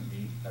he doesn't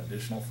need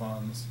additional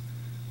funds,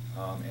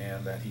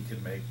 and that he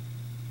can make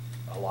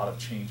a lot of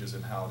changes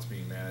in how it's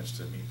being managed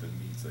to meet the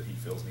needs that he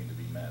feels need to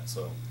be met.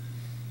 So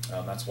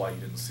that's why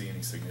you didn't see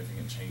any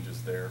significant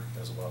changes there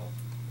as well.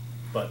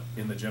 But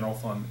in the general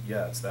fund,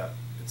 yeah, it's that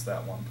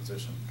one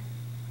position.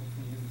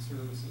 Hopefully Human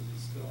Services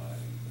is still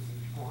adding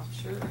positions. Oh, I'm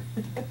sure.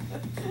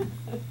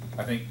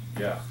 I think,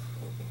 yeah,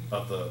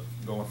 of the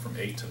going from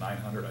 8 to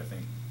 900, I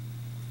think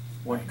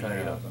what kind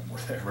 98 of them were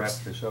there. of wrap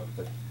this up,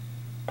 but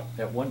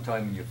at one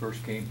time when you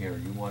first came here,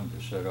 you wanted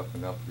to set up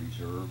enough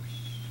reserves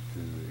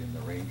in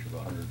the range of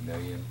 100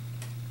 million,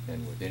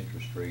 and with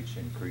interest rates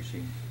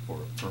increasing for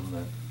a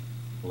permanent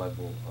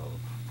level of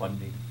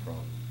funding from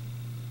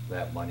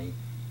that money.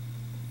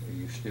 Are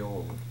you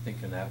still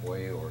thinking that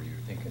way, or are you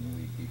thinking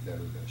we'd be better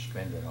to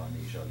spend it on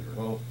these other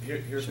Well,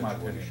 here's my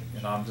opinion, situations?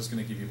 and I'm just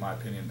gonna give you my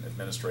opinion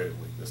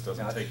administratively. This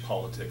doesn't That's take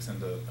politics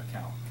into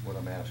account. what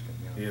I'm asking,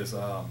 yeah. Is,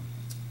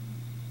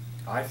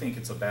 I think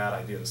it's a bad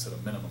idea to set a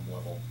minimum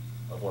level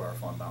of what our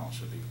fund balance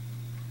should be.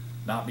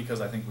 Not because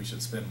I think we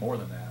should spend more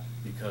than that,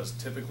 because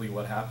typically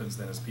what happens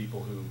then is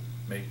people who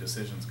make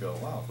decisions go,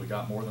 wow, if we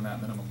got more than that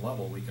minimum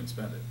level, we can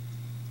spend it.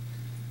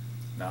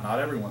 Now, not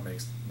everyone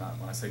makes, not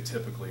when I say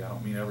typically, I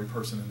don't mean every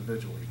person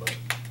individually, but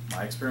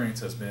my experience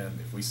has been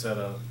if we set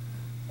a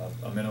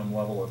minimum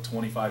level of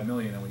 25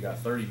 million and we got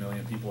 30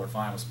 million, people are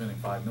fine with spending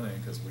 5 million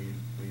because we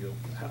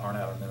aren't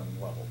at our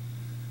minimum level.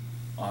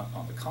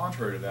 On the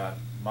contrary to that,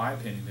 my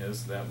opinion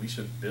is that we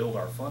should build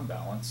our fund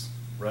balance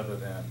rather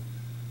than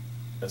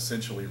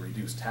essentially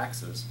reduce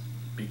taxes,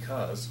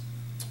 because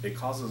it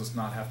causes us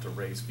not have to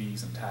raise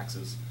fees and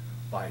taxes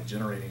by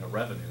generating a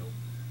revenue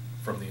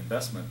from the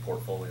investment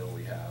portfolio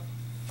we have,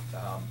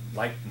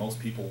 like most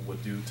people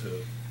would do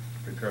to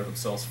prepare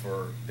themselves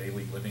for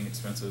daily living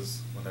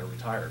expenses when they're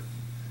retired.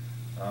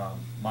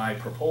 My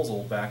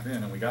proposal back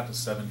then, and we got to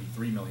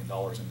 $73 million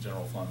in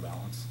general fund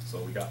balance, so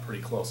we got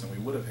pretty close, and we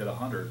would have hit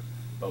 100,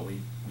 but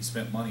we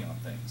spent money on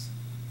things.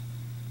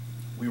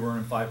 We were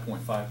earning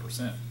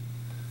 5.5%.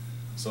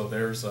 So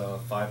there's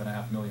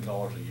 $5.5 million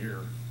a year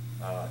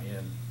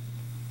in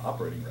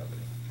operating revenue.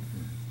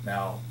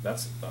 Now,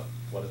 that's,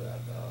 what is that,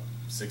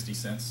 60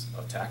 cents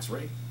of tax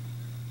rate?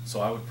 So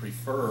I would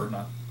prefer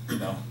not,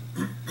 to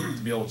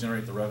be able to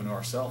generate the revenue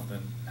ourselves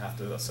than have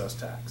to assess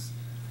tax.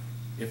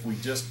 If we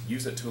just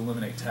use it to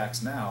eliminate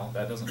tax now,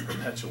 that doesn't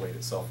perpetuate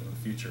itself in the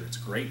future. It's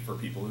great for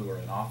people who are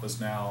in office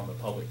now and the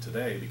public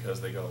today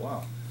because they go,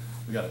 wow,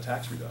 we got a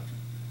tax reduction.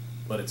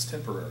 But it's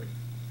temporary.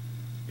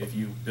 If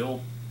you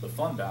build the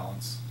fund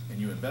balance and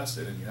you invest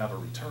it and you have a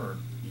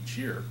return each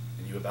year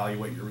and you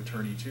evaluate your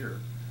return each year,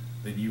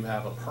 then you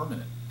have a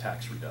permanent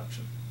tax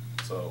reduction.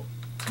 So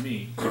to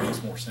me, it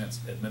makes more sense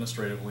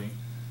administratively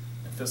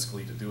and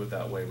fiscally to do it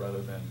that way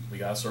rather than we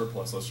got a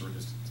surplus, let's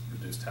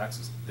reduce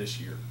taxes this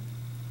year.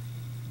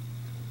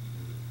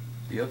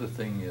 The other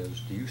thing is,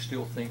 do you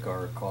still think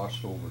our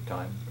cost over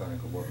time is gonna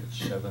go up at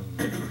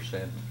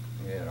 7%,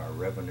 and our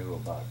revenue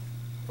about,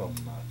 from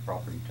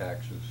property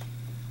taxes,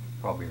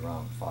 probably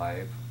around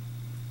 5%?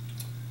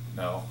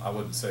 No, I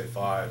wouldn't say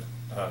 5.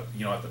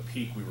 You know, at the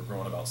peak, we were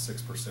growing about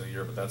 6% a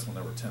year, but that's when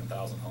there were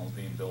 10,000 homes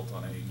being built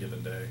on any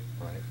given day.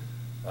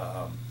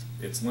 Right.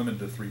 It's limited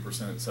to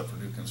 3% except for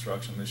new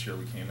construction. This year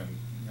we came in,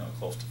 you know,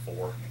 close to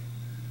 4.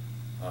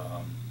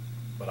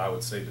 But I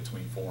would say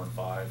between 4 and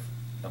 5,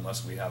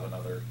 unless we have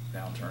another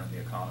downturn in the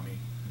economy,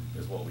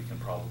 is what we can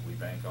probably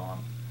bank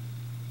on.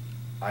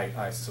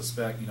 I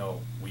suspect, you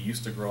know, we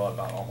used to grow at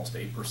about almost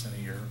 8%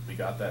 a year. We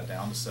got that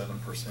down to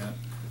 7%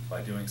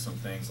 by doing some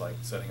things like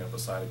setting up a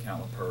side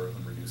account with PERS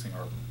and reducing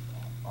our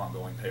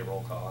ongoing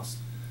payroll costs,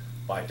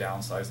 by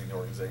downsizing the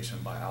organization,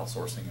 by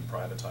outsourcing and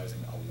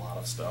privatizing a lot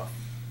of stuff.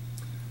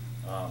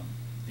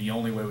 The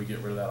only way we get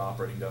rid of that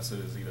operating deficit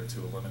is either to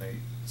eliminate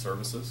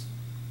services,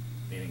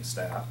 meaning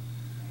staff,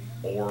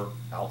 or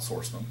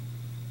outsource them,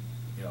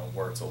 you know,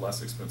 where it's a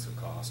less expensive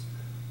cost.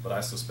 But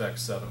I suspect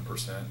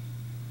 7%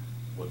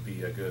 would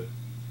be a good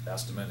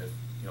estimate if,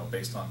 you know,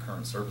 based on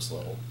current service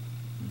level.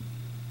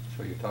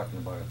 So you're talking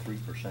about a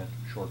 3%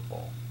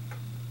 shortfall?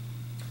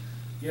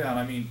 Yeah, and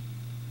I mean,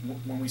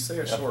 when we say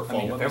a shortfall, I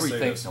mean, let if me say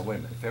everything, this. no, wait a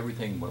minute, if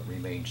everything would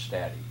remain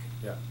static,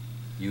 Yeah.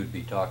 you'd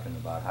be talking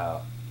about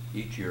how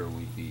each year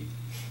we'd be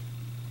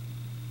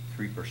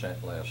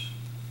 3% less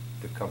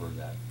to cover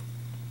that.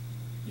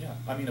 Yeah,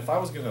 I mean, if I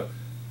was gonna,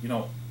 you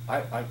know,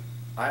 I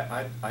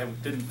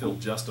didn't feel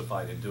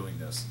justified in doing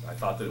this. I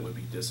thought that it would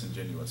be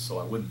disingenuous, so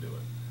I wouldn't do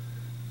it.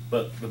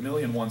 But the $1.1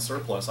 million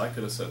surplus, I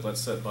could have said,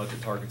 let's set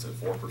budget targets at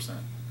 4%,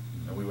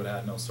 and we would have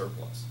had no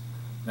surplus.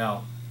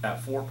 Now,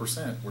 at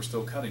 4%, we're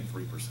still cutting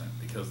 3%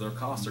 because their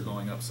costs are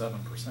going up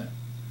 7%.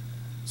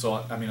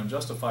 So, I mean, I'm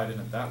justified in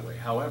it that way.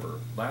 However,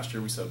 last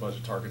year we set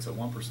budget targets at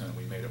 1% and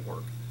we made it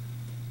work.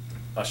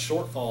 A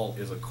shortfall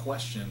is a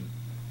question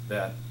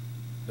that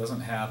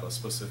doesn't have a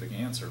specific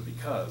answer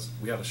because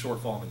we have a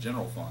shortfall in the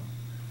general fund,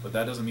 but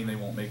that doesn't mean they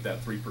won't make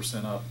that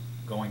 3% up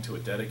going to a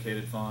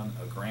dedicated fund,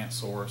 a grant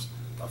source,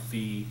 a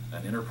fee,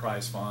 an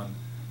enterprise fund.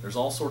 There's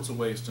all sorts of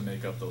ways to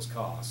make up those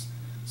costs.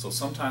 So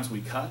sometimes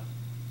we cut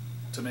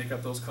to make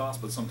up those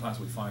costs, but sometimes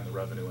we find the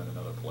revenue in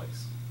another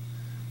place.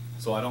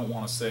 So I don't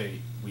want to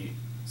say we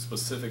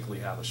specifically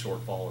have a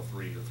shortfall of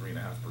 3 or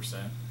 3.5%.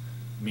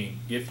 I mean,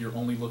 if you're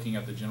only looking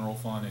at the general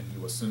fund and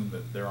you assume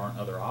that there aren't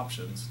other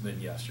options, then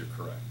yes, you're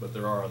correct. But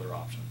there are other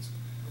options.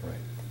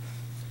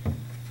 Right.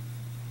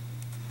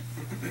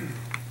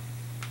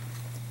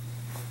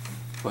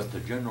 But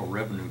the general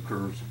revenue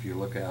curves, if you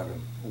look at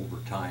them over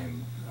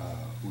time,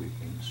 we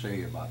can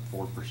say about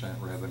 4%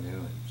 revenue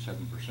and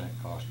 7%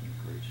 cost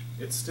increase.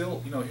 It's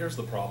still, you know, here's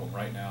the problem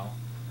right now.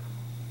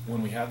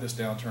 When we had this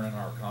downturn in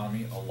our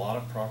economy, a lot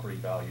of property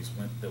values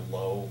went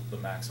below the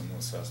maximum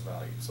assessed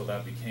value. So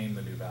that became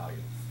the new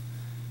value.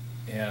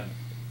 And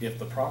if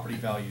the property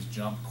values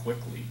jump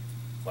quickly,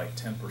 like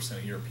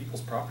 10% a year,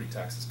 people's property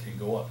taxes can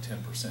go up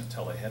 10%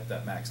 until they hit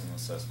that maximum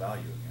assessed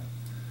value again.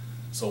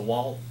 So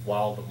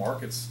while the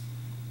market's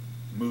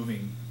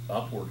moving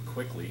upward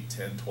quickly,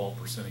 10,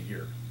 12% a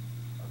year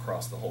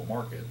across the whole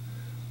market,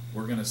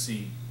 we're going to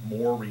see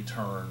more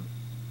return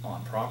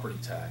on property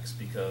tax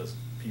because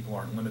people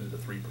aren't limited to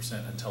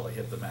 3% until they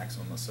hit the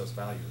maximum assessed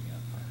value again.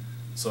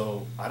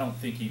 So I don't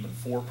think even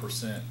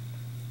 4%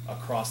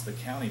 across the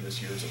county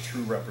this year is a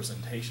true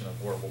representation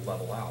of where we'll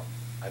level out.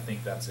 I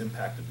think that's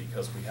impacted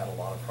because we had a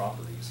lot of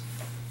properties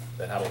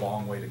that had a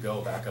long way to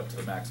go back up to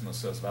the maximum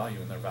assessed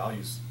value, and their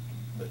values,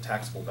 the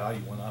taxable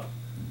value went up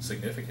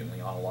significantly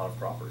on a lot of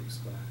properties.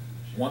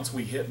 Once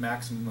we hit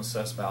maximum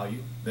assessed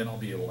value, then I'll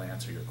be able to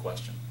answer your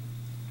question.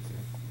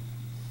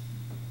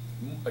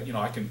 You know,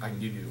 I can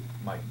give you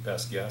my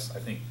best guess. I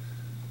think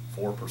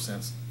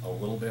 4%'s a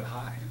little bit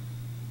high.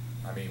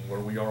 I mean, where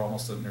we are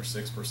almost near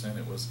 6%,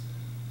 it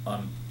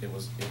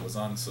was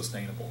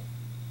unsustainable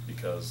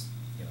because,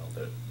 you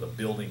know, the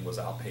building was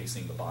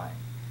outpacing the buying.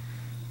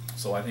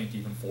 So I think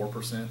even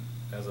 4%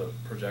 as a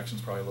projection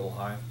is probably a little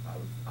high.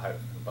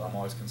 But I'm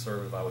always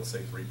conservative. I would say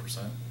 3%.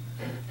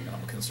 And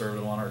I'm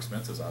conservative on our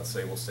expenses. I'd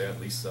say we'll stay at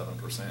least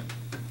 7%.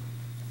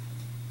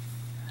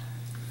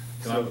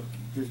 So,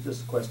 here's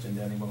just a question,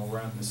 Danny, when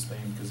we're on this thing,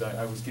 because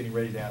I was getting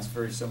ready to ask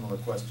very similar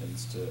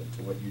questions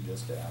to what you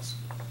just asked.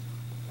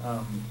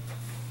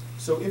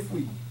 So if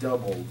we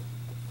doubled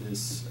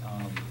this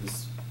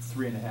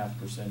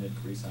 3.5%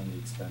 increase on the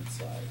expense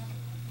side,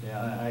 yeah,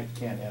 I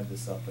can't add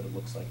this up, but it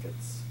looks like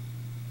it's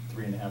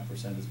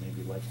 3.5% is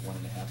maybe like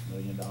 $1.5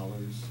 million,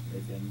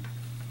 maybe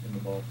in the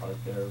ballpark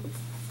there.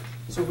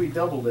 So if we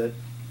doubled it,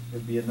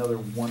 it'd be another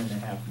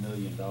 $1.5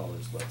 million,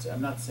 let's say.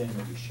 I'm not saying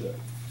that we should.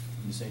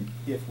 I'm saying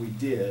if we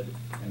did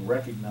and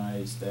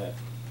recognize that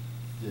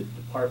the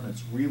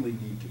departments really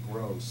need to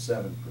grow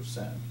 7%,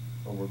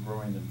 but we're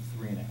growing them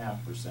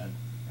 3.5%,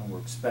 and we're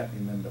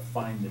expecting them to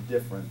find the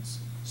difference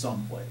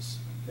someplace,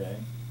 okay?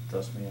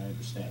 Trust me, I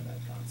understand that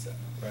concept.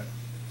 Right.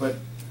 But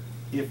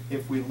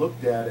if we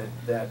looked at it,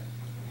 that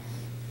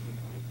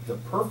the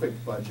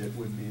perfect budget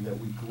would be that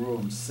we grew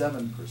them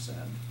 7%,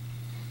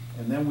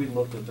 and then we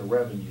looked at the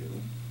revenue,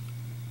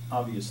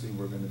 obviously,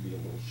 we're gonna be a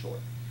little short.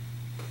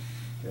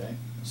 Okay,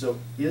 so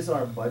is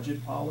our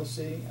budget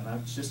policy, and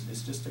it's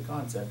just a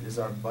concept, is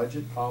our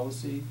budget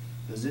policy,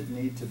 does it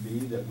need to be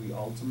that we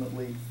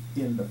ultimately,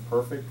 in the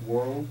perfect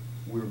world,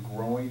 we're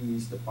growing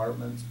these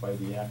departments by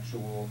the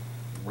actual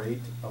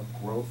rate of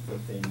growth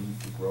that they need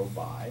to grow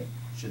by?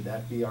 Should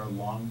that be our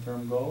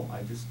long-term goal?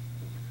 I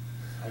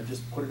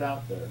just put it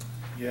out there.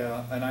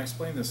 Yeah, and I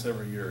explain this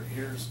every year.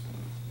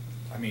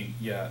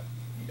 Yeah,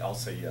 I'll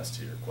say yes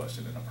to your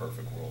question in a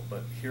perfect world,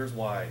 but here's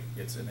why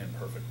it's an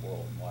imperfect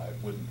world and why I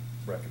wouldn't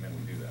recommend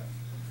we do that.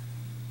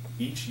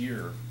 Each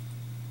year,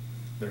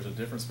 there's a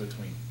difference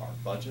between our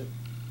budget,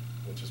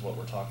 which is what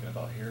we're talking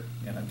about here,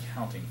 and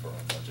accounting for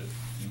our budget.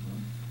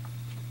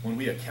 When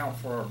we account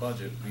for our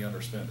budget, we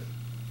underspend it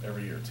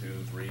every year,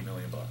 $2-3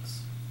 million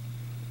bucks.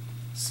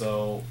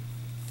 So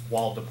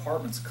while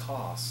departments'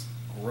 costs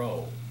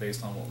grow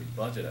based on what we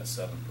budget at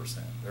 7%,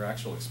 their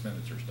actual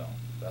expenditures don't.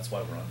 That's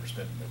why we're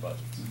underspending their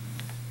budgets.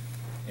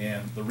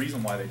 And the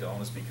reason why they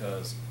don't is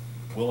because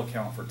we'll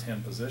account for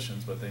 10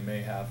 positions, but they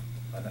may have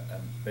a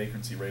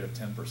vacancy rate of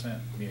 10%,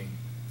 meaning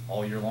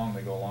all year long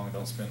they go along and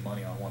don't spend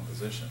money on one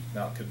position.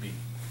 Now it could be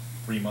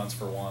 3 months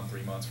for one,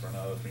 3 months for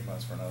another, 3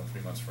 months for another,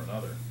 3 months for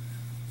another.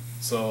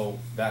 So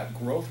that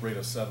growth rate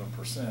of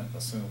 7%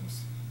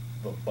 assumes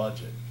the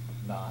budget,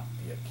 not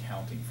the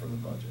accounting for the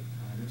budget.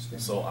 I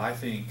understand. So I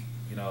think,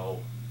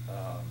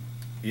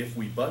 if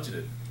we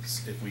budgeted,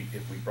 if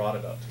we brought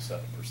it up to 7%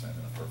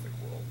 in a perfect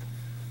world,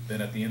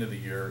 then at the end of the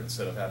year,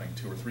 instead of having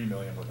 2 or 3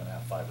 million, we're going to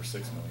have 5 or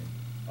 6 million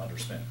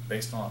underspent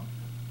based on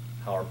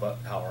how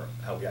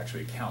we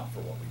actually account for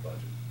what we budget.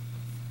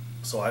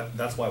 So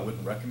that's why I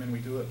wouldn't recommend we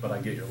do it, but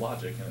I get your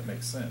logic and it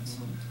makes sense.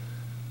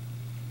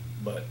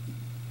 But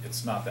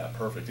it's not that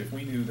perfect. If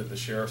we knew that the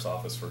sheriff's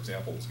office, for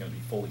example, was going to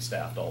be fully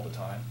staffed all the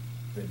time,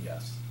 then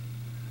yes.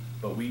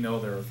 But we know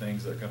there are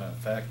things that are going to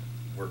affect,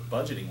 we're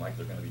budgeting like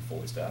they're going to be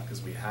fully staffed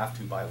because we have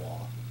to, by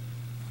law,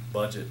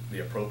 budget the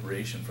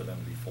appropriation for them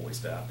to be fully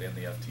staffed and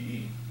the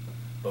FTE.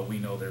 But we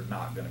know they're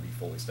not going to be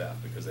fully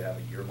staffed because they have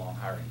a year-long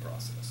hiring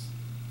process.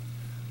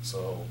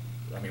 So,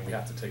 we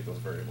have to take those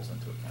variables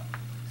into account.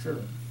 Sure,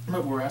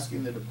 but we're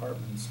asking the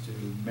departments to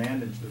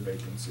manage their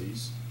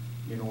vacancies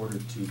in order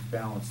to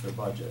balance their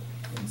budget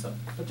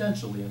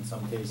potentially in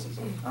some cases.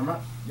 I'm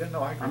not, Yeah,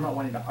 no, I agree. I'm not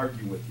wanting to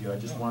argue with you, I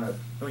just No. want to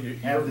No,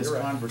 have this you're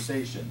right.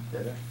 conversation.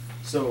 Yeah.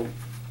 So,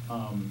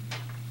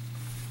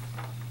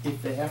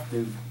 if they have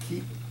to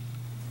keep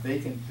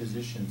vacant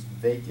positions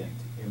vacant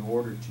in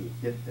order to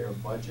hit their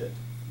budget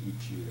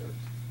each year,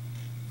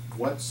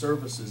 what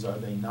services are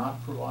they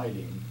not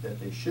providing that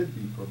they should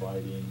be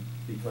providing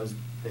because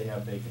they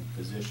have vacant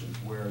positions?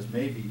 Whereas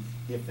maybe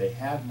if they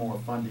had more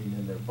funding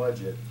in their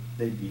budget,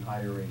 they'd be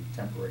hiring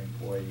temporary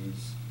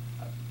employees.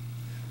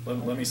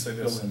 Let me say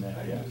this. Fill in that,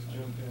 I yeah. can just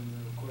jump in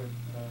real quick.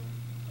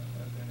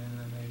 I've been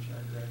interim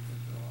HR director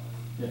for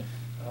a while.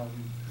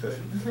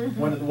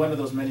 Yeah. One of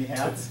those many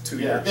hats? 2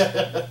 Yeah.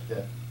 years.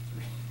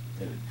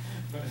 Yeah.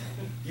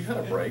 You had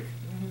a break.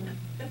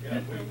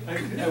 Yeah,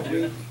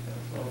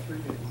 well, 3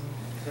 days.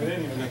 But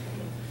anyway,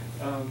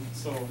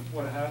 so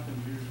what happens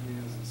usually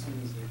is as soon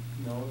as they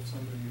know if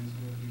somebody is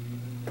going to be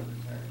leaving or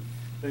retiring,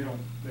 they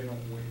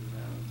don't wait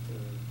around to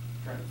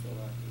try to fill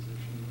that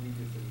position. We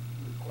get the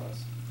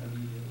request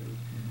immediately,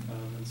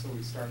 and so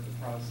we start the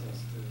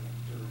process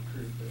to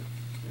recruit. But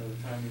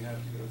the time we have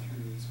to go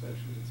through,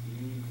 especially if it's a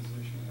union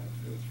position, we have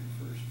to go through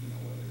first.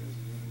 Whether it's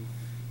a union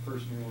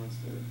person who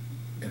wants to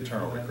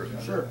Internal fill that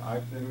recruitment. job. Sure,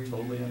 I Then we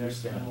totally do the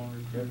understand. external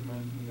Yep.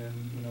 recruitment, and then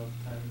the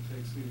time it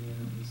takes to do the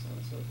interview, so on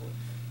and so forth.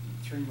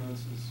 3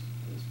 months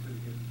is pretty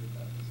good to get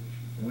that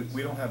position.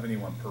 We don't have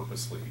anyone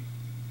purposely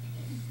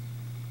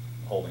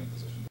holding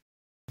positions.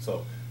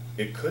 So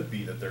it could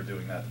be that they're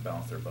doing that to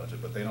balance their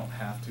budget, but they don't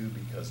have to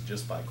because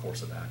just by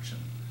course of action,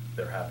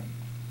 they're having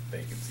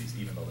vacancies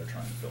even though they're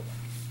trying to fill them.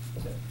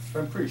 Okay. But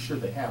I'm pretty sure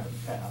they have in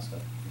the past.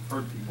 I've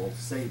heard people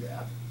say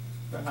that.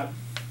 But On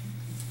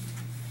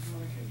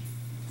occasion.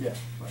 yeah,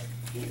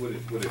 right.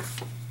 Would it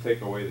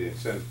take away the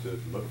incentive to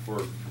look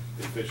for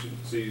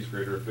efficiencies,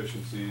 greater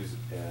efficiencies,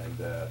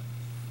 and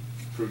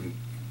prudent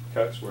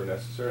cuts where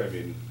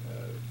necessary?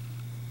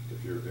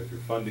 If you're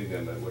funding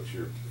them at what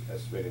you're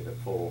estimating the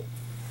full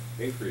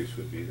increase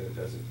would be, then it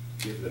doesn't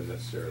give them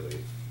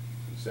necessarily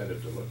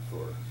incentive to look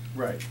for.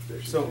 Right.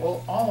 efficiencies.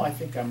 So all I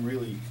think I'm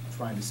really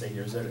trying to say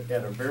here is that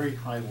at a very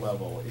high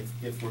level,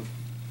 if we're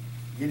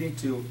getting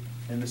to,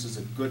 and this is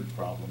a good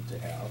problem to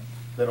have,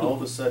 that all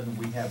of a sudden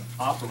we have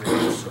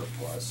operating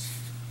surplus,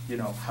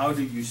 how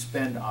do you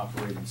spend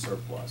operating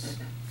surplus?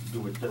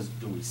 Do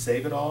we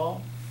save it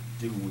all?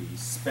 Do we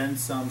spend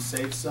some,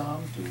 save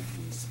some? Do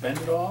we spend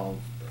it all?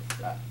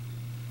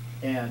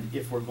 And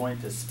if we're going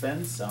to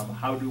spend some,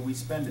 how do we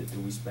spend it? Do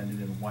we spend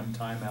it in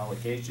one-time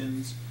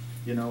allocations,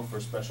 for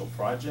special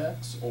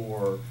projects?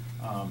 Or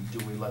do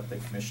we let the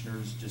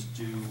commissioners just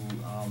do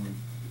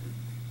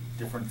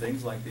different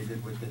things like they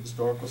did with the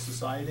Historical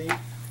Society?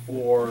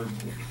 Or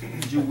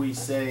do we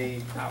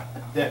say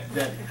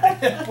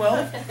that,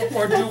 well,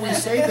 or do we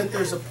say that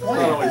there's a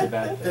plan? Not always a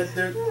bad thing. That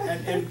there,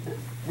 and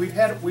we've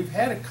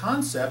had a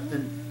concept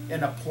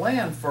and a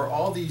plan for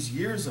all these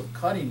years of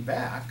cutting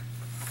back,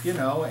 you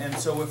know, and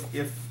so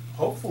if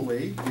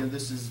hopefully, you know,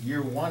 this is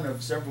year one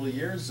of several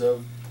years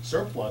of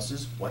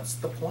surpluses, what's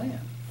the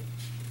plan?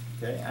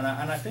 Okay, and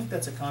I think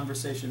that's a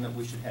conversation that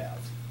we should have.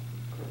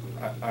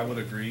 I would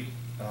agree.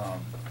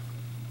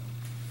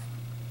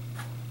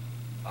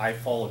 I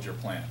followed your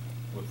plan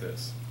with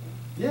this.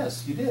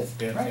 Yes, you did,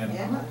 And- right, and-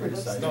 I'm not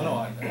criticizing. No,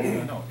 I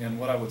know, and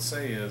what I would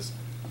say is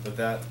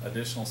that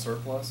additional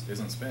surplus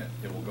isn't spent,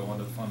 it will go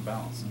into the fund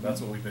balance.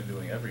 That's what we've been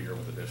doing every year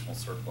with additional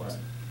surplus.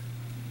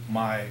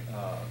 Right.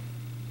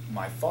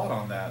 My thought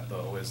on that,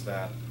 though, is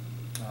that,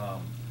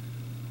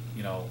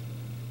 you know,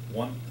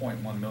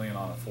 1.1 million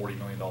on a $40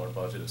 million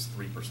budget is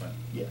 3%.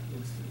 Yeah.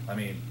 I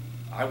mean,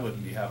 I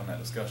wouldn't be having that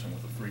discussion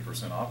with a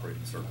 3%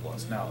 operating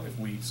surplus. Now, if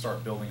we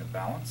start building a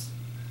balance,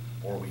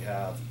 or we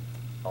have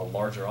a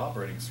larger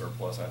operating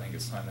surplus, I think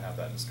it's time to have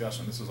that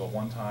discussion. This is a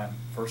one-time,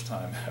 first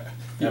time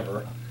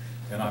ever,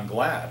 and I'm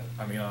glad.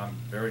 I mean, I'm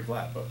very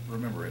glad, but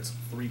remember, it's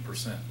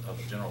 3% of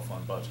the general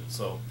fund budget.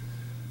 So,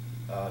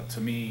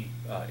 to me,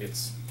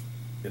 it's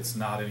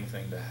not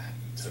anything to.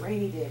 It's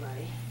rainy day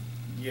money.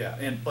 Yeah,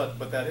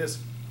 but that is,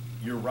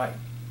 you're right,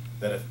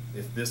 that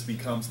if this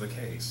becomes the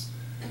case,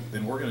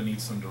 then we're gonna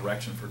need some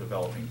direction for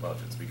developing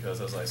budgets,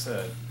 because as I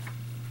said,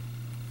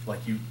 like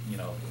you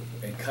know,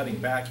 in cutting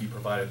back, you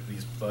provided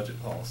these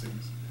budget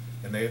policies,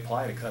 and they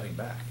apply to cutting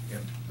back,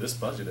 and this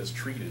budget is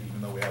treated,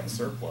 even though we have a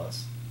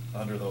surplus,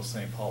 under those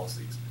same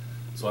policies.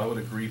 So I would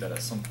agree that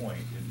at some point,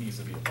 it needs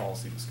to be a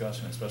policy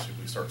discussion, especially if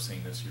we start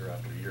seeing this year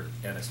after year,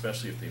 and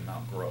especially if the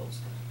amount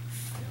grows.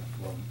 Yeah,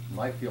 well,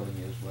 my feeling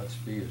is, let's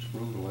be as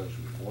frugal as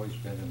we've always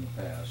been in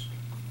the past.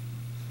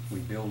 We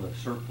build a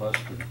surplus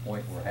to the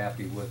point we're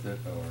happy with it,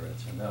 or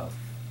it's enough.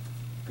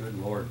 Good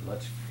Lord,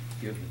 let's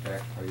give the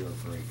taxpayer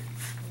a break.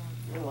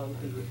 Well, it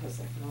would be because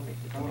economic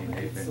I mean, development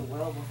they've did so been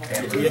well, we'll have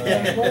hammered to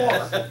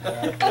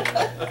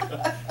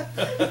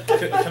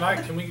do more.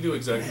 Can we do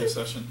executive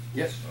session?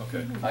 Yes.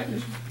 Okay.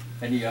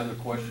 Any other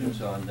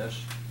questions on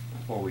this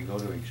before we go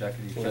to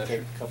executive Can we take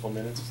session? a couple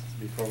minutes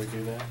before we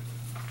do that?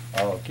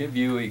 I'll give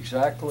you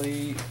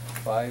exactly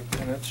 5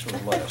 minutes or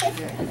less. I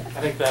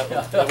think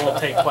that won't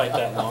take quite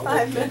that long.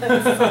 5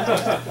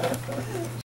 minutes.